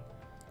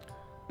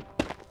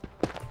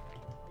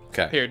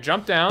 Okay. Here,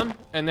 jump down,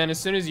 and then as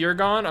soon as you're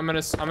gone, I'm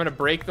gonna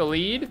break the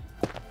lead.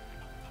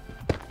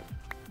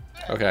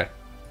 Okay.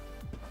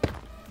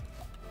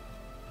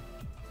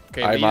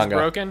 Okay, Alright, lead's Mongo.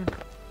 broken.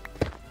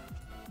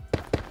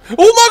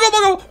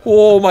 Oh, Mongo!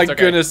 Oh my It's okay.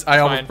 goodness! I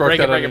It's almost fine. broke Break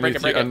it, that break it, underneath, break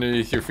it, break it.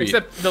 underneath your feet.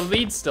 Except the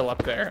lead's still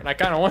up there, and I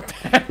kind of want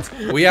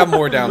that. We have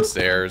more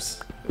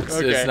downstairs. It's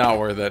Okay. not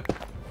worth it.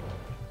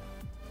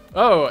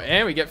 Oh,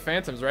 and we get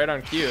phantoms right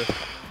on cue.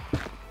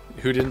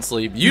 Who didn't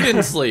sleep? You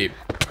didn't sleep.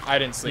 I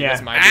didn't sleep. Yeah.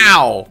 That's my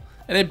Ow!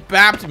 And it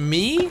bapped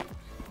me? dude.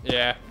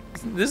 Yeah.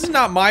 This is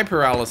not my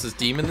paralysis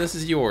demon. This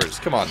is yours.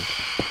 Come on.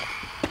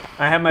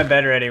 I have my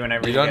bed ready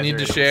whenever You you don't guys need are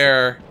to ready.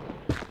 share.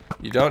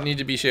 You don't need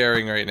to be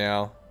sharing right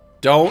now.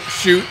 Don't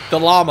shoot the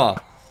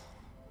llama.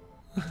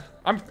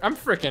 I'm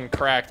freaking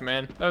cracked,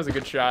 man. That was a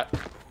good shot.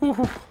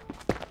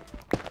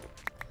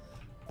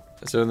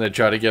 So when they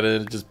try to get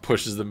it, it just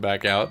pushes them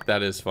back out.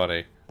 That is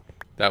funny.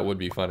 That would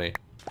be funny.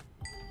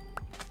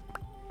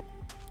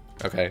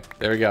 Okay,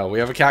 there we go. We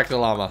have a cactus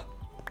llama.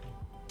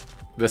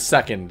 The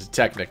second,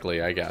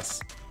 technically, I guess.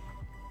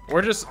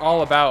 We're just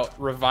all about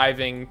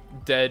reviving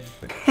dead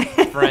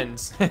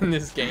friends in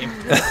this game.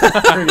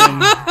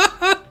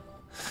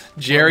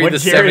 Jerry What the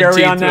Jerry are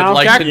we 17th on would now?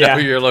 like to know Yeah.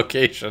 your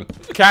location.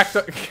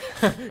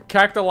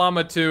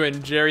 Cactolama 2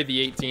 and Jerry the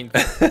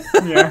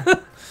 18th. Yeah.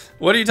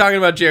 What are you talking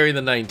about, Jerry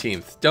the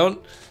 19th? Don't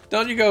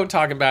you go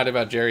talking bad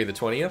about Jerry the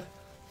 20th?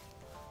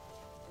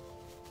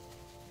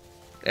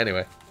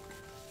 Anyway.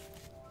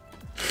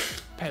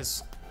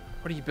 Pez,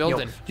 what are you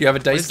building? Do you have a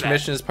is dice that?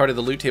 commission as part of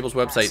the Loot Tables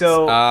website?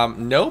 So-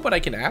 no, but I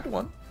can add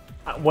one.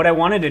 What I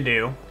wanted to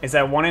do is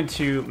I wanted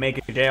to make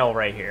a jail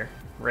right here,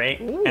 right?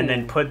 And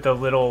then put the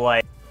little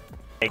like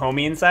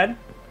homie inside,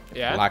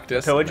 Yeah.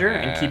 Lactus. pillager,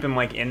 and keep him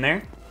like in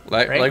there.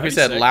 Like, right? like we That'd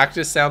said, be sick.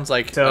 Lactus sounds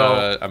like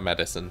So- a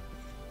medicine.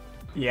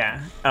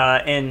 Yeah.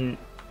 And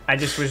I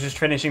was just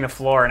finishing the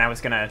floor, and I was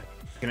gonna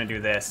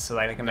do this so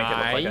that I can make it look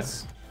like a.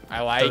 Nice. I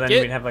So like then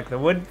it. we'd have like the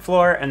wood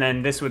floor, and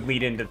then this would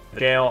lead into the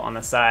jail on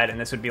the side, and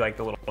this would be like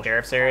the little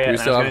sheriff's area, Do we and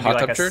I still was have gonna do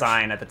Hot like Tub a Church?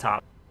 sign at the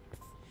top.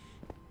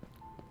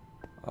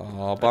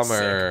 Oh,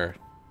 bummer.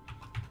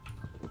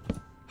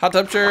 Hot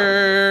Tub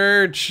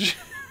Church!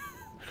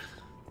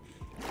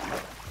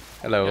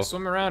 Hello. Yeah,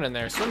 swim around in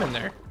there. Swim in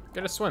there.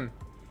 Get a swim.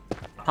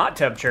 Hot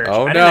tub church.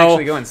 Oh, I no. didn't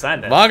actually go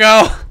inside that.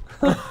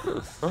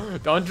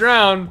 Mongo! Don't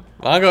drown.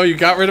 Mongo, you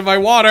got rid of my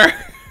water!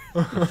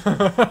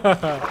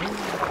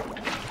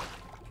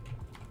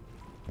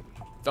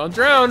 Don't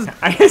drown.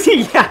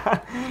 Yeah.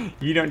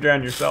 You don't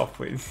drown yourself,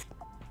 please.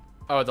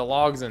 Oh, the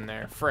log's in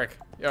there. Frick.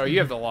 Oh, you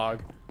have the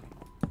log.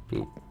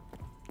 Boop.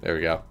 There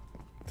we go.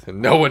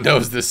 No one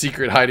knows the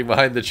secret hiding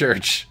behind the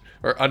church.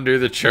 Or under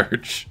the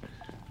church.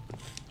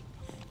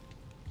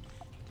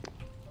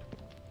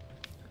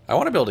 I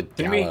want to build a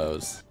Didn't we-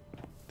 gallows.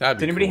 That'd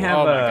be Did anybody cool. have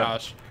Oh my a-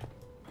 gosh.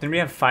 Didn't we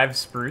have 5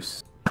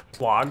 spruce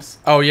logs?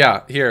 Oh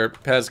yeah, here,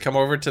 Pez, come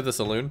over to the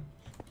saloon.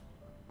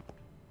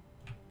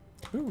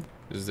 Ooh,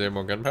 is there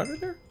more gunpowder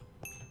there?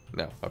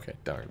 No, okay,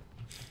 darn.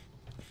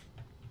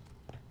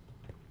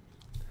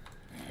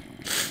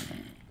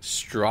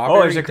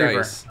 Strawberry there's a creeper.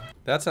 dice.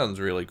 That sounds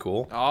really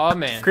cool. Oh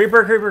man.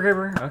 Creeper, creeper,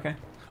 creeper. Okay.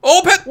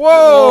 Oh, Pet! Whoa!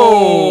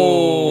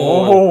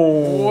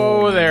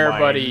 Whoa there, my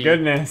buddy.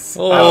 Goodness.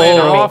 Oh. That was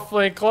Oh.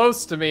 awfully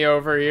close to me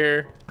over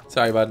here.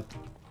 Sorry, bud.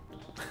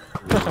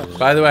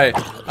 By the way,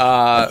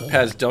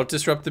 Pez, don't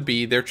disrupt the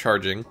bee. They're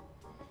charging.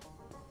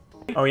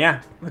 Oh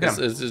yeah. Look at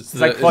It's, him. it's,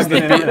 like plugged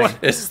in and everything.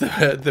 It's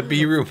the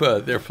bee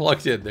Roomba. They're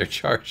plugged in. They're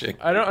charging.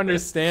 I don't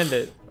understand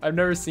it. I've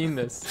never seen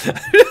this. I've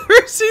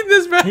never seen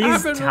this man He's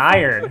happen.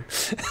 tired.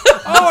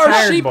 Oh, our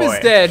Tired sheep boy. is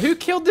dead. Who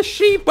killed the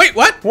sheep? Wait,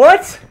 what?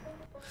 What?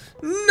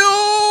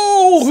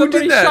 No! Who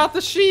Somebody did that? shot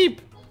the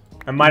sheep.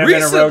 It might have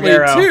been a rogue Recently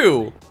arrow.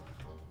 too.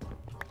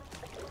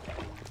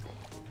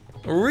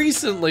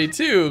 Recently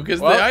too, because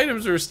Well- the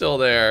items were still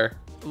there.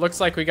 Looks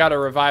like we gotta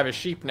revive a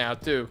sheep now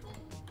too.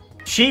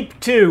 Sheep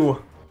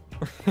 2.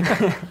 All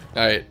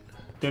right,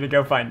 Gonna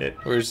go find it.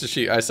 where's the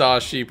sheep? I saw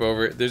a sheep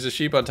over. There's a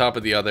sheep on top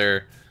of the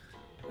other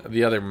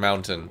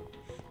mountain.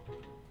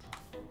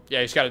 Yeah,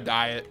 you just gotta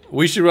dye it.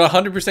 We should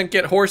 100%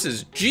 get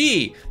horses.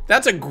 Gee,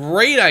 that's a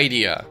great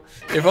idea.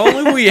 If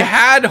only we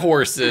had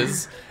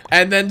horses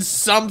and then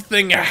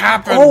something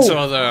happened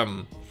to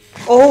them.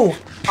 Oh,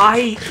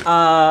 I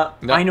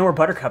know where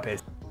Buttercup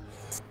is.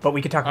 But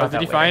we could talk about that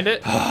Did you later. find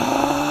it?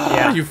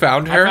 Yeah. You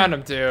found her? I found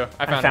him too.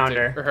 I found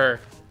her. Or her.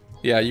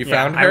 Yeah, you Yeah,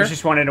 found her? I was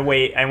just wanted to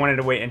wait. I wanted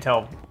to wait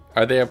until.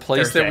 Are they a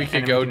place that Thursday, we and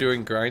could then go we can-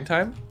 during grind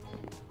time?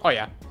 Oh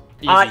yeah.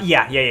 Easy.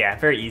 Yeah.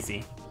 Very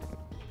easy.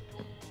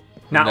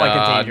 Not like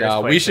a dangerous No,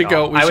 place we should at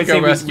go. all. We I should would go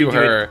say rescue do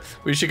it- her.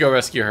 We should go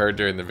rescue her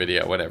during the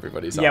video when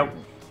everybody's on.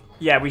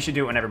 Yeah, we should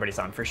do it when everybody's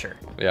on for sure.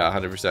 Yeah,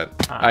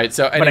 100%. All right,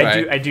 so but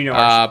anyway, I do know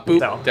where boop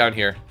so. down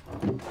here.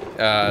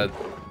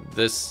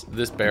 This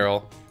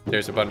barrel.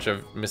 There's a bunch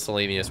of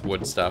miscellaneous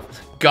wood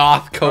stuff.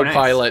 Goth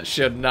co-pilot nice.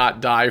 should not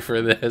die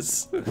for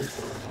this.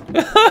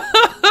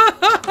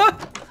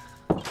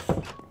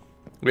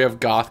 We have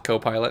Goth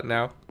co-pilot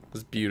now.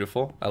 It's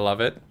beautiful. I love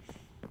it.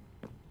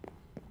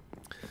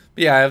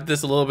 But yeah, I have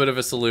this little bit of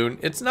a saloon.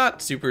 It's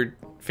not super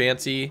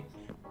fancy,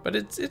 but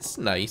it's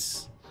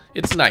nice.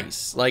 It's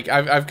nice. Like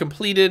I've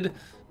completed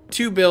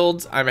 2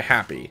 builds. I'm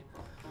happy.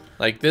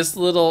 Like this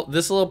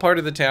little part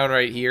of the town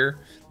right here.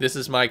 This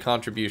is my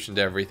contribution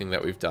to everything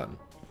that we've done.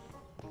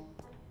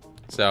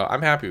 So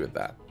I'm happy with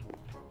that.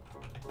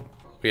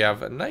 We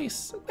have a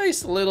nice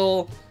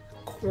little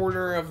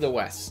corner of the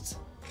west.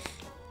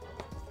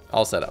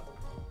 All set up.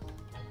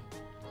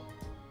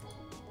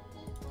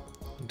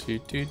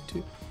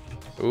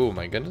 Oh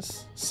my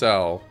goodness.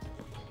 So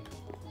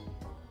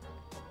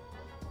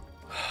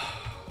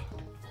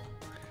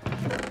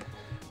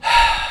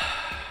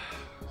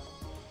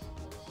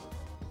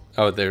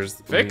oh, there's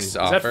Fix? Is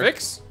that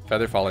fix?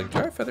 Feather falling. Do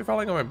I have feather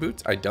falling on my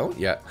boots? I don't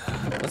yet.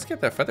 Let's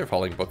get that feather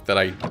falling book that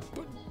I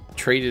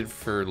traded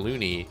for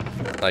Looney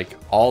like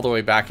all the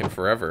way back in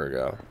forever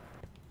ago.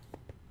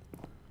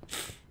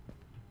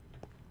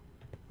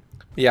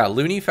 Yeah,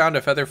 Looney found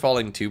a feather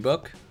falling 2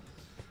 book.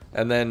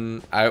 And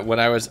then when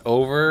I was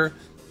over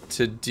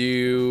to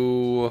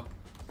do,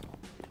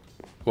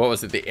 what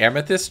was it, the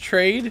amethyst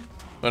trade?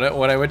 When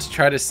I went to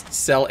try to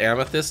sell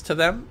amethyst to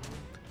them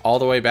all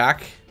the way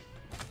back,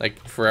 like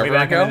forever Way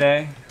back ago. in the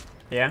day.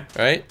 Yeah.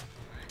 Right?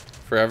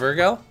 Forever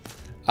ago.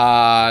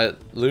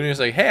 Looney was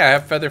like, hey, I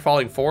have feather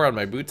falling 4 on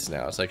my boots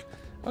now. I was like,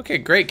 okay,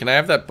 great. Can I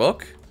have that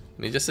book?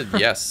 And he just said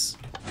yes.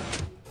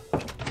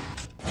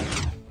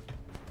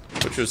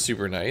 Which was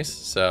super nice.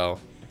 So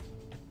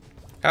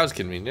that was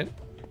convenient.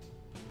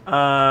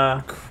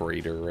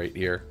 Crater right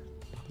here.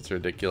 It's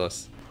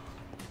ridiculous.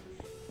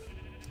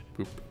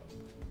 Boop.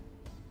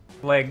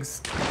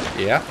 Legs.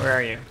 Yeah. Where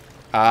are you?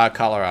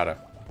 Colorado.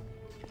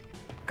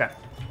 Okay.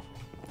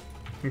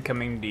 I'm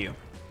coming to you.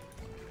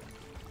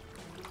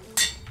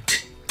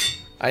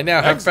 I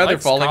now have Legs feather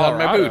likes falling on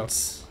my Colorado.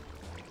 boots.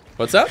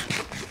 What's up?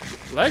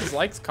 Legs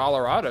likes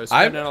Colorado.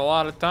 Spending a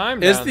lot of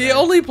time It's down the there.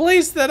 only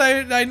place that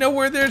I know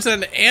where there's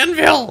an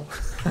anvil.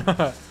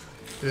 This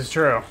is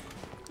true.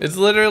 It's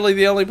literally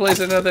the only place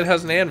I know that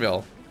has an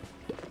anvil.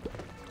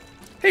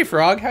 Hey,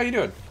 Frog, how you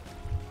doing?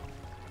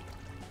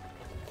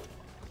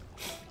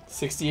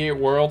 68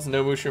 worlds,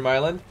 no Mushroom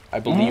Island. I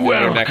believe in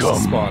our next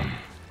spawn.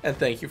 And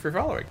thank you for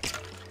following.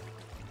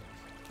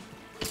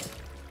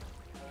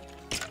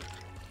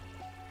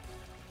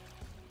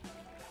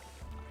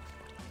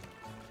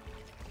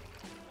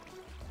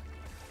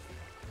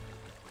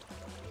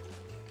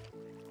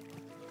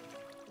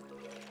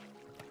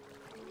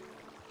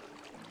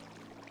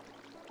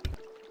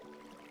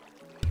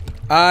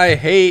 I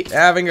hate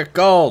having a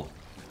cold.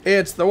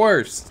 It's the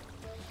worst.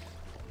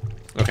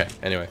 Okay,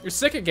 anyway. You're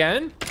sick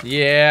again?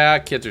 Yeah,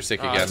 kids are sick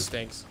Oh, again. that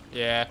stinks.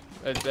 Yeah,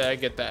 I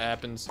get that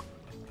happens.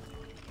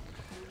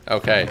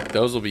 Okay,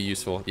 those will be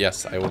useful.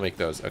 Yes, I will make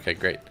those. Okay,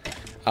 great.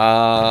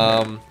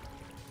 No,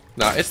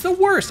 it's the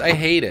worst. I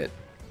hate it.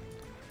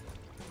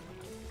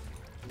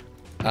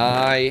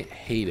 I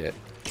hate it.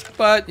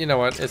 But you know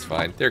what? It's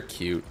fine. They're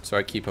cute, so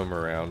I keep them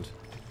around.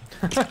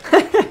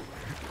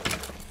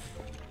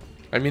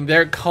 I mean,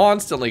 they're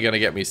constantly gonna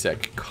get me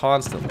sick,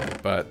 constantly.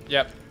 But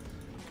Yep.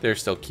 they're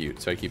still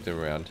cute, so I keep them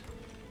around.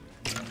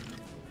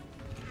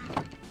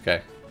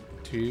 Okay.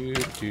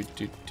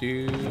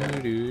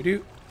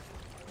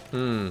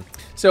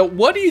 So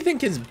what do you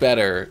think is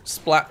better?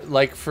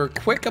 Like for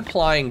quick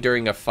applying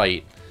during a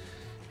fight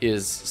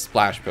is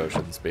splash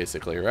potions,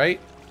 basically, right?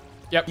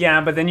 Yep.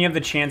 Yeah, but then you have the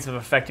chance of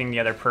affecting the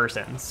other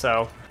person,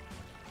 so...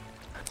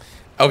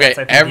 Okay, That's,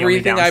 I think, the only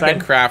everything I've been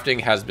downside.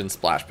 crafting has been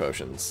splash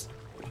potions.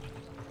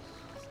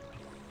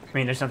 I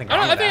mean, there's nothing wrong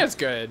with I think that. it's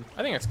good.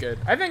 I think it's good.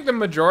 I think the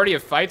majority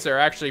of fights are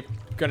actually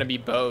going to be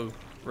bow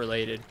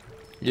related.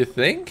 You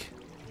think?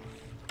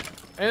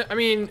 I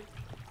mean,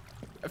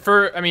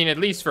 at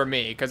least for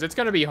me, because it's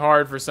going to be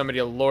hard for somebody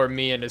to lure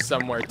me into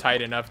somewhere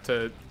tight enough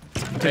to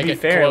make be it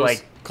fair, close,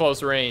 like-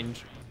 close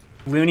range.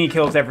 Looney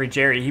kills every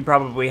Jerry. He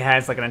probably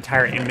has like an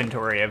entire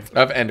inventory of...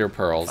 Of ender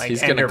pearls. Like He's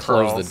gonna ender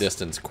close pearls. the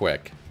distance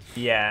quick.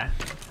 Yeah.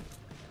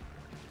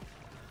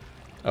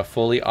 A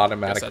fully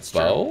automatic that's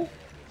bow? true.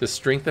 Does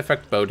strength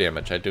affect bow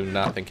damage? I do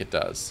not think it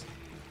does.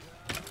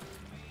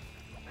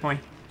 Boy.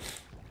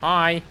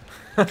 Hi.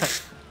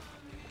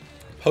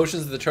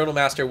 Potions of the Turtle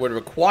Master would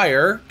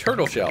require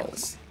turtle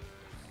shells.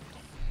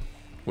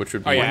 Which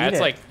would be... Oh yeah, it's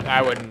like,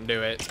 I wouldn't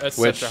do it. That's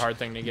such a hard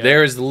thing to get.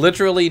 There's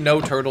literally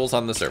no turtles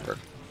on the server.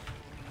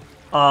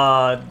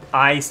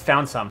 I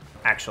found some,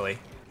 actually.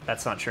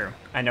 That's not true.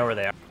 I know where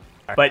they are.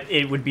 But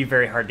it would be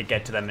very hard to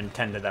get to them and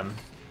tend to them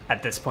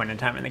at this point in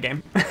time in the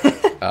game.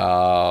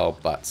 Oh,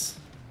 butts.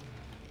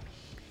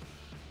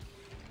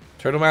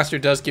 Turtle Master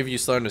does give you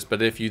slowness,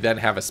 but if you then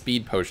have a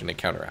speed potion, it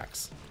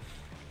counteracts.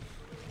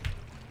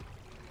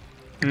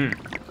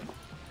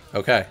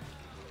 Okay.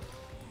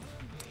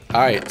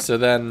 Alright, so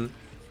then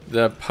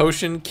the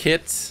potion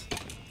kit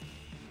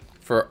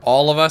for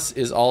all of us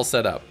is all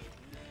set up.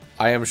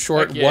 I am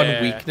short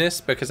one weakness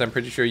because I'm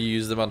pretty sure you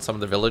use them on some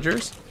of the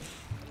villagers.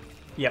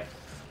 Yep.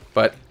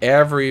 But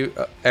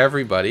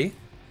everybody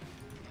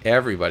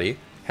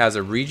has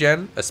a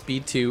regen, a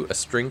speed 2, a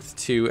strength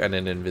 2, and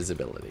an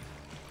invisibility.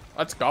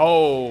 Let's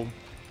go.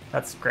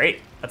 That's great.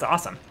 That's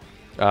awesome.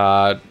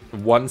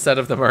 One set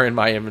of them are in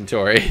my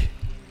inventory.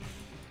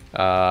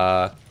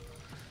 Boop,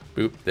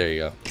 there you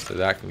go. So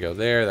that can go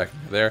there, that can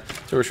go there.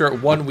 So we're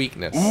short one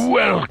weakness.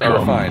 Welcome. But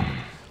we're fine.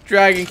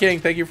 Dragon King,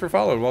 thank you for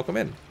following. Welcome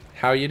in.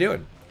 How you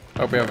doing?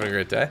 Hope you're having a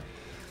great day.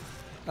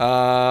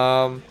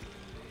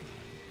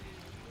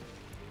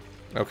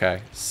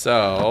 Okay,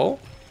 so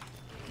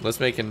let's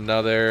make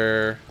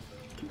another.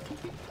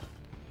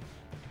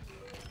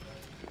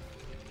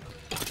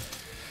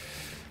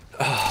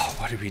 Oh,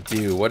 what do we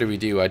do? What do we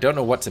do? I don't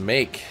know what to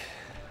make.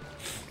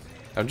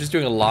 I'm just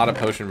doing a lot of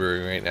potion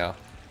brewing right now.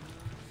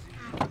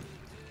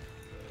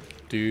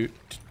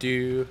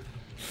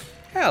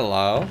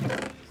 Hello.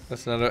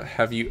 That's not a,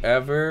 have you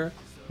ever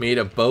made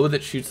a bow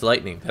that shoots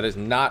lightning? That is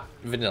not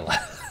vanilla.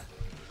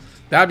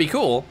 That'd be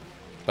cool,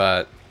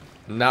 but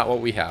not what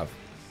we have.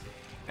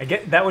 I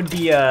get that would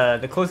be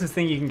the closest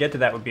thing you can get to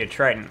that would be a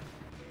trident.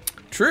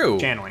 True.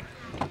 Channeling.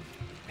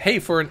 Hey,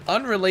 for an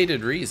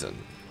unrelated reason.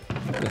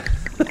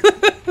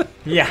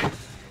 Yeah.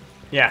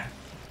 Yeah.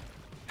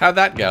 How'd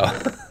that go?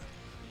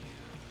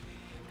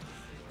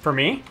 For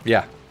me?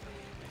 Yeah.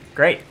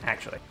 Great,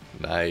 actually.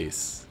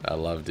 Nice. I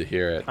love to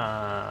hear it.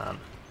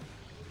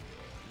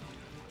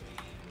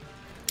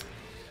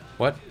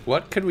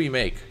 What could we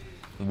make?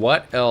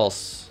 What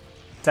else?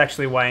 It's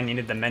actually why I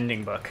needed the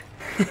mending book.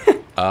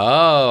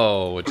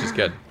 Oh, which is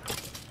good.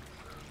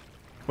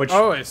 Which?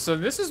 Oh, so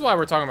this is why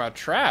we're talking about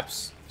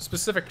traps.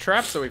 Specific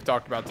traps that we've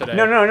talked about today.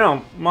 No,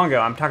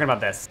 Mongo, I'm talking about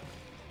this.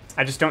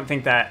 I just don't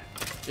think that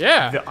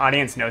the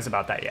audience knows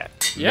about that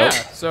yet. Yeah, Nope.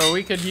 so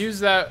we could use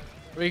that.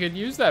 We could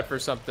use that for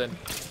something.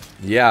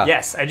 Yeah.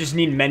 Yes, I just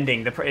need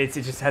mending. It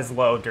just has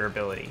low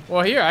durability.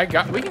 Well, here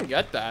we can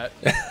get that.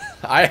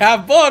 I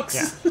have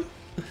books. Yeah.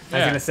 I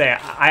was gonna say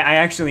I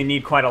actually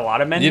need quite a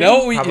lot of mending. You know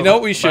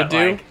what we should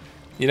do? Like,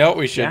 you know what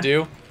we should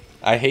do?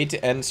 I hate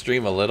to end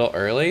stream a little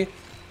early.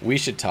 We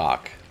should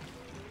talk.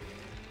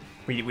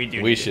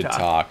 We should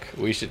talk.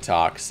 We should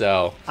talk.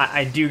 So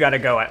I do gotta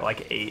go at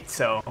like 8,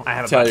 so I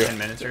have about 10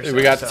 minutes or so.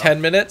 We got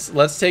 10 minutes.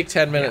 Let's take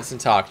 10 minutes and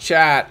talk.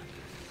 Chat,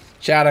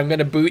 I'm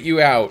gonna boot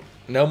you out.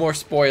 No more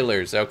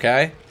spoilers,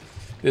 okay?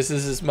 This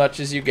is as much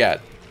as you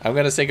get. I'm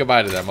gonna say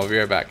goodbye to them. I'll be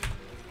right back.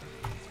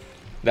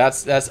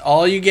 That's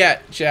all you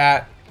get,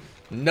 chat.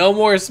 No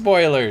more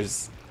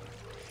spoilers.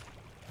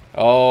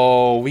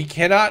 Oh, we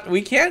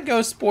can't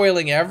go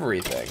spoiling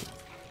everything.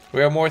 We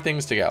have more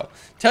things to go.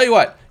 Tell you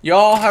what,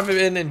 y'all have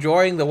been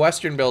enjoying the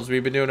Western builds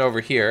we've been doing over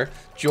here.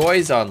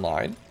 Joy's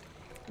online.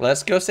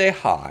 Let's go say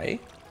hi.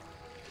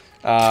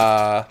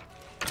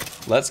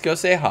 Let's go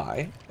say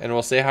hi, and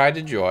we'll say hi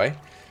to Joy.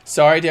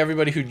 Sorry to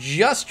everybody who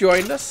just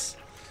joined us,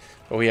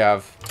 but we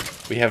have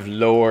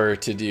lore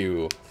to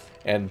do,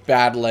 and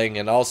battling,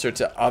 and all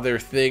sorts of other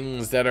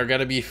things that are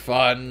gonna be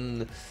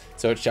fun.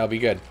 So it shall be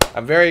good.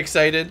 I'm very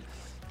excited.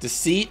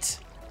 Deceit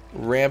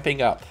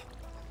ramping up.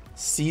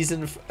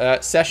 Session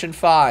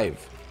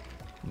 5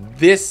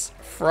 this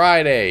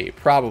Friday,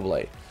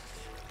 probably.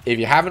 If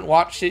you haven't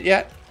watched it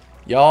yet,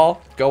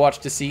 y'all go watch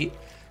Deceit.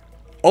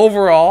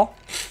 Overall,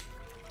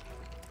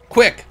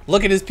 quick,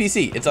 look at his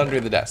PC. It's under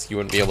the desk. You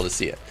wouldn't be able to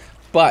see it.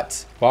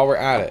 But while we're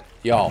at it,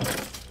 y'all,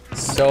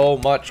 so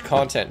much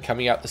content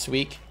coming out this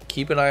week.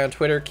 Keep an eye on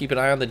Twitter. Keep an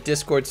eye on the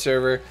Discord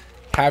server.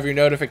 Have your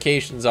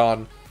notifications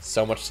on.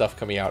 So much stuff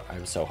coming out.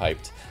 I'm so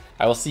hyped.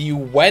 I will see you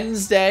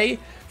Wednesday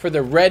for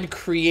the Red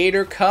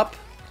Creator Cup.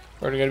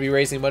 We're going to be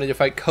raising money to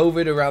fight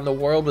COVID around the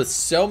world with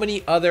so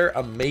many other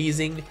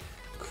amazing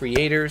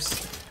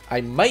creators.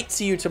 I might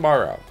see you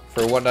tomorrow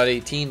for a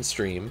 1.18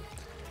 stream.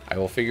 I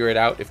will figure it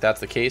out if that's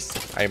the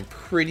case. I am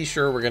pretty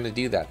sure we're going to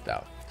do that,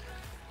 though.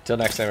 Till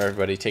next time,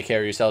 everybody, take care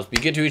of yourselves. Be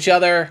good to each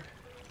other.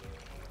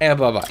 And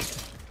bye-bye.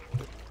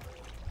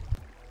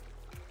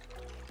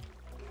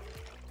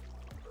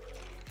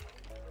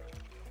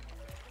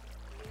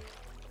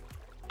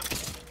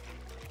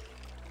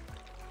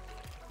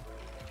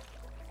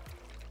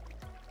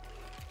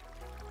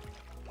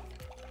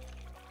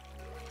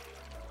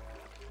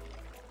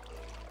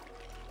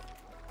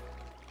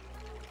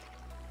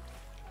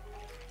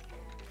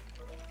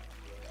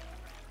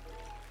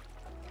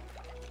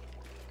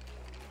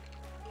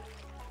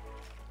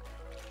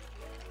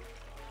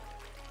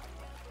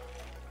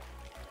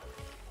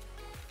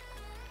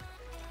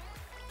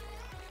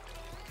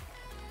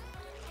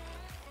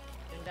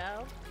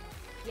 Lagoongo.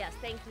 Yes,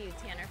 thank you,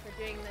 Tanner, for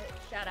doing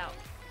the shout out.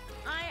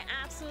 I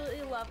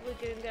absolutely love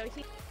Lagoongo.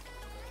 He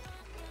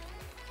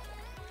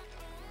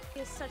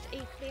is such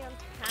a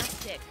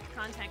fantastic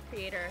content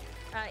creator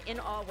in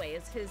all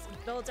ways. His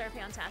builds are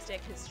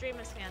fantastic. His stream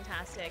is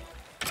fantastic.